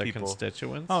less about their people.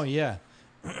 constituents. Oh yeah.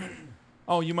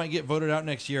 Oh, you might get voted out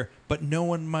next year, but no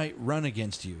one might run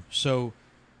against you, so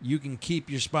you can keep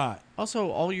your spot. Also,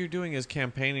 all you're doing is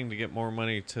campaigning to get more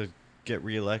money to get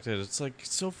reelected. It's like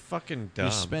so fucking dumb.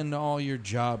 You spend all your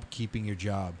job keeping your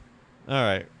job. All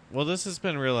right. Well, this has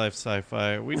been Real Life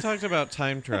Sci-Fi. We talked about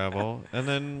time travel, and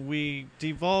then we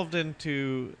devolved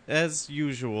into, as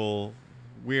usual,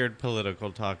 weird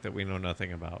political talk that we know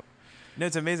nothing about. No,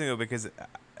 it's amazing though, because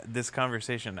this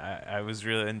conversation, I was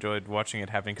really enjoyed watching it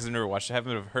happen, because I've never watched it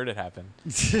happen, but I've heard it happen,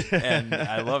 and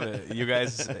I love it. You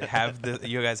guys have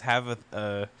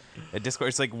a Discord.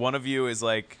 It's like one of you is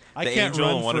like the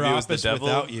angel, and one of you is the devil.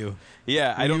 Without you.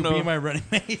 Yeah, I don't know. Be my running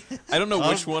mate. I don't know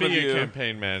which one of you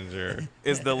campaign manager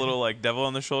is the little like devil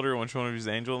on the shoulder, and which one of you is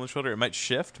the angel on the shoulder. It might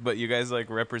shift, but you guys like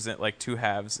represent like two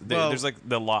halves. There's like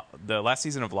the last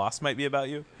season of Lost might be about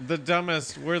you. The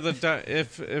dumbest. We're the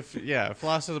if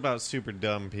Lost is about super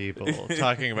dumb people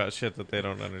talking about shit that they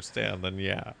don't understand, then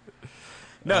yeah.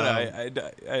 No, I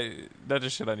not to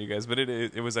shit on you guys, but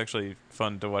it was actually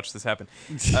fun to watch this happen.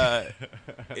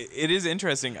 It is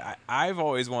interesting. I've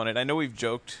always wanted. I know we've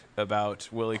joked about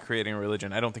Willie creating a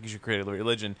religion. I don't think you should create a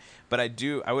religion, but I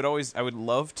do. I would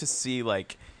love to see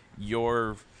like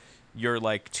your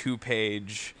like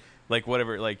 2-page, like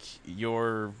whatever, like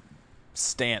your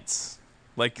stance,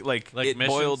 like it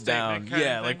boiled down.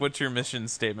 Yeah, like what's your mission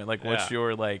statement? Like what's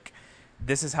your like.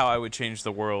 This is how I would change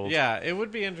the world. Yeah, it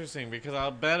would be interesting because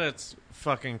I'll bet it's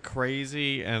fucking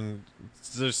crazy and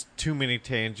there's too many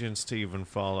tangents to even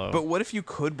follow. But what if you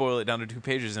could boil it down to 2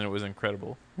 pages and it was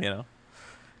incredible, you know?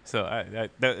 So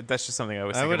that's just something I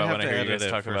was thinking about when I hear you guys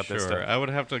talk about this stuff. I would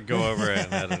have to go over it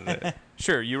and edit it.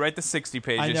 Sure, you write the 60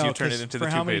 pages, I know, you turn it into the 2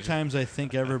 pages. For how many times I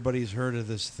think everybody's heard of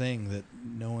this thing that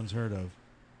no one's heard of.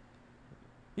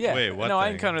 Yeah, wait, what no, I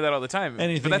thing? encounter that all the time.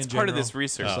 Anything but that's in part of general. this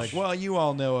research. It's like, well, you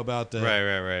all know about the...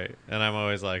 Right. And I'm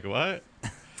always like, what?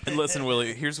 And listen,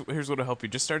 Willie, here's what'll help you.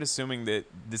 Just start assuming that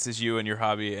this is you and your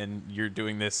hobby and you're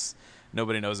doing this.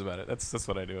 Nobody knows about it. That's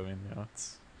what I do. I mean, you know,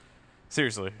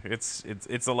 seriously,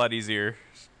 it's a lot easier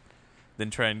than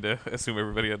trying to assume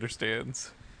everybody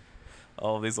understands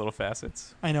all of these little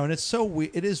facets. I know, and it's so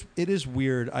it is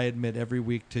weird, I admit, every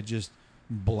week to just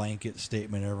blanket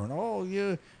statement everyone. Oh,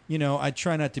 you know, I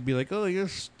try not to be like, oh, you're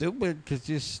stupid because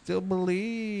you still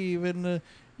believe in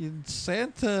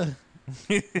Santa,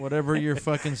 whatever your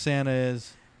fucking Santa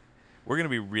is. We're gonna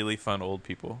be really fun old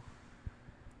people.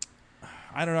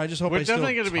 I don't know. I just hope I still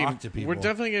talk to people. We're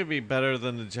definitely gonna be better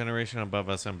than the generation above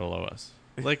us and below us.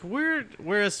 Like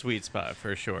we're a sweet spot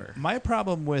for sure. My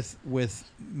problem with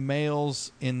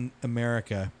males in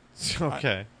America,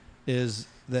 is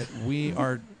that we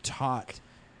are taught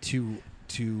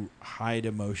to hide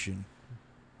emotion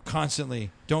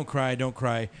constantly. Don't cry.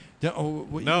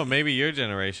 No, maybe your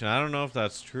generation. I don't know if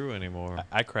that's true anymore.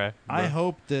 I cry. I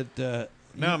hope that.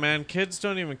 No, man, kids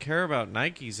don't even care about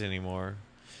Nikes anymore.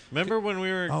 Remember when we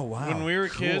were? Oh wow, when we were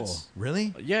cool. kids?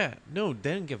 Really? Yeah. No,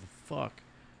 they didn't give a fuck.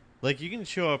 Like you can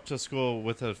show up to school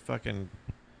with a fucking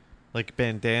like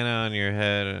bandana on your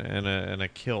head and a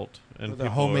kilt and with a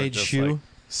homemade shoe. Like,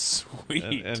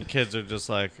 sweet. And kids are just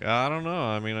like, I don't know.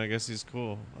 I mean, I guess he's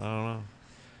cool. I don't know.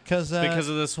 Because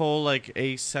of this whole like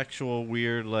asexual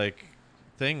weird like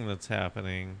thing that's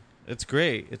happening. It's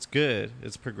great. It's good.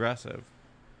 It's progressive.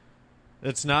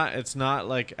 It's not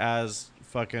like as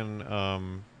fucking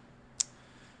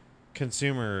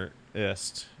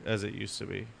consumerist as it used to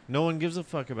be. No one gives a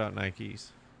fuck about Nikes.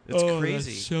 It's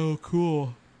crazy. That's so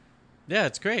cool. Yeah,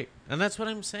 it's great. And that's what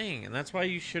I'm saying. And that's why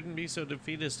you shouldn't be so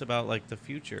defeatist about like the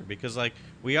future, because like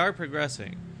we are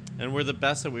progressing and we're the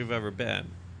best that we've ever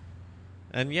been.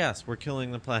 And yes, we're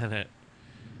killing the planet.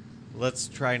 Let's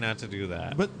try not to do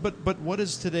that. But what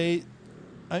is today?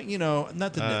 You know,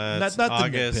 not the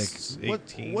August nitpick.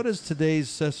 18th. What is today's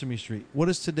Sesame Street? What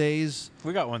is today's?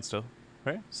 We got one still,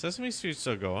 right? Sesame Street's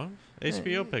still going.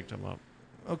 HBO picked them up.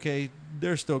 Okay,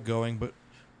 they're still going, but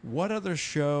what other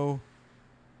show?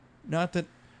 Not that,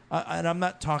 and I'm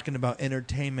not talking about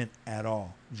entertainment at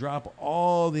all. Drop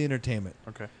all the entertainment.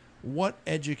 Okay. What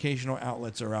educational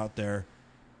outlets are out there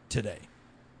today?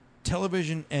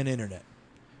 Television and internet.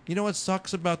 You know what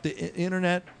sucks about the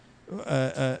internet? You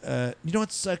know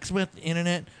what sucks about the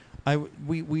internet?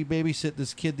 We babysit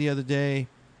this kid the other day,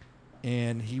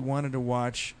 and he wanted to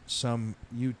watch some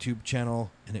YouTube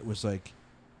channel, and it was like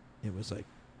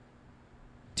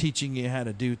teaching you how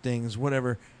to do things,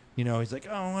 whatever. You know, he's like,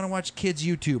 oh, I want to watch kids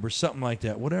YouTube or something like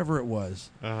that, whatever it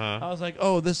was. Uh-huh. I was like,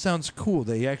 oh, this sounds cool.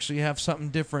 They actually have something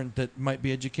different that might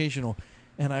be educational.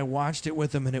 and I watched it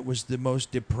with him, and it was the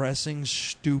most depressing,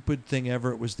 stupid thing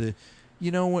ever. It was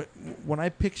you know what? When I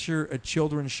picture a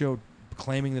children's show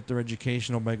claiming that they're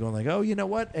educational by going like, "Oh, you know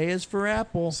what? A is for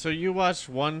apple." So you watched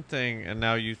one thing, and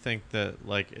now you think that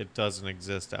like it doesn't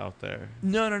exist out there.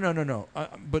 No.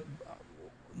 But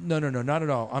no, not at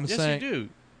all. I'm Yes, saying you do.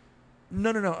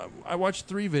 No. I watched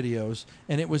 3 videos,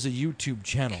 and it was a YouTube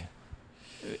channel,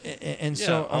 and Yeah,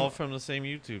 so all from the same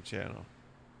YouTube channel.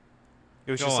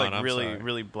 It was Go just on, like I'm really, sorry.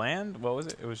 really bland. What was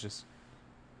it? It was just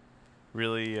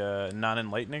really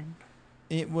non-enlightening.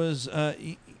 it was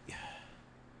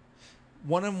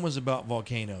one of them was about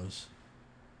volcanoes,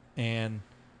 and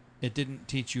it didn't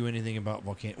teach you anything about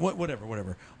volcanoes.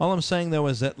 Whatever. All I'm saying though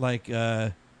is that like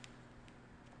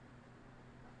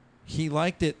he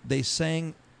liked it. They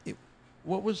sang.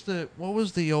 What was the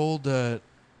old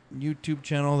YouTube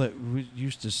channel that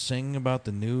used to sing about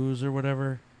the news or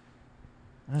whatever?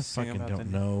 I Sing fucking about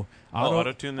don't the know.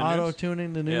 Auto-tune the news?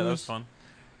 Auto-tuning the news. Yeah, that was fun.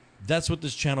 That's what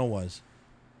this channel was.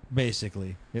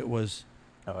 Basically, it was.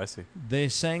 Oh, I see. They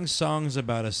sang songs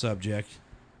about a subject.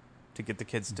 To get the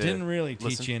kids to Didn't really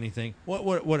teach listen. you anything.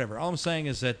 Whatever. All I'm saying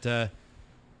is that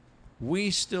we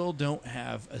still don't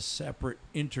have a separate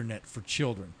internet for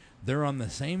children. They're on the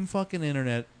same fucking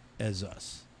internet as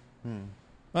us.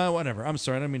 Whatever. I'm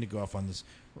sorry. I don't mean to go off on this.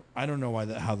 I don't know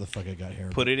how the fuck I got here.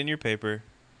 Put it in your paper.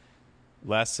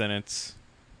 Last sentence.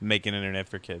 Make an internet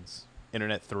for kids.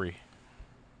 Internet 3.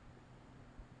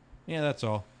 Yeah, that's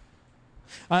all.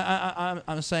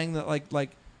 I'm saying that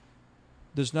like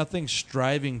there's nothing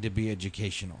striving to be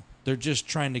educational. They're just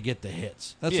trying to get the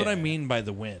hits. That's what I Yeah. mean by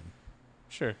the win.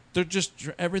 Sure. They're just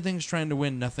everything's trying to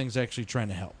win. Nothing's actually trying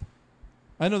to help.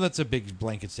 I know that's a big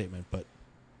blanket statement, but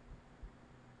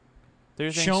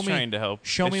There's show things me, trying to help.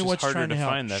 Show It's me just what's harder trying to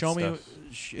help. find that Show stuff.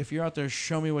 me if you're out there.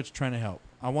 Show me what's trying to help.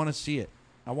 I want to see it.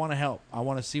 I want to help. I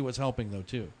want to see what's helping though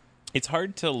too. It's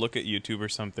hard to look at YouTube or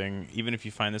something, even if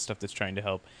you find the stuff that's trying to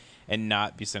help, and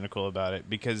not be cynical about it,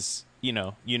 because you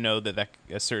know that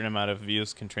a certain amount of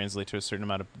views can translate to a certain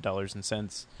amount of dollars and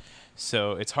cents.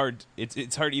 So it's hard.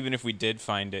 It's hard even if we did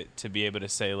find it to be able to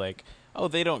say like, oh,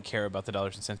 they don't care about the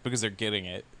dollars and cents because they're getting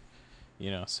it.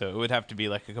 So it would have to be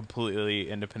like a completely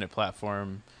independent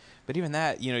platform. But even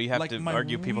that, you have Like to my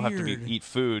argue people have to weird- eat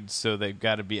food, so they've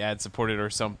got to be ad supported or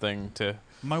something to.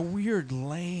 My weird,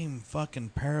 lame fucking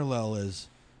parallel is,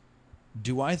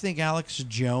 do I think Alex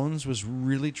Jones was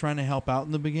really trying to help out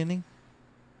in the beginning?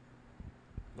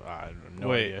 I have no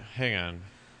Wait, idea. hang on.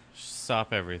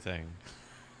 Stop everything.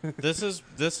 This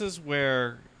is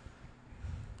where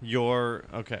you're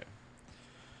okay.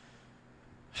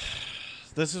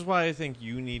 This is why I think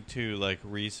you need to like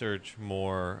research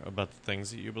more about the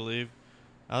things that you believe.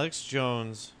 Alex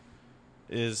Jones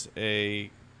is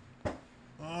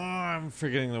I'm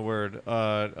forgetting the word.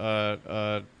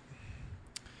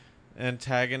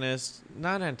 Antagonist,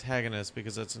 not antagonist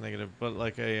because that's a negative, but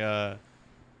like a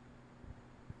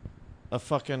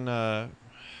fucking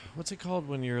what's it called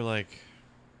when you're like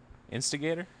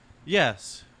Instigator?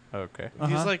 yes. Okay. Uh-huh.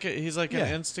 He's like Yeah.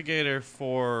 an instigator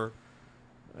for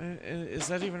is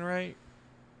that even right?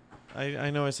 I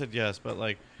know I said yes, but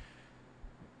like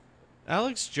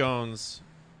Alex Jones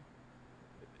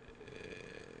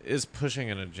is pushing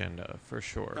an agenda for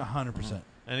sure. 100%.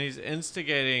 And he's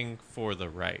instigating for the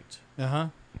right. Uh-huh.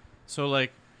 So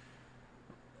like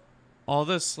all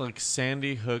this like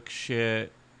Sandy Hook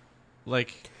shit,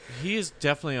 like he is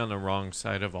definitely on the wrong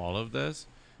side of all of this.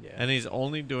 Yeah. And he's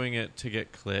only doing it to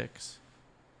get clicks.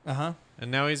 Uh-huh. And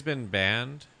now he's been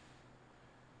banned.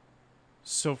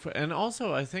 So and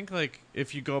also I think like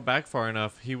if you go back far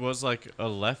enough, he was like a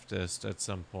leftist at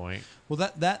some point. Well,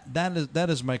 that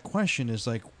is my question. Is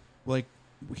like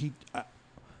he.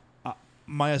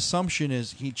 My assumption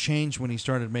is he changed when he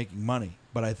started making money,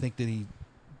 but I think that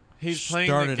He's playing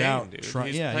started the game, out dude. try-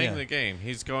 He's yeah, playing yeah. the game.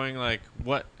 He's going like,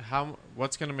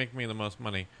 what's going to make me the most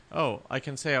money? Oh, I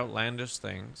can say outlandish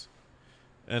things,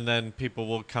 and then people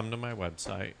will come to my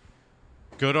website,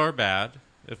 good or bad,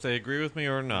 if they agree with me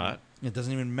or not. it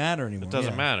doesn't even matter anymore. It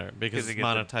doesn't yeah. matter because they it's get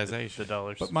monetization. the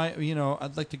dollars. But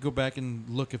I'd like to go back and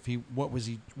look if what was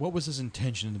his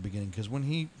intention in the beginning? Because when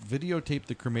he videotaped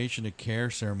the cremation of care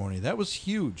ceremony, that was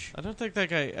huge. I don't think that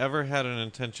guy ever had an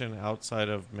intention outside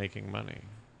of making money.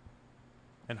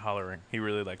 And hollering. He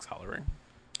really likes hollering.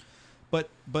 But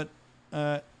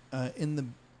in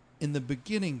the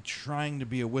beginning, trying to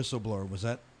be a whistleblower, was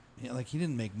that like he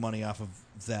didn't make money off of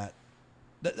that?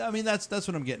 I mean, that's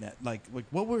what I'm getting at. Like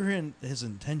what were his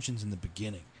intentions in the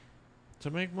beginning? To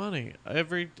make money. A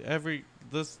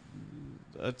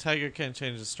tiger can't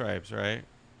change the stripes, right?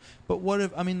 But what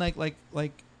if I mean like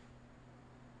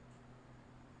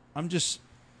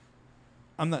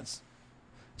I'm not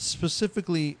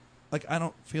specifically, like, I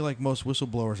don't feel like most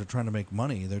whistleblowers are trying to make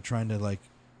money. They're trying to, like...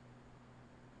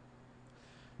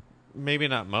 Maybe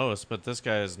not most, but this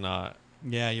guy is not.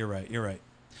 Yeah, you're right.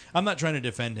 I'm not trying to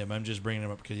defend him. I'm just bringing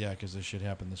him up because this shit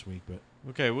happened this week. But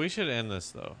okay, we should end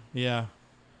this, though. Yeah.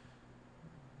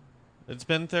 It's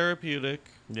been therapeutic.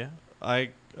 Yeah.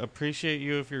 I appreciate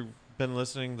you if you've been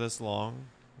listening this long.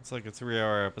 It's like a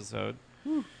 3-hour episode.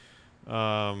 If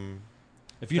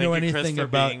you know anything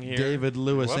about being here. David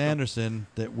Lewis You're welcome. Anderson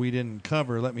that we didn't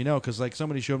cover, let me know. Because, like,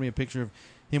 somebody showed me a picture of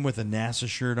him with a NASA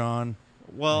shirt on.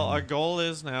 Well, our goal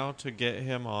is now to get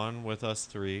him on with us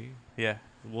 3. Yeah.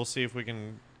 We'll see if we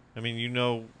can. I mean, you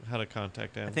know how to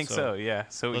contact him. I think so. Yeah.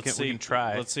 So we can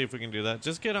try. Let's see if we can do that.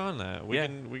 Just get on that. We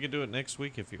can do it next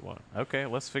week if you want. Okay.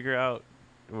 Let's figure out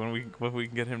what we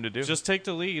can get him to do. Just take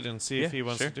the lead and see if he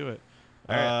wants to do it.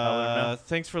 All right. I'll let him know.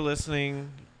 Thanks for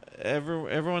listening.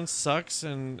 Everyone sucks,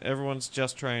 and everyone's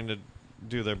just trying to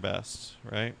do their best,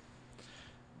 right?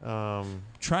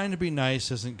 Trying to be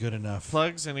nice isn't good enough.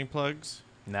 Plugs? Any plugs?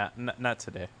 Not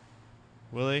today.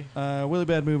 Willie? Willy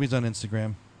Bad Movies on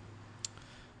Instagram.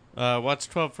 Watch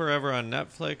 12 Forever on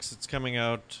Netflix. It's coming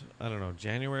out, I don't know,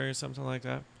 January or something like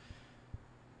that.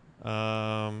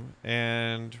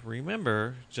 And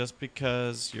remember, just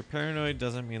because you're paranoid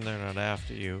doesn't mean they're not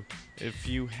after you. If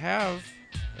you have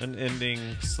an ending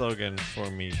slogan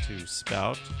for me to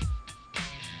spout,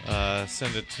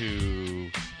 send it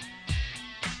to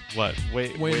what?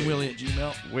 Wait, Willy at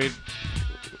Gmail. Wait,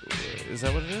 is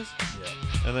that what it is?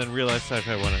 Yeah. And then Real Life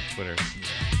Sci-Fi 1 at Twitter. Yeah.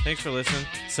 Thanks for listening.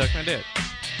 Suck my dick.